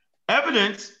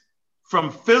 Evidence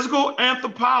from physical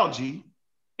anthropology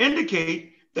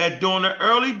indicate that during the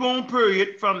early boom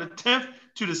period from the 10th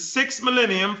to the 6th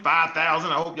millennium,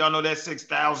 5,000, I hope y'all know that's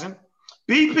 6,000,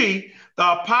 BP,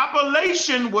 the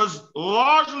population was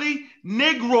largely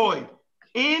Negroid,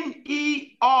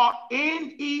 Negroid.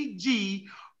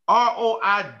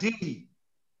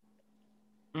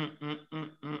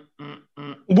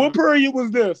 What period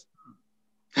was this?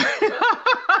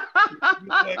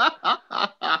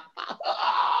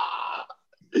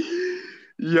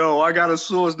 Yo, I got a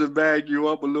source to back you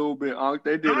up a little bit, Unc.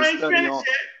 They did a study on.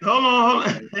 Hold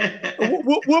on.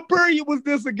 What period was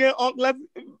this again, Unc?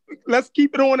 Let's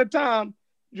keep it on the time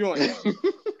joint.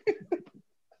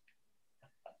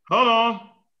 Hold on.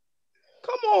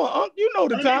 Come on, Unc. You know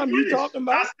the time you talking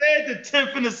about. I said the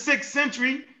 10th and the 6th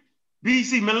century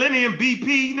BC millennium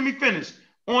BP. Let me finish.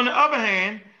 On the other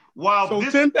hand, while so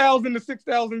this 10,000 to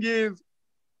 6,000 years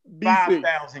BC.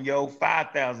 5,000, yo,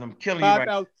 5,000. I'm killing you right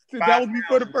now. That was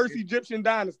before the first Egyptian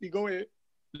dynasty. Go ahead.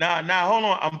 Nah, hold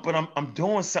on. I'm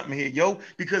doing something here, yo,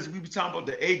 because we were talking about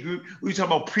the A group. We were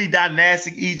talking about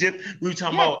pre-dynastic Egypt. We were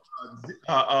talking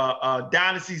about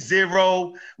Dynasty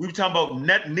Zero. We were talking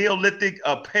about Neolithic,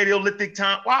 Paleolithic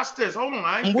time. Watch this. Hold on.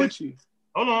 I'm with you.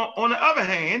 Hold on. On the other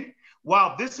hand,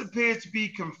 while this appears to be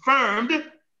confirmed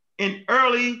in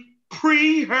early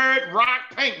pre-herd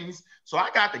rock paintings, so I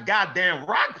got the goddamn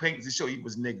rock paintings to show you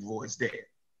was Negroids there.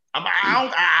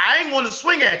 I ain't want to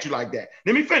swing at you like that.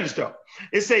 Let me finish though.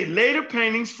 It say later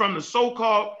paintings from the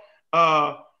so-called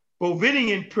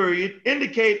Bovidian period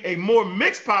indicate a more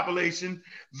mixed population,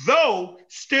 though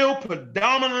still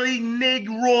predominantly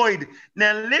Negroid.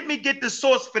 Now let me get the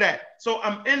source for that. So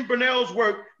I'm in Brunel's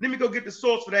work. Let me go get the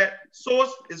source for that.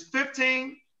 Source is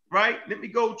 15, right? Let me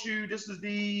go to, this is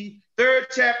the 3rd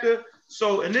chapter.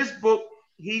 So in this book,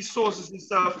 he sources his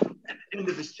stuff at the end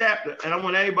of this chapter, and I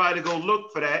want everybody to go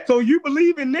look for that. So you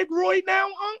believe in Negroid now,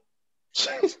 Unc?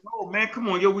 Oh man, come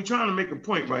on, yo, we're trying to make a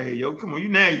point right here, yo. Come on, you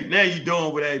now you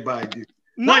doing what everybody do.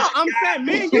 No, I'm saying,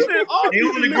 man, you didn't argue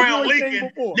on the ground leaking.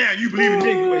 Now you believe in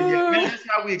Negroid, yeah, man. That's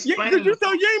how we explain. Did you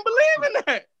know you ain't believe in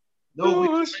that?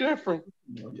 No, Sheffrin.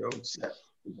 Yo,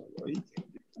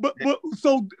 but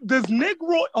so does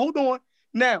Negroid? Hold on,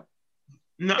 now.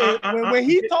 No, when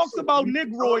he talks about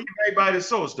Negroid, everybody the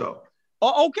source though.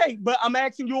 Oh, okay, but I'm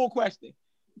asking you a question.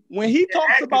 When he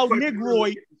talks about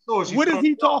Negroid, what is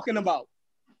he talking about?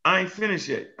 I ain't finished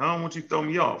yet. I don't want you to throw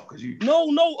me off because you. No.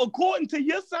 According to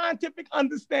your scientific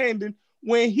understanding,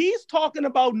 when he's talking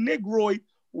about Negroid,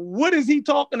 what is he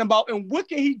talking about, and what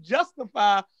can he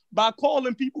justify by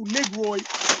calling people Negroid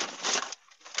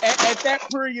at that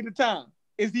period of time?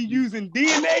 Is he using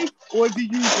DNA or is he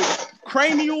using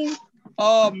cranial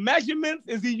measurements?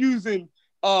 Is he using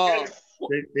I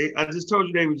just told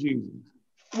you they was using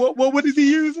what is he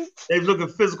using? They was looking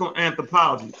at physical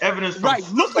anthropology evidence from right.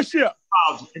 Lookership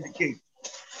indicates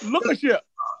lookership.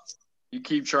 You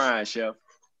keep trying, Chef.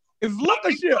 It's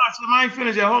lookership. I ain't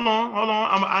finished yet. Hold on.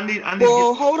 I need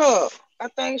well, hold up. I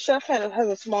think Chef has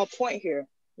a small point here.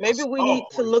 Maybe we need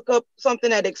to look up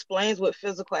something that explains what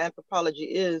physical anthropology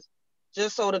is,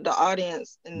 just so that the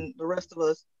audience and the rest of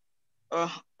us are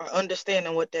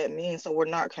understanding what that means, so we're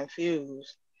not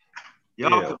confused.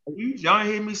 Y'all confused? Y'all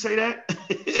hear me say that?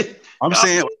 I'm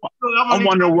saying, I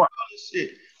wonder what.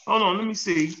 Hold on, let me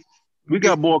see. We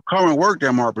got more current work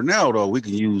than Mark Brunel, though. We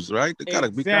can use, right? We gotta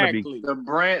be the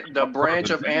branch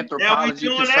of anthropology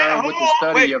concerned with the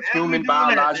study of human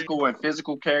biological and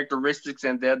physical characteristics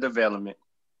and their development.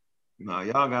 No,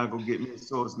 y'all gotta go get me a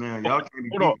source now. Y'all can't be.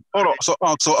 Hold on.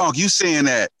 So, you saying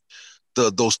that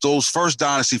those first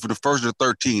dynasty for the first of the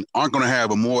 13 aren't going to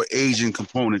have a more Asian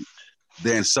component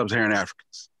than sub-Saharan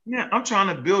Africans? Yeah, I'm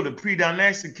trying to build a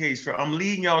pre-dynastic case for. I'm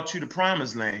leading y'all to the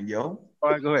promised land, yo.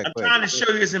 All right, go ahead. I'm trying to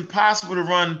show you it's impossible to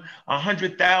run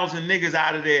 100,000 niggas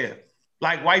out of there.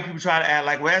 Like white people try to act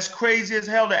like, well, that's crazy as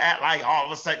hell to act like all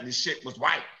of a sudden the shit was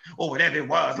white or whatever it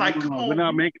was. Like, come on. We're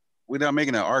not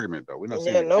making that argument though. We're not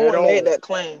saying no one made that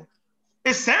claim.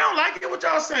 It sound like it. What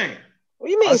y'all saying? What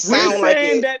do you mean sound like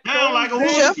it?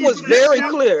 Chef was very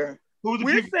clear.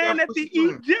 We're saying that the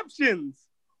Egyptians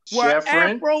were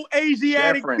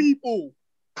Afro-Asiatic people.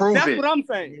 Prove That's it. what I'm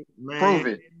saying. Prove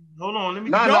it. Hold on. Let me.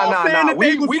 Nah.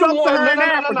 We don't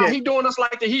want. No. He doing us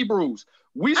like the Hebrews.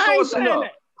 We sourcing up.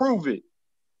 That. Prove it.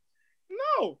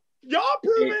 No. Y'all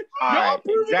prove it. Y'all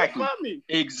prove it for me.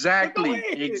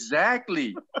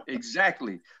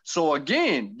 Exactly. So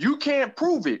again, you can't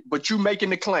prove it, but you making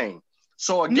the claim.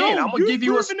 So again, I'm gonna give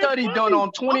you a study done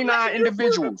on 29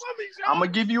 individuals. I'm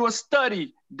gonna give you a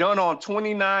study done on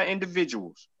 29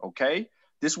 individuals. Okay,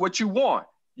 this is what you want.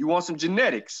 You want some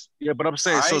genetics. Yeah, but I'm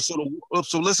saying right?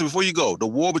 So listen, before you go, the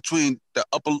war between the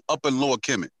upper and lower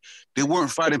Kemet, they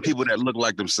weren't fighting people that look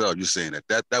like themselves. You're saying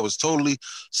that was totally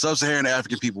sub-Saharan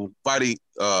African people fighting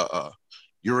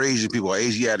Eurasian people or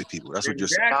Asiatic people. That's what you're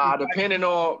saying. Depending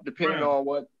on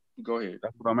what. Go ahead.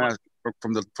 That's what I'm asking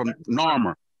from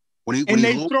Narmer. When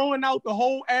they throwing out the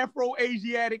whole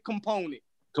Afro-Asiatic component.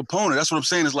 That's what I'm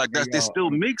saying. Is like that they're still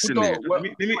mixing there.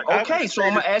 Okay, so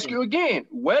I'm gonna ask you again.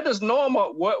 Where does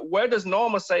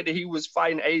Norma say that he was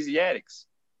fighting Asiatics,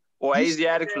 or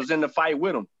Asiatics was in the fight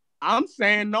with him? I'm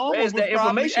saying Norma was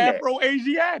probably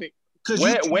Afro-Asiatic.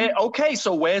 Okay,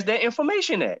 so where's that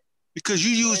information at? Because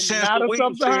you use Chancellor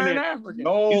Williams.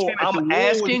 No, I'm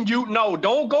asking you. No,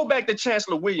 don't go back to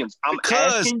Chancellor Williams. I'm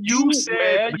asking you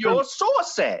where your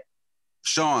source at.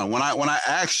 Sean, when I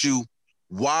asked you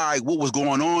what was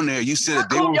going on there, you said that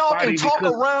they were y'all can talk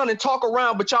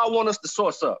around, but y'all want us to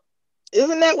source up.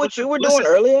 Isn't that what you were doing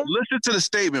earlier? Listen to the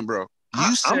statement, bro.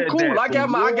 You said I'm cool.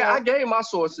 I gave my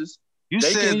sources. You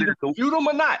said can either refute them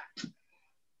or not.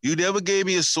 You never gave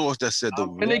me a source that said the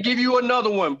war. And they give you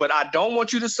another one, but I don't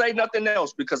want you to say nothing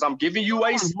else because I'm giving you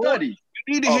a study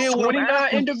of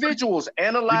 29 individuals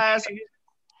analyzed.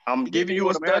 I'm giving you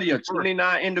a study of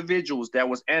 29 individuals that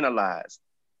was analyzed.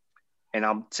 And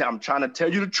I'm trying to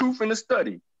tell you the truth in the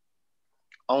study.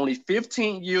 Only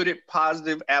 15 yielded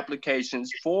positive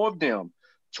applications, 4 of them,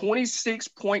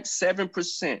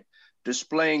 26.7%,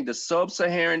 displaying the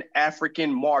sub-Saharan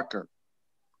African marker.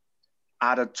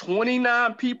 Out of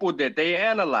 29 people that they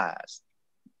analyzed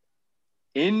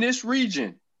in this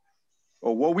region,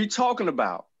 or what we talking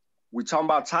about? We're talking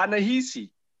about Ta-Nehisi.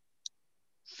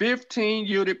 15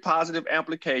 yielded positive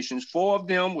applications. 4 of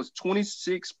them was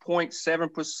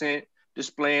 26.7%,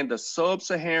 displaying the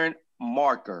sub-Saharan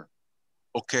marker.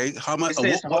 Okay, how much?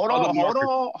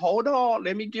 Hold on.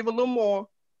 Let me give a little more.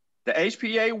 The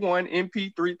HPA1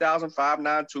 MP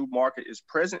 30592 marker is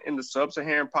present in the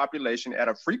sub-Saharan population at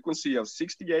a frequency of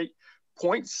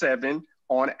 68.7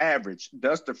 on average.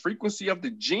 Thus, the frequency of the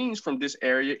genes from this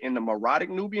area in the Meroitic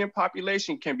Nubian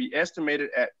population can be estimated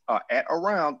at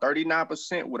around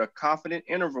 39% with a confident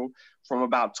interval from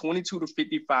about 22 to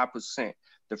 55%.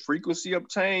 The frequency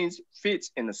obtained fits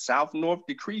in the south-north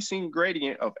decreasing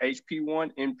gradient of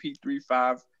HP1 MP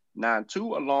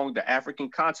 3592 along the African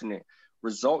continent.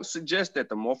 Results suggest that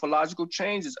the morphological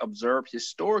changes observed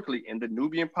historically in the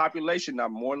Nubian population are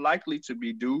more likely to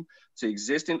be due to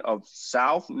existence of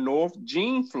south-north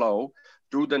gene flow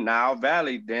through the Nile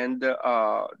Valley than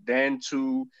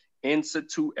to in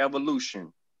situ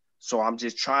evolution. So I'm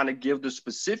just trying to give the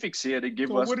specifics here to give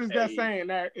us. So what is that saying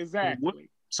that exactly?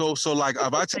 So like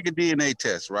if I take a DNA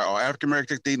test, right, or African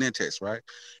American DNA test, right,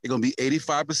 it's gonna be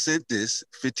 85% this,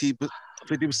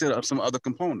 50% of some other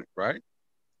component, right?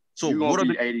 So you're gonna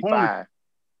be 85.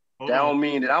 That don't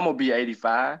mean that I'm gonna be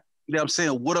 85. Yeah, I'm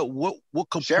saying what component?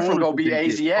 Sheffrin gonna be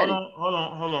Asiatic. Hold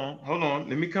on.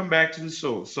 Let me come back to the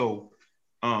source. So,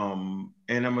 and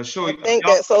I'm gonna show you. I think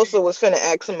that Sosa was finna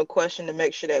ask him a question to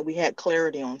make sure that we had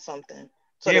clarity on something,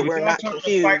 so that we're not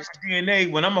confused. Fight with DNA.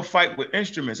 When I'm gonna fight with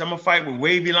instruments, I'm gonna fight with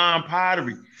wavy line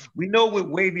pottery. We know what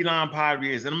wavy line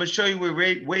pottery is, and I'm gonna show you where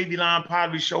wavy line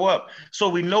pottery show up, so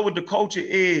we know what the culture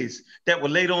is that will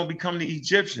later on become the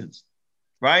Egyptians.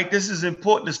 Right? This is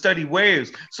important to study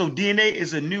waves. So DNA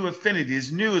is a new affinity.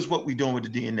 It's new is what we're doing with the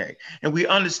DNA, and we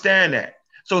understand that.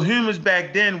 So humans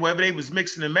back then, wherever they was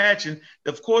mixing and matching,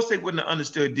 of course they wouldn't have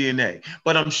understood DNA.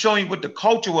 But I'm showing you what the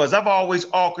culture was. I always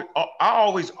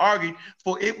argued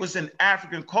for it was an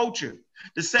African culture.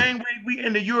 The same way we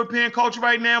in the European culture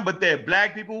right now, but they're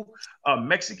Black people,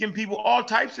 Mexican people, all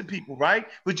types of people, right?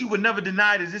 But you would never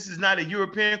deny that this is not a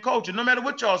European culture, no matter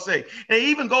what y'all say. And they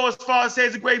even go as far as say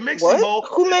it's a great mixing bowl.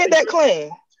 Who made that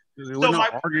claim? So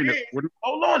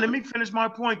hold on, let me finish my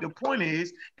point. The point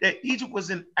is that Egypt was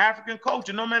an African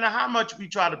culture, no matter how much we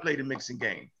try to play the mixing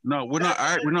game. No, we're not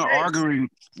arguing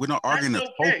the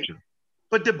culture.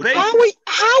 But debate. How are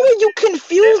you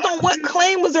confused on what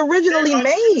claim was originally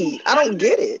made? I don't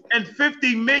get it. And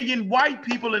 50 million white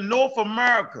people in North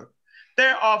America.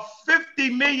 There are 50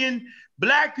 million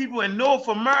Black people in North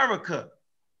America.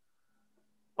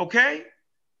 Okay?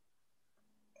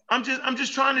 I'm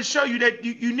just trying to show you that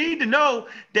you need to know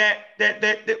that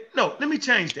no, let me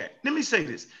change that. Let me say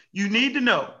this. You need to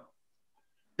know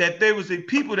that there was a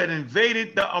people that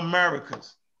invaded the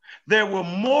Americas. There were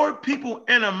more people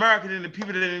in America than the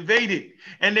people that invaded,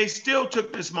 and they still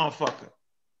took this motherfucker.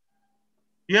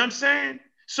 You know what I'm saying?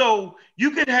 So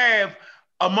you could have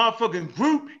a motherfucking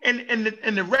group, and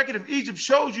the record of Egypt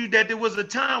shows you that there was a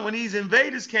time when these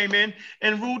invaders came in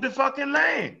and ruled the fucking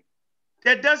land.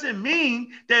 That doesn't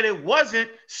mean that it wasn't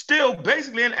still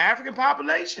basically an African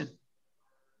population.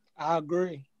 I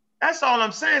agree. That's all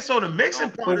I'm saying. So the mixing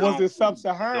point. But was it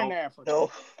sub-Saharan Africa?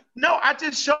 No, I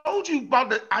just showed you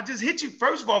about I just hit you.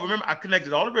 First of all, remember, I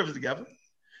connected all the rivers together.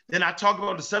 Then I talked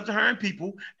about the sub-Saharan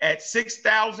people at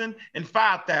 6,000 and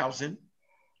 5,000.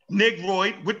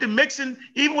 Negroid. With the mixing,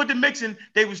 even with the mixing,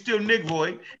 they were still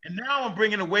Negroid. And now I'm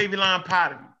bringing a wavy line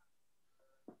pottery.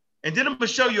 And then I'm gonna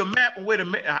show you a map of where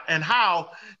and how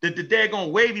the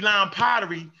daggone wavy line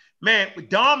pottery, man,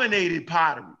 dominated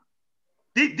pottery.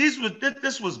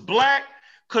 This was black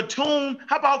Khartoum.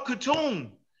 How about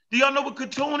Khartoum? Do y'all know what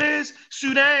Khartoum is?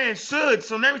 Sudan, Sud.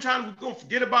 So now we're trying to go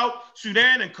forget about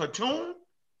Sudan and Khartoum.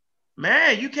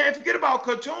 Man, you can't forget about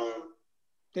Khartoum.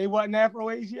 They wasn't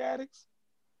Afro-Asiatics?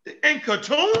 In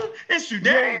Khartoum? In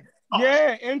Sudan?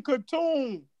 Yeah, in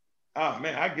Khartoum. Oh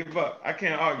man, I give up. I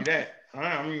can't argue that.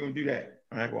 I'm even gonna do that.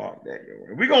 I ain't gonna argue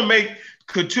that. We're gonna make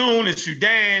Khartoum and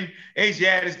Sudan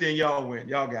Asiatics, then y'all win.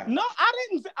 Y'all got it. No, I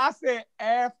didn't. I said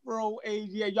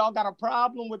Afro-Asiatic. Y'all got a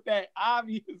problem with that,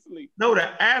 obviously. No,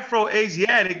 the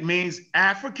Afro-Asiatic means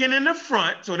African in the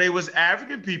front, so they was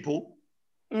African people.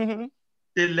 Mm-hmm.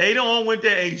 Then later on went to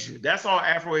Asia. That's all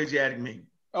Afro-Asiatic means.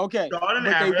 Okay, but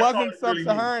they wasn't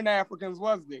sub-Saharan Africans,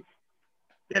 was they?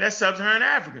 Yeah, that's sub-Saharan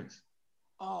Africans.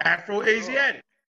 Oh, Afro-Asiatic.